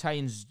are the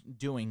Titans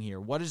doing here?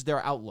 What is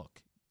their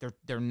outlook?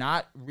 They're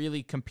not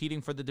really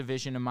competing for the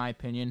division, in my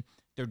opinion.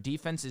 Their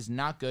defense is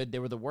not good. They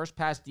were the worst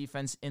pass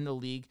defense in the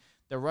league.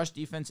 Their rush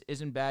defense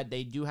isn't bad.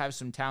 They do have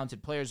some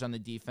talented players on the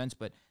defense,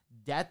 but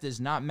that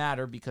does not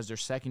matter because their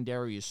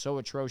secondary is so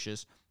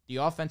atrocious. The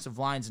offensive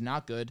line's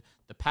not good.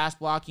 The pass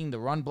blocking, the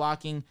run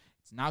blocking,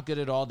 it's not good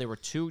at all. They were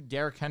too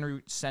Derrick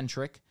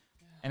Henry-centric,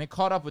 and it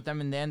caught up with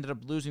them, and they ended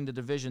up losing the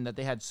division that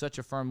they had such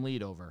a firm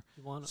lead over.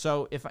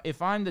 So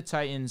if I'm the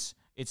Titans,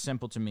 it's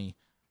simple to me.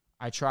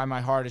 I try my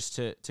hardest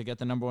to get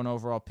the number 1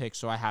 overall pick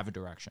so I have a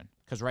direction.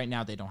 Because right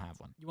now they don't have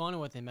one. You want to know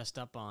what they messed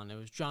up on? It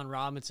was John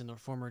Robinson, their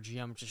former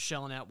GM, just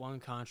shelling out one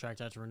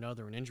contract after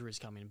another and injuries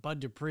coming. Bud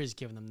Dupree's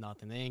giving them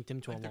nothing. They inked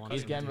him to a long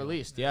He's getting deal.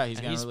 released. Yeah, he's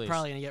He's released.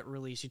 probably going to get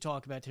released. You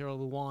talk about Taylor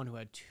Lewan, who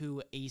had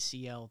 2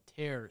 ACL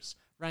tears.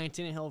 Ryan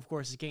Tannehill, of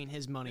course, is getting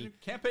his money. You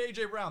can't pay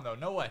A.J. Brown, though.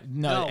 No way.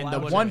 No, I and the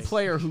wouldn't one waste.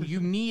 player who you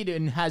need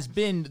and has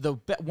been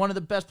one of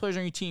the best players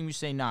on your team, you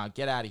say, nah,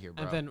 get out of here,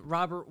 bro. And then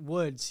Robert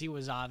Woods, he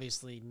was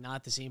obviously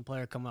not the same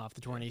player coming off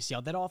the torn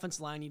ACL. That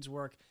offensive line needs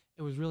work.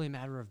 It was really a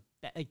matter of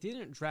they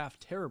didn't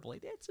draft terribly.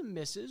 They had some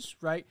misses,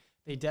 right?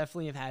 They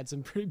definitely have had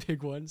some pretty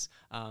big ones,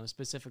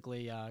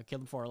 specifically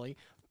Caleb Farley.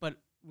 But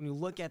when you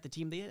look at the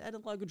team, they had a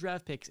lot of good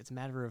draft picks. It's a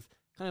matter of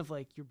kind of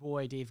like your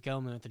boy Dave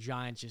Gettleman at the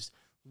Giants, just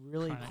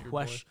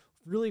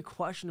really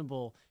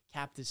questionable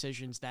cap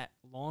decisions that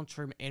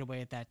long-term ate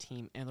away at that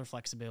team and their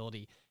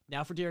flexibility.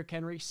 Now for Derrick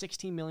Henry,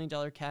 $16 million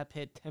cap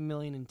hit, $10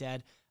 million in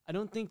dead. I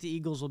don't think the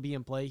Eagles will be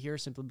in play here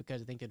simply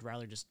because I think they'd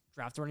rather just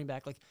draft a running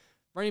back. Like,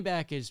 running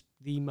back is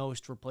the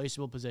most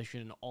replaceable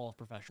position in all of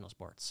professional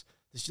sports.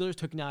 The Steelers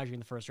took Najee in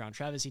the first round.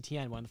 Travis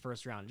Etienne won in the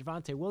first round.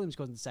 Javonte Williams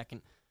goes in the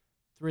second.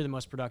 3 of the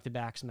most productive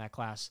backs in that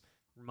class.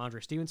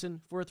 Ramondre Stevenson,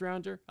 4th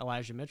rounder.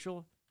 Elijah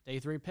Mitchell, day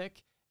 3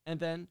 pick. And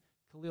then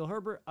Khalil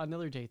Herbert,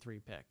 another day 3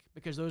 pick,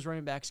 because those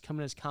running backs come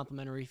in as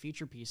complementary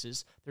feature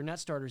pieces. They're not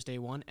starters day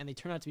 1, and they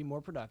turn out to be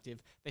more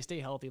productive. They stay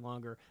healthy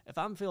longer. If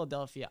I'm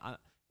Philadelphia,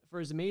 for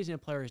as amazing a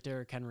player as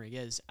Derrick Henry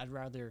is, I'd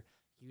rather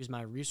use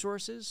my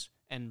resources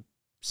and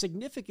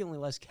significantly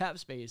less cap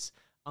space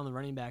on the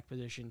running back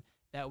position.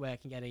 That way I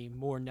can get a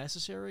more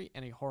necessary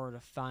and a harder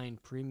to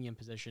find premium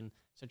position,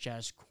 such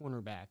as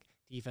cornerback,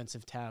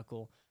 defensive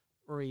tackle,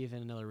 or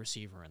even another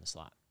receiver in the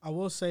slot. I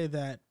will say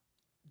that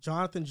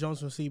Jonathan Jones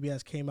from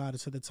CBS came out and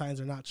said the Titans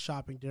are not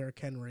shopping Derrick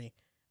Henry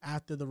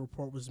after the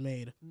report was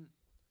made.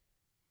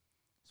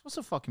 So what's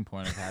the fucking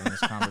point of having this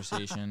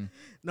conversation?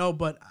 No,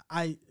 but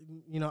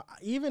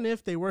even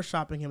if they were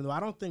shopping him, though, I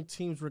don't think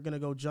teams were going to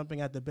go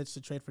jumping at the bits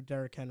to trade for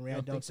Derrick Henry. I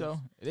don't think so.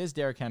 It is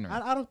Derrick Henry.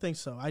 I don't think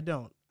so. I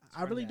don't.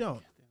 I really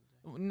don't.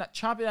 Not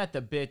chopping at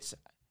the bits.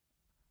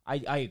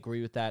 I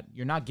agree with that.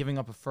 You're not giving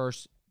up a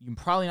first. You're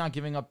probably not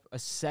giving up a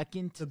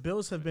second. The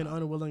Bills have been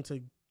unwilling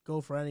to go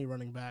for any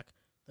running back.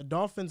 The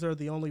Dolphins are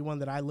the only one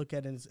that I look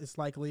at and it's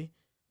likely.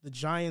 The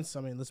Giants,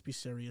 I mean, let's be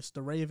serious.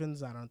 The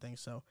Ravens, I don't think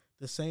so.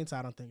 The Saints,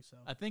 I don't think so.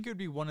 I think it would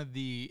be one of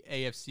the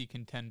AFC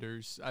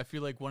contenders. I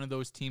feel like one of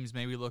those teams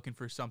maybe looking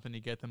for something to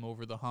get them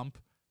over the hump.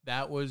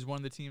 That was one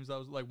of the teams I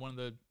was like, one of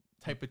the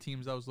type of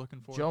teams I was looking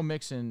for. Joe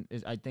Mixon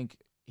is, I think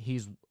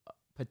he's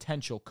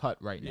potential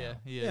cut right now. Yeah,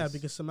 he is. Yeah,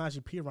 because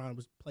Samaje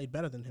Perine played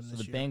better than him So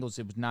this the year. Bengals,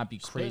 it would not be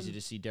crazy to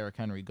see Derrick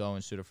Henry go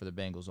and suit it for the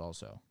Bengals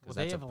also. Because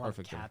They that's have a a lot of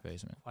perfect cap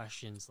replacement.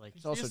 questions. Like,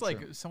 It's also just true.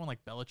 like someone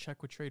like Belichick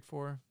would trade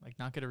for, like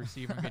not get a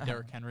receiver and get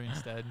Derrick Henry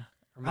instead.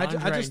 I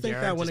just think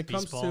that when it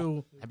comes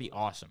to, That'd be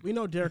awesome. we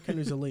know Derrick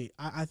Henry's elite.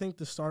 I think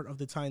the start of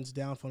the Titans'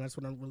 downfall, and that's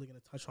what I'm really going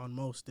to touch on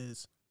most,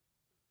 is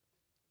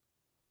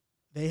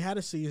they had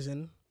a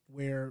season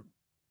where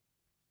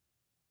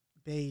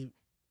they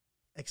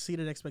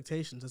exceeded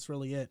expectations. That's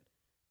really it.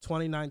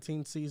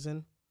 2019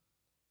 season.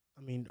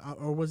 I mean,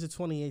 or was it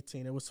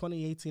 2018? It was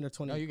 2018 or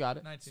 20. No, you got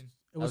it. 19.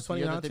 It was the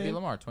year that they beat 2019.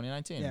 Lamar,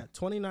 2019. Yeah,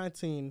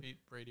 2019. Beat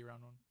Brady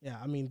round 1. Yeah,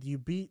 I mean, you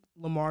beat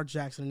Lamar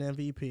Jackson, an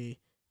MVP.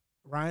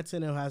 Ryan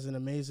Tannehill has an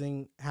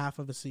amazing half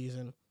of a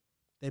season.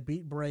 They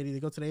beat Brady. They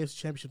go to the AFC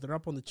Championship. They're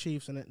up on the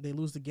Chiefs, and they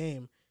lose the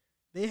game.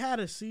 They had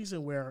a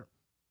season where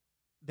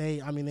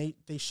they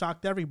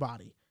shocked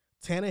everybody.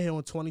 Tannehill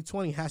in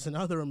 2020 has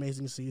another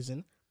amazing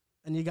season,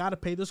 and you got to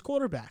pay this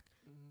quarterback.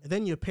 And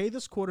then you pay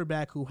this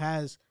quarterback who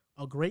has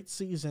a great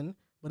season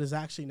but is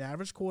actually an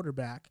average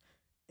quarterback,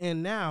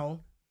 and now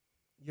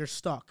you're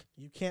stuck.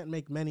 You can't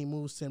make many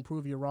moves to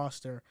improve your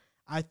roster.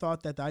 I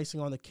thought that the icing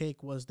on the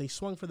cake was they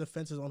swung for the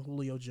fences on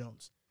Julio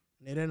Jones,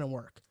 and it didn't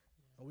work.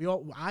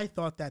 I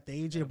thought that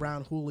the A.J.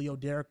 Brown, Julio,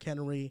 Derrick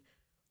Henry,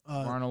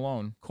 Aren't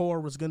alone. core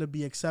was going to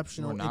be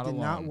exceptional. We're not It did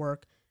not alone.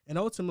 work. And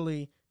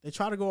ultimately, they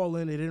tried to go all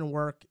in. It didn't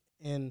work,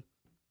 and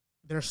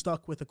they're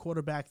stuck with a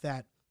quarterback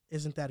that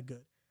isn't that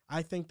good.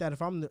 I think that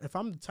if I'm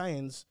the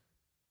Titans,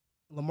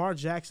 Lamar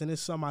Jackson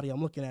is somebody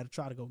I'm looking at to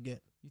try to go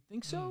get. You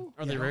think so?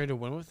 are they ready to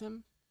win with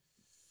him?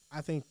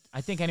 I think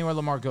I think anywhere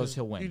Lamar goes,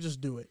 he'll win. you just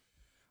do it.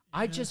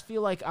 I just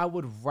feel like I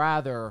would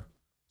rather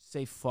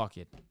say fuck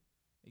it.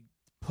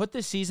 Put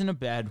the season to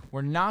bed.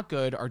 We're not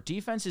good. Our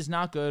defense is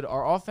not good.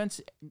 Our offense,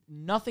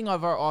 nothing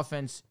of our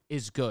offense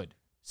is good.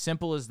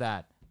 Simple as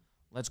that.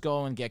 Let's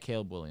go and get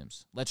Caleb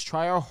Williams. Let's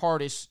try our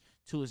hardest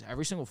to lose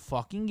every single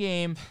fucking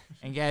game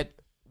and get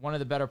one of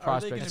the better Are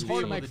they going prospects. to we've be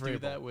hard seen. to able make to do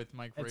Vrabel. that with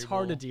Mike Vrabel? It's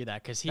hard to do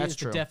that because he That's is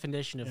the true.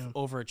 definition of Yeah.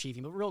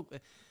 overachieving.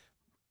 But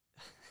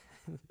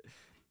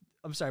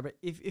I'm sorry, but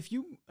if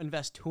you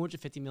invest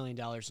 $250 million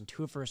in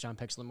 2 first-round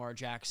picks, Lamar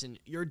Jackson,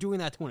 you're doing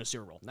that to win a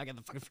Super Bowl, not get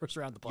the fucking first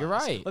round of the playoffs. You're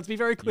right. Let's be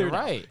very clear. You're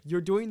now. right. You're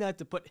doing that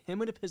to put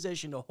him in a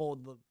position to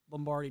hold the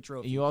Lombardi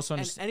Trophy. You also and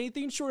understand.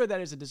 anything short of that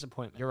is a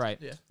disappointment. You're right.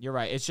 Yeah. You're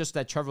right. It's just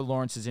that Trevor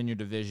Lawrence is in your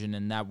division,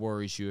 and that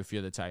worries you if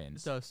you're the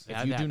Titans. It does. If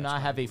Yeah, you that- do that's not why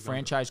have a we remember.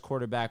 franchise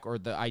quarterback or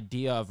the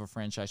idea of a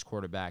franchise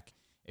quarterback,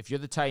 if you're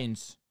the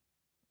Titans,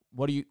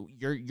 what do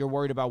you're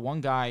worried about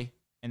one guy,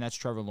 and that's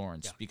Trevor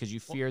Lawrence, Yeah. because you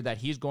fear that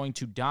he's going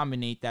to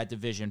dominate that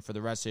division for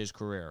the rest of his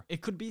career.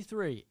 It could be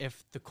 3.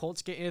 If the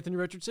Colts get Anthony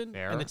Richardson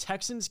Fair. and the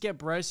Texans get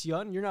Bryce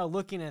Young, you're now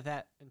looking at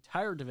that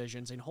entire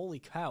division saying, holy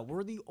cow,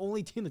 we're the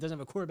only team that doesn't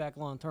have a quarterback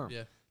long term.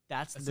 Yeah.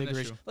 That's the That's an bigger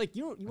issue. issue. Like,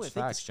 you That's would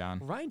think facts, John.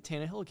 Ryan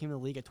Tannehill came to the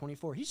league at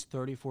 24. He's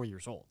 34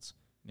 years old.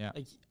 Yeah.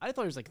 Like, I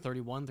thought he was like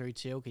 31,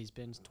 32 because he's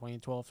been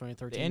 2012,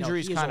 2013. The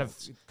injuries he is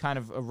kind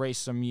old. of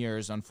erased some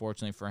years,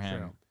 unfortunately for him.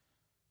 True.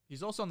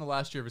 He's also on the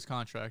last year of his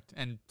contract,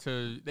 and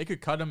they could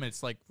cut him.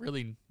 It's like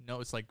really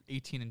it's like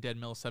 18 in dead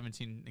mil,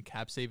 17 in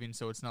cap savings,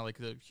 so it's not like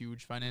a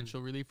huge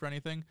financial relief or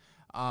anything.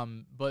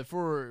 But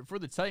for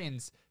the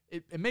Titans,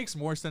 it makes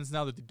more sense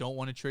now that they don't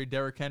want to trade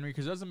Derrick Henry,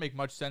 because it doesn't make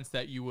much sense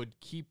that you would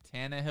keep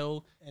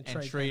Tannehill and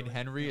trade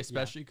Henry,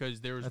 especially because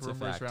there was That's a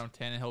rumors fact. around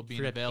Tannehill being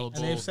Forget available.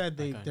 And they've said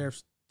Okay. they're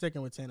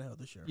sticking with Tannehill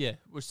this year. Yeah,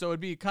 so it'd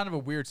be kind of a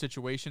weird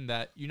situation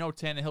that,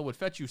 Tannehill would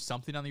fetch you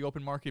something on the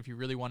open market if you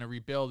really want to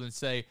rebuild and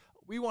say,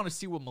 we want to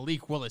see what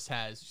Malik Willis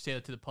has. You say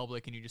that to the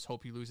public, and you just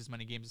hope he loses as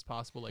many games as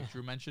possible, like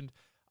Drew mentioned.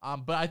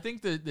 But I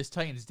think this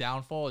Titans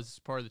downfall is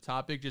part of the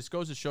topic. Just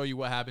goes to show you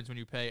what happens when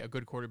you pay a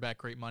good quarterback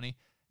great money.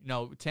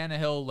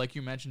 Tannehill, like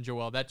you mentioned,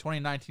 Joel, that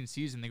 2019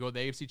 season, they go to the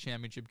AFC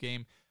Championship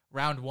game.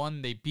 Round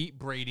 1, they beat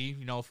Brady.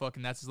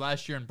 That's his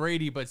last year in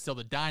Brady, but still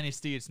the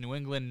dynasty. It's New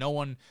England. No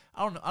one,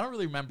 I don't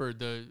really remember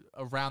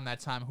around that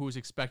time who was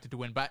expected to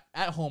win. But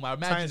at home, I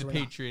imagine the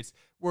Patriots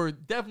were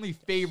definitely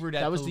favored.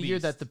 That was the year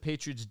that the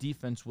Patriots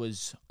defense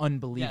was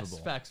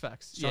unbelievable. Yes,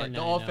 facts. Yeah,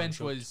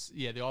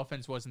 the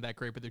offense wasn't that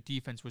great, but their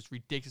defense was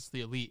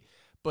ridiculously elite.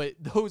 But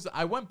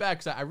I went back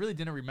because I really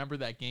didn't remember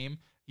that game.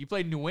 He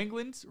played New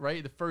England,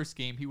 right? The first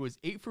game, he was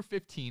 8 for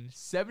 15,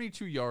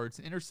 72 yards,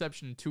 an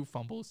interception, and 2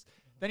 fumbles.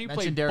 Then he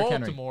played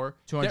Baltimore.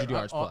 200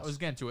 yards plus. I was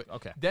getting to it.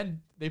 Okay. Then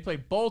they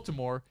played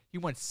Baltimore. He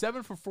went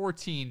 7 for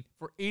 14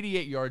 for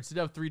 88 yards. Did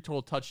have 3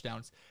 total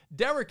touchdowns.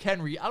 Derrick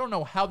Henry, I don't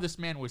know how this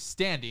man was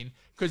standing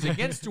because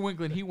against New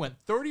England, he went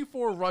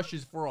 34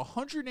 rushes for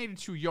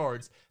 182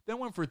 yards. Then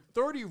went for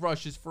 30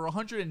 rushes for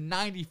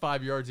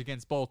 195 yards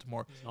against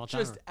Baltimore.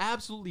 Just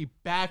absolutely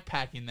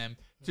backpacking them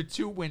to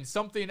 2 wins.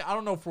 Something I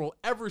don't know if we'll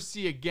ever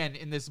see again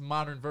in this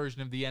modern version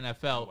of the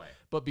NFL. No,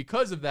 but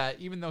because of that,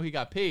 even though he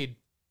got paid,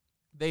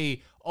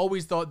 they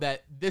always thought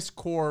that this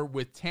core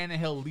with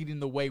Tannehill leading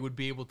the way would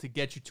be able to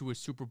get you to a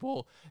Super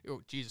Bowl.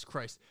 Oh, Jesus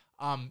Christ.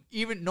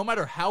 Even no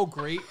matter how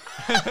great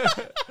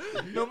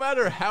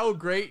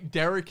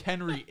Derrick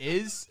Henry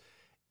is,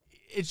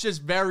 it's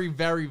just very,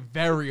 very,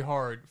 very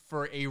hard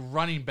for a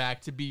running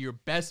back to be your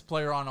best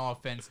player on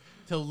offense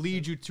to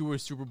lead you to a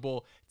Super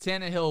Bowl.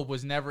 Tannehill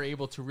was never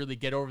able to really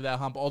get over that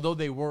hump. Although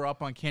they were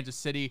up on Kansas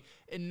City,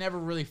 it never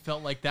really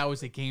felt like that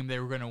was a game they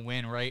were going to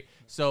win, right?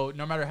 So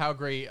no matter how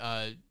great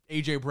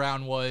A.J.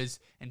 Brown was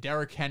and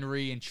Derrick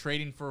Henry and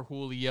trading for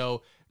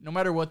Julio, no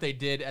matter what they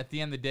did, at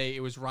the end of the day,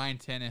 it was Ryan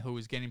Tannehill who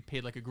was getting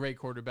paid like a great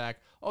quarterback,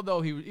 although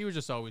he was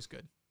just always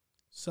good.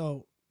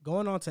 So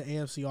going on to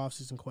AFC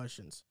offseason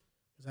questions,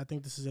 because I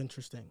think this is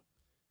interesting.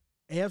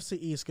 AFC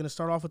East, going to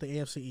start off with the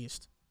AFC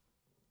East.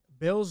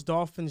 Bills,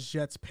 Dolphins,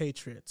 Jets,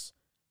 Patriots.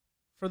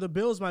 For the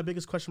Bills, my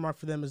biggest question mark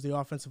for them is the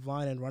offensive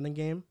line and running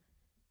game.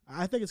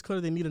 I think it's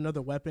clear they need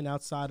another weapon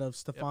outside of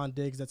Stephon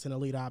Diggs that's an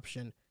elite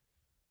option.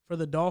 For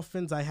the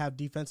Dolphins, I have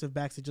defensive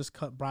backs that just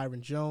cut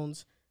Byron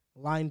Jones.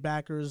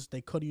 Linebackers,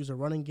 they could use a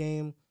running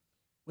game.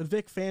 With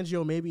Vic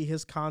Fangio, maybe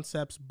his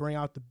concepts bring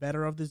out the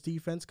better of this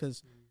defense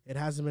because it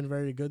hasn't been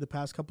very good the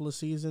past couple of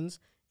seasons.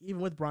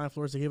 Even with Brian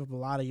Flores, they gave up a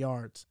lot of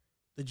yards.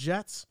 The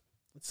Jets,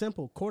 it's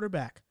simple.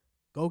 Quarterback,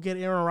 go get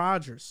Aaron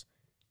Rodgers.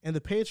 And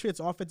the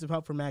Patriots, offensive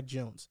help for Mac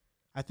Jones.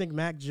 I think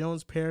Mac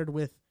Jones paired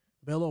with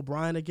Bill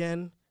O'Brien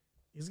again,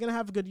 he's going to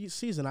have a good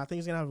season. I think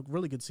he's going to have a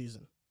really good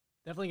season.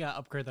 Definitely got to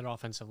upgrade that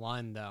offensive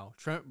line, though.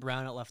 Trent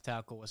Brown at left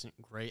tackle wasn't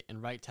great,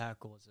 and right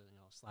tackle was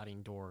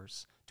sliding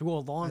doors to go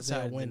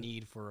alongside the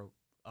need for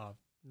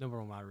number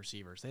 1 wide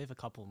receivers. They have a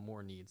couple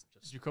more needs.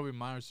 Jacoby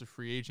Myers is a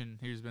free agent.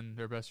 He's been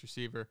their best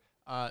receiver.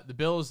 The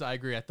Bills, I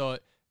agree. I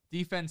thought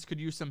defense could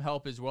use some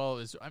help as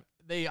well.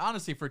 They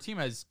honestly, for a team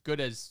as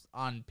good as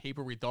on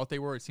paper we thought they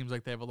were, it seems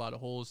like they have a lot of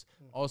holes.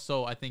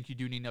 Also, I think you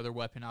do need another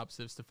weapon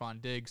opposite of Stephon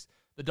Diggs.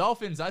 The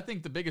Dolphins, I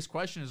think the biggest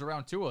question is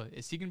around Tua.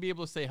 Is he going to be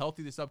able to stay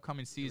healthy this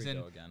upcoming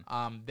season?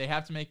 They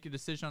have to make a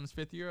decision on his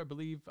 5th year, I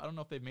believe. I don't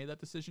know if they've made that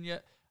decision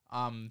yet.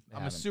 I'm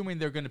assuming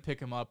they're going to pick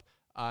him up.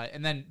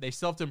 And then they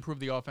still have to improve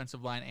the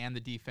offensive line and the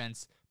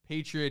defense.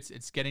 Patriots,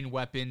 it's getting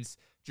weapons.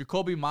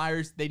 Jacoby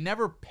Myers, they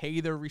never pay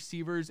their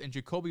receivers, and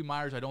Jacoby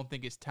Myers I don't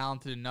think is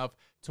talented enough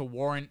to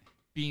warrant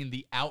being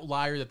the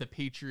outlier that the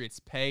Patriots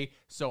pay.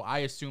 So I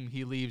assume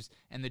he leaves,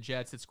 and the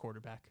Jets, it's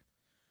quarterback.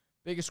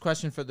 Biggest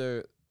question for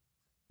the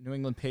New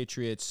England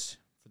Patriots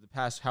for the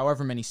past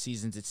however many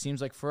seasons, it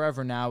seems like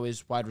forever now,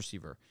 is wide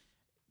receiver.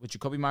 With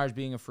Jacoby Myers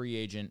being a free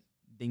agent,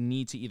 they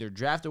need to either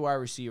draft a wide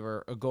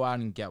receiver or go out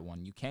and get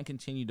one. You can't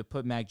continue to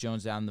put Mac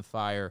Jones down in the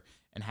fire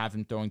and have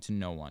him throwing to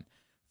no one.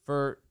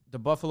 For the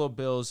Buffalo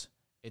Bills,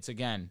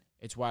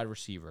 it's wide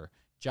receiver.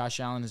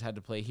 Josh Allen has had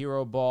to play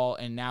hero ball,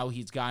 and now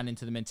he's gotten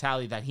into the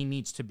mentality that he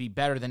needs to be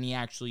better than he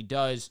actually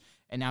does.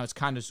 And now it's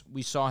kind of,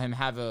 we saw him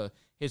have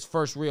his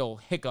first real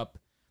hiccup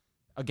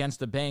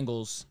against the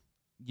Bengals.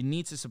 You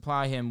need to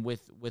supply him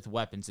with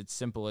weapons. It's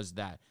simple as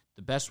that.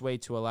 The best way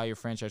to allow your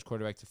franchise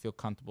quarterback to feel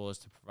comfortable is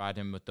to provide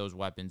him with those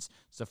weapons.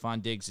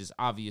 Stephon Diggs is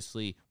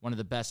obviously one of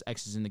the best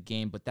X's in the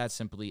game, but that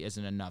simply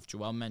isn't enough.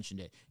 Joel mentioned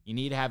it. You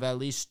need to have at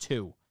least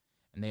 2,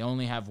 and they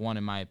only have 1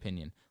 in my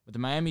opinion. With the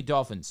Miami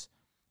Dolphins,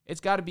 it's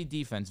got to be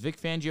defense.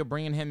 Vic Fangio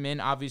bringing him in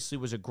obviously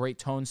was a great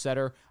tone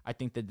setter. I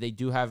think that they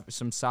do have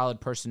some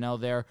solid personnel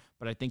there,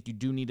 but I think you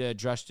do need to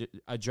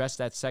address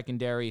that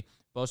secondary,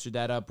 bolster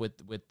that up with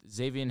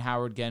Xavier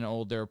Howard getting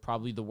older,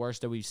 probably the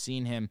worst that we've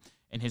seen him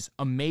in his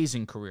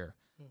amazing career.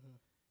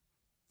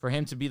 For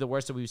him to be the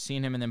worst that we've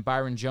seen him, and then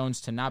Byron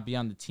Jones to not be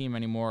on the team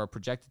anymore, or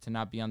projected to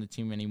not be on the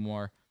team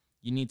anymore,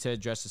 you need to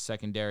address the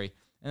secondary.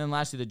 And then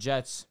lastly, the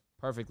Jets,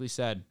 perfectly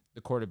said,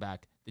 the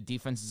quarterback. The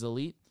defense is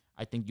elite.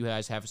 I think you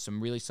guys have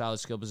some really solid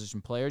skill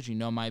position players. You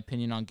know my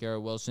opinion on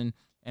Garrett Wilson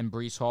and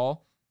Breece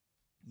Hall.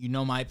 You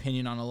know my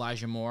opinion on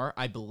Elijah Moore.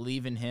 I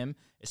believe in him,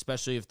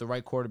 especially if the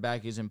right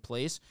quarterback is in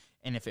place.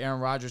 And if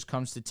Aaron Rodgers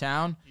comes to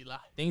town,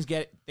 things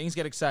get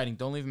exciting.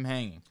 Don't leave him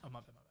hanging. Oh, my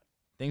bad.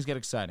 Things get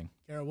exciting.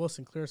 Garrett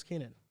Wilson clears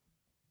Keenan.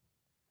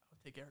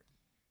 Take Garrett.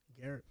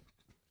 Garrett.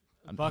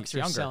 Bucks He's are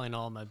younger. selling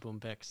all my boom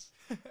picks.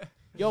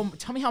 Yo,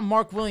 tell me how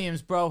Mark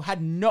Williams, bro, I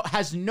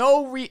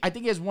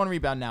think he has 1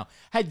 rebound now.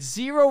 Had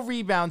 0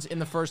 rebounds in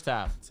the first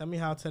half. Tell me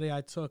how today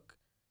I took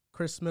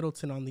Chris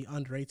Middleton on the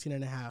under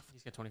 18.5.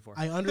 He's got 24.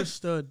 I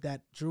understood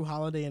that Drew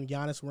Holiday and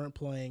Giannis weren't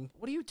playing.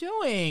 What are you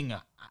doing?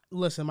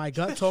 Listen, my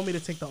gut told me to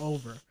take the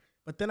over.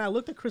 But then I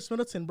looked at Chris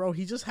Middleton, bro.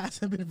 He just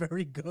hasn't been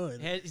very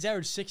good. He's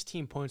averaged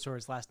 16 points over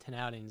his last 10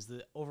 outings.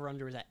 The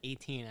over-under is at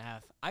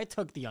 18.5. I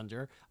took the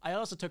under. I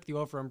also took the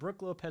over on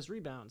Brook Lopez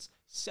rebounds.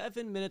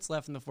 7 minutes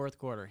left in the fourth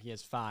quarter. He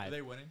has 5. Are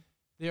they winning?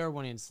 They are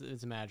winning.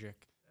 It's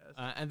Magic.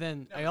 And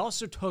then I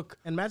also took...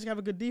 And Magic have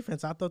a good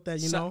defense. I thought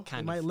that,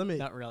 it might limit.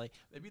 Not really.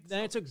 They beat the Then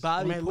I Celtics. took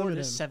Bobby might limit Portis,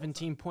 him.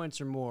 17 points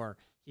or more.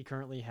 He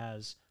currently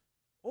has...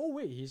 Oh,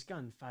 wait. He's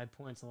gotten 5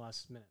 points in the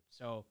last minute.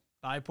 So,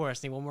 Bobby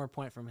Portis, need 1 more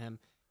point from him.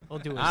 He'll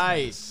do his thing.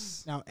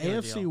 Nice. Now,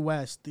 Deal, AFC deal.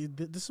 West,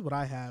 this is what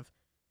I have.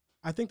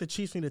 I think the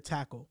Chiefs need to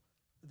tackle.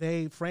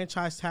 They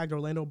franchise tagged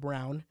Orlando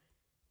Brown,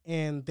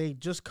 and they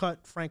just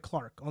cut Frank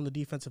Clark on the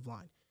defensive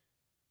line.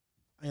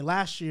 And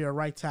last year,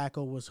 right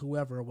tackle was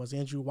whoever it was,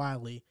 Andrew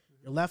Wiley.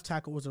 Your left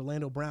tackle was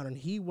Orlando Brown, and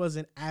he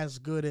wasn't as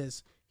good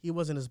as he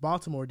was in his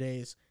Baltimore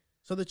days.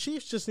 So the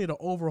Chiefs just need to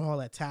overhaul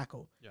that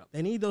tackle. Yeah.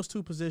 They need those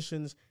 2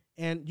 positions,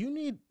 and you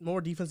need more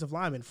defensive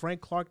linemen.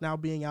 Frank Clark now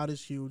being out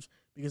is huge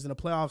because in the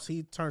playoffs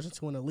he turns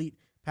into an elite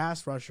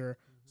pass rusher.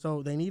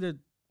 So they need to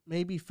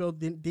maybe fill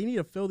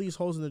these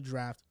holes in the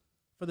draft.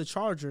 For the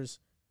Chargers,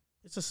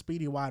 it's a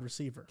speedy wide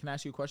receiver. Can I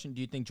ask you a question?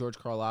 Do you think George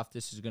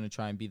Karlaftis is going to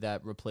try and be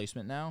that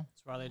replacement now?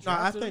 That's why they No,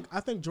 drafted him. I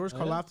think George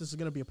Karlaftis is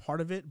going to be a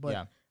part of it, but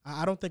Yeah.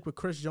 I don't think with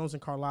Chris Jones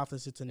and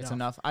Karlaftis it's enough. It's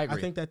enough. I agree.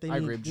 I think that I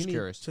agree. I'm just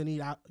curious. you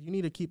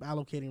need to keep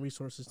allocating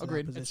resources to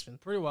Agreed. that It's position.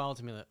 Pretty wild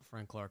to me that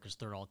Frank Clark is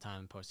 3rd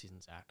all-time in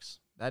postseason sacks.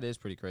 That is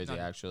pretty crazy, None.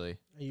 actually.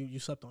 You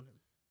slept on him.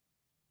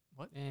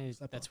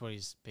 That's what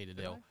he's paid to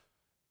Did do. I?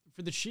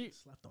 For the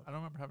Chiefs, Slept on I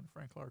don't remember having a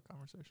Frank Clark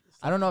conversation.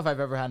 I don't know if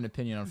I've ever had an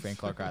opinion on Frank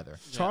Clark either.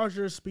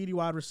 Chargers, speedy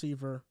wide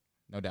receiver.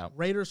 No doubt.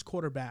 Raiders,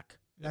 quarterback.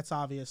 That's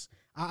obvious.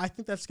 I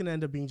think that's going to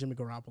end up being Jimmy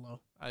Garoppolo.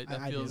 I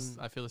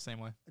feel the same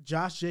way.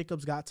 Josh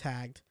Jacobs got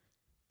tagged.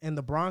 And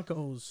the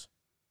Broncos,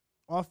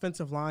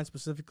 offensive line,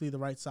 specifically the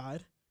right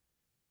side.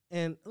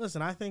 And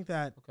listen, I think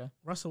that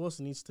Russell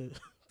Wilson needs to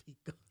be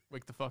good.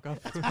 Wake the fuck up.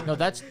 No,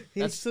 that's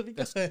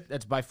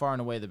by far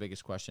and away the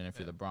biggest question if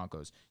you're the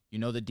Broncos. You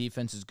know the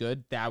defense is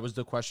good. That was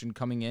the question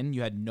coming in.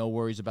 You had no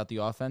worries about the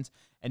offense.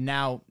 And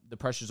now the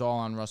pressure's all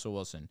on Russell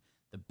Wilson.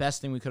 The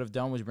best thing we could have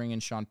done was bring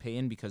in Sean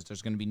Payton because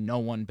there's going to be no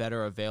one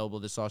better available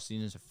this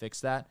offseason to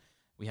fix that.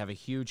 We have a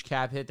huge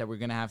cap hit that we're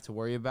going to have to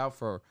worry about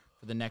for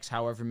the next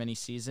however many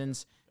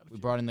seasons. We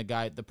brought in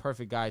the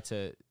perfect guy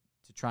to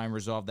try and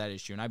resolve that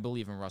issue, and I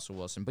believe in Russell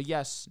Wilson. But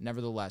yes,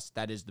 nevertheless,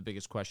 that is the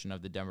biggest question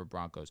of the Denver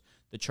Broncos.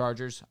 The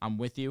Chargers, I'm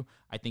with you.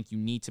 I think you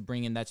need to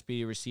bring in that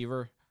speedy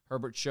receiver.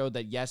 Herbert showed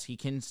that, yes, he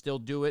can still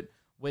do it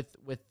with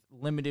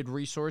limited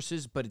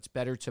resources, but it's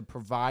better to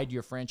provide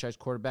your franchise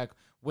quarterback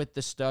with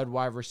the stud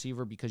wide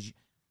receiver because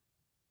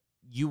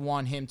you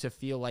want him to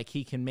feel like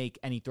he can make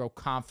any throw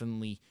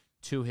confidently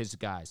to his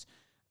guys.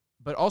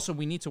 But also,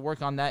 we need to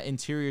work on that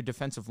interior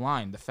defensive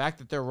line. The fact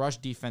that their rush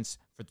defense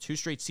for 2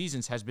 straight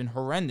seasons has been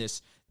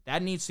horrendous,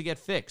 that needs to get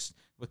fixed.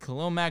 With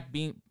Khalil Mack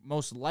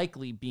most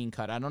likely being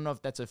cut, I don't know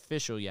if that's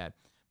official yet,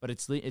 but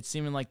it's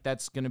seeming like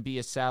that's going to be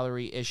a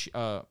salary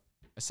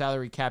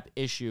cap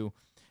issue.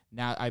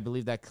 Now, I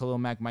believe that Khalil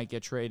Mack might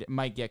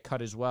get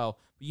cut as well.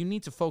 But you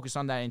need to focus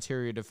on that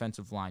interior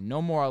defensive line.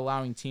 No more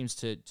allowing teams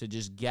to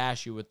just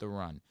gash you with the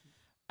run.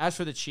 As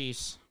for the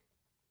Chiefs,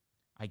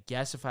 I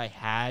guess if I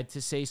had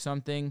to say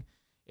something,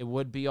 it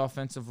would be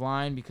offensive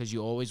line because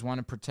you always want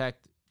to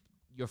protect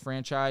your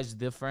franchise,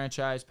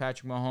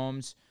 Patrick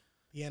Mahomes.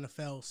 The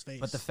NFL's face.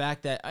 But the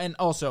fact that, and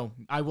also,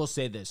 I will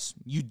say this,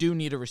 you do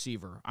need a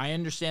receiver. I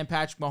understand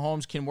Patrick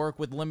Mahomes can work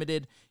with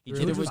limited. He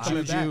did it with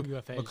Juju,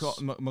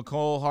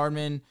 McCole,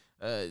 Hardman,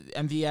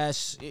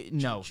 MVS.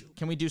 No.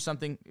 Can we do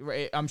something?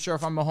 I'm sure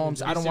if I'm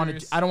Mahomes, I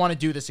don't want to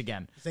do this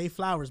again. Zay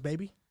Flowers,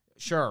 baby.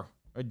 Sure.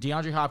 Or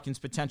DeAndre Hopkins,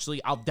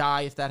 potentially. I'll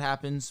die if that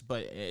happens,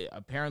 but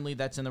apparently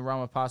that's in the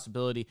realm of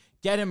possibility.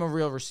 Get him a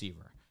real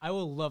receiver. I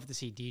would love to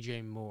see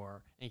DJ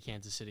Moore in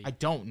Kansas City. I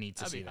don't need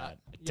to see that.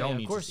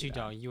 Of course you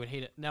don't. You would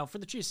hate it. Now, for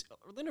the Chiefs,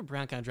 Orlando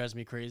Brown kind of drives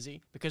me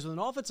crazy because with an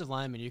offensive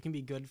lineman, you can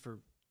be good for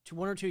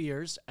 1 or 2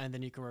 years, and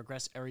then you can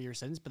regress every year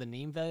since. But the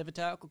name value of a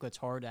tackle, it's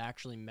hard to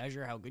actually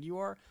measure how good you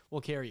are,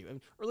 will carry you. And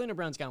Orlando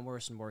Brown's gotten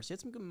worse and worse. He had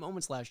some good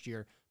moments last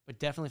year, but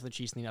definitely for the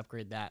Chiefs, need to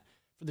upgrade that.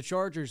 For the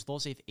Chargers, they'll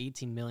save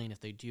 $18 million if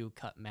they do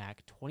cut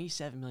Mack.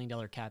 $27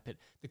 million cap hit.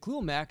 The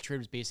Khalil Mack trade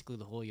was basically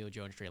the Julio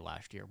Jones trade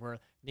last year, where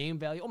name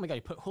value, oh my God,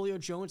 you put Julio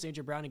Jones and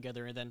AJ Brown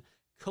together, and then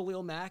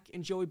Khalil Mack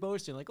and Joey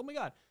Bosa. Like, oh my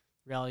God.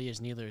 Reality is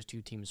neither of those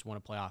 2 teams won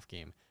a playoff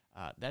game.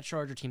 That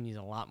Charger team needs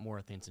a lot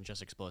more things than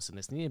just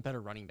explosiveness. They need a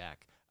better running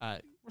back.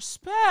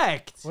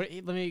 Respect. Let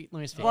me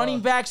speak. Running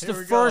back's the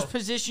first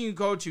position you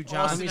go to,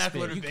 John. Stop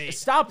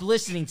Stop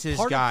listening to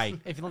this guy.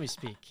 If you let me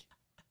speak.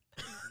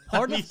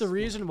 Part of the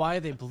reason why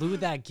they blew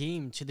that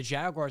game to the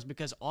Jaguars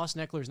because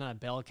Austin Eckler is not a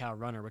bell cow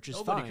runner, which is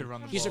Nobody fine. could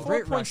run the He's a ball.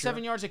 great 4.7 rusher.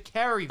 yards a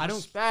carry. I don't-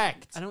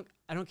 Respect.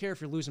 I don't care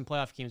if you're losing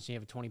playoff games and you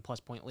have a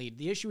 20-plus point lead.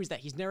 The issue is that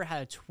he's never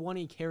had a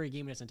 20-carry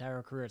game in his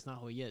entire career. It's not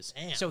who he is.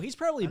 Damn. So he's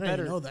probably I didn't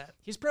better. know that.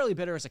 He's probably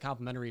better as a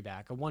complimentary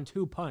back, a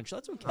 1-2 punch.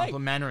 That's okay.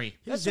 Complimentary.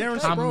 He's That's Darren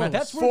okay. Sproles.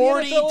 That's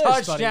where the 40 NFL is,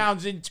 buddy.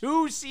 touchdowns in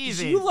 2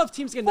 seasons. You love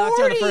teams get knocked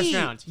down the first 40!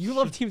 round. You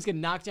love teams get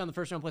knocked down the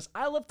first round. Plus,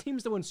 I love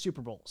teams that win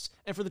Super Bowls.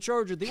 And for the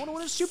Chargers, they want to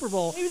win a Super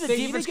Bowl. Maybe the they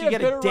need defense to could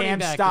get better a running damn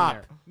back in stop.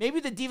 there. Maybe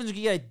the defense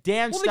could get a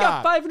damn Well,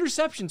 stop. they got 5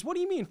 interceptions. What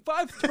do you mean?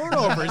 5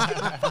 turnovers. Get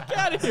the fuck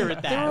out of here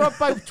with They that. were up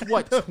by,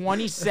 what,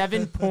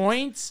 27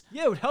 points?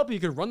 Yeah, it would help you. You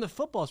could run the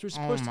football. So we're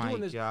supposed to my do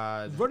in this.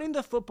 God. Running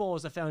the football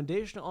is a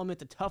foundational element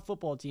to tough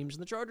football teams,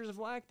 and the Chargers have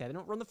lacked that. They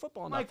don't run the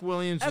football enough. Mike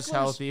Williams is Eckler's-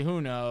 healthy.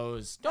 Who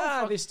knows?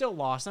 They still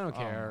lost. I don't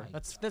care. my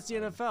That's the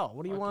NFL.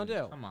 What do you want to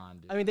do? Come on,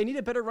 dude. I mean, they need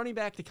a better running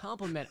back to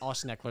complement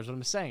Austin Eckler is what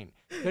I'm saying.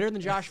 Better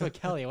than Joshua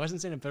Kelly. I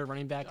wasn't saying a better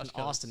running back than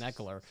Austin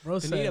Eckler. Bro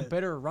They need a said-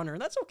 better runner,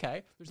 and that's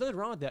okay. There's nothing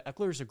wrong with that.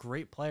 Eckler is a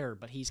great player,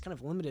 but he's kind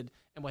of limited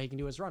in what he can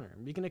do as a runner.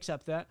 We can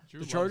accept that. Drew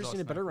The loves Chargers need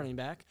Austin a better Eckler. running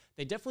back.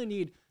 They definitely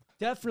need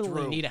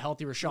a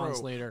healthy Rashawn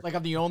Slater. Like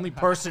I'm the only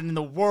person in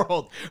the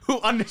world who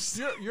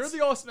understands. You're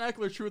the Austin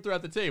Eckler truther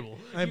at the table.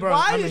 Hey, bro,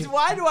 Why I mean,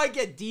 why do I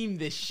get deemed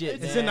this shit?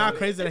 is man? it not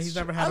crazy that he's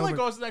never had I like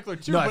over? Austin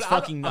Eckler too. No, but it's I don't-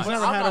 fucking I'm nuts. He's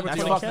never not had a over That's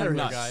 20 Austin fucking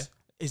carries. Eckler nuts. guy.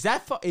 Is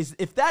that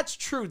if that's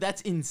true?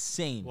 That's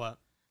insane. What?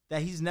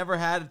 That he's never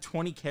had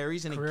 20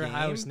 carries in a Career game.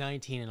 high was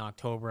 19 in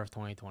October of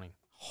 2020.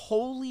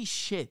 Holy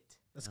shit!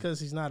 That's because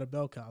he's not a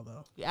bell cow,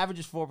 though. He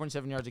averages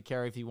 4.7 yards a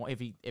carry.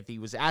 If he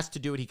was asked to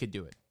do it, he could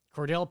do it.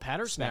 Cordell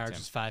Patterson Respect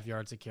averages 5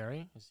 yards a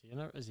carry.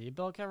 Is he a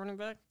bell cow running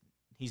back?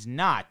 He's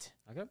not.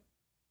 Okay.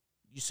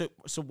 So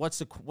what's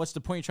the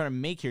point you're trying to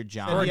make here,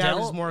 John? Or he Cordell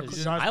averages more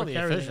is yards per highly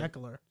carry than efficient.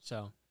 Eckler.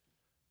 So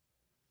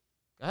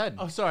Go ahead.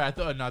 Oh, sorry. I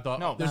thought.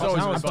 No, There's I'm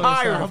always. John was a about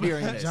to tired say- of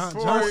hearing this.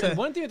 John said-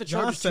 one thing with the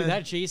John Chargers too, said-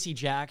 that J.C.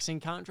 Jackson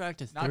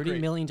contract, a Not $30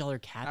 great. million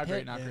cap Not hit.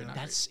 great. Not great. Not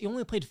That's he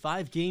only played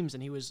 5 games,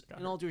 and he was,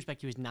 in all due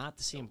respect, he was not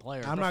the same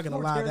player. I'm not gonna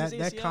Before lie, tearing that his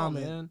that ACL,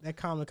 comment man. that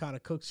comment kind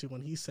of cooks you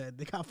when he said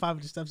they got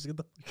 500 steps to get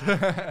the.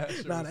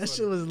 great. Nah, that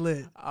shit was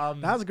lit.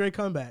 Um, That was a great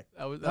comeback.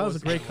 that was That was a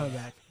great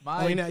comeback.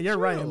 I mean, you're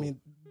right. I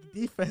mean,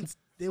 defense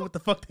did what the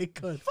fuck they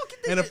could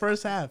in the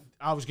first half.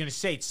 I was gonna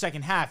say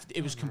second half.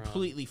 It was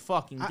completely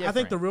fucking different. I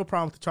think the real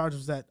problem with the Chargers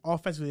was that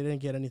offensively they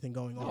didn't get anything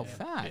going on. Oh,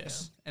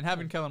 facts. And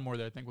having Kellen Moore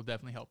there, I think, will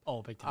definitely help.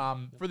 Oh, big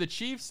time. For the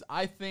Chiefs,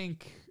 I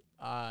think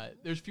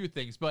there's a few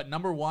things, but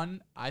number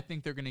one, I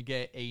think they're going to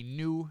get a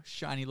new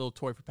shiny little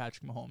toy for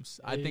Patrick Mahomes.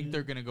 I think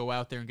they're going to go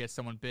out there and get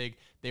someone big.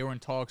 They were in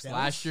talks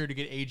last year to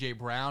get A.J.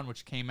 Brown,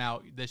 which came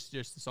out this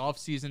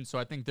offseason, so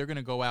I think they're going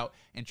to go out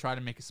and try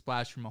to make a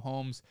splash for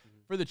Mahomes.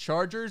 For the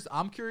Chargers,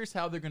 I'm curious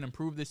how they're going to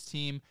improve this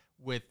team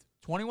with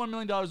 $21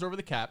 million over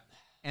the cap,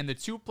 and the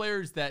 2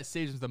 players that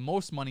saves the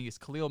most money is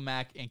Khalil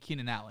Mack and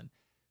Keenan Allen.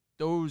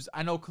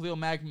 I know Khalil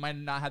Mack might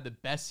not have the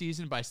best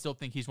season, but I still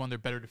think he's one of their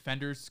better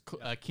defenders.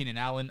 Keenan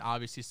Allen,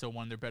 obviously, still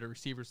one of their better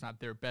receivers, not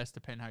their best,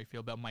 depending on how you feel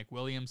about Mike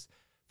Williams.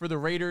 For the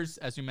Raiders,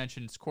 as we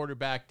mentioned, it's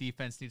quarterback,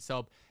 defense needs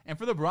help. And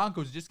for the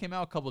Broncos, it just came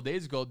out a couple of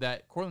days ago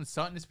that Courtland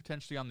Sutton is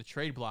potentially on the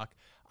trade block.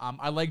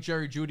 I like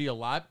Jerry Jeudy a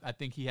lot. I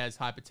think he has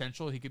high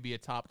potential. He could be a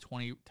top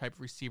 20 type of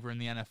receiver in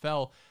the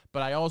NFL.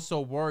 But I also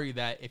worry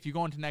that if you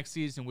go into next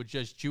season with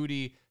just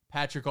Jeudy,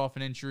 Patrick off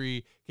an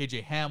injury,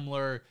 KJ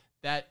Hamler,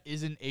 that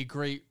isn't a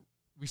great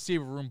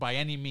receiver room by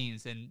any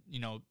means. And,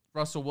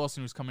 Russell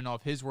Wilson, who's coming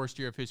off his worst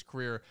year of his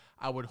career,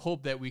 I would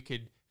hope that we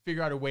could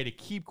figure out a way to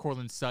keep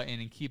Courtland Sutton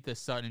and keep the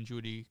Sutton and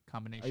Jeudy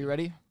combination. Are you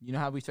ready? You know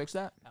how we fix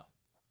that? No.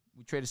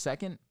 We trade a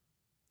second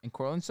and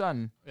Courtland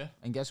Sutton. Yeah.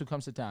 And guess who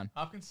comes to town?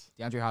 Hopkins?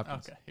 DeAndre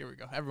Hopkins. Okay, here we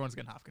go. Everyone's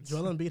getting Hopkins.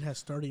 Joel Embiid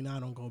has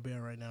 39 on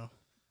Gobert right now.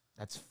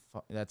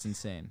 That's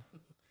insane.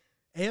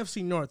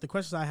 AFC North, the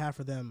questions I have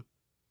for them: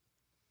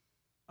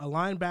 a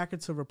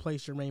linebacker to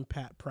replace Jermaine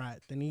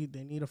Pratt. They need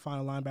to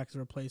find a linebacker to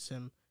replace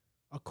him.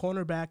 A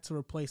cornerback to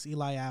replace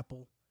Eli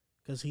Apple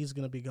because he's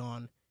going to be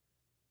gone.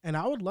 And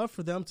I would love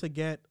for them to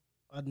get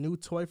a new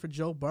toy for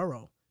Joe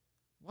Burrow.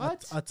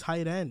 What? A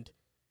tight end.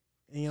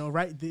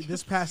 And,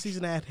 this past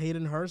season I had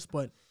Hayden Hurst,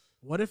 but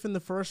what if in the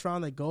first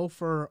round they go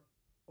for,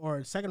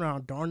 or second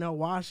round, Darnell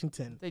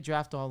Washington They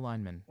draft all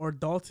linemen. or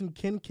Dalton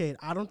Kincaid?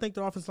 I don't think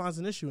their offensive line is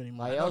an issue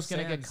anymore. Lyell's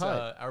going to get Sands,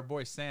 cut. Our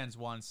boy Sands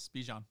wants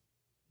Bijan.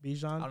 I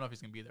Bijan, don't know if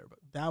he's going to be there, but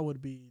that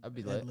would be That'd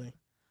be lit. deadly.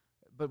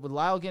 But with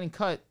Lyle getting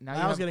cut, now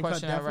Lyle's you have a getting cut,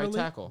 question at right definitely?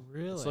 tackle.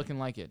 Really? It's looking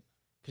like it.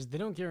 Because they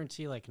don't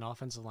guarantee like an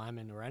offensive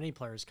lineman or any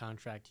player's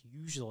contract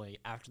usually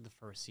after the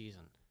first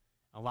season.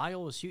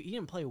 Lyle he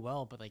didn't play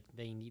well, but like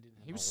they needed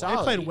him. He was a lot.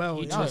 solid. played well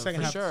He in took- the second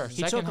for half. sure. He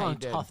Second took half on he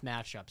did. tough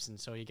matchups, and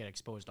so you get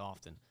exposed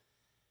often.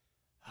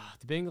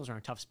 The Bengals are in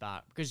a tough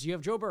spot because you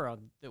have Joe Burrow.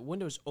 The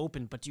window's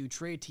open, but do you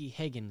trade T.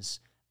 Higgins?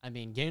 I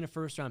mean, getting a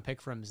first-round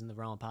pick for him is in the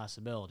realm of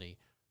possibility.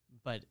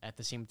 But at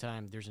the same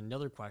time, there's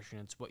another question.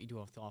 It's what you do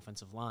with the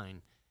offensive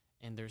line.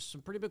 And there's some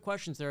pretty big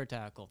questions there at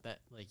tackle that,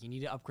 like, you need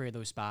to upgrade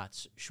those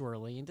spots,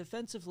 surely. And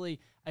defensively,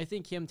 I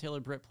think Taylor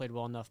Britt played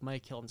well enough.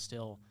 Mike Hilton's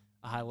still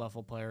a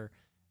high-level player.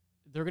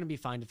 they're going to be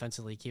fine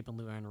defensively, keeping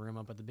Lou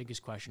Anarumo, but the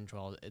biggest question,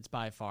 Joel, it's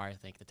by far, I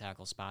think, the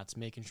tackle spots,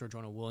 making sure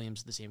Jonah Williams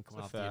is the same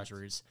coming off the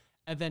injuries,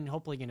 and then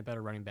hopefully getting a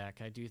better running back.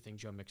 I do think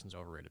Joe Mixon's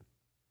overrated.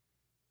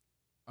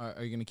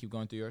 Are you going to keep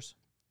going through yours?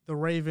 The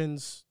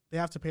Ravens, they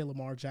have to pay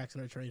Lamar Jackson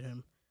or trade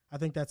him. I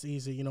think that's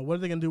easy. You know, what are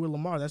they going to do with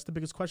Lamar? That's the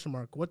biggest question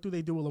mark. What do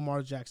they do with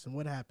Lamar Jackson?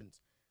 What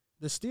happens?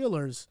 The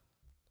Steelers,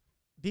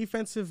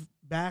 defensive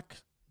back,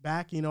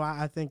 you know,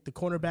 I think the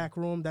cornerback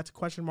room, that's a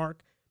question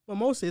mark. But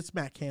mostly it's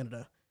Matt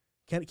Canada.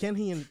 Can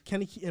he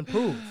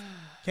improve?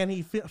 Can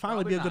he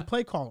finally be a good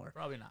play caller?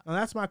 Probably not. And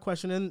that's my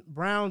question. And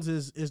Browns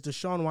is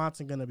Deshaun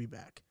Watson going to be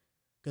back?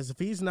 Because if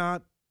he's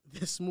not,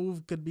 this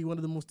move could be one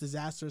of the most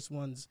disastrous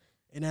ones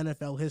in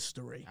NFL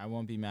history. I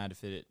won't be mad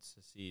if it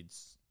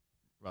succeeds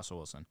Russell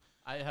Wilson.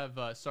 I have,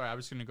 sorry, I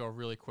was going to go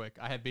really quick.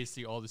 I have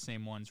basically all the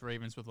same ones.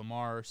 Ravens with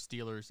Lamar,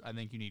 Steelers, I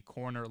think you need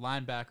corner,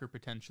 linebacker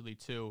potentially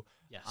too.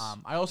 Yes.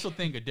 I also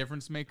think a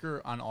difference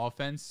maker on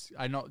offense.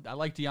 I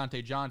like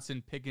Deontay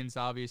Johnson, Pickens,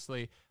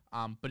 obviously,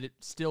 but it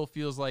still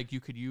feels like you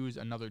could use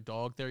another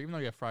dog there, even though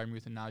you have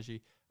Freiermuth and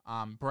Najee.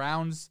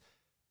 Browns,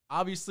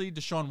 obviously,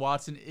 Deshaun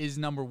Watson is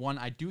number one.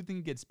 I do think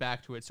it gets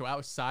back to it. So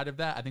outside of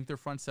that, I think their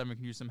front seven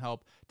can use some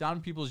help.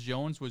 Donovan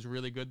Peoples-Jones was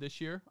really good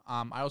this year.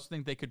 I also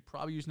think they could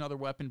probably use another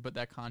weapon, but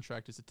that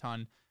contract is a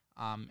ton.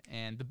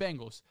 And the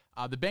Bengals.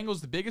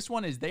 The biggest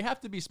one is they have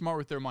to be smart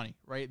with their money,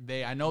 right?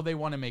 I know they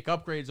want to make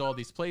upgrades all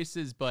these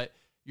places, but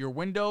your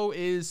window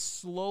is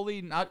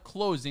slowly not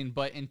closing,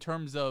 but in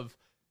terms of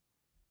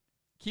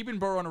keeping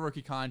Burrow on a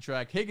rookie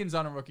contract, Higgins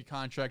on a rookie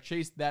contract,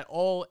 Chase, that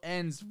all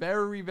ends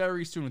very,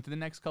 very soon. Within the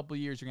next couple of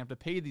years, you're going to have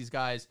to pay these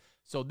guys.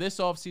 So this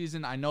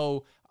offseason, I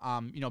know,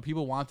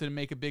 people wanted to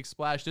make a big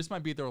splash. This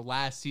might be their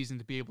last season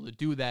to be able to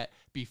do that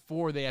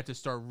before they have to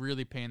start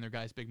really paying their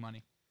guys big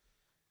money.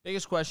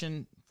 Biggest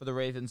question for the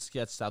Ravens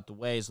gets out the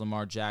way is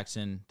Lamar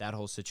Jackson, that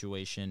whole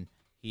situation.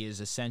 He is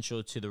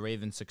essential to the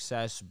Ravens'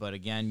 success, but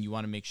again, you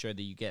want to make sure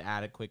that you get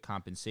adequate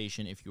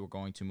compensation if you are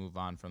going to move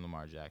on from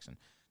Lamar Jackson.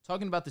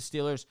 Talking about the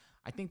Steelers,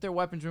 I think their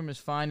weapons room is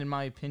fine in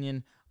my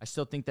opinion. I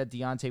still think that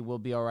Deontay will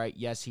be all right.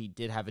 Yes, he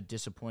did have a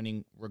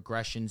disappointing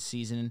regression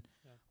season,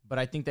 but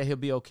I think that he'll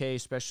be okay,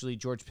 especially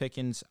George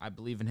Pickens. I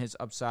believe in his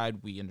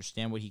upside. We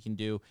understand what he can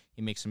do.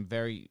 He makes some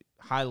very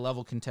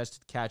high-level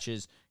contested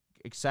catches,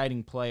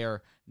 exciting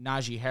player.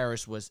 Najee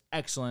Harris was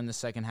excellent in the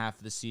second half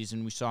of the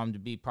season. We saw him to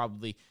be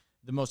probably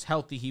the most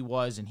healthy he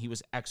was, and he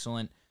was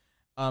excellent.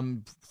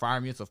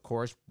 Freiermuth, of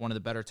course, one of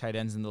the better tight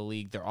ends in the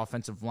league. Their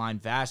offensive line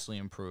vastly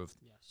improved.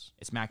 Yes.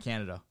 It's Matt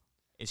Canada.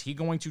 Is he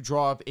going to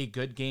draw up a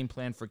good game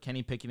plan for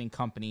Kenny Pickett and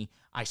company?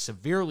 I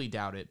severely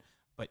doubt it,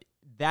 but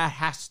that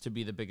has to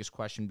be the biggest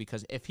question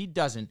because if he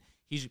doesn't,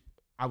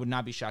 I would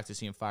not be shocked to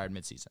see him fired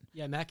midseason.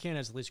 Yeah, Matt Canada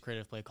is the least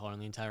creative play caller in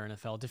the entire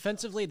NFL.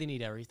 Defensively, they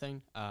need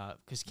everything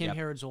because Cam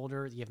Hayward's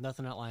older. You have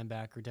nothing at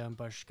linebacker. Devin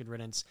Bush, good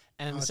riddance.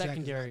 And the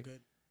secondary,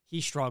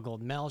 he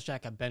struggled. Miles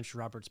Jack got benched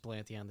Robert Spillane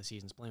at the end of the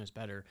season. Spillane was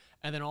better.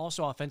 And then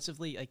also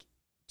offensively, like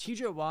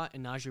T.J. Watt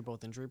and Najee are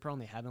both injury prone.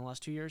 They have been the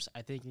last 2 years.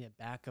 I think you need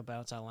a backup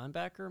outside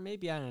linebacker,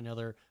 maybe add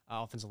another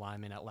offensive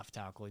lineman at left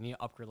tackle. You need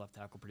to upgrade left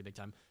tackle pretty big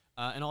time.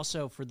 And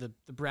also for the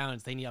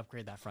Browns, they need to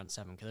upgrade that front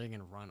seven because they're going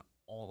to run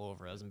all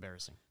over. That was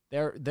embarrassing.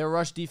 Their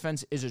rush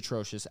defense is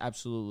atrocious,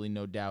 absolutely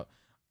no doubt.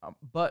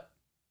 But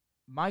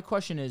my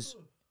question is,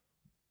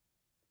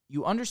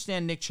 you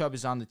understand Nick Chubb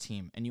is on the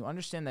team, and you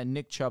understand that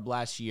Nick Chubb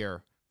last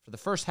year, for the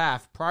first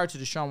half, prior to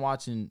Deshaun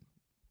Watson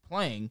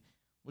playing,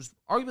 was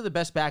arguably the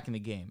best back in the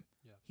game.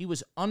 Yeah. He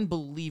was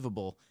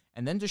unbelievable.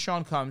 And then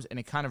Deshaun comes, and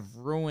it kind of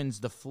ruins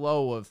the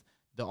flow of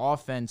the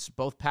offense,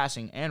 both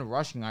passing and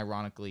rushing,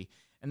 ironically.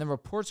 And then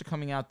reports are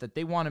coming out that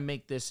they want to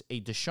make this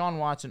a Deshaun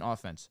Watson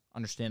offense.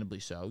 Understandably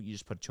so. You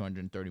just put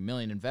 $230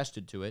 million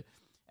invested to it.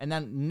 And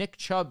then Nick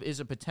Chubb is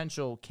a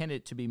potential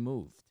candidate to be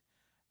moved.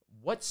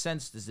 What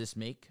sense does this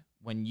make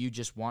when you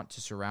just want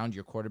to surround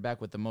your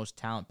quarterback with the most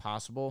talent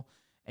possible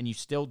and you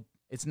still,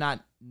 it's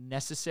not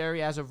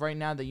necessary as of right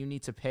now that you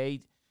need to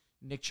pay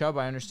Nick Chubb?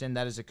 I understand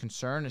that is a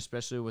concern,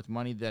 especially with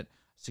money that a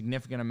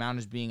significant amount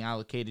is being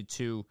allocated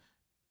to,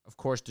 of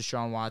course,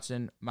 Deshaun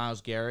Watson,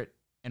 Myles Garrett,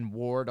 and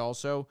Ward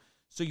also.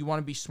 So you want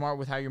to be smart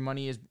with how your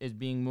money is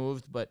being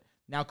moved, but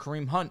now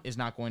Kareem Hunt is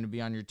not going to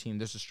be on your team.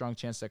 There's a strong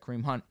chance that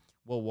Kareem Hunt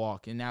will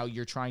walk, and now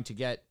you're trying to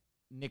get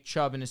Nick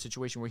Chubb in a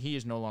situation where he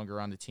is no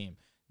longer on the team.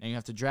 Now you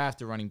have to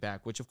draft a running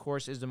back, which of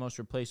course is the most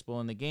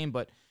replaceable in the game,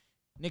 but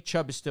Nick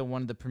Chubb is still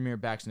one of the premier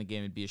backs in the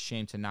game. It'd be a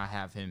shame to not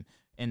have him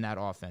in that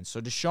offense. So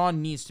Deshaun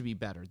needs to be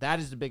better. That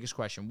is the biggest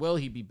question. Will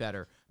he be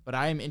better? But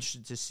I am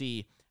interested to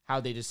see how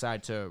they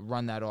decide to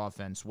run that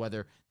offense,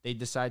 whether they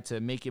decide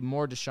to make it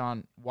more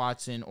Deshaun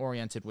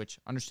Watson-oriented, which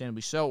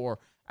understandably so, or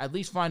at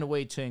least find a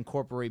way to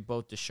incorporate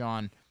both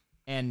Deshaun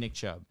and Nick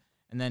Chubb.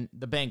 And then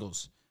the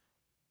Bengals.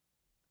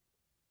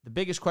 The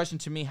biggest question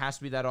to me has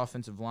to be that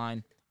offensive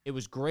line. It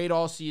was great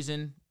all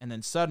season, and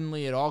then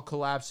suddenly it all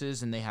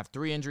collapses, and they have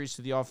 3 injuries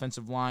to the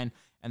offensive line,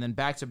 and then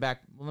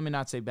back-to-back, well, let me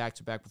not say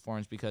back-to-back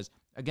performance, because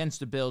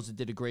against the Bills, it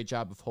did a great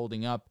job of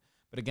holding up,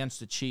 but against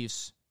the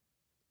Chiefs,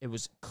 it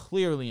was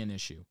clearly an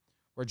issue,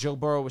 where Joe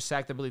Burrow was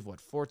sacked, I believe,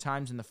 4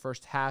 times in the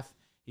first half.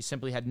 He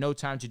simply had no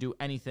time to do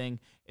anything.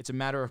 It's a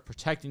matter of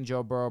protecting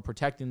Joe Burrow,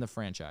 protecting the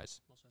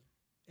franchise.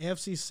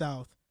 AFC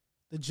South,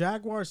 the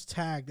Jaguars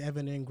tagged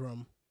Evan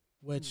Ingram,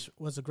 which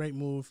was a great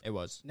move. It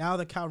was. Now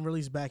that Calvin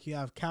Ridley's back, you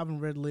have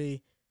Calvin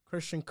Ridley,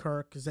 Christian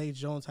Kirk, Zay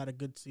Jones had a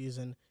good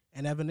season,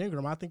 and Evan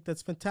Ingram. I think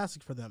that's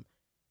fantastic for them.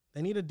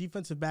 They need a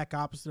defensive back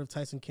opposite of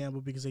Tyson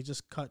Campbell because they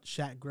just cut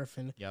Shaq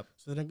Griffin. Yep.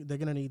 So they're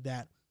going to need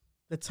that.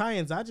 The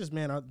Titans,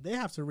 they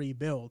have to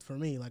rebuild for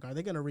me. Like, are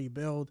they going to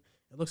rebuild?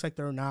 It looks like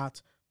they're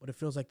not, but it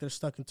feels like they're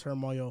stuck in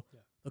turmoil. Yeah.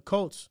 The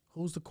Colts,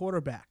 who's the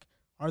quarterback?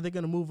 Are they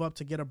going to move up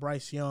to get a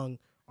Bryce Young?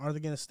 Are they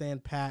going to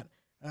stand pat?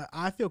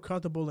 I feel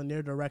comfortable in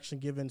their direction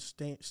given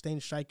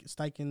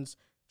Steichen's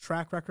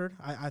track record.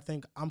 I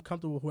think I'm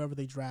comfortable with whoever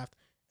they draft.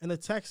 And the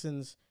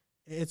Texans,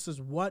 it says,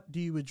 what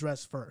do you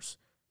address first?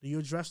 Do you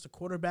address the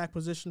quarterback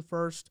position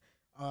first?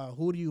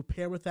 Who do you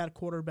pair with that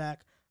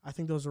quarterback? I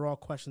think those are all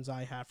questions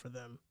I have for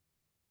them.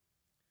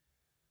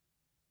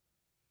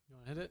 You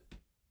want to hit it?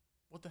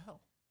 What the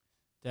hell?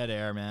 Dead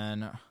air,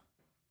 man.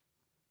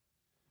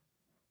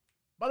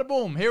 Bada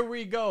boom, here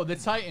we go. The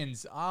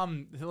Titans.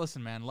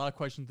 Listen, man, a lot of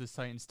questions with this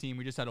Titans team.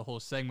 We just had a whole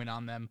segment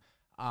on them.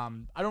 I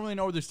don't really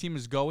know where this team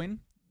is going.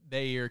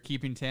 They are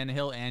keeping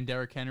Tannehill and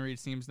Derrick Henry, it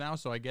seems now,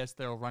 so I guess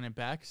they'll run it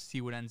back, see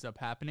what ends up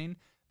happening.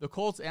 The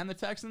Colts and the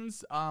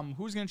Texans,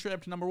 who's going to trade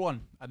up to number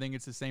one? I think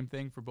it's the same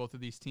thing for both of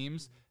these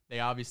teams. They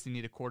obviously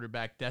need a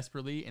quarterback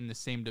desperately in the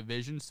same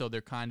division, so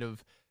they're kind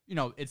of,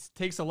 it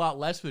takes a lot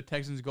less for the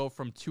Texans to go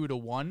from 2 to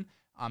 1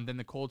 than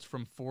the Colts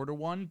from 4 to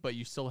 1, but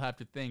you still have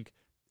to think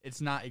it's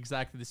not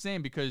exactly the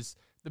same because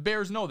the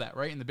Bears know that,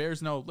 right? And the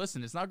Bears know,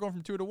 listen, it's not going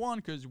from 2 to 1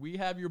 because we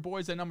have your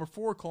boys at number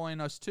 4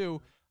 calling us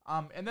too.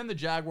 And then the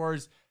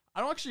Jaguars, I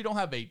don't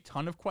have a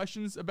ton of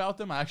questions about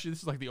them. This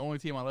is like the only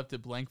team I left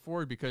it blank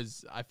for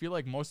because I feel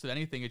like most of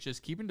anything, it's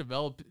just keep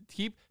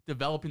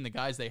developing the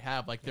guys they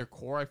have. Like their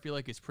core, I feel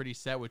like is pretty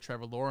set with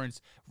Trevor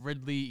Lawrence,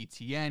 Ridley,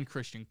 Etienne,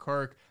 Christian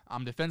Kirk.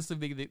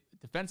 Defensively,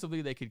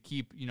 they could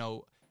keep,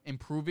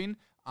 improving.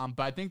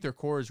 But I think their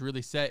core is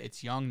really set.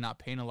 It's young, not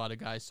paying a lot of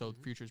guys, so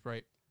the future's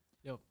bright.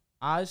 Yep.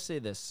 I say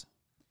this.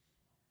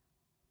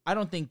 I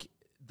don't think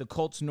the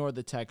Colts nor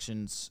the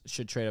Texans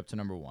should trade up to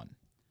number one.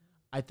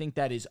 I think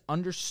that is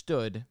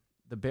understood.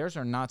 The Bears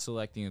are not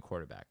selecting a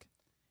quarterback.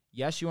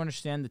 Yes, you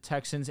understand the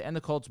Texans and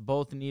the Colts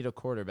both need a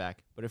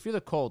quarterback. But if you're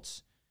the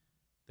Colts,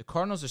 the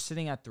Cardinals are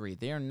sitting at 3.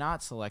 They are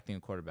not selecting a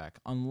quarterback.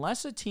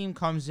 Unless a team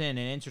comes in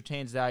and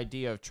entertains the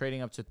idea of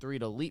trading up to 3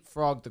 to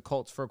leapfrog the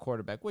Colts for a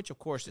quarterback, which, of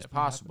course, is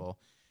possible.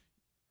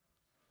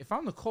 If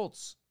I'm the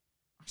Colts,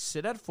 I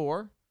sit at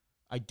 4.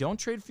 I don't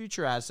trade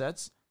future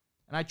assets,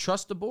 and I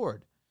trust the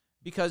board.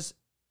 Because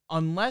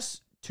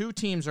unless 2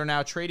 teams are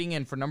now trading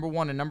in for number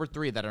 1 and number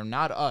 3 that are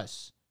not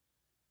us,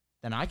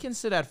 then I can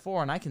sit at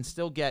 4 and I can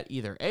still get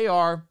either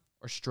AR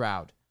or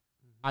Stroud.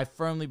 I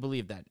firmly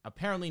believe that.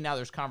 Apparently now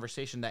there's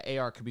conversation that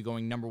AR could be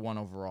going number 1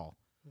 overall,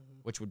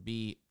 which would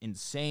be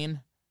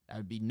insane. That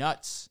would be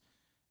nuts.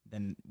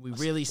 Then we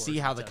really see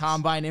how the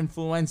combine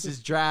influences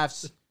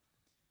drafts.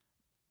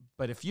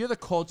 But if you're the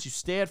Colts, you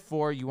stay at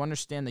 4, you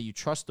understand that you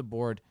trust the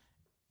board,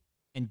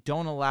 and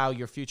don't allow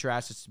your future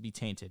assets to be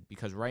tainted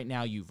because right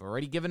now you've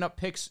already given up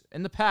picks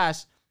in the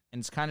past, and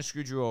it's kind of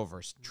screwed you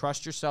over.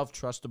 Trust yourself,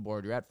 trust the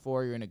board. You're at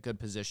 4, you're in a good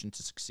position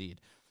to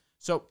succeed.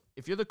 So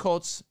if you're the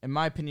Colts, in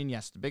my opinion,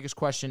 yes, the biggest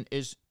question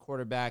is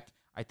quarterback.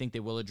 I think they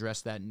will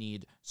address that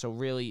need. So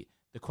really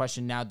the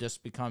question now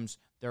just becomes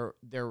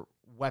their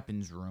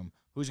weapons room.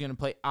 Who's going to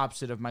play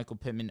opposite of Michael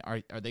Pittman?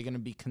 Are they going to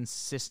be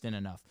consistent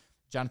enough?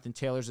 Jonathan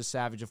Taylor's a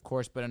savage, of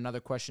course, but another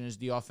question is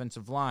the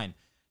offensive line.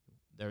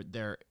 They're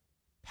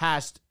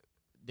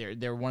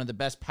one of the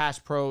best pass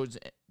pros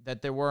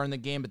that there were in the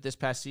game, but this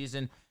past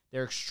season,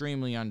 they're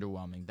extremely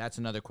underwhelming. That's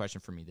another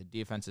question for me. The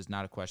defense is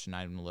not a question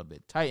item a little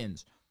bit.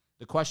 Titans,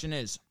 the question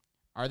is,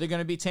 are they going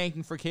to be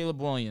tanking for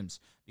Caleb Williams?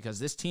 Because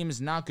this team is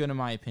not good, in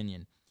my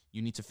opinion.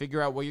 You need to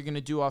figure out what you're going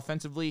to do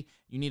offensively.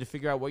 You need to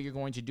figure out what you're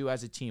going to do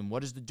as a team.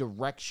 What is the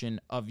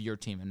direction of your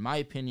team? In my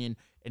opinion,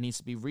 it needs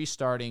to be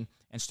restarting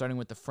and starting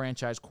with the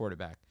franchise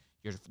quarterback.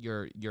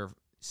 Your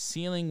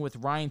ceiling with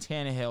Ryan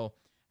Tannehill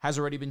has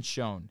already been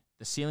shown.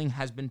 The ceiling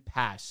has been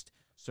passed.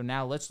 So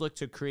now let's look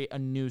to create a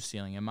new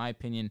ceiling. In my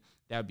opinion,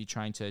 that would be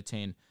trying to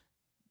attain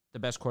the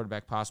best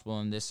quarterback possible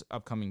in this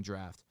upcoming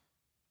draft.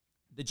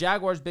 The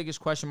Jaguars' biggest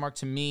question mark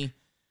to me,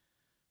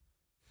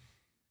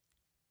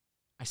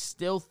 I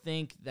still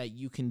think that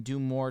you can do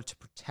more to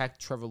protect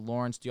Trevor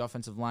Lawrence. The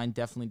offensive line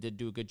definitely did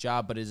do a good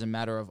job, but it is a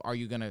matter of, are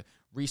you going to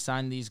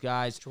re-sign these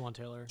guys? Jawan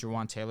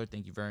Taylor,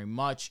 thank you very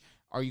much.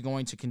 Are you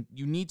going to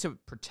you need to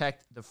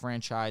protect the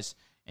franchise.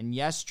 And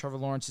yes, Trevor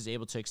Lawrence is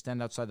able to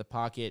extend outside the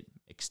pocket,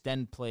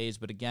 extend plays,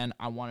 but again,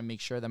 I want to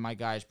make sure that my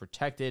guy is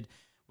protected.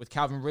 With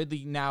Calvin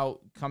Ridley now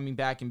coming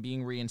back and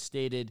being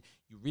reinstated,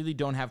 you really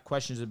don't have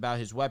questions about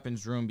his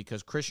weapons room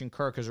because Christian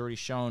Kirk has already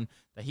shown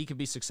that he can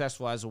be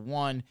successful as a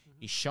 1.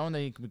 He's shown that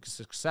he can be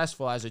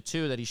successful as a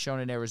 2 that he's shown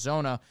in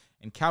Arizona.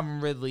 And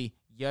Calvin Ridley,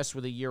 yes,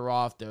 with a year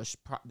off,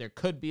 there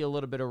could be a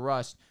little bit of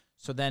rust.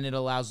 So then it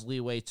allows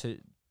leeway to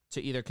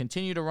either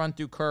continue to run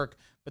through Kirk,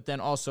 but then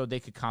also they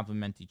could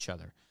complement each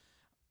other.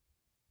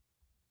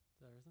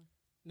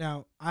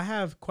 Now, I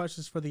have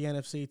questions for the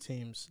NFC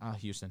teams.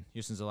 Houston.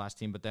 Houston's the last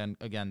team, but then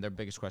again, their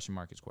biggest question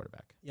mark is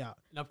quarterback. Yeah.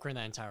 And upgrade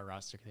that entire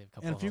roster. They have a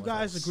couple And of if you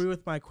guys holes. agree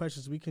with my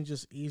questions, we can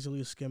just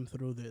easily skim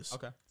through this.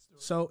 Okay.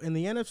 So in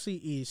the NFC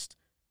East,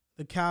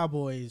 the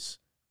Cowboys,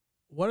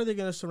 what are they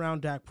going to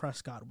surround Dak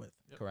Prescott with?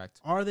 Correct.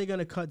 Are they going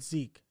to cut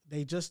Zeke?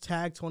 They just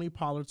tagged Tony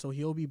Pollard, so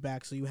he'll be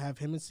back. So you have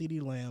him and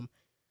CeeDee Lamb.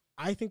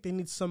 I think they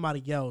need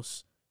somebody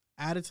else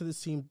added to this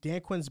team.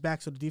 Dan Quinn's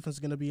back, so the defense is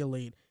going to be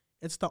elite.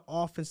 It's the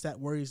offense that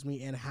worries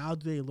me, and how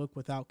do they look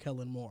without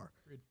Kellen Moore?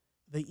 Agreed.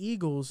 The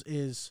Eagles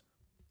is,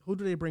 who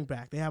do they bring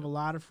back? They have a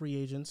lot of free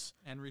agents.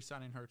 And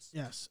re-signing Hurts.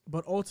 Yes,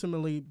 but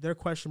ultimately, their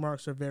question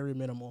marks are very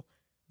minimal.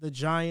 The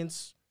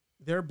Giants,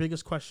 their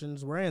biggest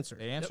questions were answered.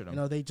 They answered them.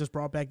 You know, they just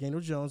brought back Daniel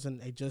Jones, and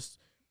they just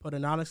put a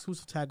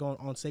non-exclusive tag on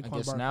Saquon I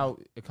guess Barkley. now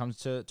it comes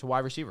to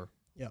wide receiver.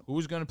 Yeah.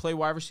 Who's going to play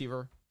wide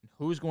receiver?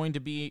 Who's going to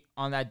be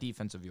on that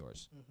defense of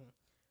yours?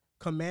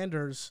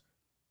 Commanders,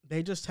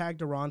 they just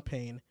tagged Deron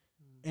Payne,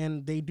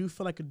 and they do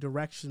feel like a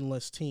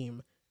directionless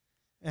team.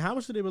 And how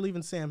much do they believe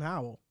in Sam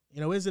Howell?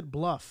 You know, is it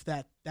bluff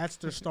that that's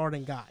their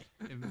starting guy?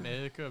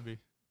 It could be.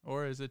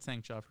 Or is it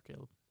tank job for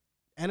Caleb?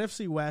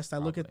 NFC West, I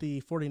look at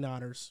the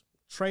 49ers.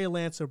 Trey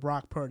Lance or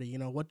Brock Purdy, you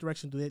know, what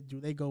direction do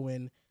they go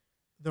in?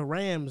 The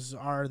Rams,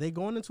 are they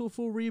going into a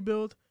full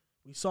rebuild?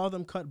 We saw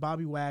them cut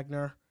Bobby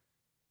Wagner.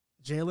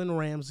 Jalen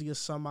Ramsey is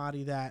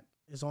somebody that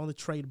is on the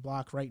trade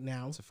block right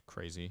now. It's a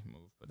crazy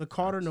move. But The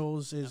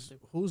Cardinals is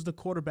who's the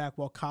quarterback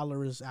while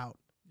Collar is out.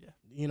 Yeah.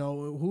 You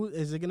know, who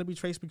is it going to be?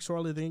 Trace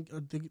McSorley?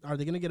 Are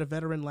they going to get a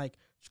veteran like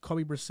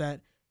Jacoby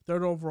Brissett?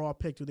 Third overall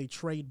pick. Do they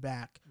trade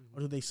back or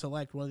do they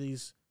select one of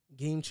these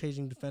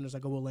game-changing defenders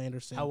like a Will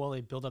Anderson? How will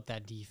they build up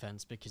that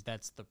defense? Because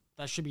that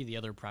should be the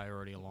other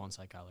priority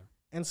alongside Kyler.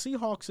 And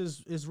Seahawks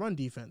is run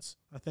defense.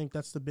 I think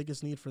that's the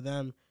biggest need for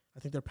them. I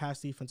think their pass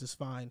defense is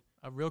fine.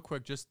 Real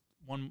quick, just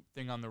one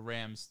thing on the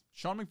Rams.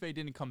 Sean McVay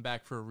didn't come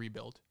back for a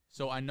rebuild.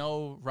 So I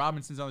know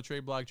Robinson's on the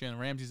trade block, Jalen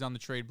Ramsey's on the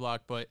trade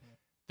block, but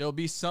there'll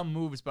be some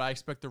moves, but I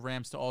expect the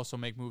Rams to also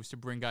make moves to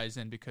bring guys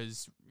in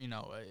because, you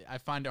know, I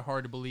find it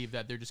hard to believe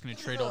that they're just going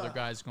to trade all their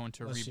guys going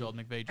to a rebuild.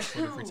 McVay just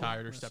sort of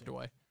retired or stepped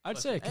away. I'd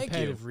say a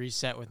competitive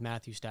reset with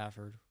Matthew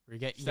Stafford, where you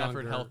get Stafford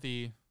younger.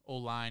 healthy,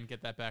 O-line,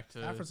 get that back to...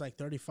 Stafford's like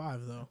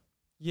 35, though.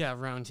 Yeah,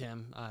 around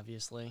him,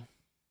 obviously.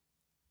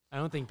 I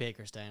don't think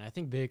Baker's staying. I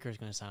think Baker's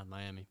going to sign with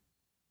Miami.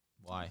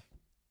 Why?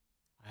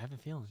 I have a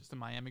feeling. Just a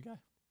Miami guy.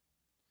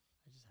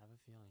 I just have a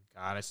feeling.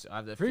 God, I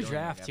have the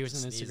Pre-draft, he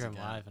was on Instagram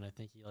Live, and I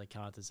think he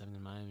counted 7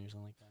 in Miami or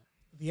something like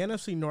that. The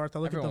NFC North, I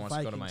look Everyone at the wants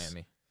to Vikings. go to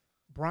Miami.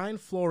 Brian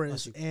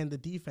Flores and the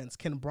defense.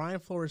 Can Brian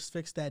Flores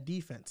fix that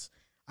defense?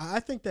 I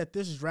think that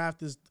this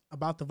draft is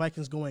about the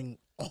Vikings going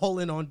all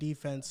in on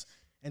defense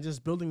and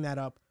just building that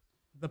up.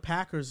 The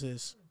Packers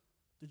is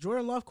the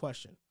Jordan Love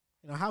question.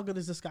 You know, how good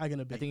is this guy going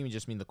to be? I think you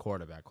just mean the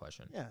quarterback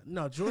question. Yeah,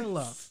 no, Jordan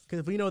Love,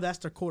 because we know that's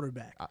their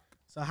quarterback.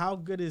 So how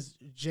good is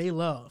J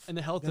Love? And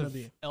the health gonna of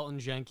be? Elton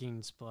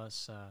Jenkins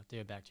plus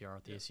David Bakhtiari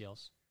with the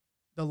ACLs.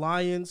 The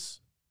Lions,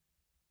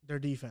 their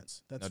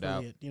defense. That's No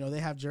really doubt. it. You know,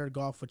 they have Jared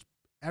Goff, which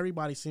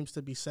everybody seems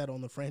to be set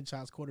on the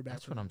franchise quarterback.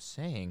 That's what I'm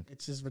saying.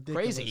 It's just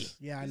ridiculous. Crazy.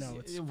 Yeah, I know.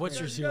 It's What's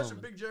your crazy. You guys are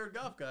ceiling? big Jared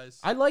Goff guys.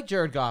 I like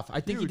Jared Goff.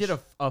 I think he Huge. did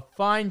a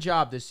fine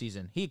job this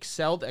season. He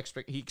excelled.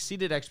 He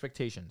exceeded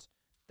expectations.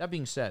 That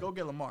being said, Go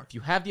get Lamar. if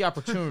you have the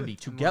opportunity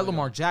to get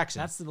Lamar Jackson,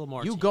 That's the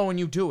Lamar you team. go and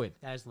you do it.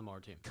 That is the Lamar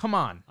team. Come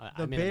on. The I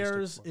made a mistake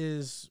Bears before.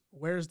 is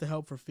where's the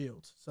help for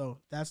Fields? So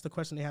that's the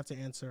question they have to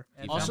answer.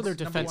 And Also, their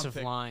number one defensive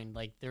pick. line,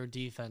 like their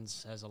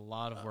defense, has a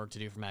lot of work to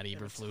do for Matt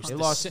Eberflus. They The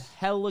lost sa-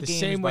 hella the games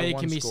same by way it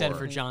one can be said score.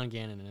 for John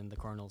Gannon and the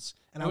Cardinals.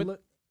 And with, I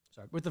look,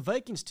 with the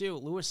Vikings too,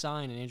 Lewis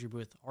Sine and Andrew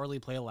Booth hardly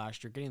played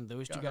last year. Getting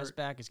those Got two guys hurt.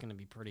 back is going to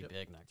be pretty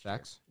big next year.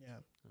 Facts. yeah.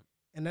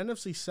 And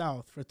NFC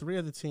South for three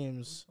of the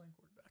teams,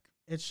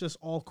 it's just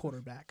all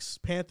quarterbacks: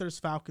 Panthers,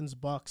 Falcons,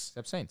 Bucks.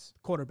 Except Saints.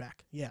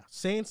 Quarterback, yeah.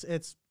 Saints,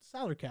 it's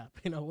salary cap.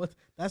 You know what?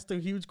 That's the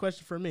huge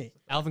question for me.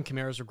 Alvin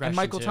Kamara's regression And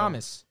Michael too.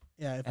 Thomas.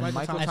 Yeah, if And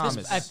Michael At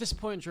Thomas. this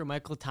point, Drew,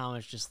 Michael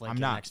Thomas just like I'm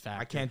an not. X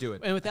factor. I can't do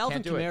it. And with I Alvin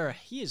can't do it. Kamara,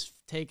 he has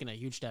taken a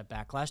huge step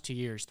back. Last 2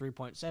 years,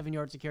 3.7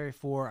 yards to carry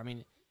 4. I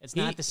mean, it's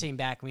not the same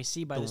back. And we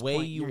see by The this way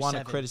point, you year want to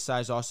 7.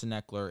 criticize Austin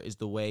Eckler is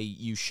the way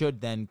you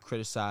should then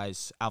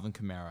criticize Alvin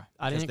Kamara.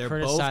 I Because didn't they're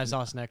criticize both-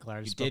 Austin Eckler. I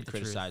You just spoke did the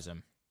truth. criticize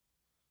him.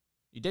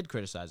 You did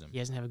criticize him. He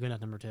doesn't have a good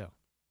enough number 2.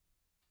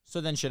 So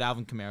then should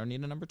Alvin Kamara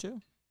need a number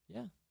 2?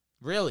 Yeah.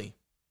 Really?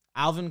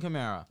 Alvin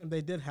Kamara. And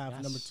they did have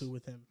Yes. number 2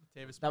 with him.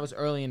 Davis That was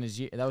early in his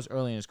year. That was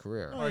early in his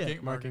career. Oh, yeah.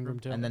 Mark Ingram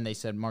too. And then they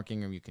said, Mark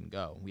Ingram, you can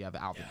go. We have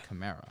Alvin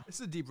Kamara. This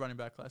is a deep running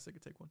back class. They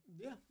could take one.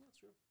 yeah, that's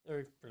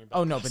true.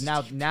 Oh, no, but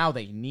now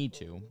they need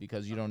to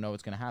because you don't know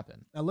what's going to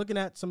happen. Now, looking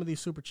at some of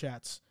these super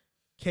chats,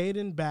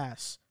 Caden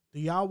Bass, do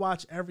y'all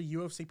watch every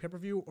UFC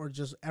pay-per-view or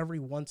just every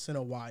once in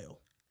a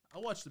while? I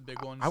watch the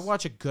big ones. I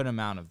watch a good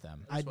amount of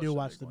them. I do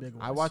watch the big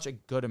ones. I watch a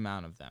good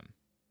amount of them.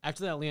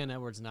 After that Leon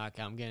Edwards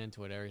knockout, I'm getting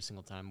into it every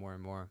single time more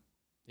and more.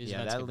 These Yeah,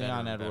 events that get better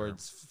Leon and better.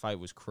 Edwards fight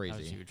was That was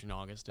crazy. huge in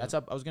August. That's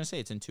up. I was going to say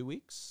it's in 2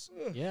 weeks.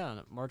 Yeah,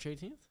 on March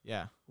 18th.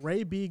 Yeah.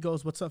 Ray B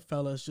goes, "What's up,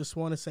 fellas? Just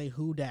want to say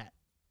who dat?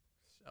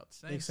 Shout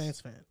Big Saints.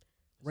 Saints fan."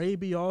 Ray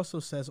B also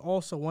says,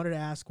 also wanted to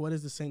ask, what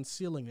is the Saints'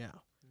 ceiling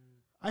now?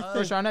 I think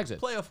First round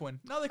exit. Playoff win.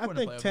 No, they I can win a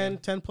think playoff 10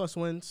 game. plus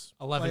wins.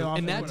 11 Playoff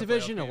in win. that a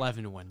division. playoff game.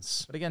 11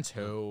 wins. But against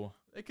who?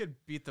 They could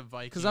beat the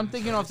Vikings. Because I'm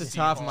thinking off the Seahawks,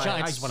 top of my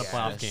Giants I won a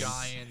playoff guess. game.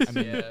 Giants, I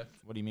mean, yeah.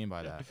 what do you mean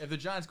by that? If the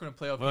Giants win a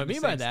playoff What I game, the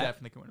mean by Saints that-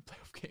 definitely can win a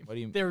playoff game. What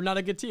do you They were not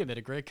a good team. They had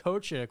a great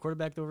coach and a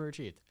quarterback that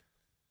overachieved.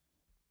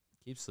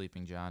 keep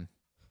sleeping, John?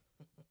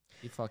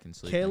 Keep fucking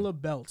sleeping.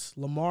 Caleb Belts,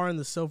 Lamar in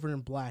the silver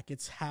and black.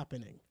 It's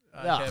happening.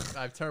 Yeah.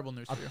 I have terrible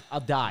news for you. I'll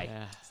die.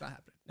 Yeah. It's not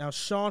happening. Now,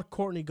 Sean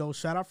Courtney goes,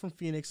 shout out from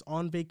Phoenix,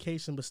 on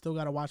vacation, but still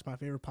got to watch my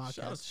favorite Shout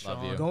out podcast. to Love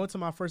Sean. you. Going to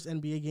my first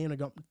NBA game to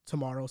go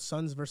tomorrow,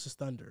 Suns versus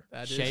Thunder.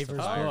 That is Shavers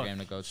tough. Fire book. game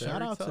to go to. Shout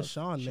Very out to tough.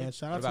 Sean, man.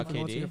 Shout What out to about for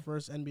going to KD? your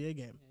first NBA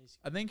game.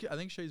 I think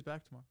Shay's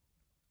back tomorrow.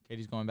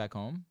 Katie's going back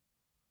home.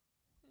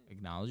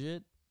 Acknowledge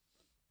it.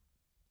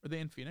 Are they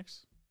in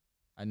Phoenix?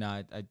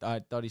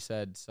 I thought he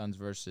said Suns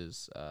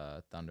versus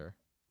Thunder.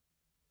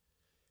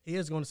 He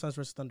is going to Suns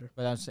versus Thunder.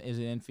 But is it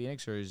in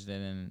Phoenix or is it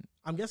in?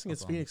 I'm guessing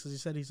it's Oklahoma. Phoenix because he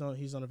said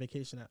he's on a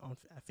vacation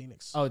at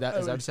Phoenix. Oh, that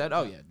is that what you said?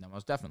 Oh yeah, no,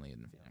 most definitely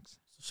in Phoenix.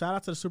 So shout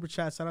out to the super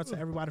chat. Shout out to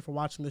everybody for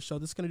watching this show.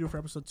 This is going to do it for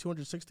episode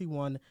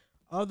 261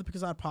 of the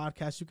Pickside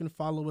Podcast. You can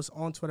follow us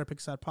on Twitter,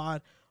 Pickside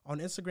Pod, on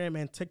Instagram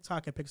and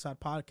TikTok at Pickside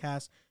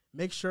Podcast.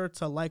 Make sure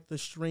to like the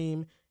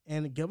stream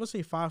and give us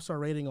a 5-star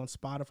rating on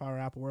Spotify or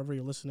Apple, wherever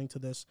you're listening to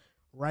this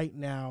right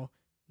now.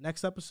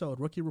 Next episode,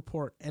 Rookie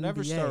Report, NBA.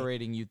 Whatever star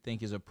rating you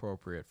think is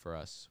appropriate for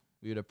us,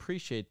 we would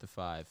appreciate the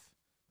 5.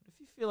 But if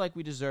you feel like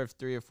we deserve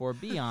 3 or 4,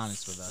 be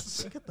honest with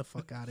us. Get the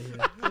fuck out of here.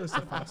 Give us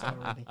a 5-star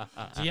rating.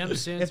 GM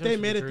Santos If they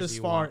made it New this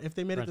Jersey far, won. if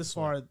they made it Brent this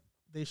Sloan. far,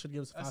 they should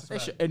give us a 5-star They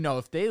rating. should, no,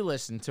 if they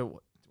listen to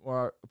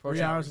or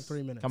 3 hours and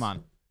 3 minutes. come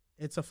on,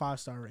 It's a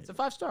 5-star rating. it's a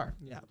 5-star.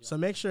 Yeah. So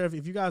make sure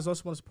if you guys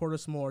also want to support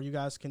us more, you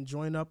guys can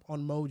join up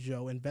on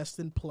Mojo, invest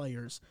in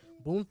players,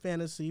 Boom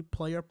Fantasy,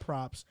 player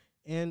props,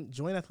 and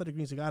join Athletic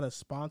Greens. They got a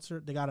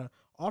sponsor. They got an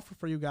offer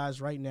for you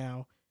guys right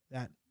now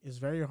that is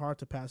very hard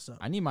to pass up.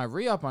 I need my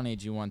re-up on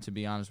AG1 to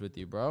be honest with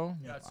you, bro.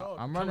 Yeah, it's all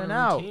I'm Becoming running a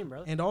out. routine,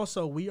 brother. And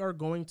also, we are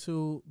going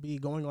to be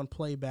going on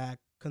playback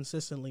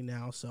consistently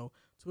now. So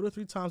 2 to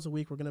 3 times a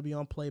week, we're going to be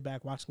on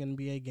playback watching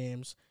NBA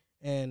games.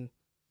 And,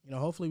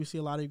 hopefully we see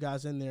a lot of you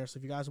guys in there. So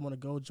if you guys want to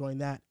go join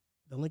that,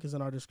 the link is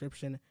in our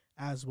description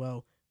as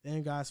well. Thank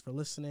you guys for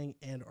listening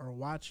and are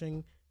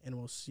watching, and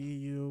we'll see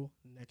you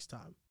next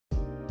time.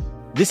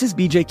 This is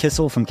BJ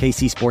Kissel from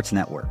KC Sports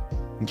Network.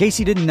 In case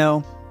you didn't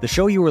know, the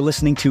show you are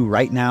listening to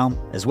right now,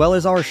 as well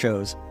as our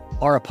shows,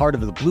 are a part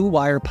of the Blue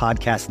Wire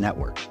Podcast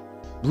Network.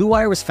 Blue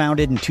Wire was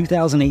founded in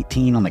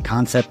 2018 on the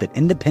concept that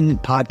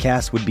independent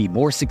podcasts would be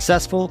more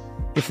successful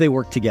if they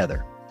worked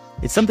together.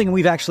 It's something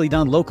we've actually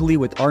done locally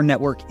with our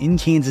network in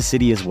Kansas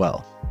City as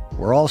well.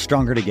 We're all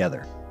stronger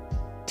together.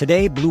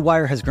 Today, Blue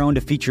Wire has grown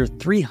to feature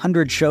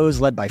 300 shows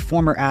led by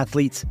former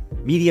athletes,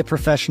 media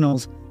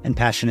professionals, and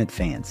passionate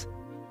fans.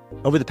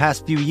 Over the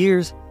past few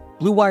years,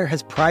 Blue Wire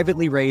has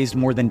privately raised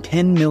more than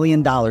 $10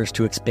 million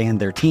to expand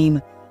their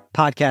team,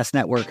 podcast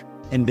network,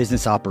 and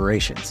business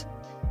operations.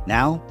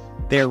 Now,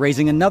 they are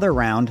raising another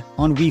round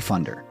on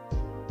WeFunder.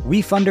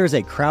 WeFunder is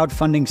a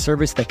crowdfunding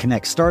service that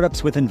connects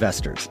startups with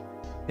investors.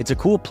 It's a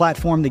cool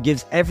platform that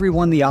gives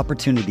everyone the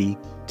opportunity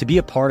to be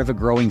a part of a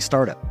growing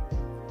startup.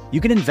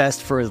 You can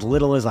invest for as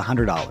little as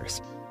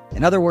 $100.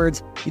 In other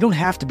words, you don't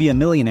have to be a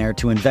millionaire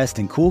to invest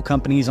in cool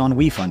companies on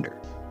WeFunder.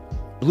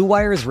 Blue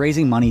Wire is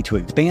raising money to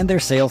expand their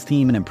sales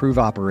team and improve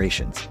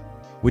operations,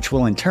 which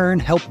will in turn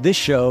help this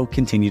show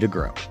continue to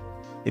grow.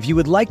 If you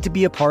would like to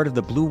be a part of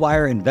the Blue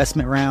Wire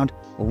investment round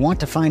or want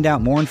to find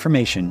out more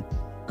information,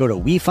 go to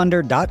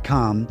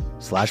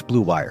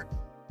wefunder.com/bluewire.